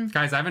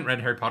 Guys, I haven't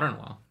read Harry Potter in a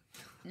while.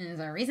 There's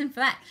a reason for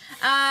that.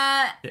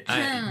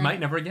 I might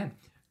never again.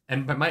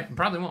 but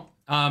probably won't.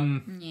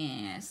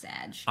 Yeah,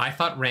 Sag. I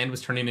thought Rand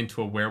was turning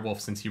into a werewolf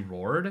since he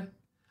roared.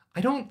 I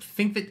don't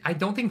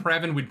think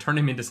Raven would turn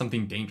him into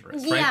something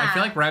dangerous, right? Yeah. I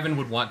feel like Raven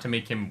would want to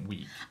make him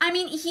weak. I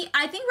mean,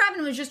 I think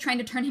Raven was just trying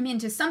to turn him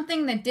into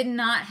something that did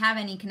not have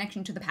any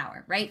connection to the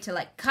power, right? To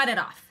like cut it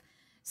off.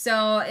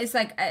 So it's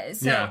like,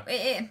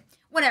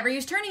 whatever. He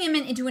was turning him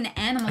into an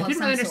animal. I didn't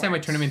really understand why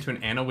sort. turning him into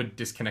an animal would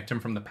disconnect him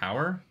from the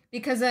power.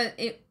 Because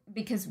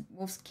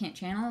wolves can't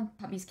channel,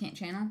 puppies can't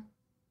channel.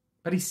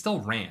 But he's still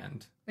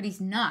Rand. But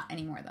he's not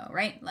anymore, though,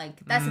 right?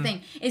 Like, that's the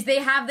thing, is they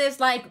have this,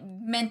 like,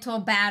 mental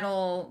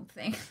battle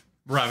thing.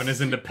 Raven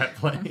is into pet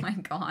play. Oh my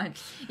god.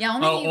 Yeah,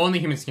 only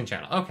humans can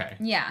channel. Okay.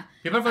 Yeah.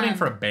 People are voting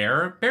for a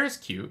bear. Bear's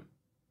cute.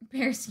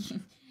 Bear's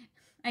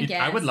I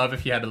guess. I would love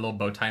if he had a little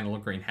bow tie and a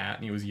little green hat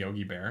and he was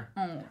Yogi Bear.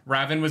 Oh.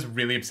 Raven was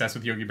really obsessed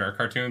with Yogi Bear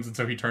cartoons, and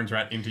so he turns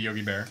right into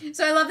Yogi Bear.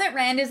 So I love that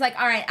Rand is like,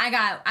 all right, I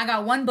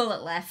got one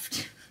bullet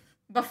left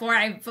before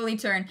I fully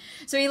turn.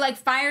 So he, like,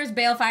 fires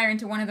Balefire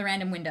into one of the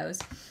random windows.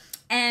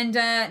 And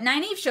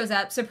Nynaeve shows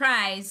up,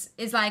 surprise,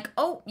 is like,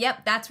 oh,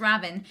 yep, that's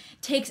Raven.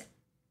 Takes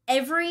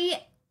every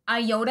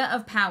iota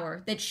of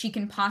power that she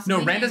can possibly.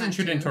 No, Rand doesn't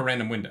shoot it into a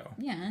random window.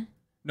 Yeah.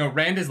 No,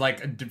 Rand is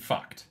like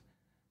fucked.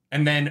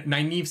 And then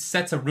Nynaeve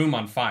sets a room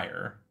on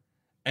fire,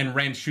 and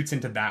Rand shoots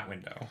into that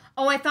window.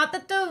 Oh, I thought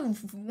that the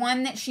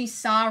one that she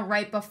saw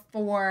right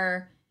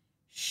before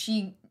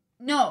she.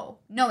 No,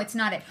 it's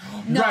not it.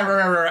 No.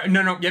 Right.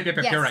 No, yep,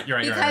 Yes, you're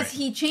right. Because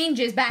he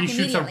changes back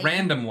immediately. He shoots a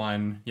random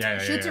one.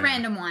 Shoots a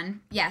random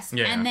one, yes.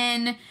 Yeah, and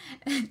then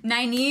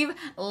Nynaeve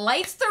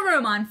lights the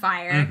room on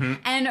fire,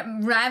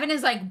 and Raven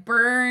is, like,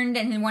 burned,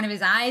 and one of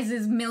his eyes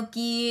is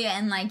milky,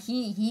 and, like,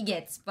 he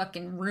gets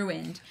fucking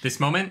ruined. This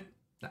moment,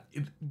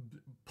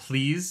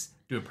 please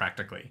do it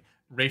practically.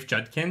 Rafe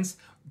Judkins,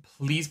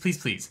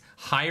 please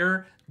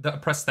hire the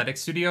prosthetic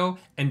studio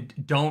and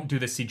don't do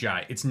the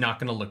CGI. It's not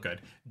going to look good.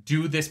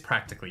 Do this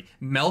practically.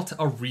 Melt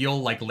a real,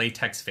 like,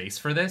 latex face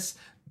for this.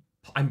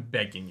 I'm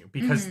begging you,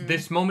 because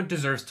this moment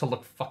deserves to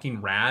look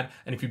fucking rad,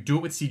 and if you do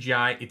it with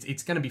CGI,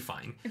 it's gonna be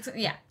fine.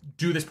 Yeah.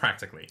 Do this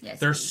practically.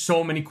 Yes, There's please.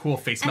 so many cool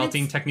face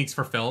melting techniques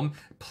for film.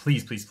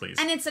 Please.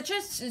 And it's such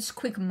a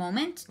quick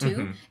moment,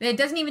 too, that it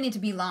doesn't even need to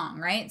be long,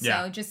 right?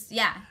 Yeah. So just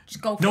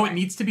go for it. No, it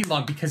needs to be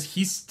long, because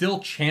he's still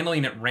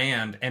channeling at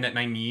Rand and at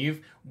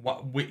Nynaeve.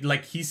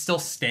 Like, he's still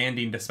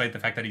standing despite the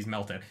fact that he's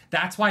melted.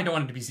 That's why I don't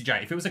want it to be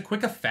CGI. If it was a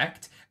quick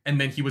effect and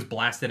then he was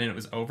blasted and it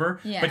was over,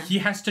 but he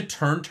has to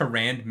turn to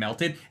Rand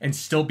melted and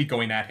still be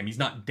going at him. He's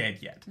not dead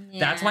yet. Yeah.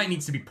 That's why it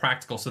needs to be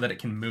practical so that it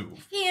can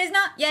move. He is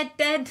not yet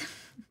dead.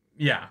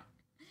 Yeah.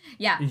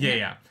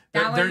 Yeah.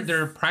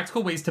 There are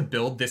practical ways to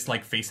build this,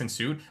 like, face and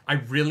suit. I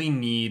really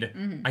need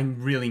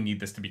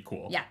this to be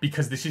cool. Yeah.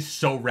 Because this is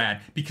so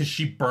rad. Because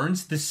she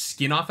burns the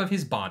skin off of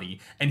his body,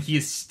 and he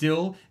is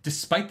still,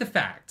 despite the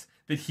fact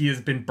that he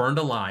has been burned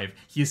alive,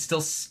 he is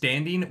still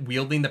standing,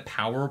 wielding the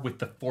power with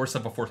the force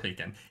of a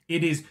Forsaken.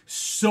 It is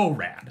so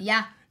rad.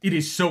 Yeah. It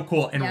is so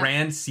cool. And Yeah.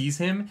 Rand sees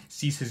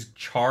his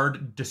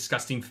charred,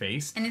 disgusting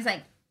face, And it's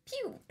like,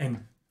 pew.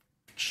 and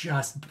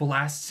just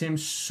blasts him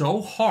so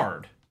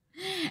hard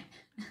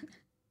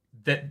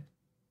that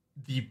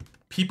the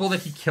people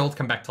that he killed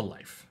come back to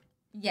life.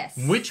 Yes.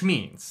 Which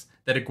means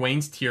that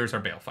Egwene's tears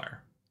are balefire.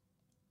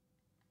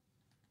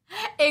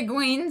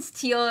 Egwene's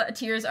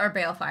tears are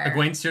balefire.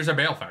 Egwene's tears are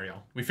balefire,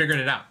 y'all. We figured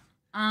it out.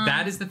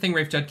 That is the thing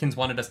Rafe Judkins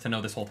wanted us to know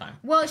this whole time.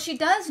 Well, she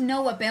does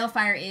know what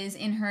balefire is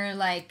in her,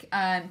 like,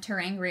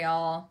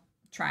 Terangrial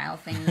trial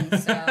thingy,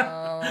 so...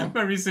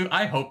 Marisu,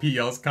 I hope he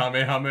yells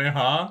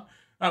Kamehameha.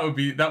 That would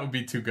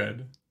be too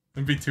good. It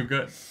would be too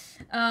good.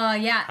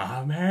 Yeah.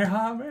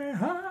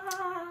 Kamehameha.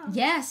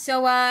 Yeah,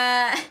 so,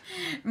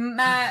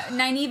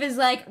 Nynaeve is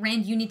like,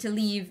 Rand, you need to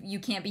leave. You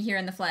can't be here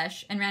in the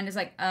flesh. And Rand is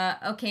like,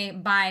 okay,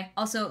 bye.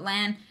 Also,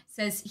 Lan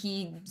says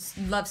he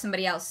loves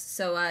somebody else,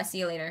 so, see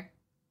you later.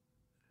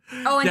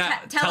 Oh, and Yeah,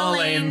 tell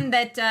Elaine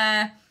that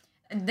to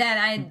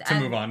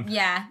move on.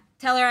 Yeah,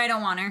 tell her I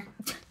don't want her.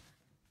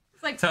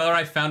 It's like, Tell her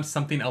I found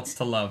something else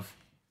to love.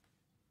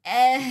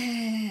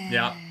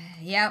 Yeah.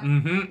 Yep.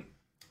 Mm-hmm.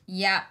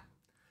 Yep.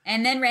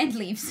 And then Rand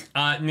leaves.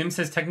 Nim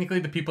says technically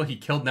the people he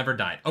killed never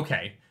died.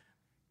 Okay.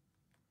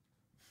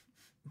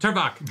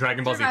 Turbach,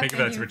 Dragon Ball Z, thank you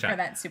for that super chat. For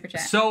that super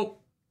chat. So,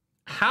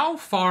 how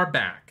far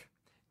back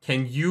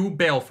can you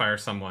balefire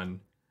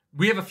someone?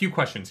 We have a few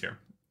questions here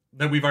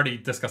that we've already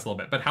discussed a little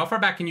bit, but how far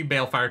back can you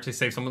balefire to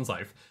save someone's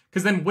life?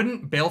 Because then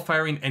wouldn't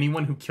balefiring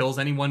anyone who kills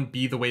anyone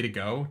be the way to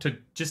go, to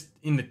just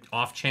in the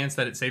off chance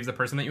that it saves the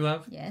person that you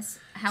love? Yes.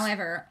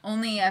 However,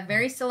 only a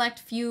very select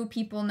few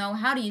people know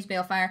how to use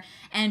balefire,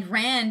 and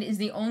Rand is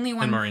the only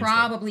one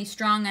probably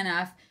strong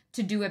enough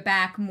to do it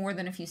back more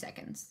than a few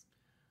seconds.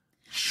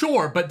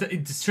 Sure, but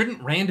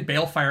shouldn't Rand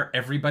balefire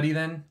everybody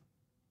then?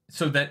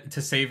 So that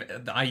to save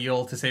the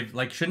Aiel, to save,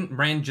 like, shouldn't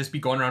Rand just be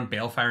going around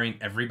balefiring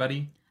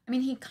everybody? I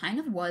mean, he kind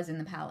of was in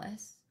the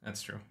palace.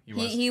 That's true. He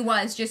was. He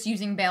was just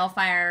using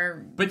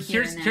balefire. But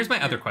here's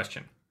my other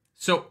question.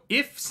 So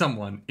if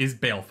someone is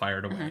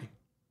balefired away,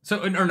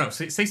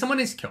 say someone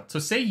is killed. So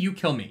say you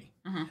kill me,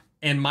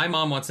 and my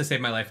mom wants to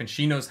save my life, and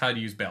she knows how to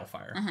use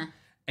balefire,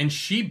 and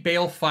she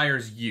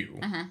balefires you,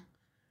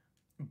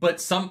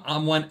 but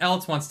someone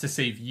else wants to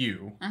save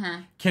you,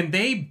 can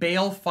they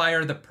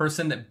balefire the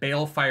person that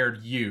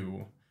balefired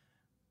you?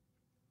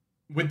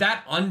 Would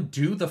that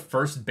undo the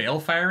first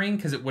balefiring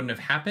because it wouldn't have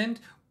happened?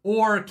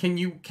 Or can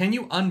you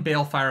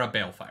unbalefire a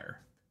balefire?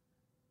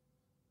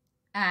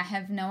 I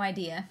have no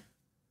idea.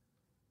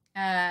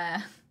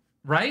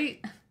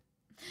 Right?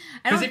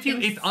 Because if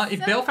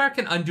balefire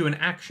can undo an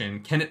action,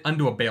 can it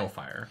undo a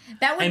balefire?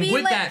 That would be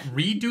would like, that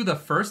redo the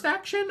first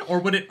action, or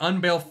would it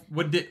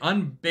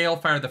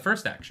unbalefire the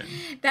first action?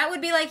 That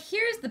would be like,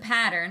 here's the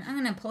pattern. I'm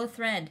gonna pull a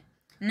thread,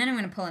 and then I'm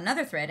gonna pull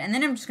another thread, and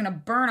then I'm just gonna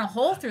burn a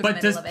hole through the middle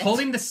of it. But does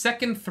pulling the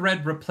second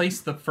thread replace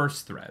the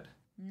first thread?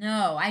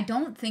 No, I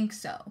don't think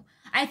so.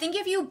 I think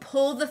if you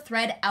pull the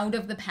thread out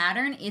of the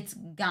pattern, it's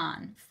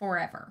gone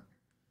forever.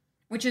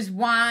 Which is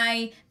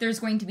why there's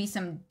going to be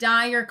some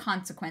dire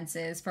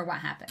consequences for what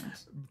happened.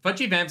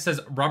 Fudgy Vamp says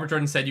Robert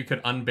Jordan said you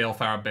could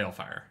unbalefire a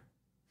balefire.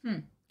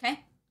 Okay.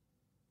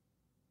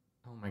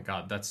 Oh my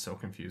god, that's so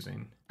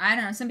confusing. I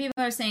don't know. Some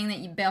people are saying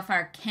that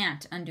balefire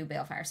can't undo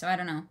balefire, so I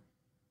don't know.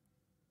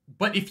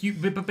 But if you,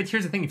 but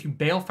here's the thing: if you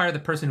balefire the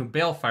person who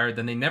balefired,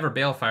 then they never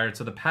balefired,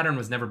 so the pattern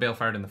was never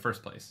balefired in the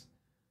first place.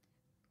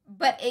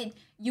 But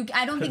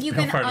I don't think you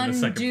can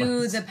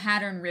undo the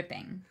pattern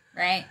ripping.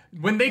 Right?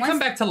 When they come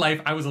back to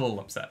life, I was a little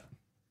upset.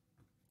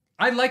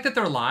 I like that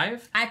they're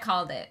alive. I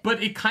called it.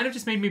 But it kind of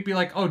just made me be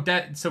like, oh,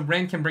 so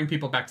Rand can bring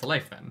people back to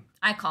life then.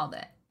 I called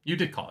it. You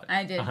did call it.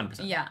 I did.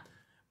 100%. Yeah.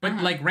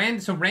 But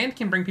Rand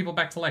can bring people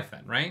back to life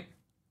then, right?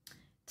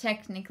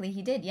 Technically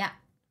he did, yeah.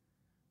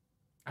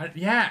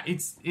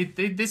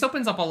 This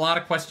opens up a lot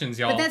of questions,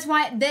 y'all. But that's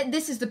why,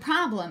 this is the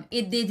problem.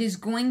 It is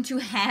going to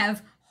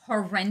have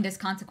horrendous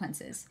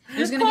consequences.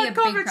 There's going to be a big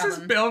problem. What comics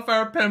is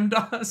Balefire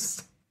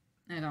PEMDAS?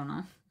 I don't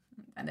know.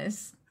 That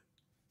is.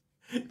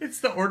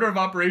 It's the order of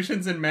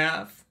operations in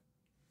math.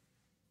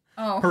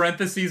 Oh.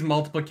 Parentheses,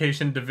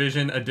 multiplication,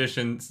 division,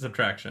 addition,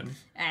 subtraction.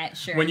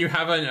 Sure. When you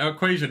have an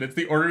equation, it's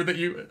the order that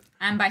you...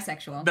 I'm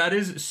bisexual. That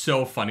is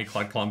so funny,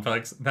 Cluck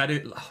Complex. That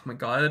is... Oh my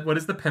god. What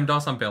is the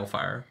PEMDAS on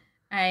Balefire?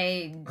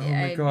 I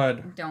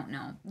god. Don't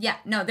know. Yeah,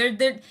 no,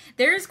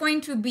 there's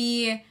going to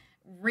be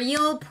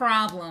real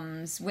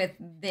problems with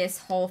this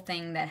whole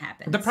thing that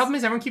happens. The problem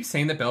is everyone keeps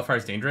saying that Balefire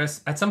is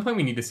dangerous. At some point,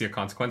 we need to see a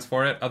consequence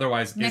for it.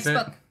 Otherwise, Next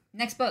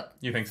book.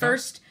 You think so?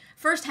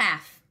 First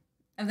half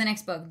of the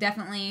next book,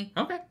 definitely.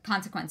 Okay.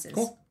 Consequences.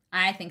 Cool.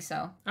 I think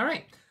so. All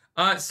right.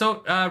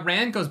 So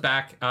Rand goes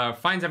back,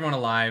 finds everyone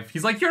alive.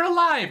 He's like, "You're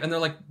alive," and they're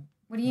like,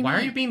 "What do you mean? Why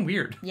are you being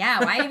weird?"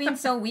 Yeah, why are you being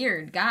so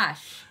weird?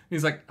 Gosh.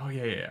 He's like, "Oh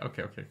yeah,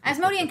 okay."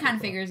 Asmodean kind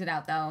of figures it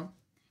out though,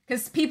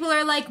 because people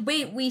are like,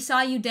 "Wait, we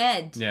saw you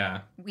dead."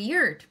 Yeah.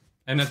 Weird.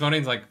 And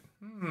Asmodean's like,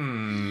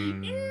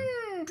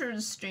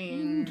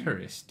 Interesting.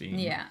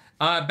 Yeah.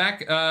 Back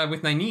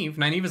with Nynaeve.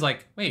 Nynaeve is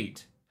like,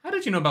 "Wait, how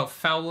did you know about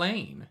Foul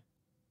Lane?"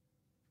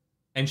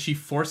 And she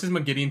forces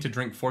Megideon to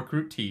drink fork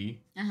root tea.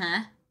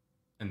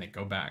 And they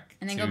go back.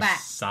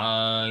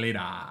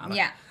 Salidar.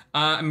 Yeah.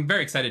 I'm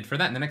very excited for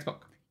that in the next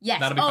book. Yes.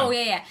 That'll be fun.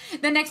 Yeah.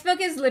 The next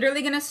book is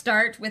literally going to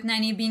start with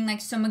Nynaeve being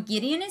like, so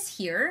Megideon is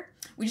here.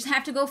 We just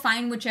have to go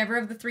find whichever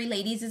of the three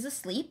ladies is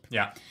asleep.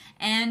 Yeah.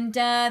 And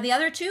the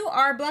other two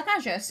are Black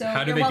Aja. So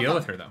how do they deal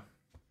with her, though?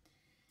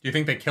 Do you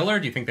think they kill her?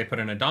 Do you think they put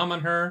an Adam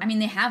on her? I mean,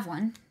 they have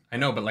one. I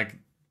know, but like...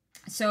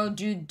 So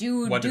do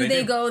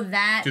they go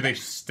that... Do they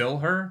still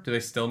her? Do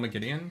they still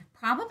Megideon?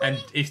 Probably. And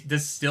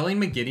does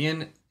stilling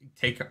Megideon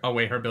take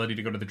away her ability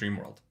to go to the dream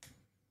world?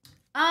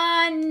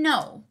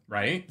 No.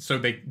 Right?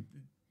 So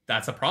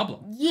that's a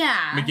problem.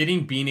 Yeah.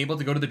 Megideon being able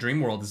to go to the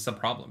dream world is a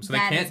problem. So they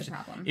can't... Is a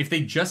problem. If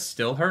they just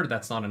still her,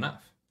 that's not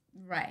enough.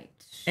 Right.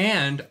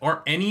 And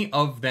are any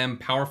of them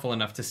powerful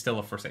enough to still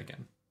a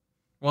Forsaken?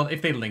 Well,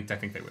 if they linked, I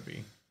think they would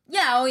be.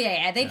 Yeah,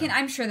 yeah. They can.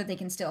 I'm sure that they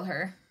can still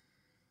her.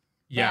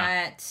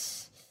 Yeah.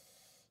 But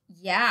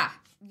yeah.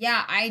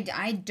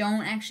 I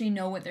don't actually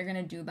know what they're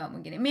gonna do about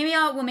Megideon. Maybe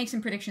we'll make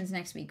some predictions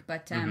next week.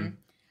 But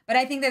but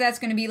I think that's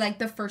gonna be like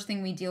the first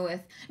thing we deal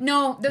with.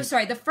 No,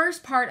 the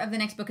first part of the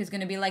next book is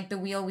gonna be like the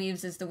wheel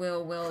weaves as the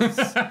wheel wills.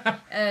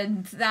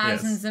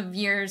 Thousands of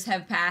years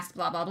have passed.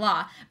 Blah blah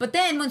blah. But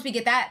then once we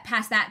get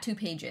past that 2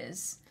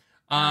 pages.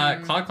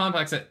 Cloud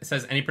Complex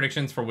says any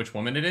predictions for which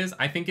woman it is.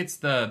 I think it's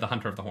the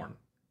Hunter of the Horn.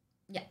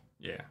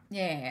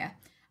 Yeah.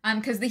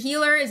 Because the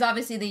healer is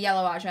obviously the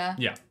Yellow Aja.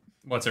 Yeah.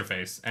 What's her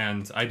face?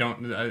 And I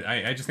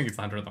just think it's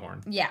the Hunter of the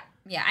Horn. Yeah.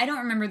 I don't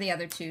remember the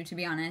other two, to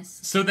be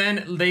honest. So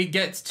then they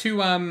get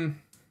to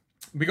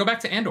we go back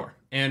to Andor,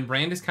 and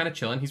Rand is kind of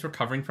chilling. He's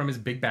recovering from his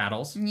big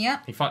battles.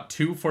 Yep. He fought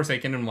 2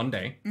 Forsaken in one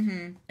day.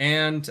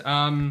 And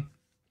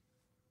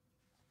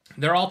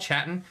they're all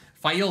chatting.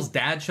 Fael's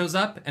dad shows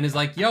up and is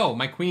like, "Yo,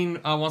 my queen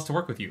wants to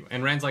work with you."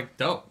 And Rand's like,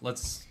 "Dope.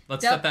 Let's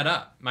set that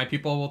up. My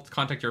people will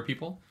contact your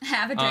people.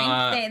 Have a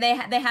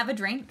drink. They have a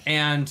drink."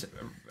 And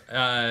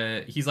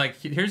he's like,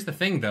 "Here's the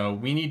thing, though.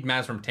 We need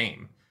Mazrim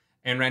Tame."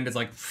 And Rand is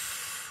like,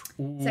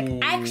 it's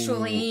like,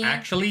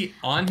 actually,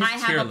 on his I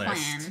have tier a list.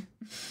 plan.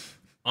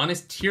 On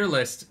his tier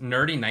list,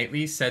 Nerdy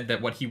Nightly said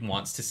that what he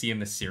wants to see in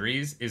the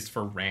series is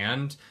for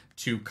Rand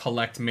to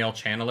collect male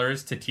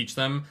channelers to teach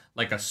them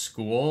like a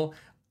school.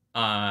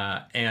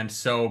 And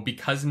so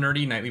because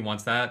Nerdy Nightly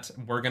wants that,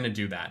 we're gonna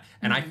do that.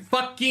 And I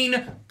fucking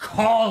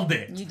called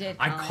it. You did.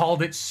 I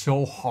called it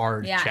so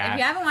hard, Yeah, chat. if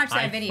you haven't watched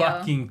that video, I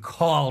fucking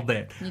called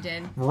it. You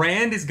did.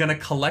 Rand is gonna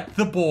collect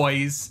the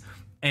boys,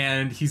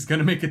 and he's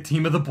gonna make a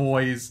team of the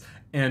boys,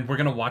 and we're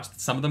gonna watch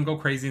some of them go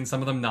crazy and some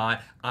of them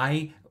not.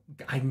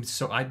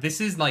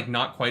 This is like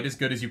not quite as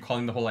good as you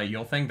calling the whole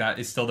Aiel thing. That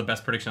is still the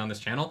best prediction on this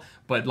channel,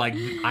 but like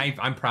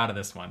I'm proud of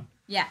this one.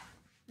 Yeah.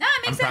 No,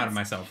 it makes I'm sense. proud of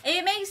myself.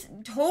 It makes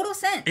total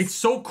sense. It's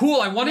so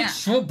cool. I want Yeah. it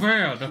so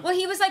bad. Well,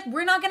 he was like,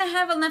 we're not going to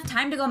have enough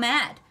time to go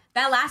mad.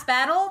 That last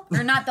battle,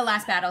 or not the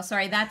last battle,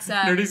 sorry, that's...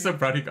 Nerdy's so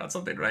proud he got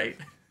something right.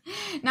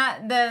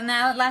 Not the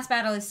last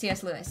battle is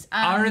C.S. Lewis.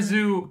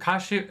 Arizu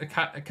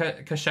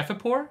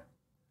Kashefapur?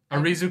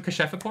 Arizu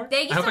Kashefapur?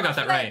 Thank you I hope so I got much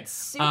that for right. that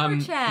super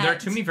chat. There are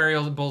too many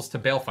variables to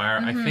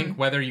Balefire. I think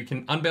whether you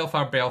can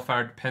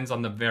Balefire depends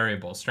on the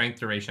variable. Strength,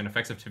 duration,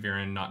 effects of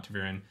Ta'veren, not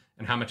Ta'veren,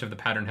 and how much of the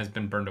pattern has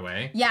been burned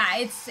away. Yeah,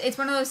 it's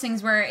one of those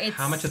things where it's...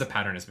 How much of the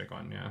pattern is a big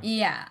one, yeah.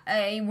 Yeah,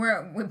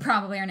 we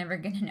probably are never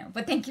going to know.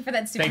 But thank you for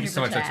that super Thank you so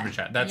much for chat. that super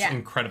chat. That's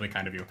incredibly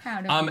kind of you.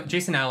 Proud of you.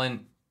 Jason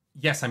Allen,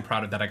 yes, I'm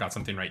proud of that I got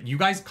something right. You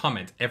guys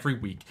comment every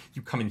week.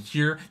 You come in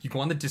here, you go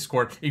on the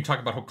Discord, and you talk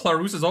about how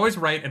Clarus is always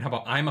right and how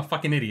about I'm a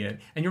fucking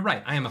idiot. And you're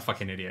right, I am a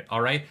fucking idiot,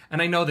 all right?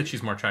 And I know that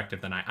she's more attractive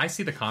than I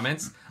see the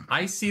comments.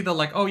 I see the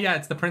like, oh yeah,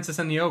 it's the princess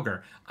and the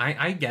ogre.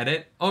 I get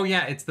it. Oh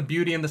yeah, it's the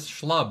beauty and the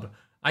schlub.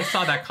 I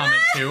saw that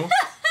comment too.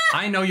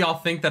 I know y'all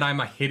think that I'm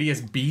a hideous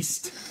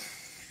beast,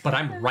 but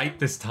I'm right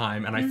this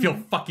time, and I feel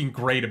fucking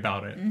great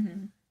about it.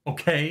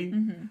 Okay?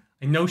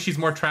 I know she's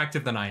more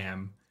attractive than I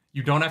am.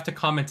 You don't have to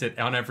comment it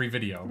on every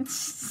video.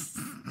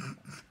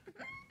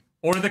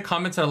 Or the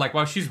comments are like,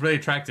 wow, she's really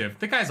attractive.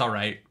 The guy's all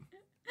right.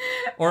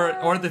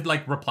 Or the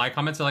like reply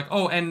comments are like,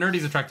 oh, and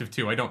Nerdy's attractive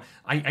too.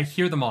 I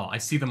hear them all. I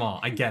see them all.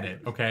 I get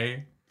it,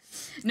 okay?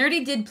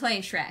 Nerdy did play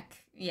Shrek.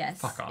 Yes.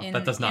 Fuck off.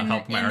 That does not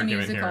help my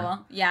argument here.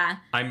 Yeah.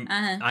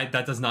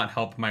 That does not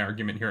help my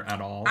argument here at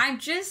all. I'm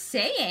just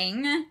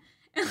saying.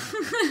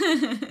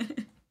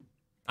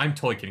 I'm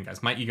totally kidding,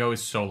 guys. My ego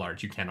is so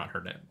large, you cannot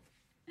hurt it.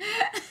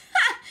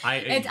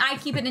 I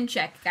keep it in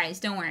check, guys.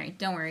 Don't worry.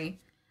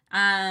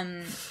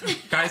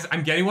 Guys,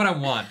 I'm getting what I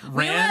want.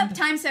 Rand.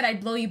 Time said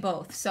I'd blow you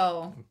both,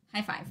 so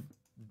high five.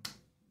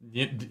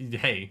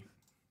 Hey,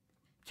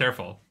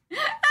 careful.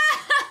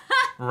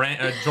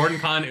 Jordan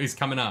Con is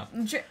coming up.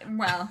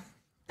 Well,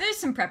 there's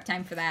some prep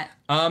time for that.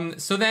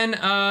 So then,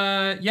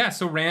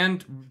 so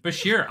Rand,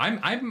 Bashir,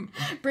 I'm.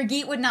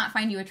 Brigitte would not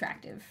find you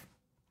attractive.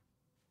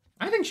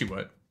 I think she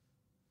would.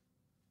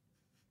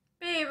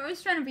 Babe, I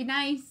was trying to be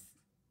nice.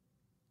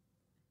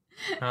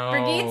 Oh,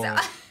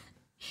 Brigitte's...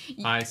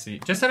 I see.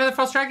 Just another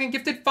False Dragon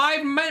gifted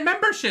 5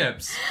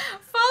 memberships.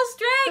 False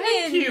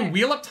Dragon. Thank you.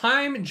 Wheel Up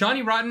Time,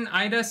 Johnny Rotten,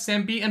 Ida,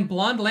 Sambi, and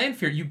Blonde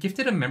Lanfear. You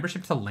gifted a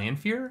membership to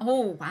Lanfear?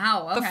 Oh,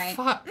 wow. Okay. The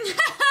fuck?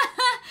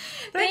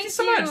 Thank you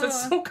so much.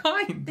 That's so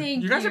kind.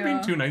 Thank you guys you. are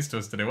being too nice to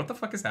us today. What the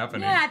fuck is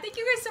happening? Yeah, thank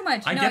you guys so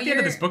much. I get the end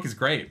of this book is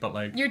great, but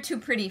like... You're too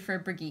pretty for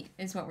Brigitte,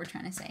 is what we're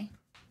trying to say.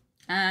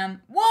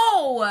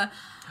 Whoa!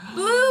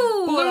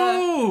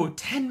 Blue!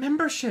 10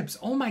 memberships.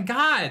 Oh my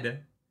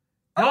god.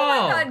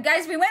 Oh my god,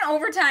 guys, we went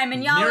overtime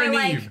and y'all are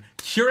like...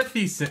 Karen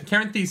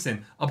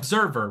Thiessen,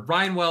 Observer,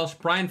 Ryan Welsh,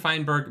 Brian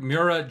Feinberg,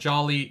 Mura,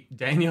 Jolly,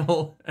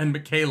 Daniel, and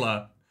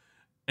Michaela,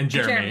 and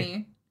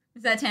Jeremy.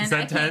 Is that 10?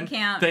 I can't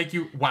count. Thank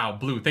you. Wow,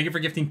 Blue, thank you for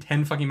gifting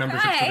 10 fucking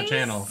memberships to the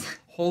channel.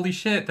 Holy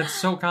shit, that's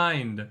so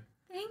kind.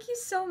 Thank you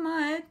so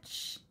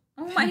much.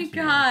 Oh my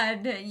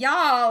god.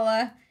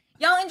 Y'all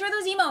enjoy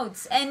those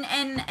emotes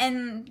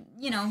and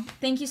you know,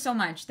 thank you so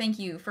much. Thank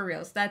you for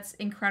reals. That's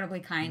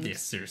incredibly kind.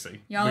 Yes,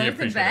 seriously. Y'all are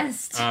the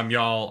best.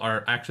 Y'all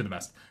are actually the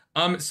best.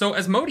 So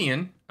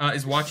Asmodean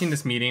is watching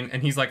this meeting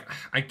and he's like,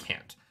 I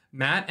can't.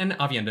 Matt and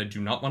Avienda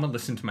do not want to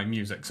listen to my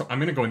music, so I'm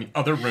going to go in the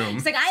other room.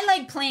 He's like, I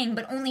like playing,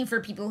 but only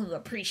for people who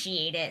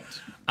appreciate it.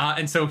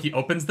 And so he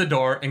opens the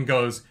door and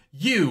goes,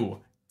 you,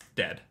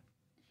 dead.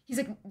 He's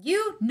like,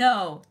 you?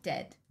 No,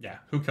 dead. Yeah,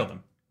 who killed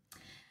him?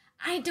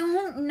 I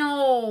don't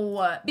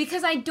know.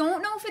 Because I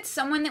don't know if it's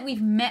someone that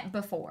we've met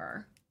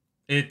before.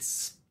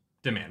 It's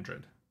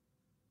Demandred.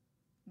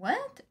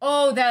 What?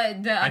 Oh, the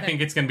other... I think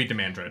it's going to be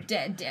Demandred.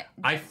 Dead.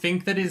 I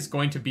think that is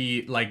going to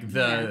be like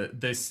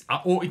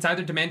it's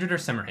either Demandred or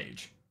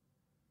Semerhage.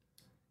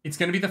 It's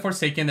going to be the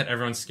Forsaken that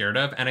everyone's scared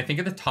of, and I think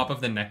at the top of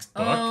the next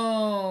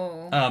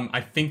book,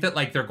 I think that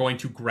like they're going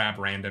to grab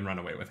Rand and run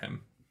away with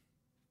him.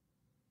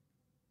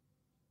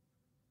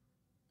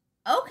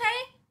 Okay.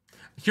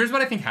 Here's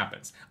what I think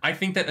happens. I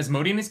think that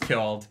Asmodean is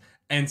killed,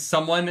 and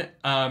someone,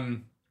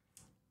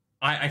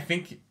 I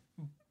think...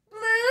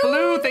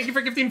 Blue, thank you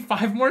for gifting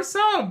 5 more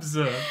subs!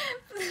 Blue,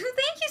 thank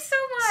you so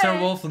much! Sir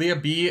Wolf, Leah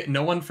B,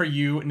 No One For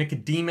You,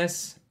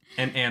 Nicodemus,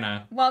 and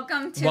Anna.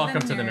 Welcome to the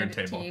nerd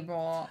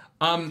table.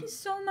 Thank you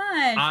so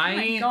much. Oh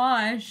my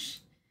gosh.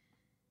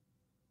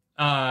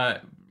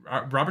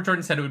 Robert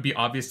Jordan said it would be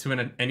obvious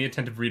to any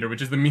attentive reader,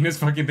 which is the meanest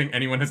fucking thing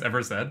anyone has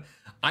ever said.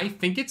 I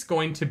think it's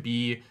going to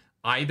be...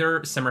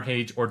 either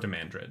Semerhage or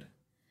Demandred.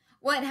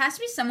 Well, it has to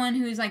be someone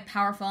who's like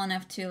powerful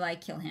enough to like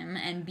kill him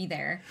and be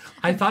there.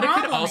 I thought it could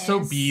problem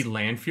also is- be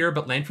Lanfear,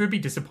 but Lanfear would be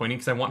disappointing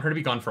because I want her to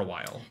be gone for a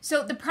while.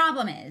 So the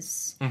problem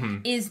is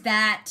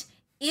that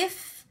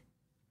if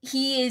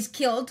he is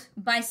killed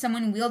by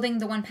someone wielding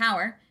the one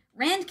power,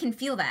 Rand can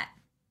feel that.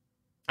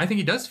 I think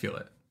he does feel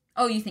it.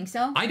 Oh, you think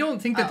so? I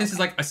don't think that this is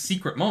like a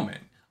secret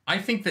moment. I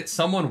think that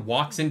someone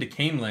walks into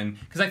Caemlyn,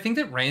 because I think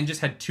that Rand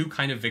just had two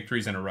kind of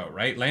victories in a row,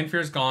 right?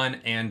 Lanfear's gone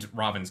and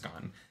Robin's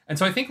gone. And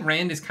so I think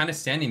Rand is kind of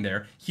standing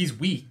there. He's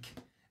weak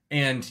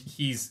and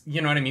he's,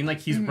 you know what I mean? Like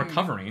he's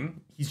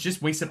recovering. He's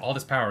just wasted all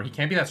this power. He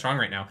can't be that strong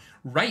right now.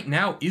 Right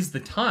now is the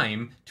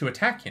time to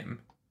attack him.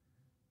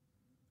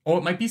 Oh,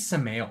 it might be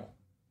Samael.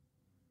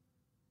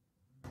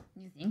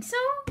 You think so?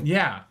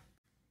 Yeah.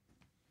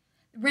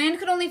 Rand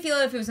could only feel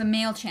it if it was a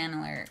male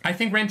channeler. I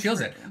think Rand feels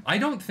it. I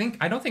don't think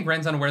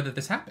Rand's unaware that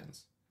this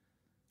happens.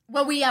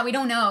 Well, we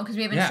don't know because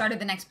we haven't Yeah. started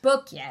the next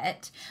book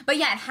yet. But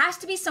yeah, it has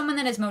to be someone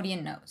that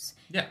Asmodean knows.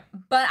 Yeah.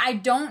 But I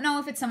don't know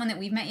if it's someone that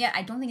we've met yet.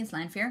 I don't think it's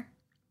Lanfear.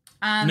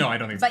 No, I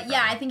don't think so. But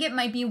yeah, I think it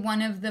might be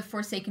one of the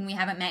Forsaken we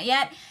haven't met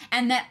yet.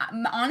 And that,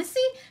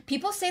 honestly,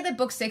 people say that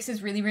book 6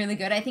 is really, really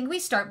good. I think we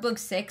start book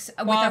 6 with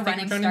a running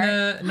thank you for start.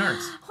 joining the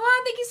Nards.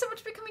 Oh, thank you so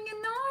much for coming in,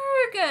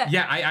 Narg.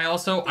 Yeah, I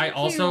also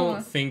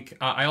you. think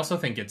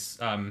it's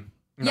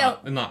Yeah.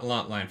 not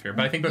Lanfear,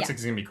 but I think book 6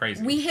 is gonna be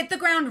crazy. We hit the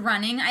ground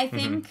running, I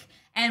think,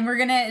 and we're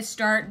gonna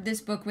start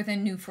this book with a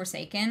new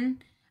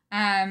Forsaken.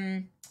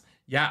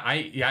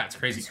 It's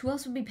crazy. Who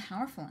else would be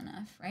powerful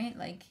enough, right?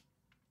 Like,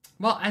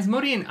 Well,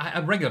 Asmodean,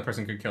 a regular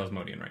person could kill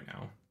Asmodean right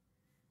now.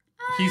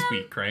 He's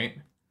weak, right?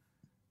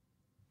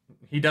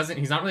 He's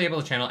not really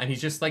able to channel, and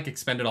he's just like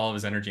expended all of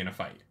his energy in a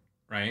fight,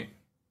 right?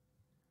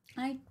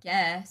 I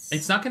guess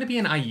It's not going to be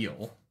an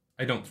Aiel,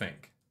 I don't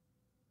think.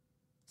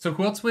 So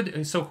who else would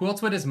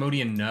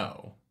Asmodean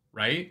know,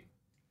 right?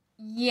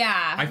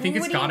 Yeah, I think who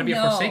it's would gotta he be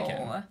a know?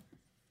 Forsaken.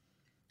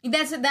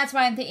 That's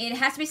why I'm thinking it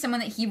has to be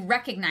someone that he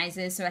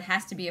recognizes, so it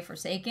has to be a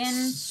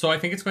Forsaken. So I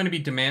think it's going to be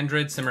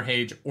Demandred,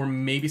 Simmerhage, or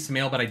maybe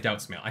Samael, but I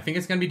doubt Samael. I think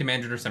it's going to be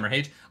Demandred or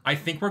Simmerhage. I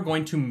think we're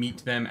going to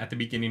meet them at the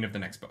beginning of the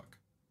next book.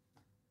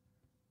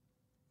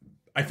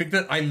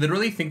 I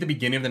literally think the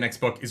beginning of the next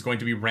book is going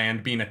to be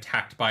Rand being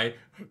attacked by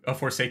a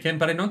Forsaken,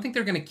 but I don't think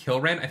they're going to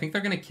kill Rand. I think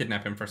they're going to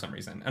kidnap him for some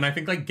reason. And I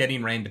think like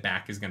getting Rand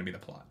back is going to be the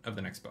plot of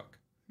the next book.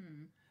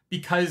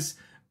 Because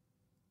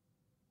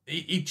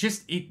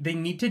they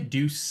need to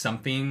do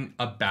something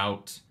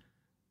about,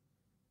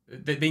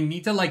 they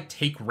need to like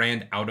take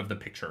Rand out of the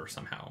picture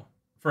somehow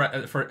for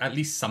at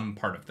least some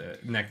part of the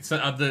next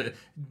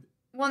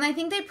Well, and I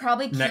think they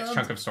probably killed... next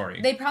chunk of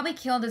story. They probably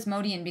killed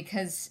Asmodean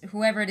because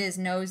whoever it is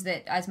knows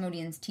that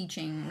Asmodean's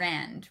teaching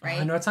Rand,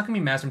 right? No, it's not going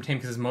to be Mazrim Taim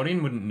because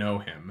Asmodean wouldn't know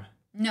him.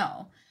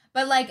 No.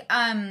 But, like,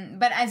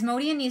 but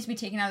Asmodean needs to be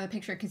taken out of the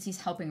picture because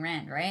he's helping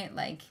Rand, right?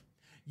 Like...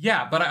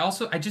 Yeah, but I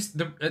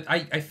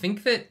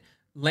think that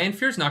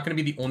Lanfear's not going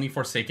to be the only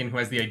Forsaken who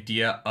has the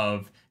idea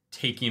of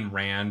taking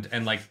Rand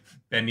and, like,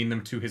 bending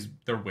them to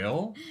their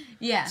will.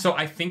 Yeah. So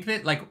I think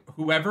that, like,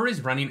 whoever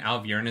is running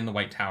Alviren in the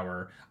White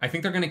Tower, I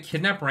think they're going to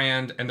kidnap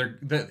Rand,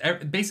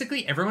 and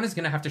basically everyone is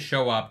going to have to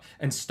show up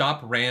and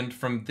stop Rand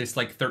from this,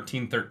 like,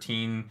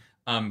 1313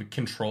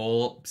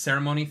 control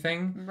ceremony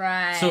thing.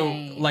 Right. So,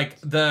 like,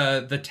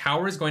 the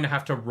tower is going to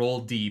have to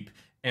roll deep,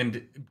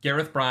 and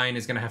Gareth Bryan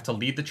is going to have to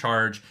lead the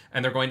charge,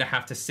 and they're going to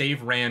have to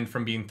save Rand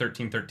from being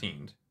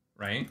 1313'd,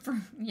 right?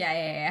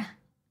 Yeah.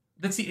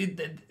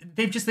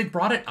 They've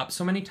brought it up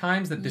so many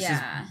times that this is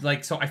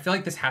like, so I feel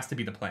like this has to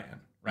be the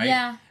plan, right?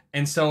 Yeah.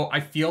 And so I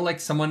feel like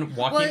someone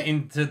walking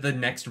into the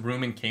next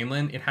room in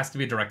Caemlyn, it has to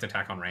be a direct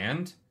attack on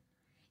Rand.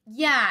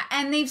 Yeah,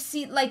 and they've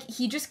seen, like,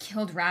 he just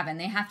killed Raven.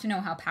 They have to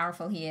know how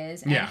powerful he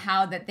is and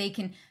how that they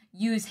can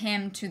use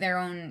him to their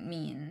own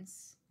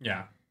means.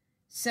 Yeah.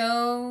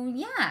 So,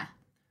 yeah.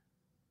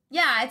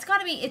 Yeah, it's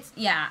gotta be,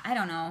 I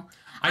don't know.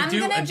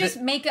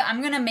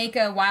 I'm gonna make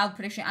a wild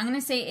prediction. I'm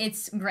gonna say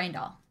it's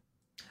Graendal.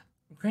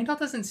 Graendal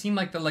doesn't seem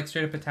like the, like,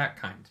 straight up attack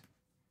kind.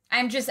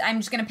 I'm just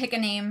gonna pick a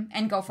name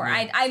and go for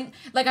it.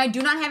 I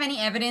do not have any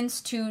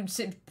evidence to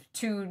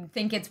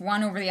think it's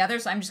one over the other,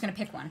 so I'm just gonna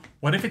pick one.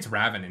 What if it's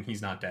Raven and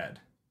he's not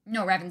dead?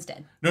 No, Raven's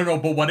dead. No,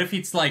 but what if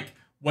it's like,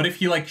 what if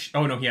he like,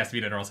 oh no, he has to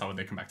be dead or else how would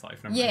they come back to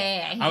life? Never mind.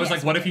 Yeah. I was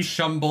like, what if he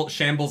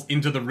shambles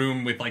into the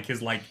room with like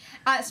his like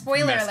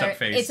spoiler messed up alert,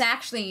 face? it's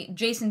actually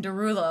Jason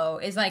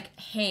Derulo is like,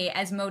 hey,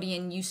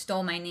 Asmodean, you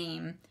stole my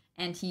name,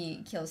 and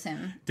he kills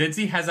him.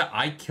 Deadsy has a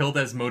I killed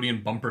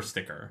Asmodean bumper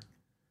sticker.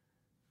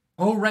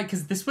 Oh, right,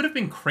 because this would have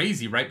been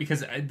crazy, right?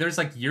 Because there's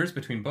like years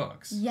between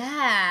books.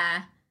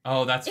 Yeah.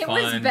 Oh, that's fun.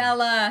 It was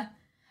Bella.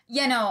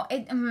 Yeah, no,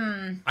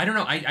 I don't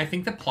know. I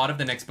think the plot of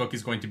the next book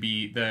is going to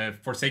be the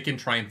Forsaken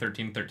try and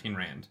 1313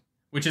 Rand,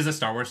 which is a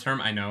Star Wars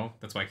term. I know.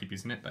 That's why I keep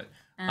using it. But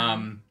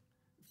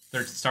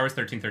Star Wars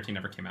 1313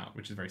 never came out,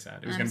 which is very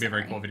sad. It was going to be a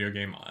very cool video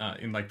game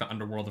in like the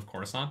underworld of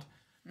Coruscant.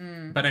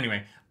 But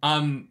anyway,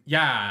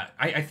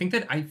 I think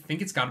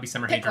it's got to be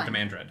Simmerhage or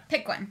Demandred.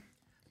 Pick one.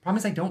 Problem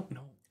is I don't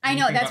know. I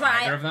know, that's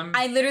why either of them.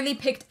 I literally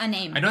picked a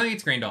name. I don't think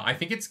it's Graendal. I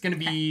think it's going to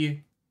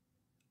be...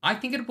 I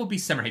think it will be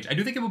Semerhage. I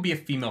do think it will be a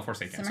female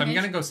Forsaken. So I'm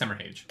going to go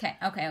Semerhage.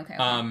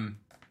 Okay.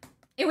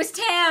 It was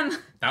Tam.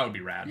 That would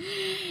be rad.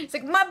 It's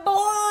like, my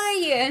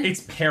boy.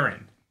 It's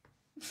Perrin.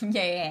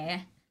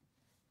 Yeah.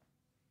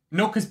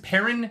 No, because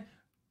Perrin...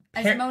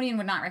 Asmodean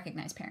would not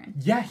recognize Perrin.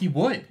 Yeah, he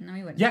would. No,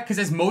 he wouldn't. Yeah, because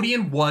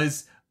Asmodean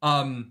was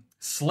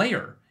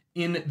Slayer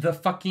in the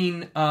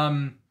fucking...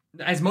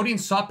 Asmodean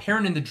saw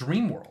Perrin in the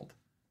dream world.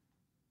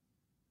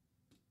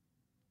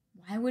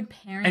 Why would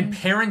Perrin... And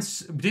Perrin...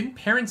 Didn't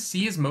Perrin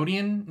see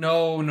Asmodean?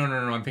 No.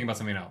 I'm thinking about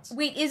something else.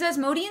 Wait, is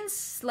Asmodean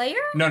Slayer?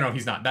 No,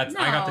 he's not. I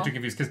got the No. two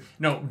confused because...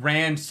 No,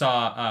 Rand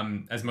saw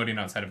Asmodean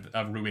outside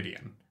of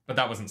Ruidian. But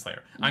that wasn't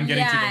Slayer. I'm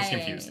getting two things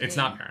confused. It's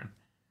not Perrin.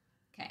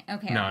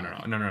 Okay. No.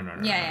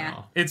 Yeah.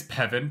 No. It's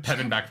Pevin.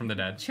 Pevin back from the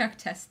dead. Chuck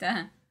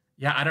Testa.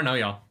 Yeah, I don't know,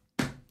 y'all.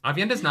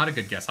 Avienda's not a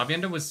good guess.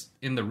 Avienda was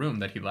in the room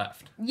that he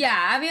left.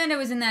 Yeah, Avienda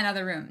was in that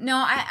other room. No,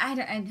 I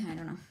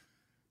don't know.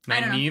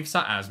 Nynaeve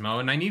saw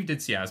Asmo. Nynaeve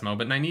did see Asmo,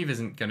 but Nynaeve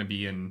isn't going to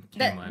be in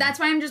Caneland. That's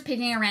why I'm just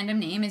picking a random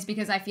name, is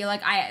because I feel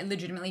like I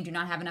legitimately do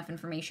not have enough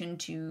information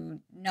to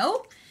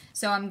know.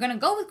 So I'm going to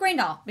go with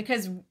Graendal,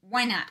 because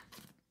why not?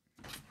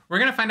 We're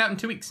going to find out in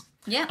 2 weeks.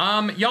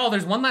 Yeah. Y'all,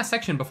 there's one last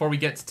section before we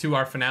get to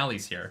our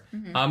finales here.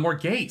 Mm-hmm.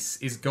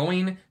 Morgase is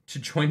going to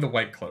join the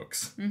White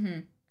Cloaks. Mm-hmm.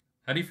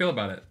 How do you feel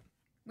about it?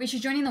 Wait,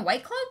 she's joining the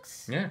White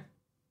Cloaks? Yeah.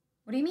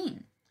 What do you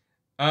mean?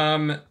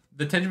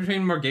 The tension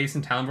between Morgase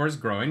and Talonvor is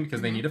growing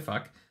because they need to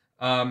fuck.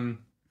 And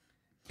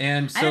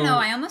so... I don't know,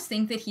 I almost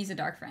think that he's a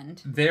dark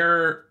friend.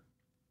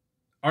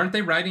 Aren't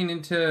they riding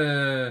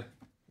into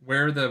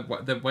where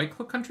the White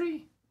Cloak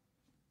country?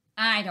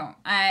 I don't.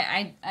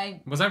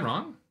 I Was I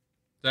wrong?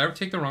 Did I ever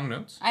take the wrong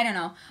notes? I don't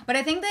know. But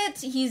I think that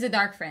he's a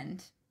dark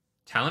friend.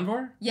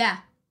 Talonvor? Yeah.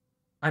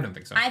 I don't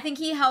think so. I think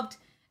he helped...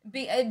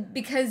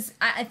 because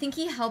I think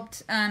he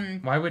helped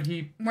Why would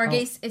he...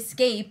 Morgase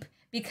escape,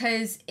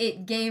 because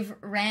it gave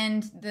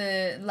Rand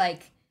the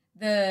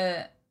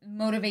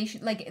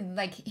motivation,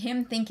 like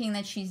him thinking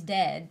that she's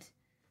dead.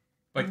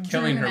 But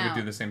killing drew her him would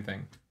do out. the same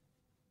thing.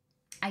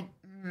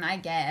 I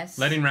guess.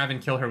 Letting Raven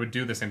kill her would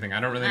do the same thing.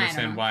 I don't really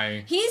understand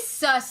why... He's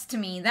sus to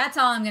me. That's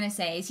all I'm going to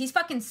say. He's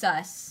fucking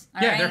sus.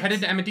 All yeah, right? they're headed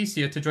to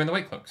Amadicia to join the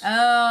White Cloaks.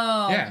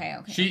 Oh, yeah.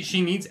 okay.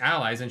 She needs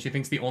allies, and she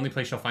thinks the only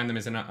place she'll find them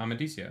is in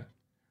Amadicia.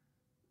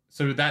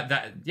 So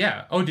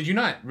yeah. Oh, did you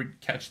not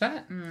catch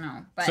that?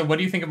 No. But, so what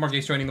do you think of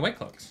Morgase joining the White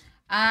Cloaks?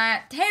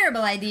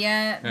 Terrible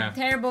idea. Yeah.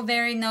 Terrible,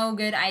 very no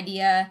good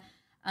idea.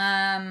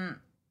 I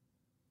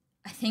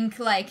think,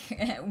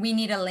 we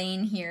need a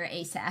lane here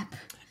ASAP.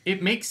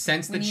 It makes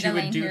sense that she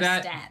would do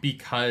that stat.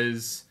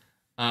 because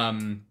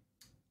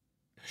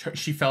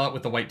she fell out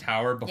with the White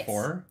Tower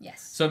before.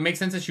 Yes. So it makes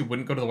sense that she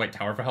wouldn't go to the White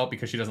Tower for help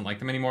because she doesn't like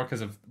them anymore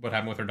because of what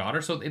happened with her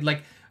daughter. So it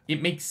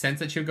makes sense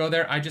that she would go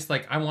there. I just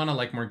I want to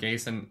like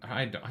Morgase, and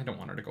I don't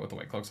want her to go with the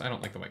White Cloaks. I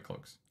don't like the White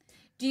Cloaks.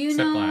 Do you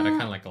Except know? Glad. I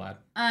kind of like Glad.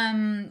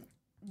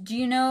 Do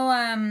you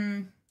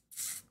know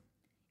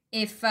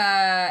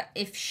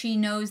if she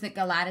knows that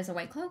Galad is a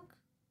White Cloak?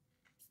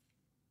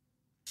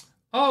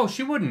 Oh,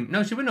 she wouldn't.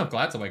 No, she wouldn't know if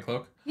Glad's a White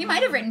Cloak. He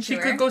might have written to She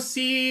her. could go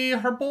see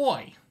her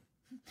boy.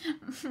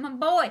 My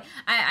boy.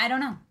 I don't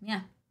know.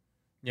 Yeah.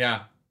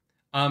 Yeah.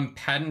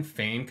 Padden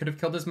Fane could have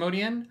killed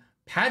Asmodean.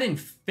 Padden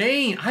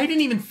Fane. I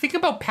didn't even think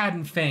about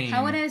Padden Fane.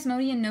 How would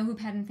Asmodean know who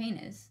Padden Fane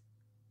is?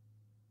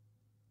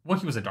 Well,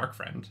 he was a dark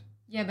friend.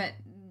 Yeah, but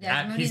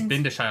He's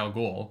been to Shia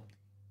Ghul.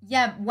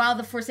 Yeah, while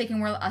the Forsaken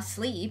were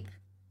asleep.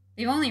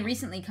 They've only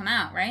recently come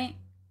out, right?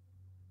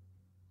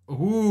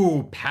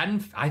 Ooh,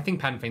 I think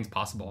Padden Fane's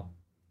possible.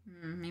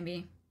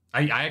 Maybe.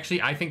 I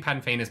think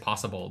Padden Fane is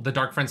possible. The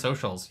Dark Friend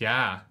socials,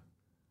 yeah.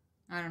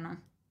 I don't know.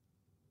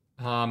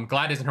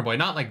 Glad isn't her boy.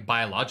 Not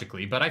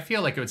biologically, but I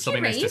feel like it would still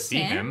be nice to see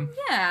him.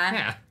 Yeah.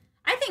 Yeah.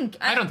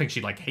 I don't think she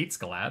hates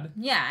Galad.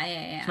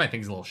 Yeah. She might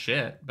think he's a little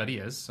shit, but he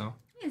is, so.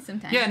 Yeah,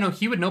 sometimes. Yeah, no,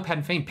 he would know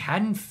Padden Fane.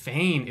 Padden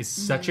Fane is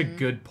such a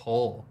good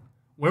pull.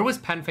 Where was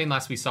Padden Fane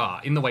last we saw?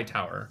 In the White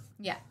Tower.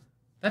 Yeah.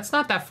 That's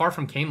not that far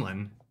from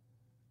Canelan.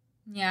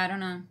 Yeah, I don't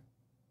know.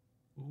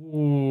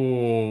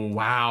 Ooh,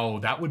 wow,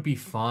 that would be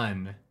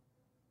fun.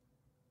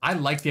 I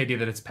like the idea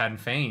that it's Padden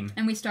Fane.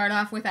 And we start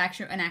off with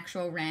an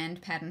actual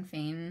Rand Padden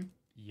Fane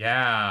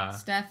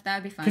stuff. That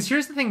would be fun. Because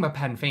here's the thing about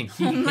Padden Fane.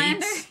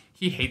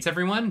 He hates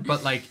everyone,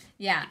 but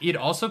yeah. It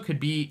also could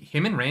be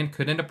him and Rand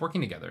could end up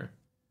working together.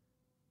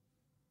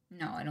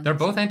 No, I don't They're think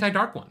both so.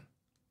 anti-Dark One.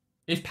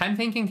 If Padden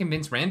Fane can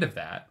convince Rand of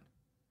that.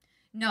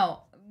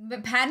 No,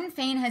 but Padden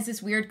Fane has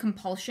this weird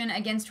compulsion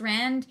against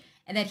Rand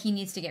that he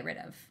needs to get rid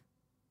of.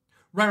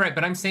 Right,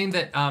 but I'm saying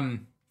that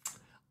Padden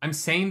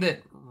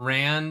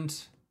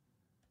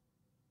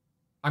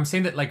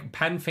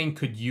Fane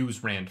could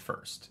use Rand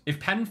first. If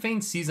Padden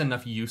Fane sees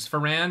enough use for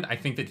Rand, I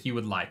think that he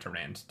would lie to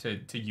Rand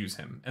to use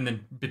him and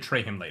then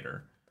betray him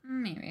later.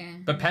 Maybe.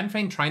 But Padden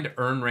Fane trying to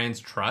earn Rand's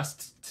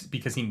trust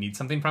because he needs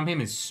something from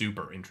him is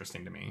super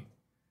interesting to me.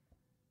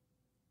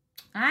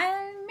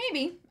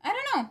 Maybe. I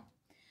don't know.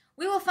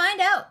 We will find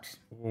out.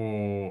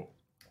 Oh.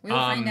 We will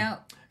find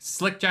out.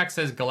 Slickjack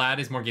says Galad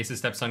is Morgase's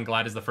stepson.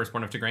 Galad is the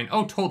firstborn of Tigraine.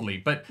 Oh, totally.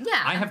 But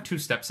yeah. I have two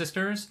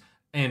stepsisters,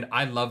 and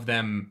I love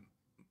them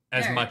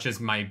as Sure. much as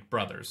my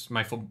brothers,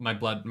 my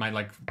blood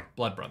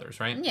brothers,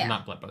 right? Yeah.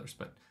 Not blood brothers,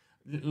 but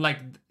like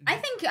I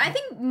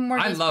think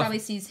Mortis love- probably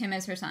sees him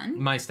as her son.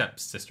 my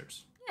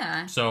stepsisters.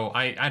 Yeah. So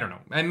I don't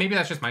know, and maybe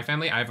that's just my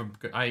family. I have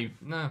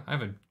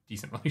a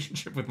decent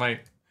relationship with my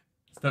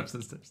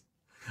stepsisters.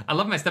 I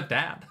love my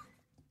stepdad.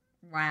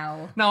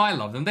 Wow. No, I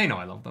love them. They know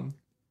I love them.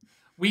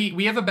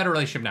 We have a better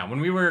relationship now. When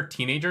we were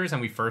teenagers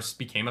and we first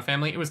became a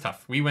family, it was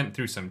tough. We went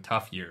through some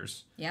tough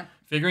years. Yep.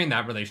 Figuring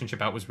that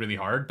relationship out was really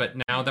hard. But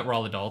now that we're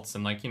all adults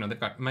and like, you know, they've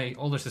got my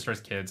older sister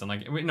has kids and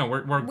like, we're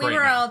great. We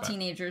were now, all but-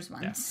 teenagers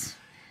once.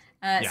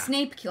 Yeah.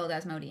 Snape killed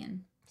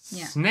Asmodean.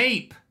 Yeah.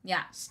 Snape.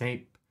 Yeah.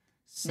 Snape.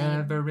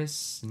 Severus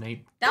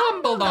Snape.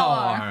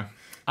 Dumbledore.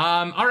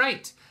 All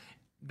right.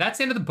 That's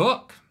the end of the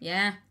book.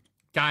 Yeah.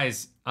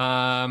 Guys,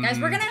 Guys,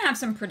 we're gonna have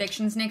some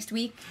predictions next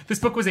week. this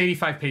book was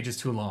 85 pages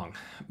too long,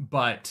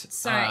 but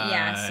Sorry,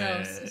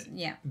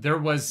 yeah. there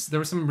was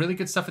some really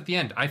good stuff at the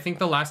end. I think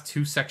the last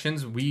two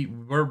sections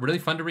were really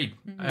fun to read,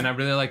 and I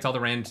really liked all the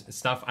Rand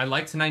stuff. I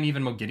liked Nynaeve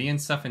and Mogideon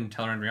stuff in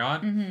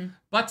Tel'aran'rhiod,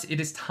 but it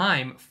is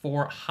time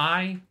for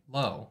High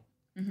Low.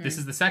 This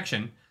is the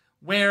section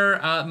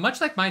where,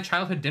 much like my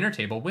childhood dinner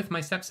table with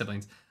my step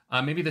siblings,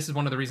 maybe this is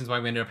one of the reasons why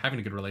we ended up having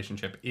a good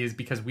relationship, is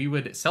because we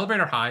would celebrate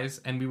our highs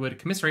and we would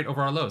commiserate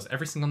over our lows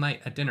every single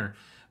night at dinner.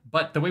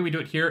 But the way we do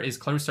it here is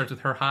Clarissa starts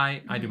with her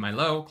high, I do my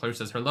low,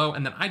 Clarissa does her low,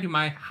 and then I do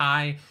my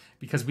high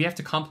because we have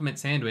to compliment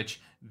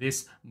Sandwich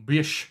this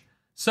bish.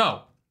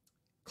 So,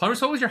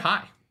 Clarissa, what was your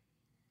high?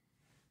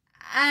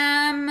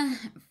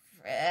 I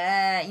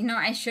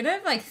should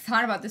have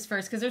thought about this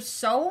first because there's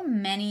so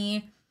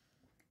many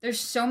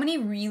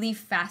really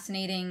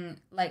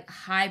fascinating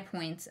high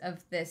points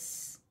of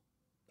this.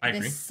 I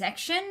agree. This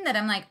section that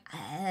I'm like,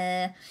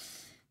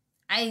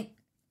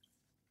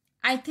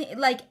 I think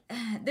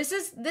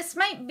this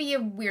might be a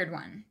weird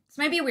one.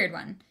 I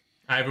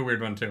have a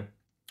weird one too.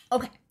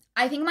 Okay,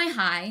 I think my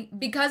high,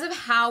 because of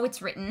how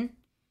it's written,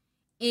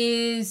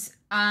 is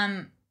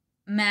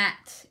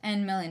Matt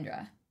and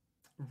Melindra.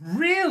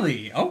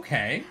 Really?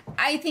 Okay.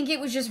 I think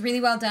it was just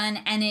really well done,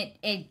 and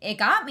it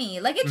got me.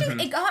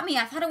 It got me.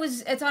 I thought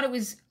it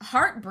was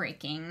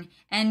heartbreaking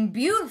and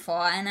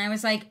beautiful, and I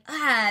was like,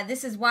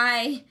 this is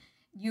why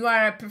you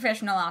are a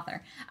professional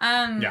author.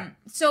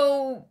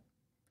 So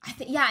I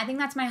think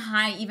that's my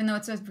high, even though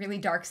it's a really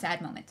dark,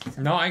 sad moment.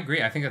 So. No, I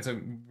agree. I think that's a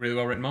really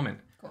well written moment.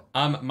 Cool.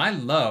 My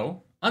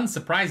low,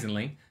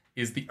 unsurprisingly,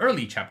 is the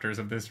early chapters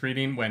of this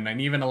reading when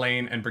Nynaeve and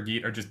Elaine and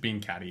Brigitte are just being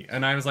catty,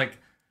 and I was like,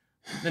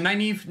 the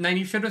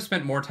Nynaeve should have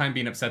spent more time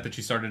being upset that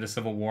she started a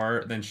civil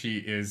war than she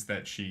is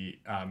that she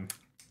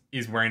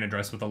is wearing a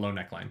dress with a low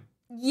neckline.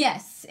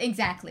 Yes,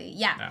 exactly.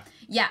 Yeah.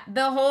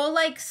 The whole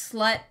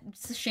slut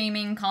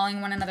shaming, calling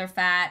one another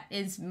fat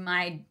is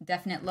my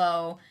definite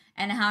low.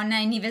 And how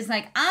Nynaeve is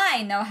like,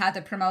 I know how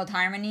to promote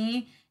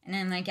harmony. And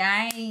I'm like,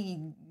 I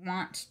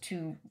want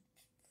to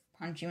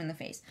punch you in the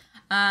face.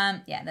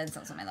 That's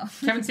also my low.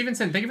 Kevin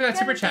Stevenson, thank you for that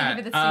super chat. Thank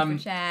you for the super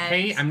chat.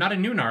 Hey, I'm not a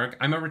new Narg.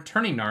 I'm a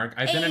returning Narg.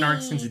 I've been a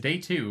Narg since Hey. day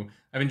 2.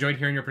 I've enjoyed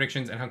hearing your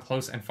predictions and how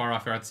close and far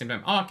off you are at the same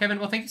time. Oh, Kevin,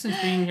 well, thank you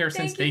for being here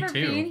since day 2. Thank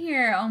you for being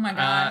here. Oh my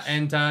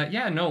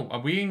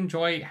gosh. We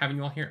enjoy having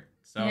you all here.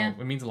 So Yeah.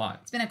 it means a lot.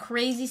 It's been a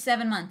crazy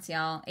 7 months,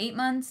 y'all. 8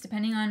 months,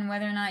 depending on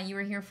whether or not you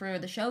were here for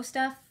the show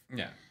stuff.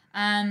 Yeah.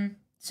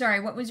 Sorry,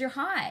 what was your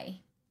high?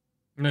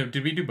 No,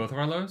 did we do both of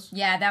our lows?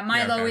 Yeah, that my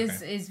Yeah, low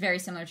okay. is very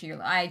similar to your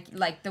low. I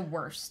like the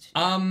worst.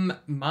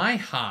 My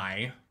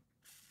high,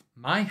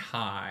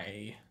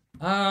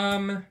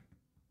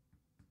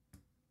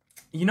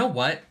 you know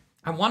what?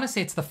 I want to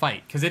say it's the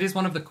fight, because it is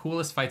one of the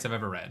coolest fights I've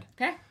ever read.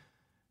 Okay.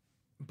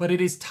 But it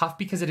is tough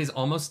because it is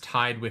almost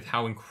tied with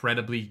how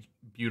incredibly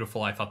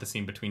beautiful I thought the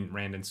scene between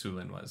Rand and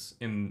Sulin was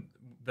in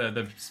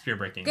the spear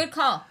breaking. Good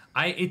call.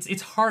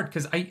 It's hard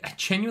because I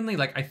genuinely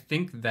I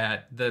think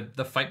that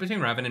the fight between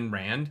Raven and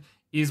Rand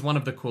is one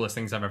of the coolest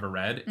things I've ever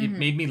read. It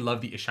made me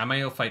love the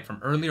Ishamael fight from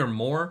earlier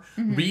more.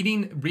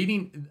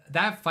 Reading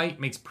that fight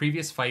makes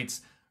previous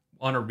fights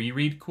on a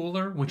reread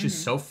cooler, which is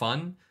so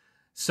fun.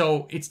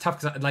 So it's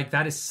tough because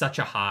that is such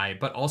a high,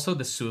 but also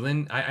the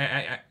Sulin,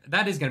 I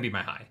that is going to be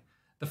my high.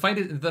 The fight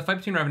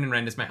between Raven and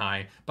Rand is my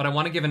high, but I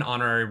want to give an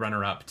honorary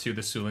runner-up to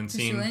the Sulin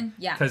scene. Sulin?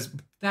 Yeah. Because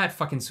that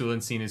fucking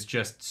Sulin scene is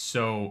just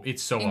so well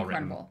written.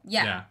 Incredible.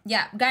 Yeah.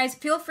 Guys,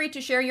 feel free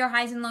to share your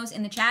highs and lows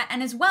in the chat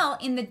and as well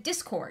in the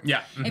Discord.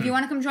 Yeah. If you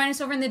want to come join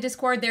us over in the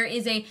Discord, there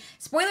is a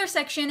spoiler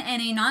section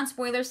and a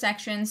non-spoiler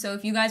section. So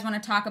if you guys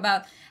want to talk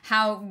about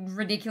how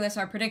ridiculous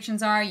our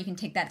predictions are, you can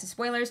take that to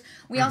spoilers.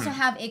 We also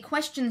have a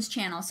questions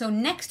channel. So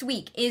next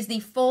week is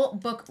the full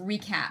book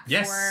recap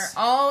for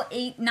all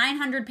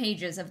 900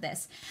 pages of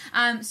this.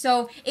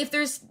 So if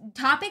there's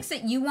topics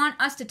that you want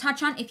us to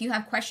touch on, if you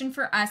have question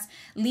for us,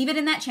 leave it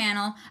in that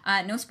channel.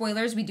 No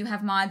spoilers. We do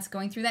have mods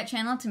going through that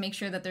channel to make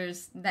sure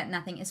that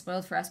nothing is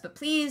spoiled for us. But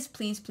please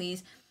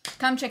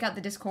come check out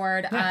the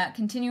Discord.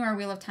 Continue our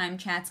Wheel of Time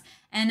chats.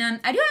 And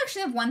I do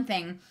actually have one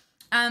thing.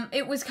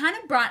 It was kind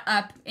of brought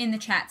up in the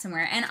chat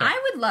somewhere, and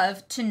I would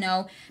love to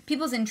know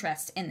people's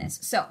interest in this.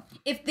 So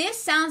if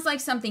this sounds like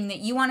something that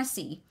you want to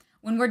see,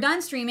 when we're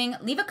done streaming,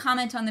 leave a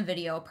comment on the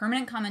video, a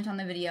permanent comment on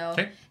the video,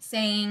 Okay.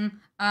 saying,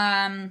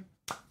 I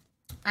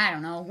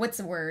don't know, what's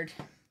a word?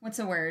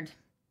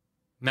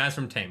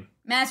 Mazrim Tame.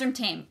 Mazrim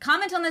Tame.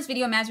 Comment on this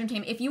video, Mazrim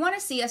Tame, if you want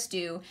to see us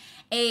do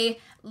a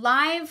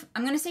live,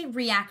 I'm going to say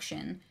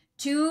reaction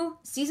to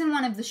season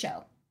 1 of the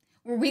show,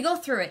 where we go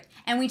through it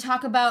and we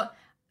talk about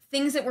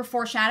things that were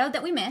foreshadowed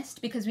that we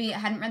missed because we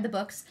hadn't read the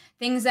books,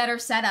 things that are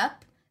set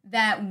up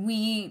that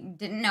we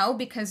didn't know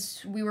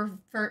because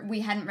we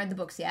hadn't read the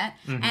books yet,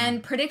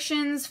 and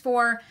predictions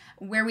for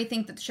where we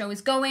think that the show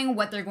is going,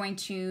 what they're going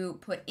to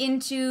put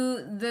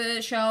into the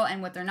show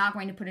and what they're not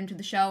going to put into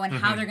the show, and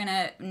how they're going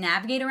to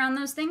navigate around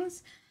those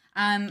things.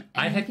 I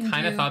had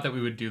kind of thought that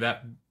we would do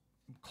that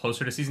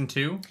closer to season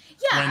 2,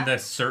 when the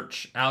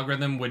search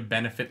algorithm would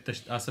benefit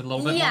us a little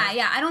bit more.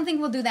 Yeah, I don't think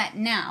we'll do that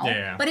now.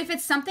 Yeah. But if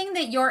it's something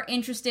that you're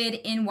interested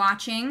in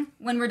watching,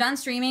 when we're done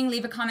streaming,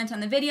 leave a comment on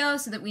the video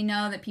so that we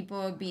know that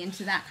people would be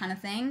into that kind of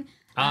thing.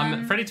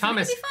 Freddie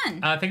Thomas, it'd be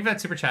fun. thank you for that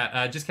super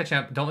chat. Just catching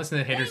up. Don't listen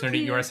to the haters, Thank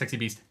nerdy. you. You are a sexy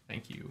beast.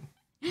 Thank you.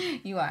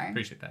 You are.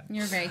 Appreciate that.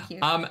 You're very cute.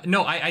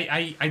 No,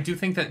 I do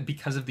think that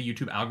because of the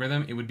YouTube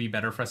algorithm, it would be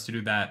better for us to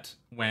do that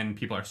when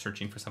people are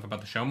searching for stuff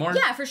about the show more.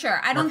 Yeah, for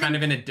sure.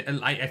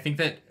 I think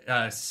that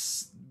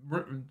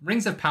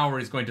Rings of Power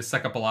is going to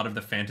suck up a lot of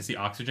the fantasy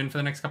oxygen for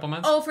the next couple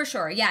months. Oh, for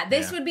sure. Yeah,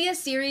 this would be a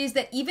series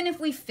that even if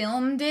we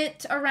filmed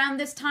it around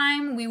this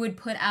time, we would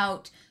put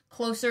out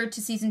closer to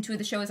season 2 of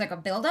the show as like a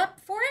build-up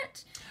for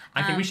it.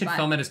 I think we should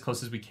film it as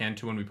close as we can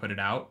to when we put it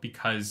out,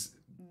 because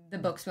the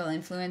books will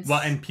influence.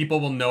 Well, and people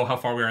will know how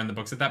far we are in the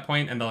books at that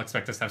point, and they'll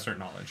expect us to have certain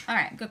knowledge. All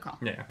right, good call.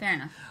 Yeah. Fair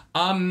enough.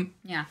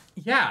 Yeah.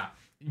 Yeah.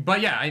 But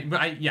yeah, I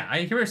hear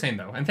what you're saying,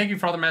 though. And thank you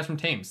for all the Mazrim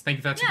Tames. Thank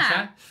you for that super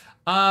chat.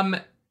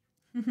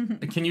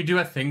 Can you do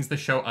a things the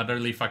show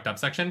utterly fucked up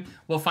section?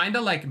 We'll find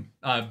a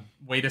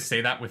way to say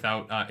that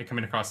without it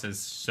coming across as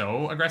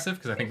so aggressive,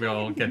 because I think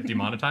we'll get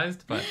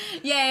demonetized. But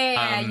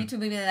yeah. YouTube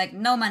will be like,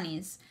 no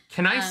monies.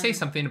 Can I say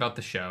something about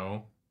the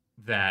show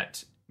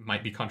that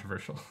might be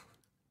controversial?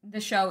 The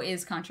show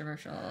is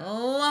controversial.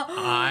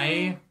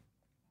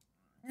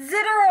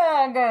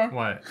 Zitterog!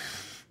 What?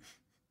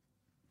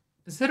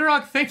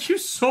 Zitterog, thank you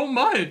so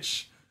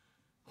much!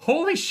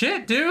 Holy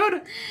shit,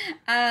 dude!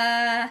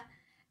 Wow.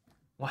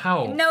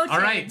 Noted.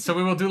 Alright, so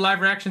we will do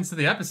live reactions to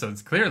the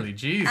episodes, clearly.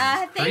 Jesus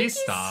thank you Christ.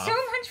 so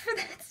much for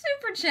that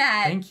super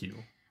chat. Thank you.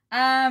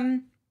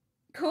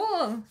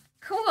 Cool.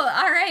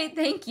 Alright,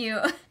 thank you.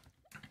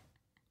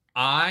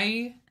 Wow.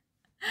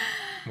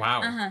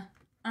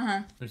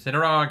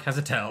 Zitterog has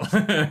a tell.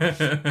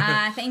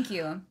 Thank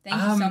you. Thank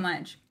you so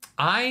much.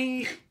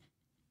 I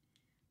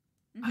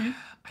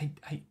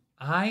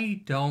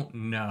don't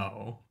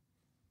know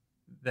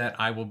that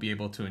I will be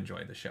able to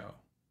enjoy the show.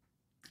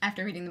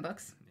 After reading the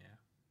books?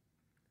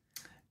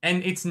 Yeah.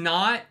 And it's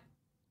not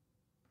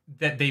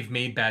that they've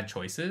made bad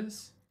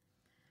choices.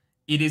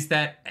 It is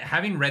that,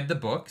 having read the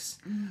books,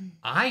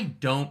 I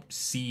don't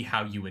see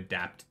how you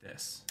adapt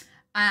this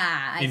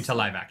into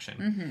live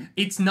action.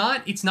 It's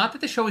not that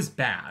the show is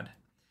bad.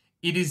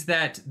 It is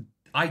that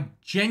I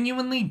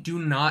genuinely do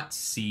not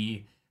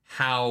see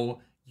how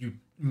you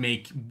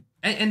make...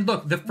 And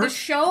look, the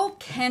show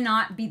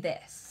cannot be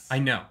this. I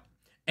know.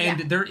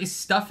 And there is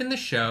stuff in the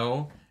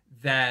show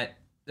that...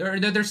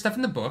 There's stuff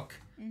in the book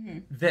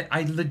that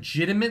I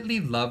legitimately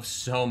love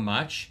so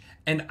much,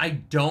 and I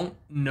don't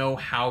know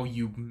how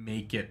you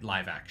make it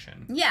live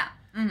action. Yeah.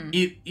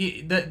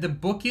 The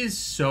book is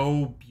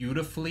so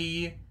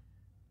beautifully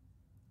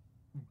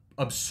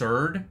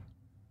absurd.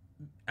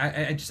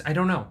 I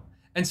don't know.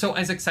 And so,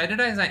 as excited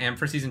as I am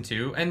for season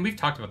 2, and we've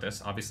talked about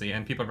this, obviously,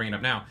 and people are bringing it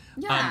up now.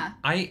 Yeah.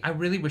 I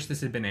really wish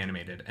this had been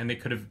animated, and they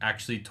could have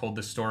actually told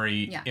the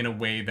story in a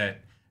way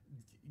that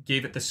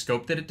gave it the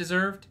scope that it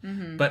deserved.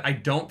 But I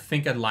don't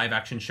think a live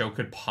action show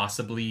could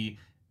possibly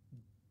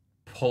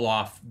pull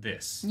off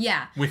this.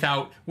 Yeah.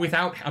 Without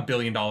 $1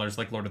 billion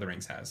like Lord of the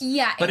Rings has.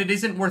 Yeah. But it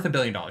isn't worth $1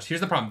 billion.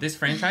 Here's the problem. This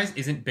franchise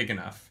isn't big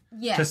enough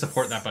to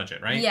support that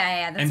budget, right?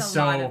 Yeah. That's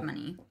a lot of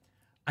money.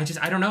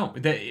 I don't know.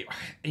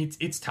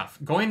 It's tough.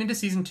 Going into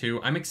season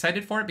 2, I'm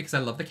excited for it because I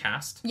love the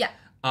cast. Yeah.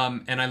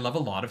 And I love a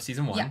lot of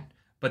season 1. Yeah.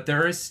 But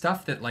there is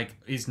stuff that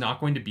is not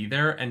going to be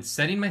there, and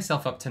setting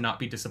myself up to not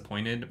be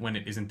disappointed when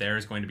it isn't there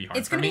is going to be hard.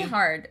 It's going to be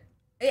hard.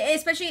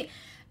 Especially,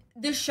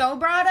 the show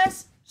brought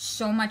us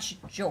so much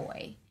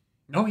joy.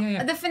 Oh,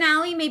 yeah. The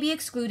finale may be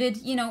excluded,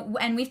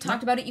 and we've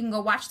talked about it. You can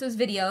go watch those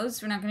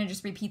videos. We're not going to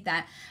just repeat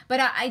that. But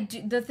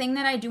the thing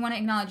that I do want to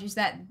acknowledge is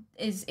that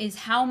is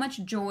how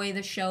much joy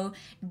the show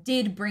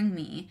did bring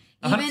me,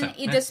 even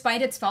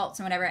despite its faults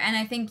and whatever. And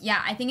I think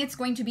it's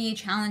going to be a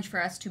challenge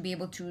for us to be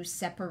able to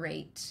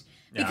separate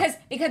because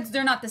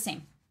they're not the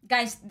same,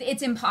 guys.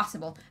 It's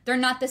impossible. They're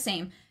not the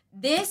same.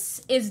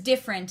 This is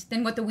different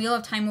than what the Wheel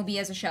of Time will be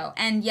as a show.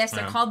 And yes,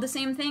 they're called the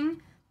same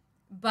thing.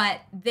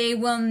 But they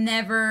will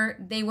never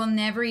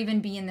even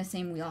be in the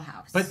same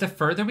wheelhouse. But the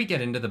further we get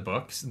into the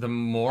books, the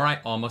more I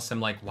almost am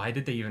like, why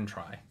did they even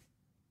try?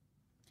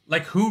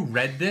 Like, who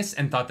read this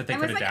and thought that they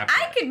could adapt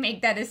I could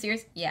make that a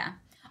series. Yeah.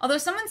 Although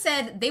someone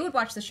said they would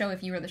watch the show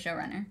if you were the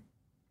showrunner.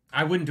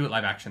 I wouldn't do it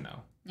live action,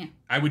 though. Yeah.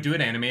 I would do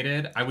it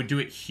animated. I would do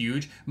it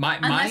huge.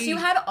 Unless you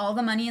had all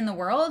the money in the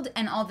world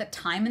and all the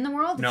time in the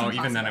world. It's no, impossible.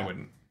 even then I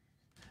wouldn't.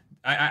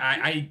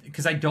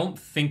 Because I don't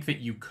think that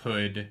you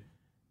could.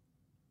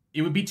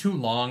 It would be too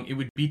long. It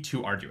would be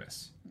too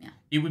arduous. Yeah.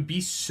 It would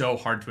be so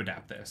hard to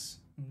adapt this.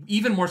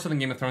 Even more so than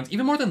Game of Thrones,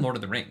 even more than Lord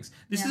of the Rings.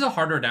 This is a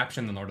harder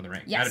adaptation than Lord of the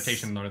Rings. Yes.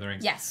 Adaptation than Lord of the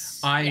Rings. Yes.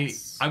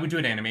 I would do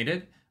it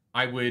animated.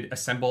 I would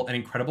assemble an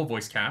incredible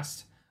voice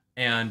cast,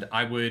 and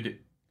I would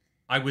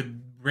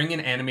bring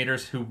in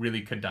animators who really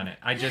could done it.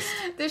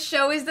 The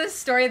show is the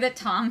story that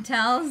Tom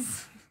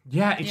tells.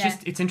 Yeah,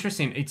 it's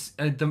interesting. It's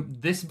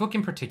this book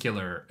in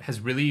particular has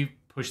really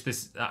pushed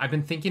this. I've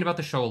been thinking about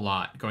the show a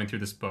lot going through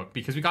this book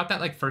because we got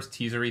that like first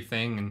teasery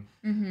thing,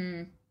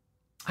 and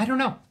I don't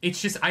know.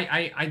 It's just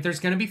I there's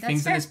gonna be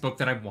things in this book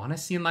that I want to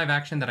see in live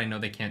action that I know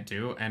they can't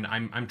do, and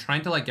I'm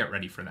trying to like get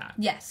ready for that.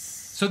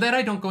 Yes. So that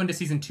I don't go into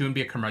season 2 and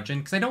be a curmudgeon,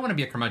 because I don't want to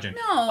be a curmudgeon.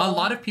 No. A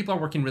lot of people are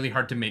working really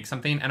hard to make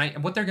something,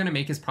 and what they're going to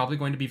make is probably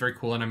going to be very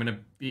cool, and I'm going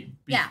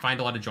to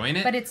find a lot of joy in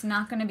it. But it's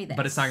not going to be this.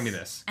 But it's not going to be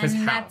this. Because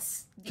how?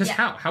 Because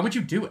how? How would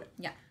you do it?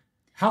 Yeah.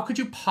 How could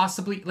you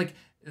possibly, like,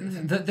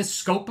 the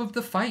scope of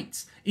the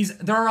fights is,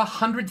 there are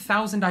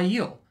 100,000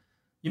 Aiel.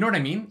 You know what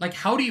I mean? Like,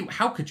 how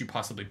could you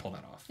possibly pull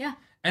that off? Yeah.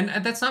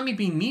 And that's not me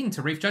being mean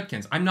to Rafe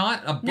Judkins. I'm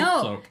not a book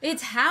cloak.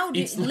 It's how do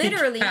you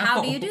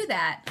do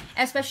that?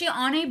 Especially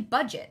on a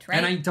budget, right?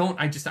 And I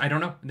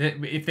don't know.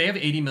 If they have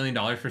 $80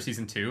 million for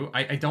season 2,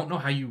 I don't know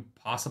how you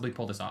possibly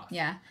pull this off.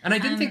 Yeah. And I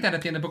didn't think that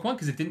at the end of book 1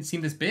 because it didn't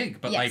seem this big.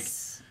 But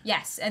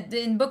Yes,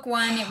 in book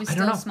 1, it was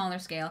still a smaller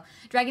scale.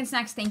 Dragon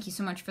Snacks, thank you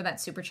so much for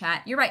that super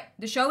chat. You're right.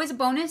 The show is a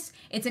bonus.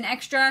 It's an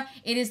extra.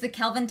 It is the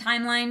Kelvin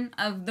timeline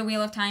of the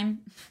Wheel of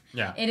Time.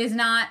 Yeah. It is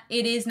not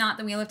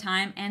the Wheel of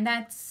Time, and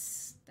that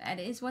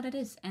is what it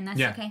is, and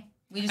that's okay.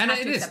 We just have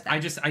to accept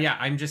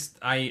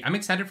that. I'm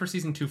excited for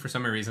season 2 for so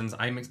many reasons.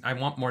 I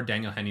want more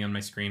Daniel Henney on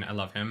my screen. I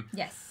love him.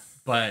 Yes.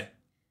 But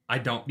I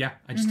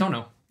just don't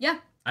know. Yeah.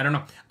 I don't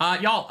know.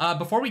 Y'all,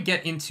 before we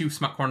get into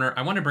Smut Corner,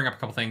 I want to bring up a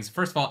couple things.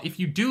 First of all, if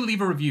you do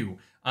leave a review,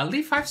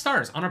 leave 5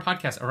 stars on our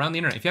podcast around the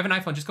internet. If you have an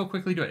iPhone, just go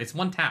quickly do it. It's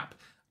one tap.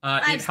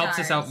 It helps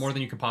us out more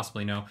than you could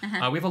possibly know.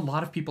 We have a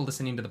lot of people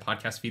listening to the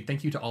podcast feed.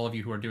 Thank you to all of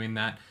you who are doing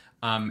that.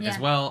 As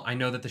well. I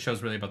know that the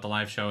show's really about the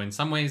live show in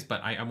some ways,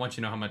 but I want you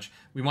to know how much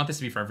we want this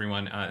to be for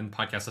everyone, and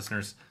podcast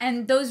listeners.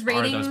 And those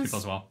ratings are those people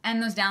as well.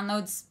 And those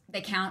downloads,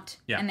 they count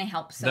and they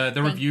help. So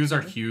the reviews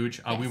are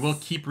huge. We will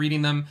keep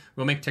reading them.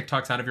 We'll make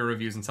TikToks out of your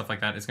reviews and stuff like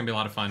that. It's going to be a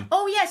lot of fun.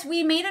 Oh, yes.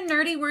 We made a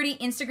Nerdy Wordy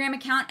Instagram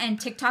account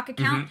and TikTok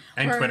account.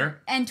 And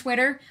Twitter. And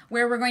Twitter,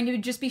 where we're going to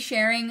just be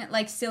sharing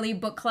like silly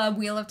book club,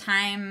 Wheel of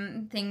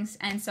Time things.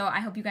 And so I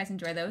hope you guys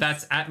enjoy those.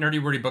 That's at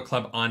Nerdy Wordy Book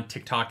Club on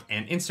TikTok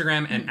and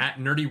Instagram, and at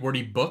Nerdy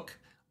Wordy Book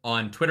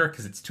on Twitter,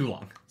 because it's too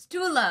long. It's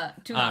too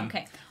long.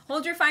 Okay.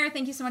 Hold Your Fire.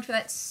 Thank you so much for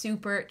that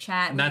super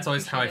chat. And that's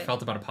always how I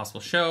felt about a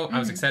possible show. I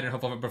was excited and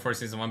hopeful before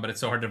season 1, but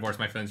it's so hard to divorce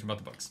my feelings from both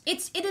the books.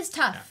 It is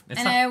tough. Yeah,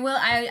 and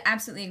tough. I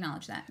absolutely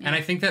acknowledge that. Yeah. And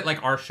I think that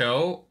like our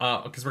show,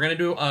 because we're gonna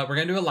do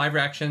a live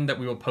reaction that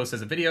we will post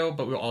as a video,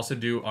 but we'll also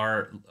do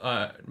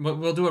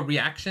we'll do a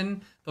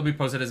reaction that'll be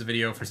posted as a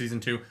video for season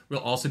 2. We'll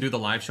also do the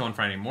live show on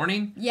Friday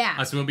morning.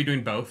 Yeah. So we'll be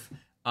doing both.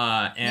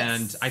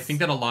 And I think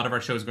that a lot of our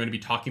show is going to be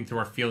talking through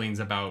our feelings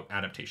about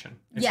adaptation.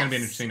 It's going to be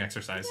an interesting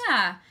exercise.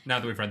 Yeah.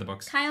 Now that we've read the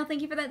books. Kyle,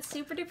 thank you for that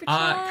super duper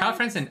chat. Kyle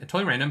Frenson,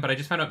 totally random, but I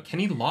just found out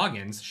Kenny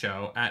Loggins'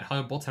 show at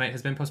Hollywood Bowl tonight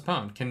has been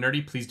postponed. Can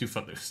Nerdy please do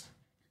Footloose?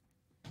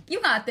 You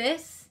got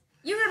this.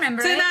 You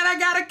remember Tonight it. I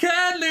gotta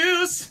cut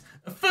loose,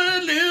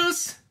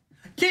 Footloose.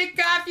 Kick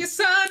off your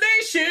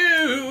Sunday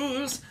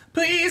shoes,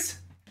 please,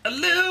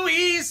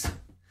 Louise.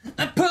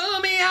 Pull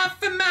me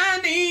off of my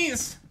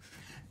knees.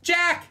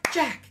 Jack,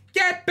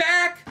 get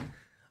back.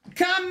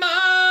 Come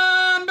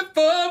on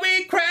before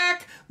we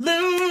crack.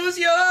 Lose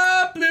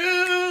your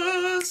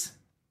blues.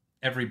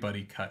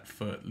 Everybody cut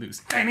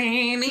Footloose.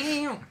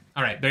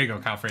 All right, there you go,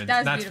 Kyle Fritz.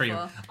 That's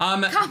beautiful.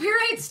 for you.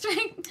 Copyright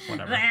strike.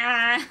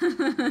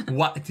 Whatever.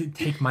 What?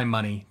 Take my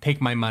money.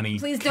 Take my money.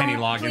 Please Kenny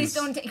don't. Loggins. Please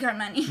don't take our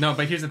money. No,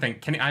 but here's the thing.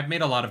 I've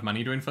made a lot of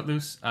money doing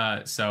Footloose.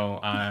 So.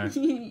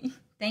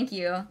 Thank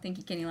you,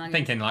 Kenny Loggins.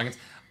 Thank you, Kenny Loggins.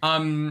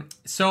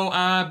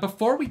 So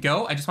before we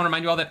go, I just want to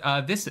remind you all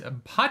that this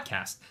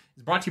podcast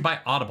is brought to you by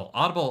Audible.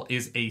 Audible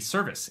is a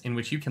service in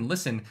which you can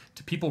listen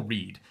to people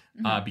read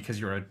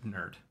because you're a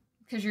nerd.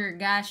 Because you're a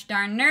gosh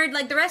darn nerd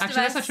like the rest of us.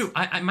 Actually, that's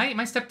not true.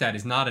 My stepdad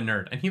is not a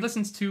nerd, and he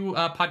listens to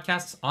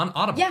podcasts on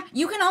Audible. Yeah,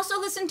 you can also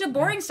listen to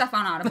boring stuff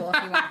on Audible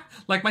if you want.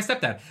 Like my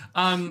stepdad.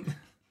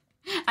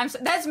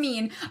 That's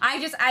mean.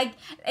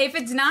 If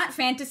it's not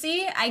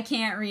fantasy, I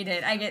can't read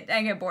it. I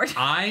get bored.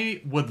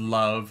 I would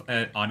love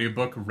an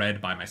audiobook read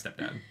by my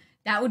stepdad.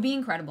 That would be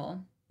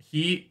incredible.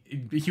 He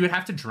would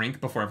have to drink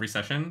before every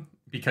session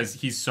because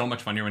he's so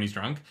much funnier when he's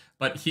drunk.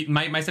 But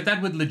my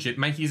stepdad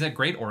would he's a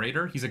great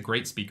orator. He's a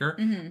great speaker.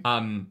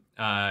 And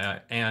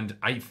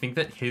I think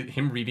that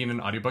him reading an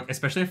audiobook,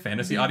 especially a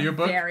fantasy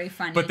audiobook, very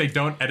funny. but they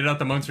don't edit out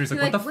the moments where he's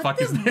like, what the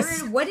fuck is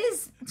this? What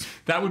is...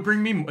 That would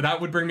bring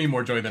me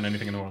more joy than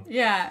anything in the world.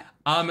 Yeah.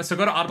 So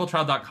go to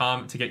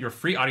audibletrial.com to get your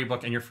free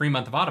audiobook and your free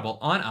month of Audible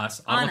on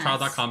us,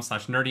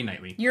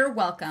 audibletrial.com/nerdynightly. You're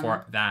welcome.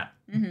 For that.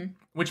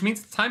 Which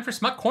means it's time for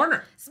Smut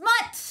Corner.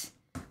 Smut!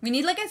 We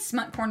need like a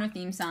Smut Corner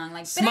theme song.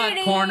 Like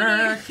Smut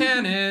Corner,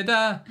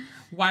 Canada.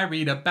 Why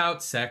read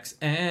about sex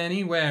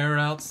anywhere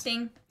else?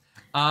 Ding.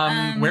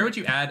 Where would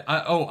you add?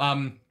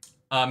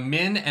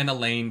 Min and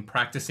Elaine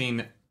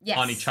practicing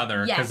on each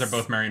other because they're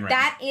both marrying right.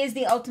 That is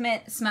the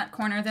ultimate Smut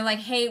Corner. They're like,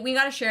 hey, we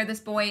got to share this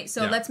boy,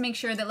 so let's make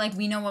sure that like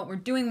we know what we're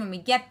doing when we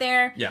get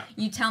there. Yeah.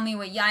 You tell me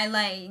what I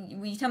like.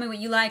 You tell me what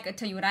you like. I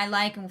tell you what I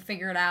like, and we'll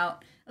figure it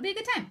out. It'll be a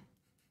good time.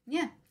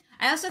 Yeah.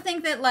 I also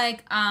think that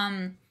like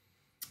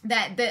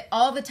that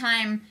all the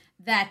time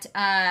that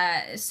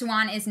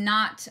Swan is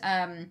not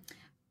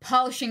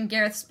polishing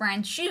Gareth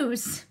Sprang's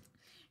shoes.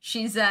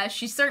 She's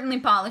certainly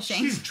polishing.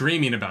 She's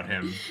dreaming about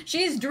him.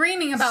 She's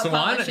dreaming about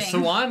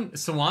polishing.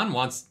 Swan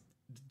wants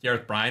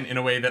Gareth Bryan in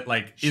a way that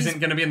like isn't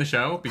going to be in the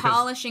show because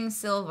polishing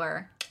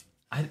silver.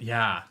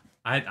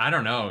 I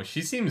don't know.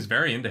 She seems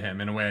very into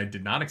him in a way I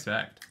did not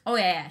expect. Oh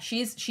yeah.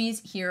 She's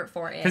here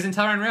for it. Because in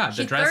Tell Her Riyadh,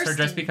 her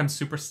dress becomes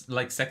super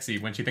like sexy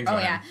when she thinks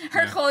about him.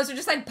 Her clothes are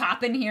just like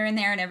popping here and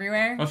there and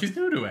everywhere. Well, she's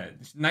new to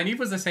it. Nynaeve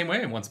was the same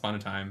way once upon a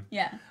time.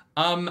 Yeah.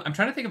 I'm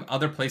trying to think of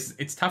other places.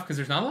 It's tough because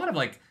there's not a lot of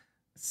like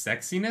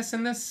sexiness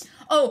in this.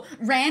 Oh,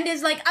 Rand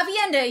is like,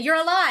 Avienda, you're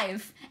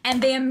alive.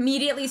 And they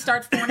immediately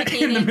start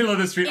fornicating. In the middle of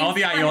the street, all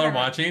the Aiel are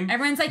watching.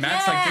 Everyone's like,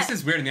 Matt's like, this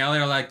is weird. And the Aiel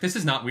are like, this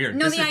is not weird.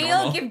 No, this the is Aiel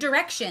normal. give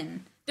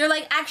direction. They're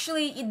like,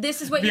 actually,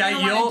 this is what you're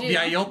going to want to do. The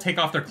Aiel take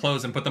off their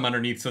clothes and put them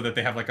underneath so that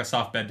they have like a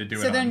soft bed to do it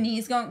on. So their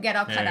knees don't get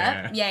all cut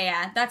up?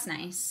 Yeah. That's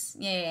nice.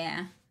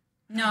 Yeah.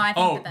 No, I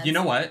think that's... you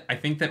know what? I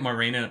think that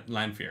Moiraine and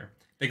Lanfear,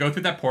 they go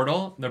through that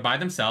portal, they're by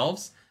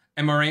themselves,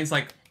 and Moraine's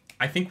like,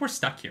 I think we're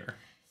stuck here.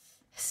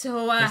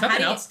 So, there's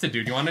nothing else to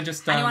do. Do you want to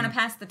just... How do you want to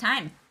pass the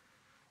time?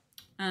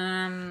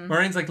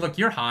 Moraine's like, look,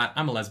 you're hot.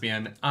 I'm a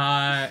lesbian.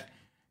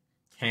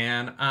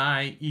 Can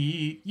I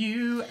eat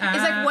you out?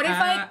 It's like, what if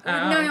I...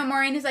 No,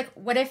 Moiraine is like,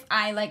 what if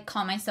I, like,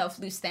 call myself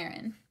Luce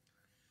Theron?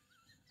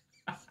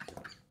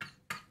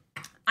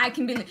 I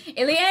can be...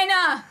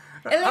 Ileana!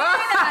 Does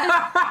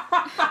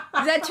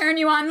that turn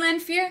you on,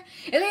 Lanfear?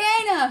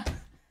 Ileana!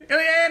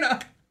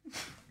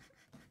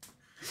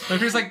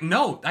 Lanfear's like,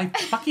 no, I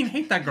fucking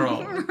hate that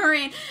girl.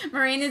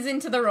 Moiraine is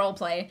into the role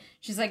play.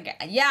 She's like,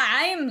 yeah,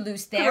 I am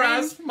Luce Theron.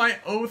 Grasp my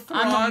oath,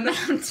 Ron. On the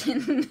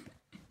mountain.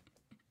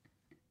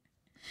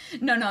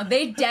 No,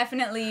 they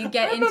definitely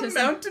get into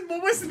some... mountain?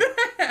 What was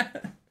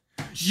that?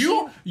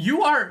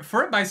 You are,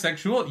 for a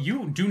bisexual,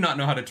 you do not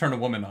know how to turn a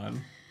woman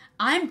on.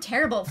 I'm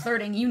terrible at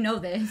flirting. You know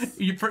this.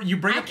 You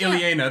bring up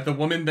Ileana, the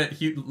woman that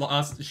she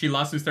lost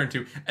Luce Theron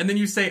to, and then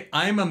you say,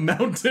 I'm a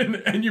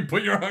mountain, and you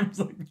put your arms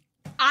like...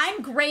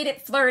 I'm great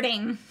at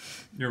flirting.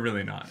 You're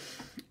really not.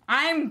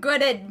 I'm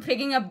good at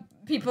picking up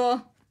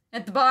people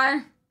at the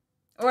bar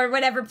or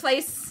whatever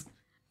place.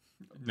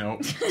 No.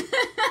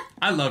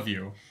 I love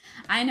you.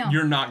 I know.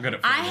 You're not good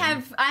at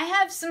flirting. I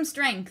have some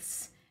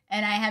strengths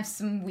and I have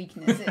some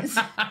weaknesses.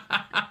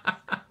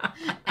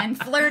 And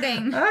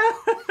flirting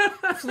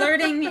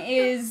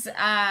is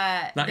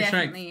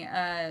definitely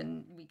a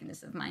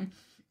weakness of mine.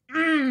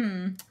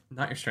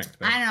 Not your strength,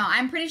 but... I don't know.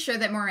 I'm pretty sure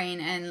that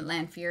Moiraine and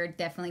Lanfear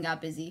definitely got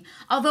busy.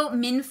 Although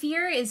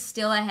Minfear is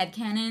still a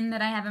headcanon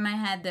that I have in my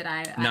head that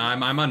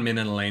I'm on Min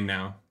and Elaine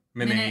now.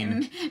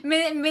 Minlane.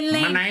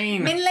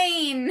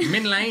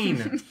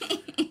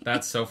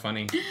 That's so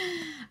funny.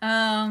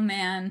 Oh,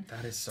 man.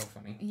 That is so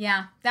funny.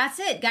 Yeah, that's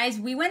it, guys.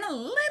 We went a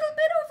little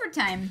bit over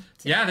time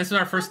today. Yeah, this is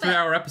our first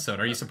 3-hour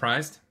episode. Are you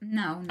surprised?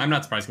 No. I'm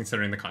not surprised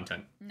considering the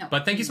content. No.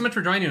 But thank you so much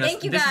for joining us.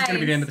 Thank you, guys. This is going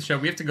to be the end of the show.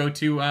 We have to go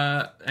to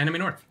Anime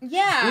North.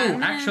 Yeah.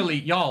 Ooh,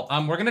 actually, y'all,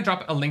 we're going to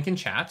drop a link in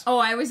chat. Oh,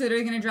 I was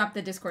literally going to drop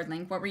the Discord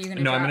link. What were you going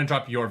to drop? No, I'm going to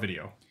drop your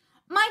video.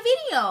 My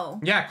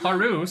video? Yeah,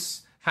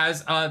 Clarus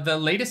has the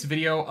latest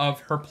video of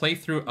her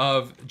playthrough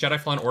of Jedi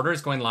Fallen Order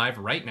is going live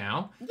right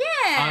now.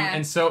 Yeah.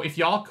 And so if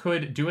y'all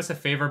could do us a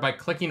favor by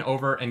clicking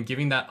over and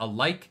giving that a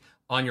like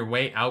on your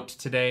way out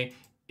today,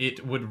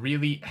 it would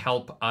really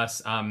help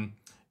us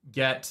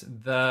get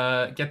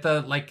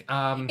the like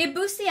it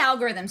boosts the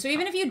algorithm. So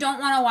even if you don't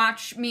want to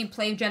watch me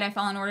play Jedi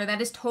Fallen Order, that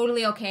is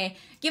totally okay.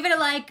 Give it a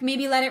like,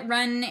 maybe let it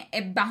run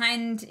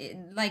behind,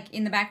 like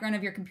in the background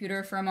of your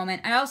computer for a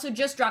moment. I also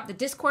just dropped the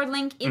Discord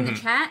link in the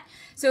chat.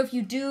 So if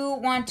you do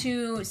want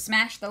to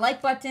smash the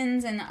like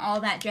buttons and all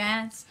that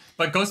jazz.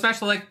 But go smash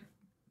the like.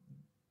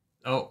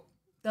 Oh.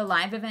 The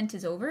live event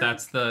is over?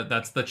 That's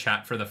the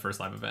chat for the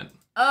first live event.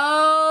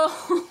 Oh.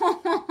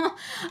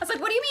 I was like,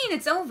 what do you mean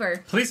it's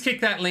over? Please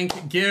kick that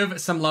link. Give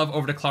some love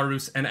over to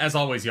Clarus. And as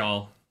always,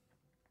 y'all,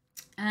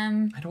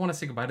 I don't want to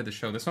say goodbye to the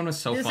show. This one was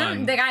so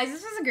fun. Guys,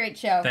 this was a great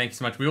show. Thanks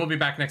so much. We will be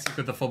back next week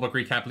with the full book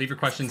recap. Leave your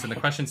questions in the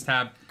questions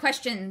tab.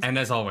 Questions. And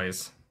as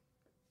always,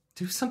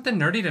 Do something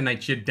nerdy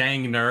tonight, you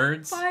dang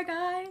nerds. Bye,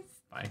 guys.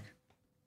 Bye.